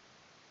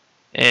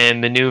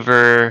and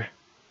maneuver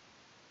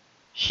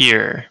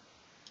here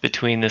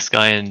between this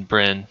guy and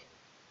Brynn.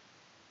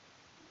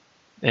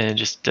 And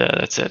just,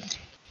 that's it.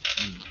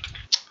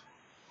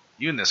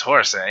 You and this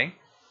horse, eh?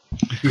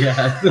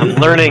 Yeah. I'm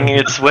learning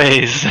its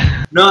ways.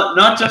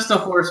 Not just a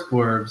horse,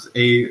 Borbs,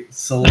 a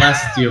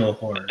celestial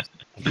horse.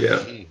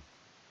 Yeah.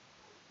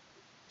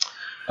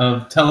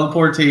 Of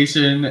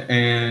teleportation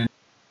and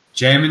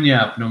jamming you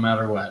up no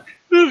matter what.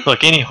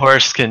 Look, any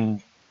horse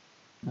can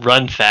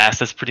run fast.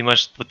 That's pretty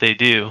much what they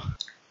do.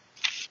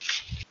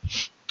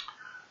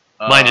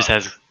 Mine just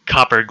has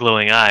copper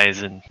glowing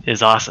eyes and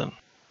is awesome.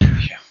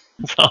 Yeah.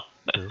 So,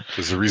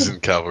 There's a reason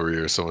cavalry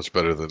are so much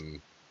better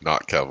than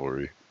not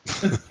cavalry.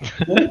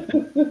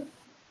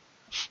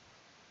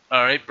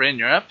 All right, Brynn,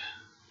 you're up.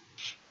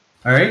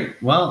 All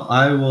right. Well,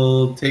 I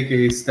will take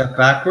a step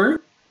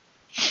backward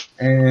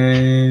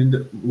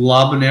and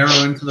lob an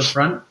arrow into the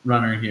front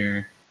runner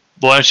here.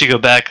 why don't you go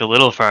back a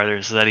little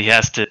farther so that he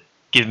has to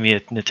give me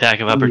an attack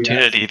of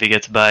opportunity if he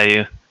gets by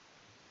you?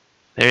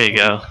 There you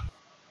go.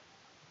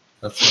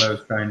 That's what I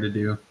was trying to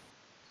do.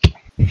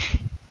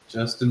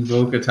 Just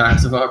invoke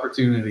attacks of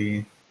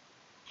opportunity.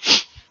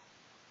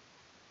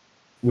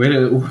 Way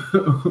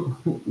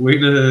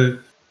to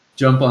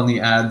jump on the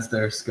ads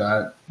there,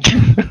 Scott.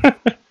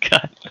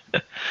 God.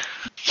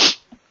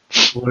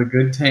 What a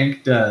good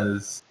tank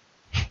does.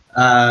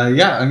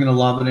 Yeah, I'm gonna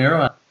lob an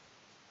arrow at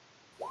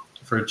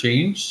for a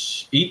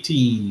change.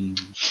 18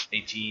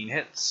 18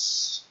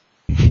 hits.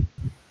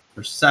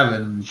 for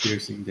 7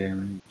 piercing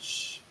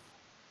damage.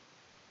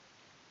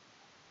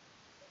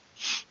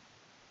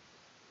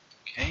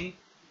 Okay.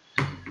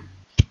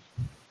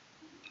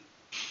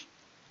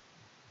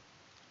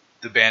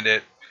 The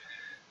bandit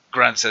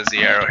grunts as the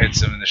arrow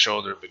hits him in the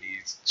shoulder, but he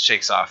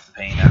shakes off the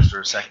pain after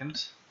a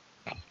second.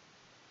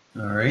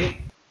 Alright.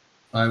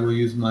 I will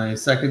use my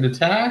second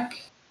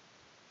attack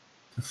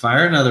to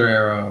fire another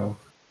arrow.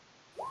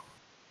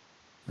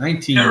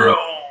 19.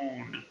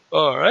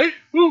 Alright.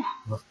 Woo.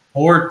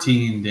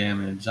 14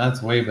 damage.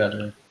 That's way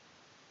better.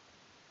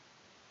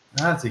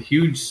 That's a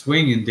huge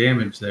swing in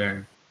damage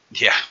there.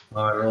 Yeah.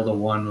 Oh, I rolled a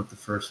 1 with the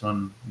first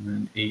one and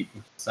an 8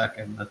 with the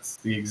second. That's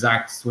the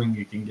exact swing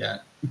you can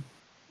get.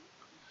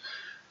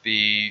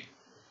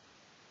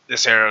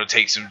 This arrow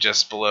takes him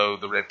just below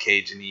the rib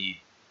cage, and he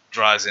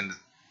draws in a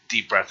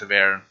deep breath of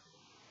air,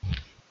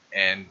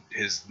 and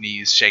his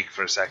knees shake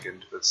for a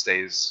second, but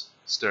stays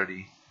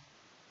sturdy.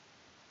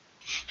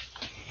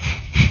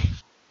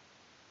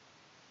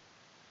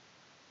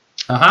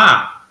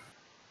 Aha!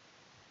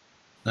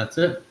 That's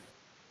it.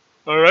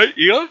 All right,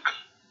 Eikooc.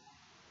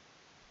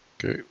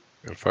 Okay,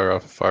 gonna fire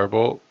off a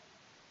firebolt.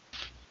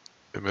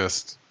 It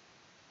missed.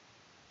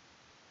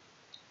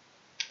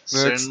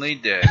 Certainly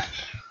did.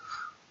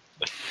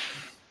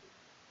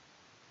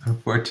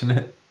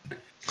 Unfortunate.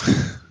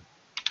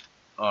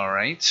 All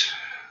right.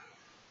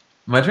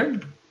 My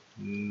turn?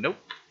 Nope.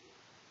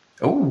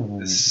 Oh.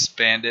 This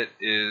bandit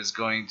is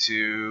going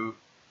to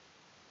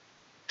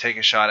take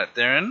a shot at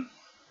Theren.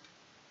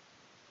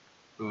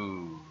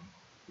 Ooh.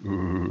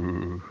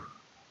 Ooh.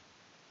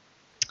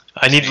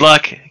 I need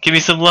luck. Give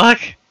me some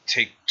luck.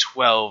 Take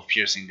 12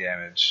 piercing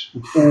damage.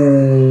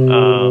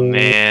 Oh,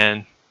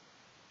 man.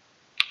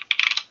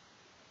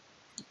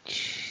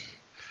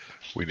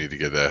 We need to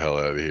get the hell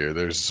out of here.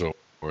 There's so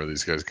more of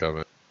these guys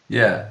coming.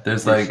 Yeah,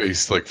 there's We like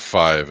faced like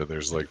 5, and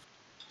there's like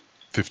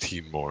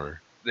 15 more.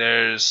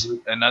 There's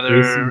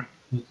another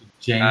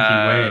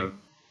Janky way.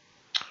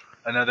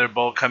 another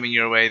bolt coming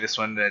your way. This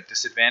one at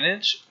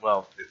disadvantage.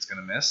 Well, it's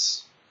gonna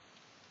miss.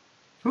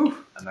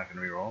 Whew. I'm not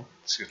gonna reroll.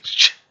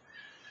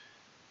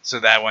 So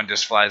that one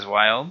just flies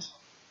wild.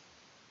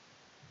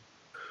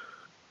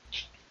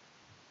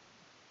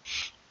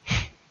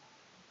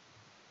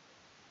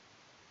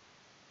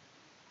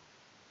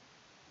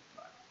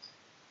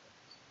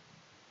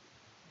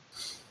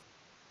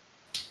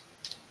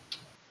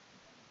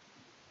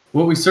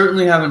 Well, we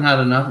certainly haven't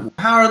had enough.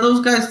 How are those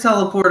guys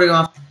teleporting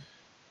off?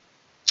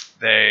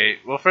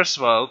 Well, first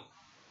of all,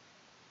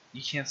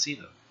 you can't see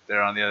them.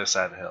 They're on the other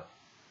side of the hill.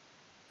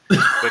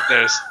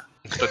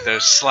 but they're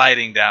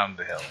sliding down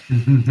the hill.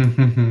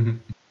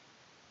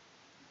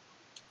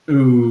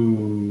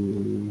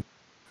 Ooh.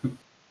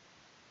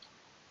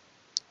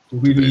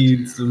 We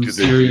need some did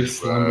they serious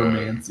do,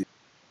 slumbermancy.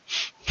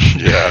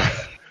 Yeah.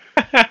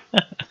 I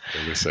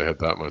guess I had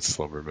that much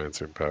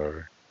slumbermancer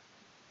power.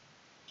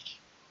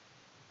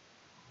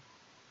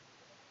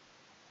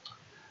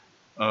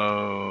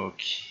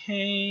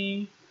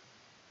 Okay.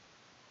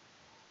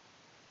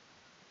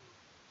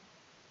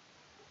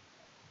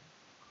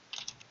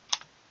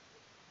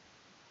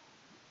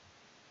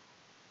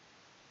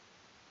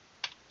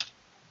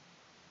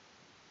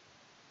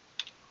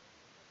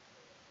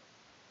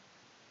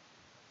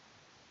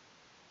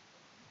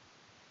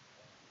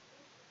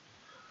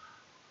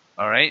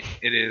 Alright,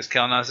 it is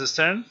Kelnozz's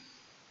turn.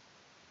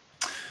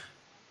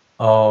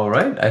 All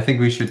right. I think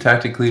we should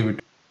tactically.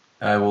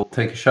 I will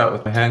take a shot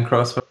with my hand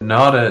crossbow,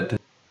 not at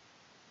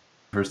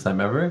first time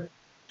ever,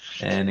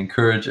 and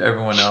encourage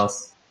everyone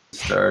else to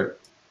start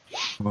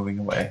moving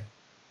away.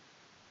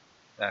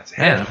 That's a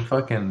hit. Man, I'm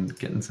fucking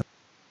getting some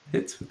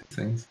hits with these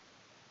things.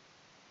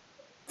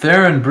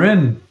 Theren,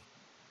 Brynn.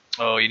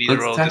 Oh, you need to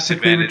Let's roll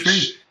tactically disadvantage.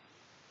 retreat.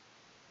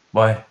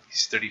 Why?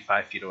 He's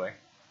 35 feet away.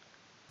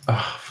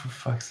 Oh, for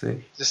fuck's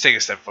sake. Just take a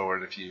step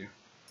forward if you...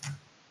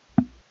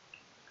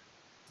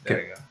 There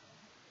Okay. you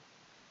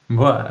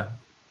go. What?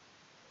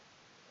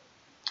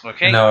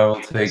 Okay. And now I will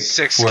take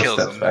 6 4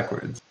 kills steps him.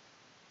 backwards.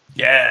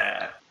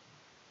 Yeah.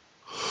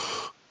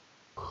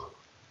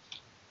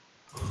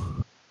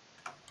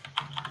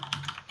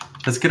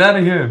 Let's get out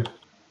of here.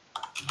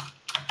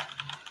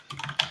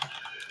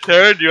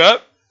 Theren, you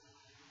up?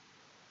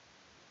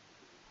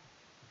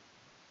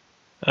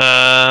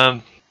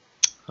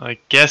 I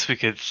guess we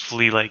could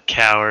flee like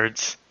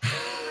cowards.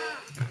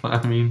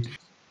 I mean,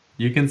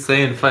 you can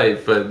stay and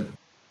fight, but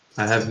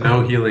I have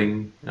no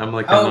healing. I'm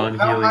like a How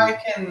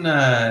non-healing.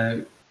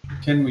 high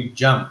can we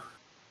jump?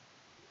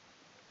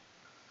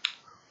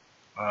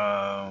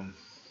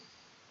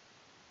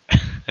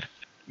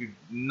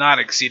 Not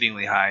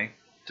exceedingly high.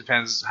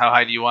 Depends how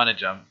high do you want to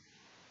jump.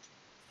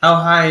 How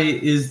high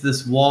is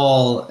this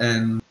wall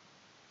and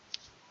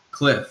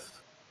cliff?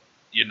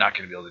 You're not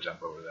going to be able to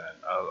jump over that.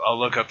 I'll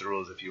look up the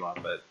rules if you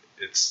want, but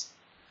it's...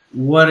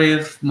 What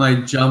if my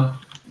jump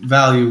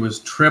value was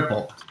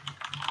tripled?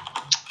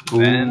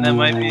 Then that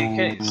might be a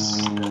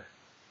case.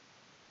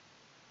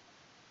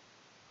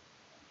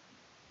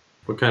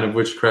 What kind of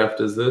witchcraft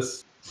is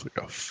this? It's like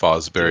a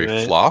Fosbury Do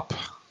it. flop.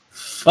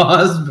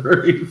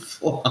 Fosbury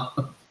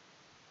flop.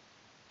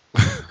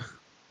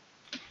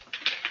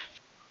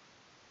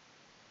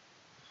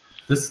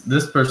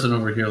 This person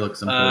over here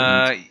looks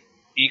important.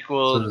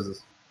 Equal... So does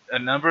this. A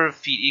number of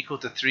feet equal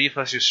to 3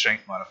 plus your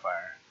strength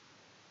modifier.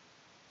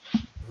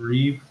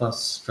 3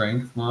 plus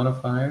strength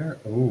modifier?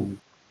 Oh.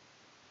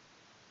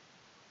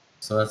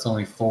 So that's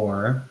only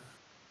 4.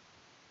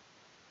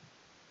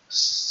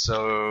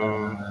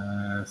 So...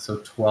 So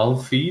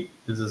 12 feet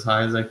is as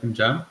high as I can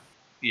jump?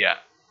 yeah.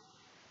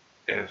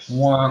 If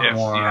Wah, you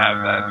wah. have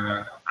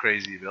that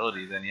crazy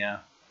ability, then yeah.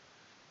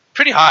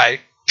 Pretty high.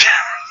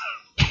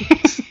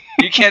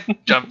 You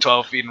can't jump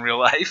 12 feet in real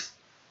life.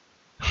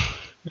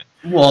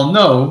 Well,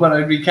 no, but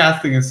I'd be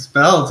casting a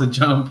spell to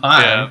jump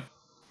high. Yeah.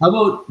 How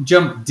about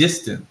jump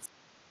distance?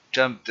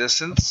 Jump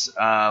distance.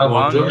 How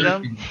Long about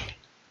jump.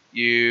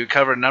 You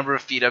cover a number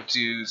of feet up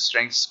to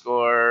strength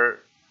score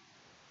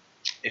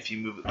if you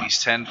move at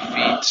least 10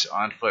 feet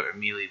on foot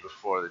immediately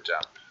before the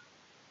jump.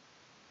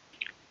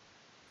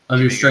 Of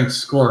your strength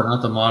score,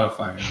 not the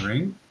modifier,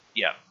 right?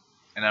 Yeah.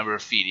 A number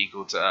of feet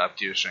equal to up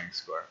to your strength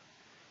score.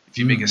 If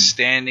you make a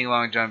standing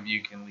long jump,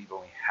 you can leave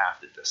only half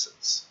the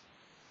distance.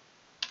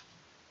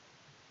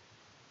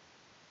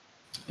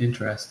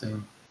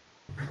 Interesting.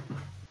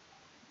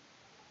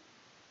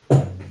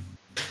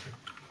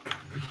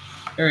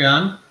 Carry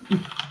on.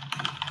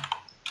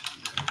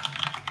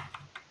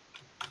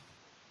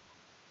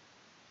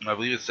 I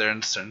believe it's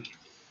Theren's turn.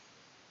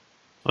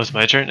 Oh, it's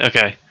my turn?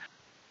 Okay.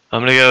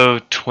 I'm gonna go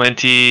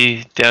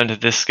 20 down to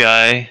this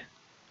guy.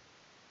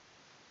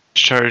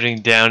 Charging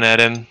down at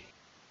him.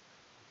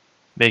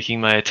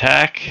 Making my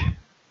attack.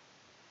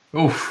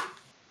 Oof.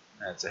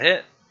 That's a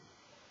hit.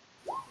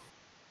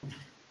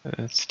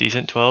 That's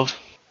decent, 12.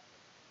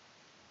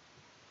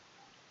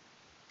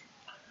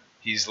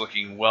 He's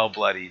looking well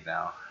bloodied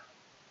now.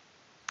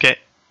 Okay.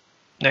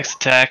 Next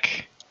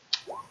attack.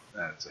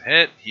 That's a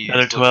hit. He's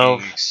Another looking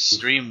 12.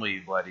 extremely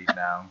bloodied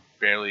now.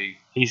 Barely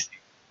He's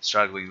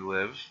struggling to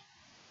live.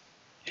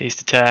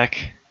 haste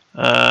attack.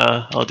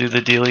 I'll do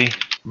the dealy.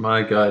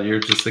 My god, you're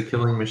just a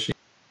killing machine.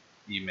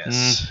 You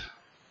miss.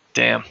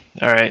 Damn.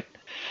 Alright.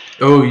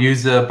 Oh,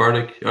 use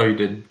Bardic. Oh, you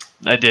did.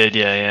 I did,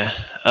 yeah.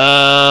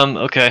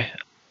 Okay.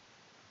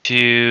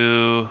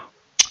 To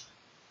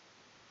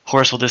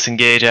horse will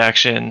disengage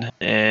action,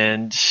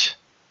 and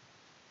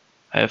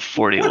I have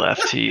 40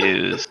 left to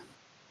use.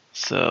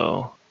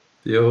 So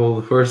The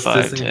old horse 5,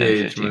 10,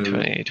 disengage 15, move.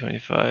 20,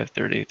 25,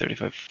 30,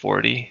 35,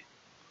 40.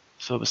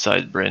 So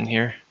besides Brynn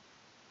here.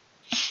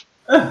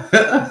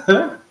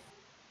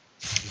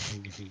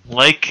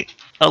 Like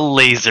a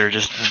laser,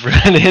 just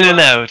run in and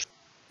out.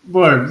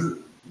 Borbs,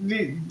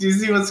 do you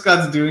see what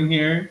Scott's doing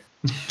here?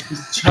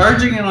 He's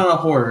charging in on a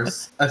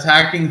horse,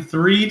 attacking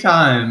 3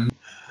 times,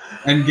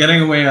 and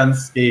getting away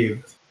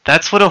unscathed.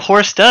 That's what a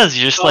horse does.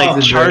 You're just like Oh,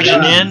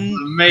 charging that's in.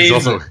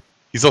 Amazing.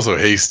 He's also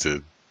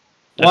hasted.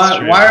 That's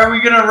true. Why are we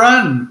gonna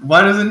run?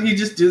 Why doesn't he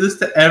just do this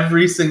to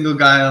every single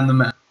guy on the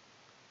map?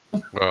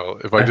 Well,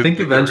 if I I didn't think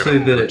they were gonna eventually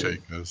the-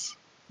 overtake us.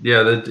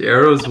 Yeah, the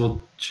arrows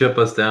will chip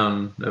us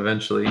down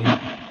eventually.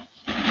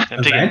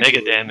 I'm taking mega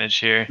Eventually. damage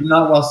here.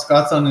 Not while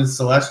Scott's on his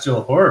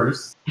celestial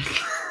horse.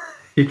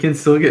 He can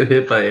still get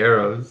hit by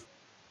arrows.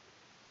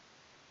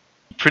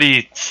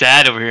 Pretty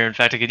sad over here. In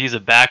fact, I could use a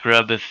back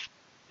rub if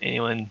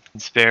anyone can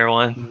spare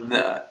one.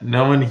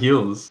 No one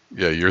heals.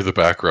 Yeah, you're the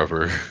back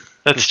rubber.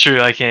 That's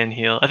true. I can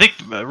heal. I think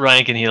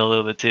Ryan can heal a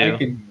little bit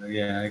too.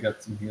 I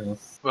got some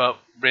heals. Well,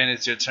 Brynn,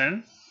 it's your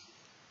turn.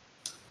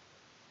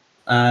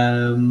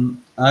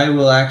 I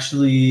will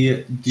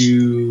actually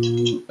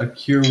do a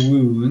cure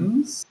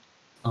wounds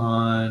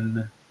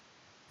on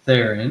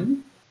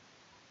Theren,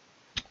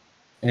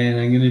 and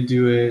I'm gonna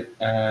do it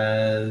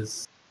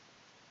as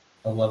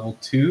a level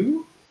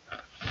 2.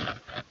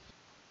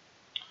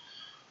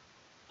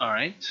 All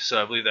right.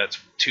 So I believe that's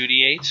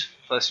 2d8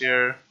 plus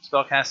your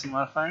spellcasting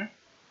modifier.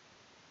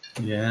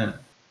 Yeah.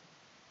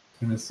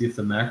 I'm gonna see if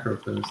the macro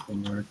for this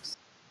thing works.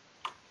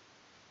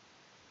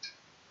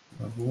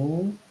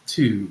 Level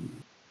 2.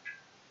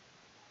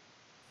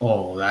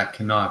 Oh, that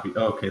cannot be.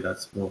 Okay,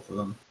 that's both of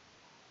them.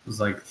 It was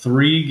like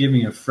 3. Give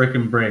me a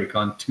frickin' break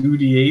on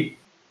 2d8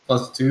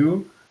 plus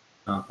 2.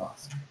 Not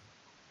possible.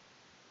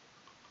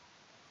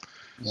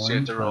 So you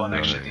have to roll an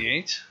extra One.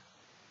 d8.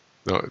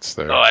 No, it's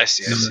there. Oh, I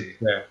see. I see.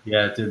 There.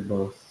 Yeah, it did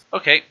both.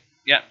 Okay.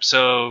 Yeah.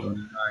 So So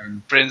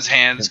 9. Brynn's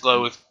hands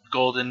glow with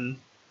golden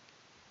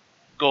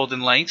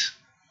light,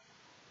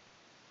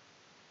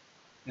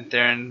 and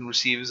Theren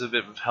receives a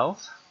bit of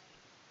health,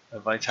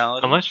 of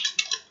vitality. How much?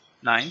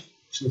 9.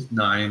 Just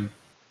 9.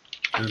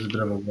 There's a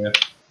bit of a whiff.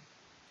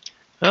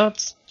 Well,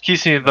 it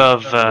keeps me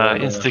above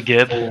insta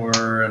gib.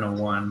 4 and a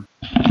 1.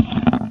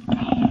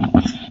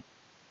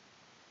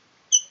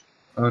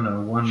 Oh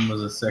no, one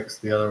was a 6,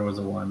 the other was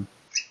a 1.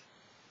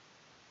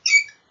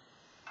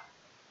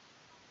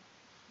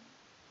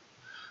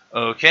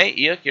 Okay,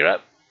 Eikooc, you're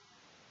up.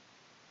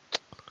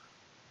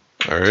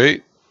 All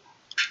right.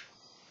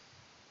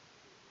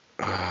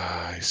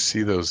 I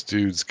see those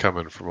dudes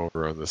coming from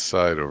over on the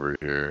side over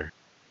here.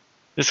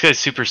 This guy's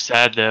super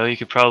sad though. You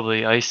could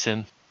probably ice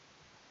him.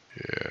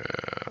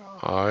 Yeah,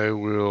 I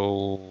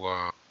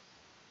will.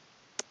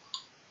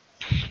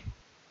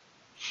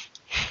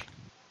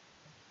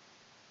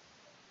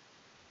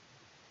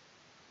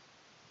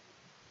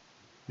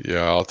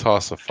 Yeah, I'll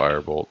toss a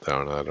firebolt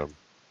down at him.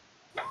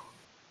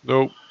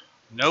 Nope.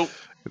 Nope.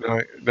 Now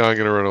I'm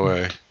gonna run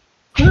away.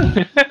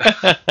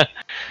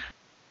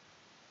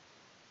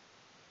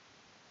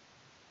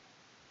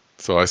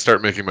 So I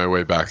start making my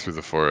way back through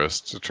the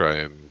forest to try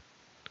and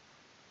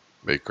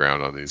make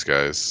ground on these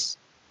guys.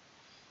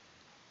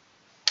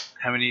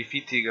 How many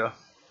feet do you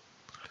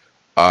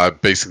go?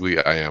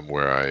 Basically, I am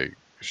where I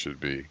should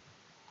be.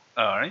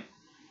 All right.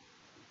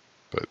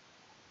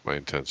 My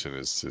intention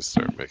is to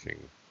start making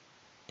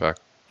back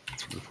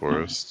through the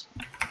forest.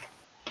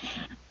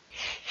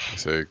 I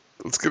say,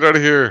 let's get out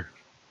of here.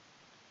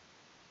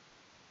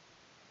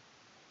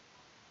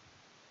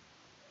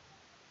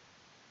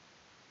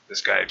 This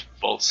guy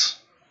bolts.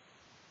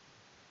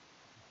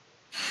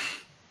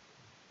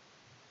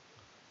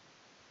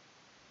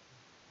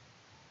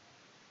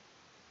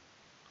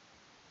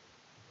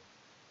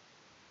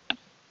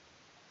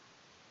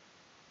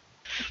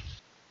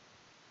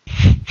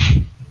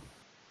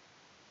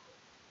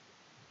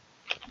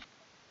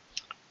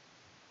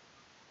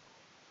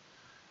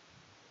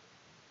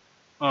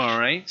 All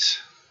right.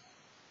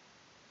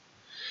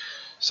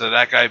 So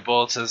that guy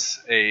bolts as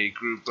a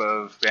group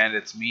of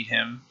bandits meet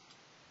him.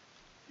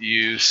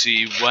 You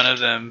see one of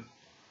them,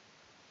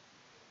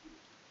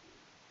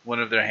 one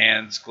of their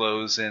hands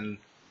glows in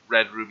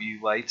red ruby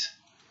light.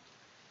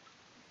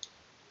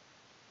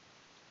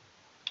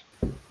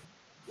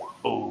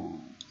 Oh.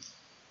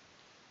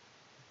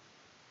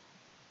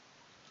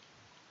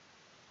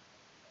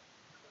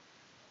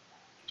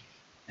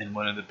 And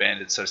one of the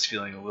bandits starts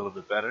feeling a little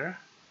bit better.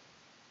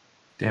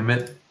 Damn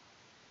it.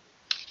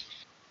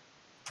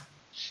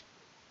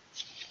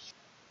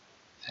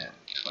 10,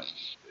 20,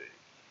 30,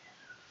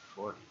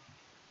 40,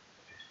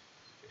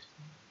 50,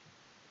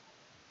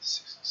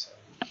 60, 70,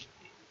 80.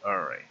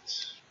 Alright.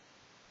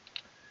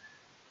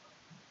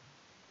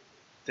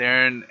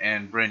 Theren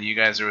and Brynn, you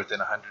guys are within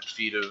 100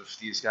 feet of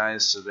these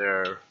guys, so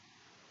they're...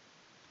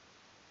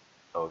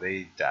 Oh,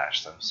 they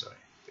dashed, I'm sorry.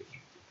 They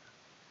can't do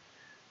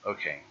that.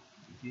 Okay.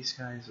 These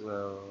guys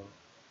will...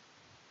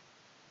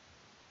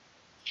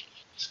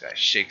 This guy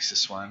shakes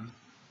this one,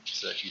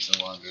 so that he's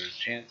no longer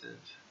enchanted.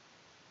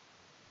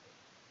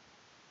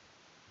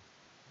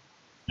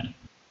 15,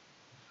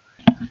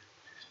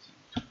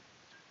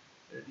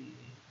 30.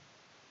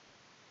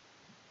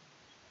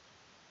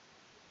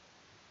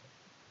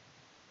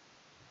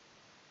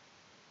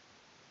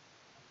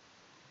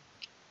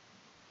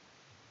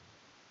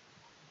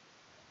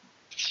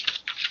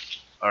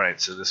 Alright,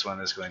 so this one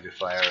is going to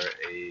fire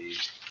a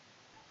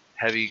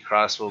heavy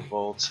crossbow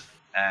bolt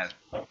at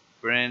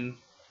Brynn.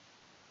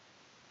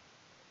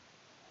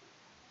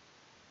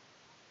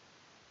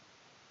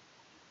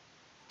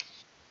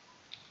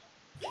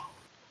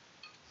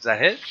 Does that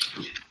hit?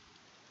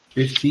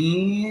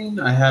 15.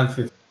 I have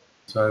 15,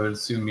 so I would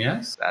assume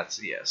yes. That's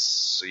a yes.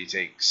 So you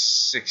take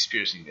 6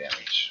 piercing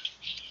damage.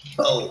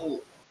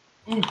 Oh.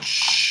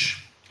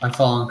 Ouch. I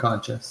fall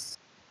unconscious.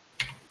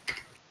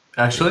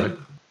 Actually?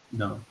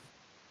 No.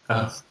 Oh,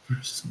 That's the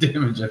first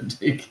damage I've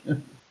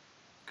taken.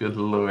 good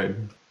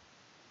lord.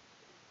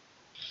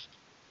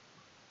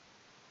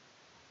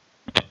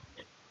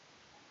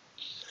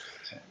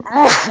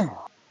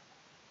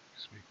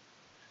 Excuse me.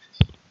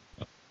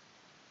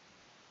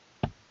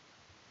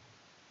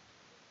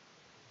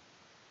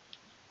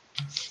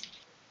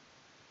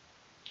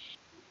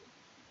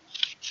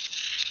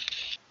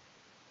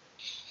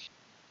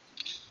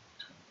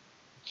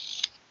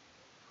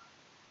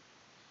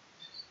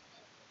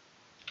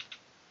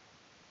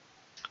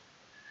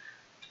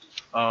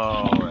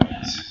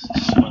 Alright.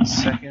 Just 1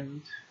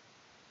 second.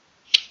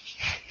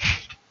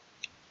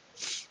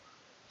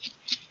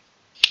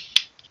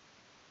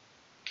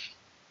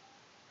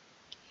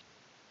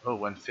 Oh,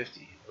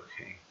 150.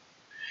 Okay.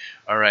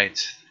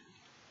 Alright.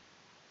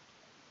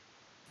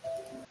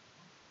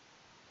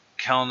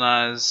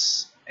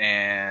 Kelnozz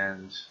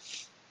and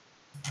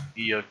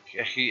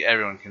Eikooc,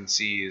 everyone can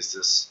see is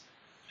this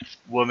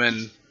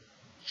woman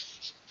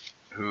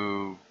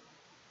who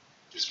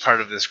is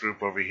part of this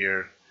group over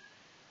here,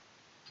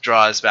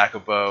 draws back a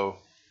bow,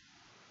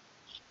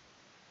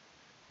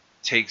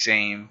 takes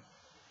aim.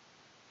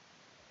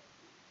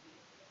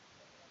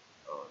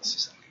 Oh, this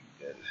is something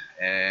good.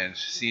 And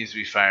seems to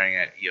be firing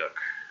at Eikooc.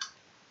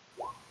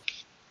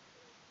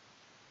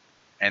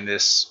 And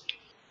this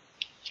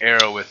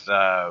arrow with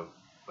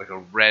like a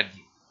red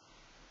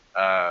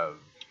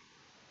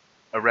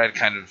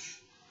kind of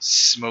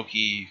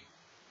smoky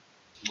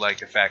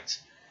like effect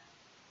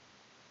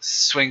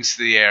swings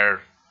through the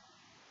air,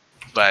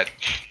 but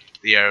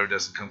the arrow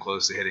doesn't come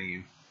close to hitting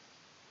you.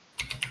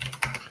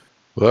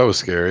 Well, that was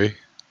scary.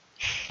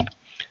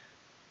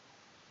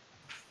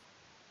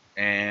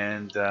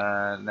 And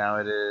now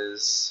it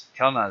is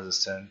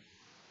Kelnozz's turn.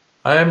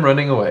 I am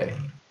running away.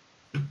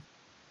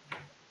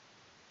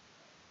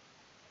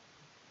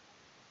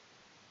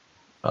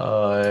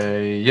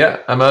 Yeah,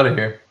 I'm out of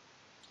here.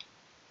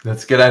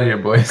 Let's get out of here,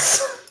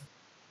 boys.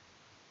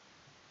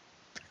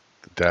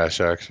 The dash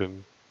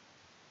action.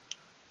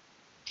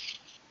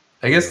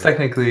 I guess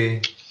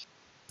technically,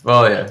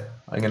 well, yeah,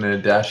 I'm gonna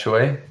dash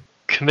away.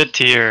 Commit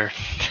to your.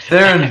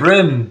 Theren,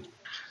 Brynn,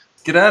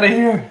 get out of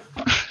here.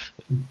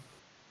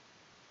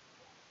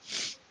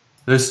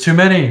 There's too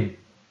many.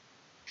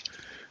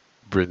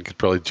 Brynn could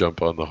probably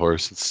jump on the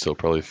horse. It's still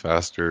probably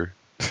faster.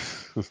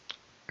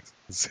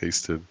 It's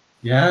hasted.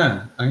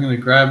 Yeah, I'm gonna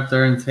grab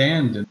Theren's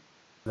hand and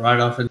ride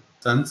off into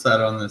the sunset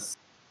on this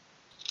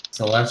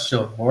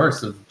celestial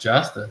horse of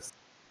justice.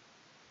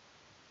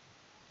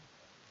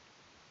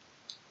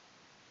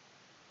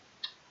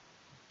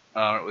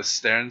 It was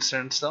Theren's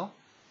turn still.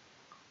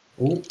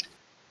 Oh,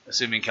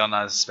 Assuming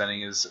Kelnozz is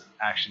spending his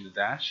action to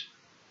dash.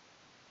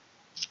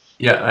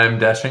 Yeah, I'm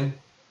dashing.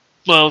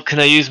 Well, can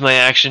I use my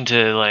action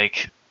to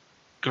like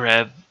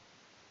grab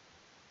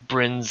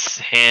Brynn's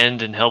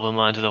hand and help him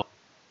onto the?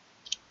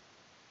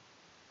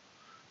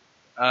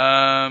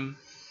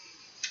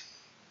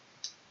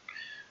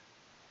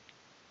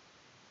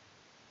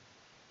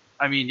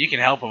 I mean, you can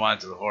help him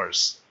onto the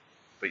horse,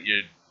 but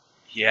you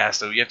have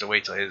to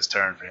wait till his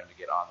turn for him to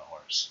get on the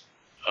horse.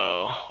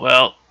 Oh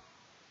well,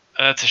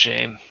 that's a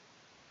shame.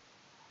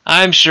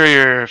 I'm sure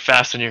you're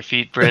fast on your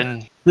feet,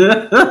 Brynn,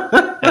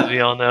 as we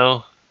all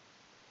know.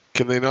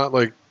 Can they not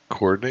like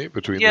coordinate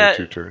between Yeah, their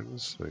two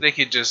turns? Like, They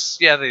could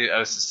just I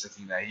was just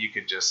thinking that you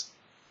could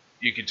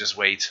just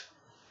wait,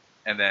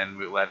 and then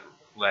we let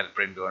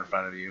Brynn go in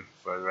front of you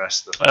for the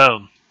rest of the fight.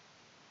 Oh,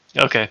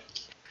 okay.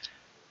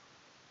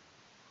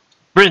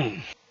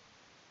 Brynn,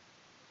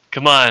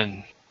 come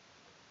on.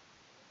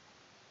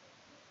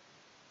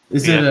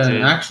 is We it have an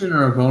to- action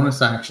or a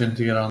bonus action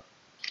to get on?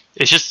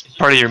 It's just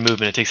part of your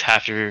movement. It takes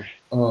half your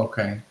Oh,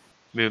 okay.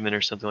 movement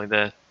or something like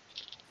that.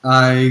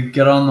 I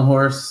get on the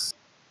horse,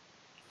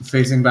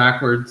 facing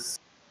backwards,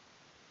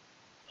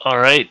 All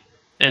right,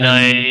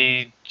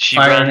 and she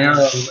fire an arrow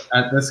runs.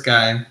 at this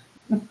guy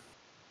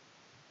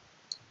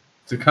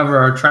to cover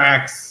our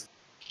tracks.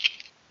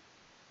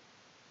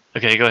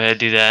 Okay, go ahead,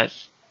 do that.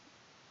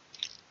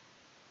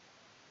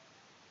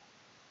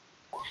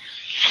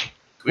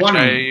 Which 20.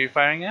 guy are you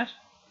firing at?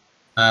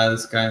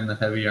 This guy in the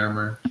heavy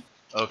armor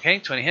Okay,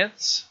 20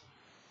 hits.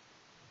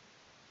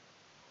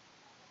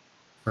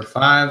 for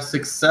 5,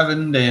 6,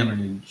 7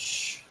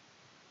 damage.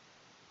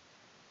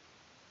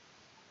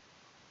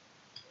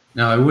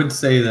 Now I would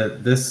say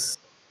that this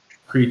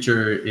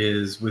creature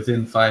is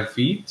within 5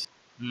 feet,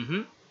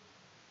 Mm-hmm.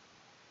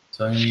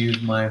 so I'm going to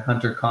use my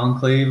Hunter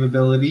Conclave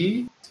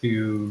ability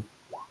to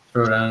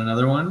throw down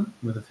another one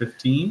with a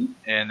 15,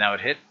 And that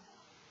would hit.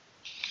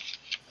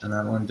 and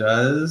that one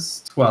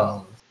does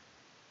 12.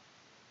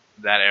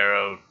 That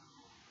arrow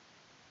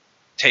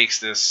takes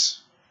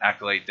this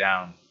acolyte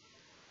down.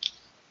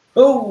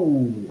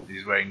 Oh!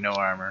 He's wearing no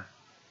armor,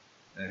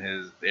 and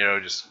his arrow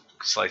just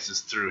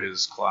slices through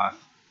his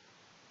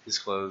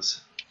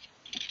clothes.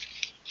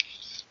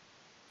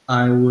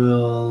 I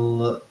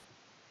will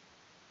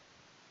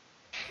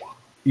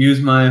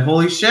use my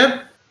holy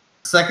ship,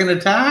 second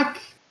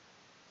attack,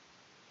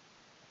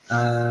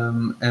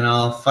 and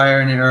I'll fire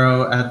an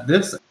arrow at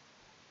this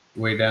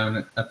way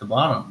down at the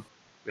bottom.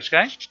 Which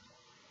guy?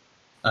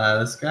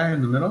 This guy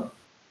in the middle.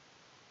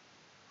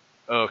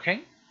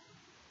 Okay.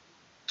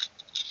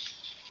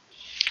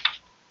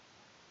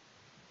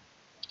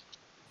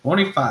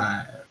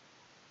 $25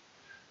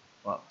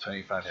 Well,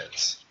 25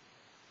 hits.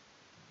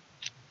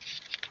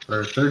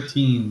 for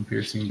 13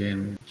 piercing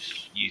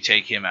damage. You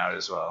take him out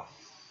as well.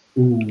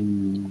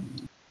 Ooh.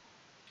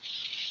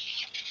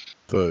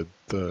 Thud.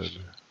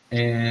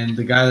 And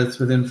the guy that's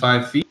within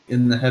 5 feet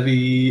in the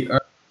heavy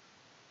armor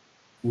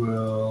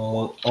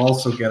will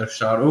also get a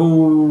shot.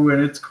 Oh,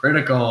 and it's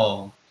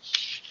critical.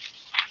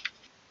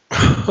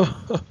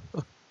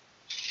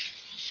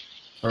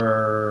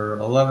 For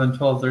 11,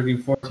 12,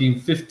 13, 14,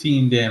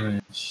 15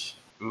 damage.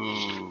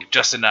 Ooh,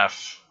 just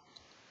enough.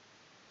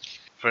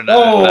 For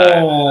another thud.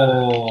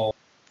 Oh!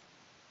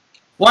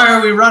 Why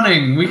are we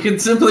running? We can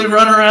simply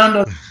run around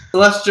on a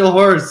celestial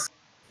horse,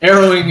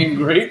 arrowing and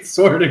great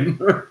swording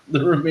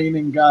the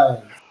remaining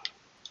guys.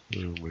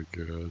 Oh my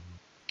god.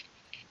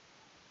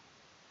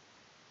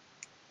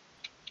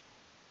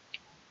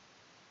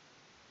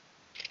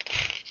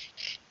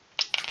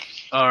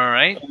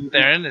 Alright,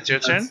 Theren, it's your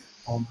turn. That's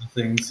all the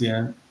things,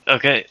 yeah.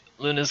 Okay,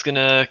 Luna's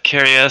gonna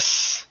carry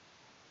us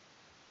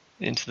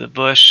into the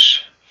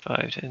bush.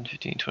 5, 10,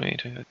 15, 20,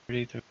 25,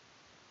 30, 30,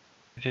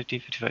 50,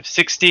 55,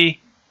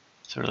 60.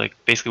 Sort of like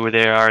basically where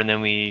they are, and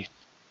then we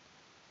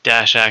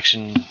dash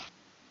action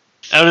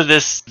out of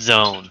this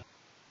zone.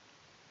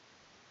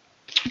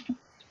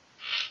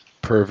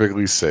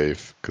 Perfectly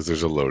safe, because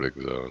there's a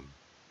loading zone.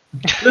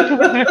 So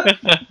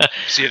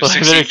you have Well, I 60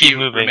 better keep feet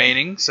moving.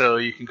 remaining, so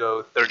you can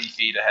go 30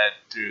 feet ahead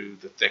through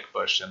the thick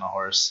bush and a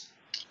horse.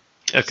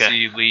 Okay. So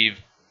you leave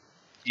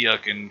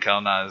Eikooc and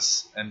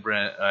Kelnozz and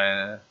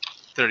Brynn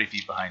 30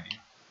 feet behind you.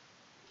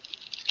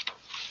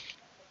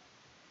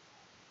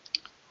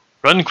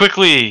 Run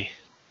quickly!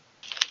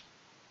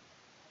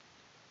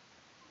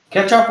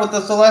 Catch up with the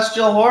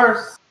celestial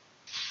horse.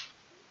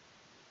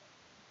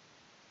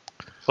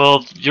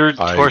 Well, your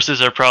I-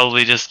 horses are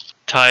probably just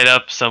tied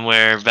up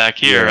somewhere back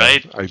here, Yeah,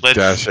 right? I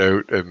dash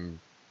out and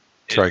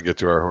try and get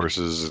to our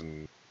horses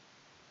and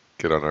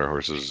get on our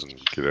horses and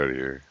get out of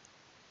here.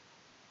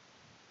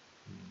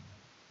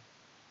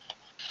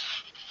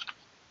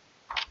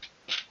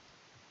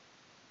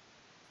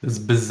 This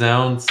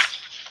Bezounce.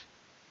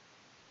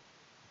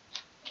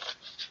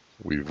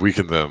 We've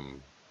weakened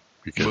them.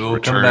 We can We'll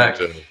return come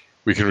back.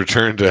 We can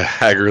return to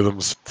hagger them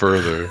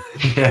further.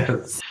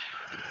 Yes.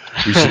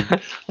 We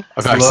should.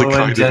 I'm Slow actually and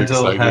kind of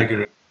gentle excited.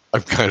 Haggard.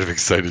 I'm kind of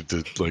excited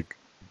to like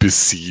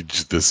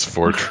besiege this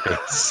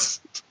fortress.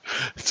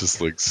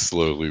 Just like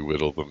slowly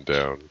whittle them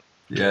down.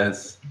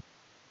 Yes.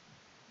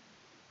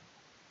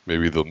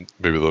 Maybe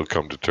they'll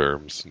come to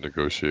terms and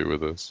negotiate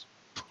with us.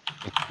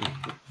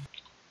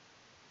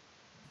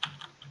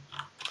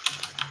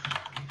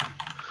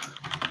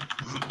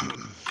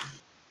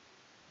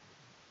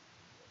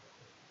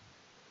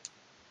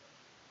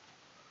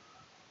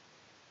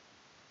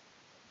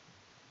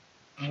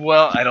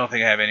 Well, I don't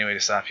think I have any way to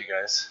stop you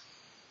guys.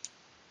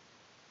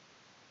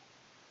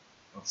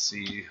 Let's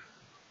see.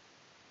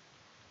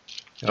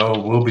 Oh,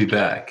 we'll be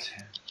back.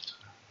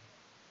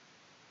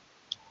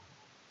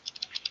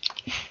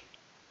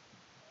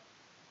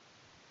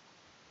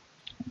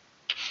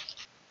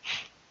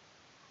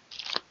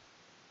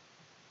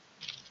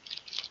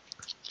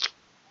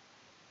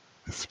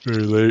 It's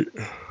very late.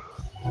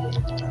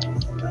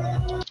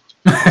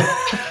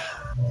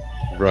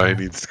 Ryan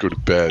needs to go to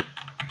bed.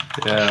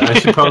 Yeah, I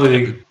should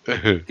probably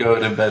In go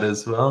to bed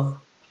as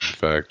well.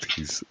 fact,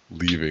 he's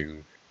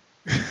leaving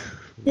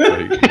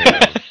right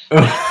now.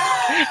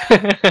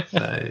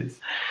 Nice.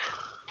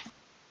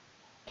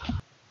 I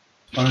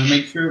want to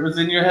make sure it was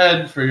in your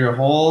head for your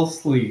whole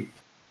sleep.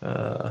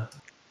 Not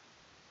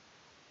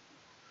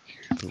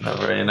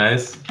very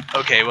nice.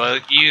 Okay, well,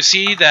 you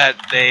see that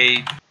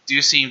they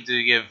do seem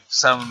to give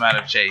some amount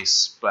of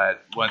chase,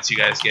 but once you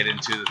guys get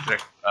into the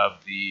thick of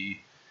the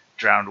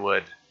drowned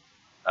wood,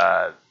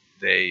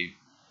 they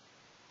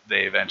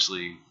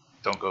eventually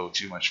don't go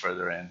too much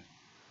further in.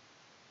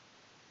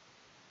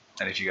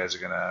 And if you guys are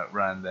gonna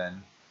run,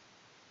 then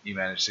you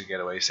manage to get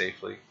away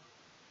safely.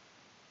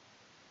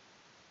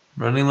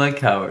 Running like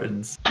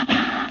cowards.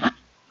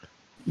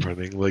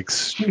 Running like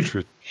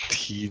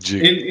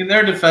strategic. In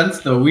their defense,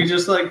 though, we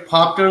just like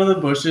popped out of the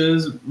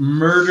bushes,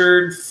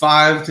 murdered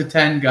 5 to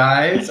 10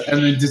 guys,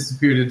 and then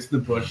disappeared into the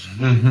bush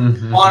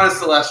on a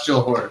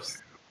celestial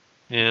horse.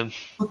 Yeah.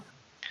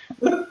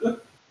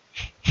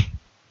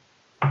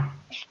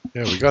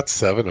 Yeah, we got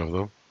 7 of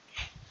them.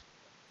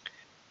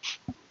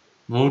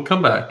 We'll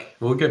come back.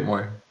 We'll get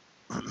more.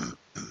 Do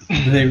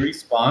they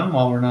respawn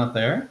while we're not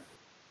there?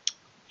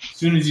 As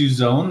soon as you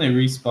zone, they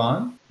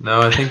respawn.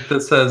 No, I think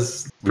that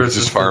says We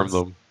just farm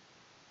persistence.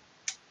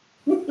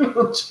 them.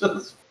 We'll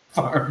just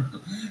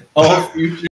farm all future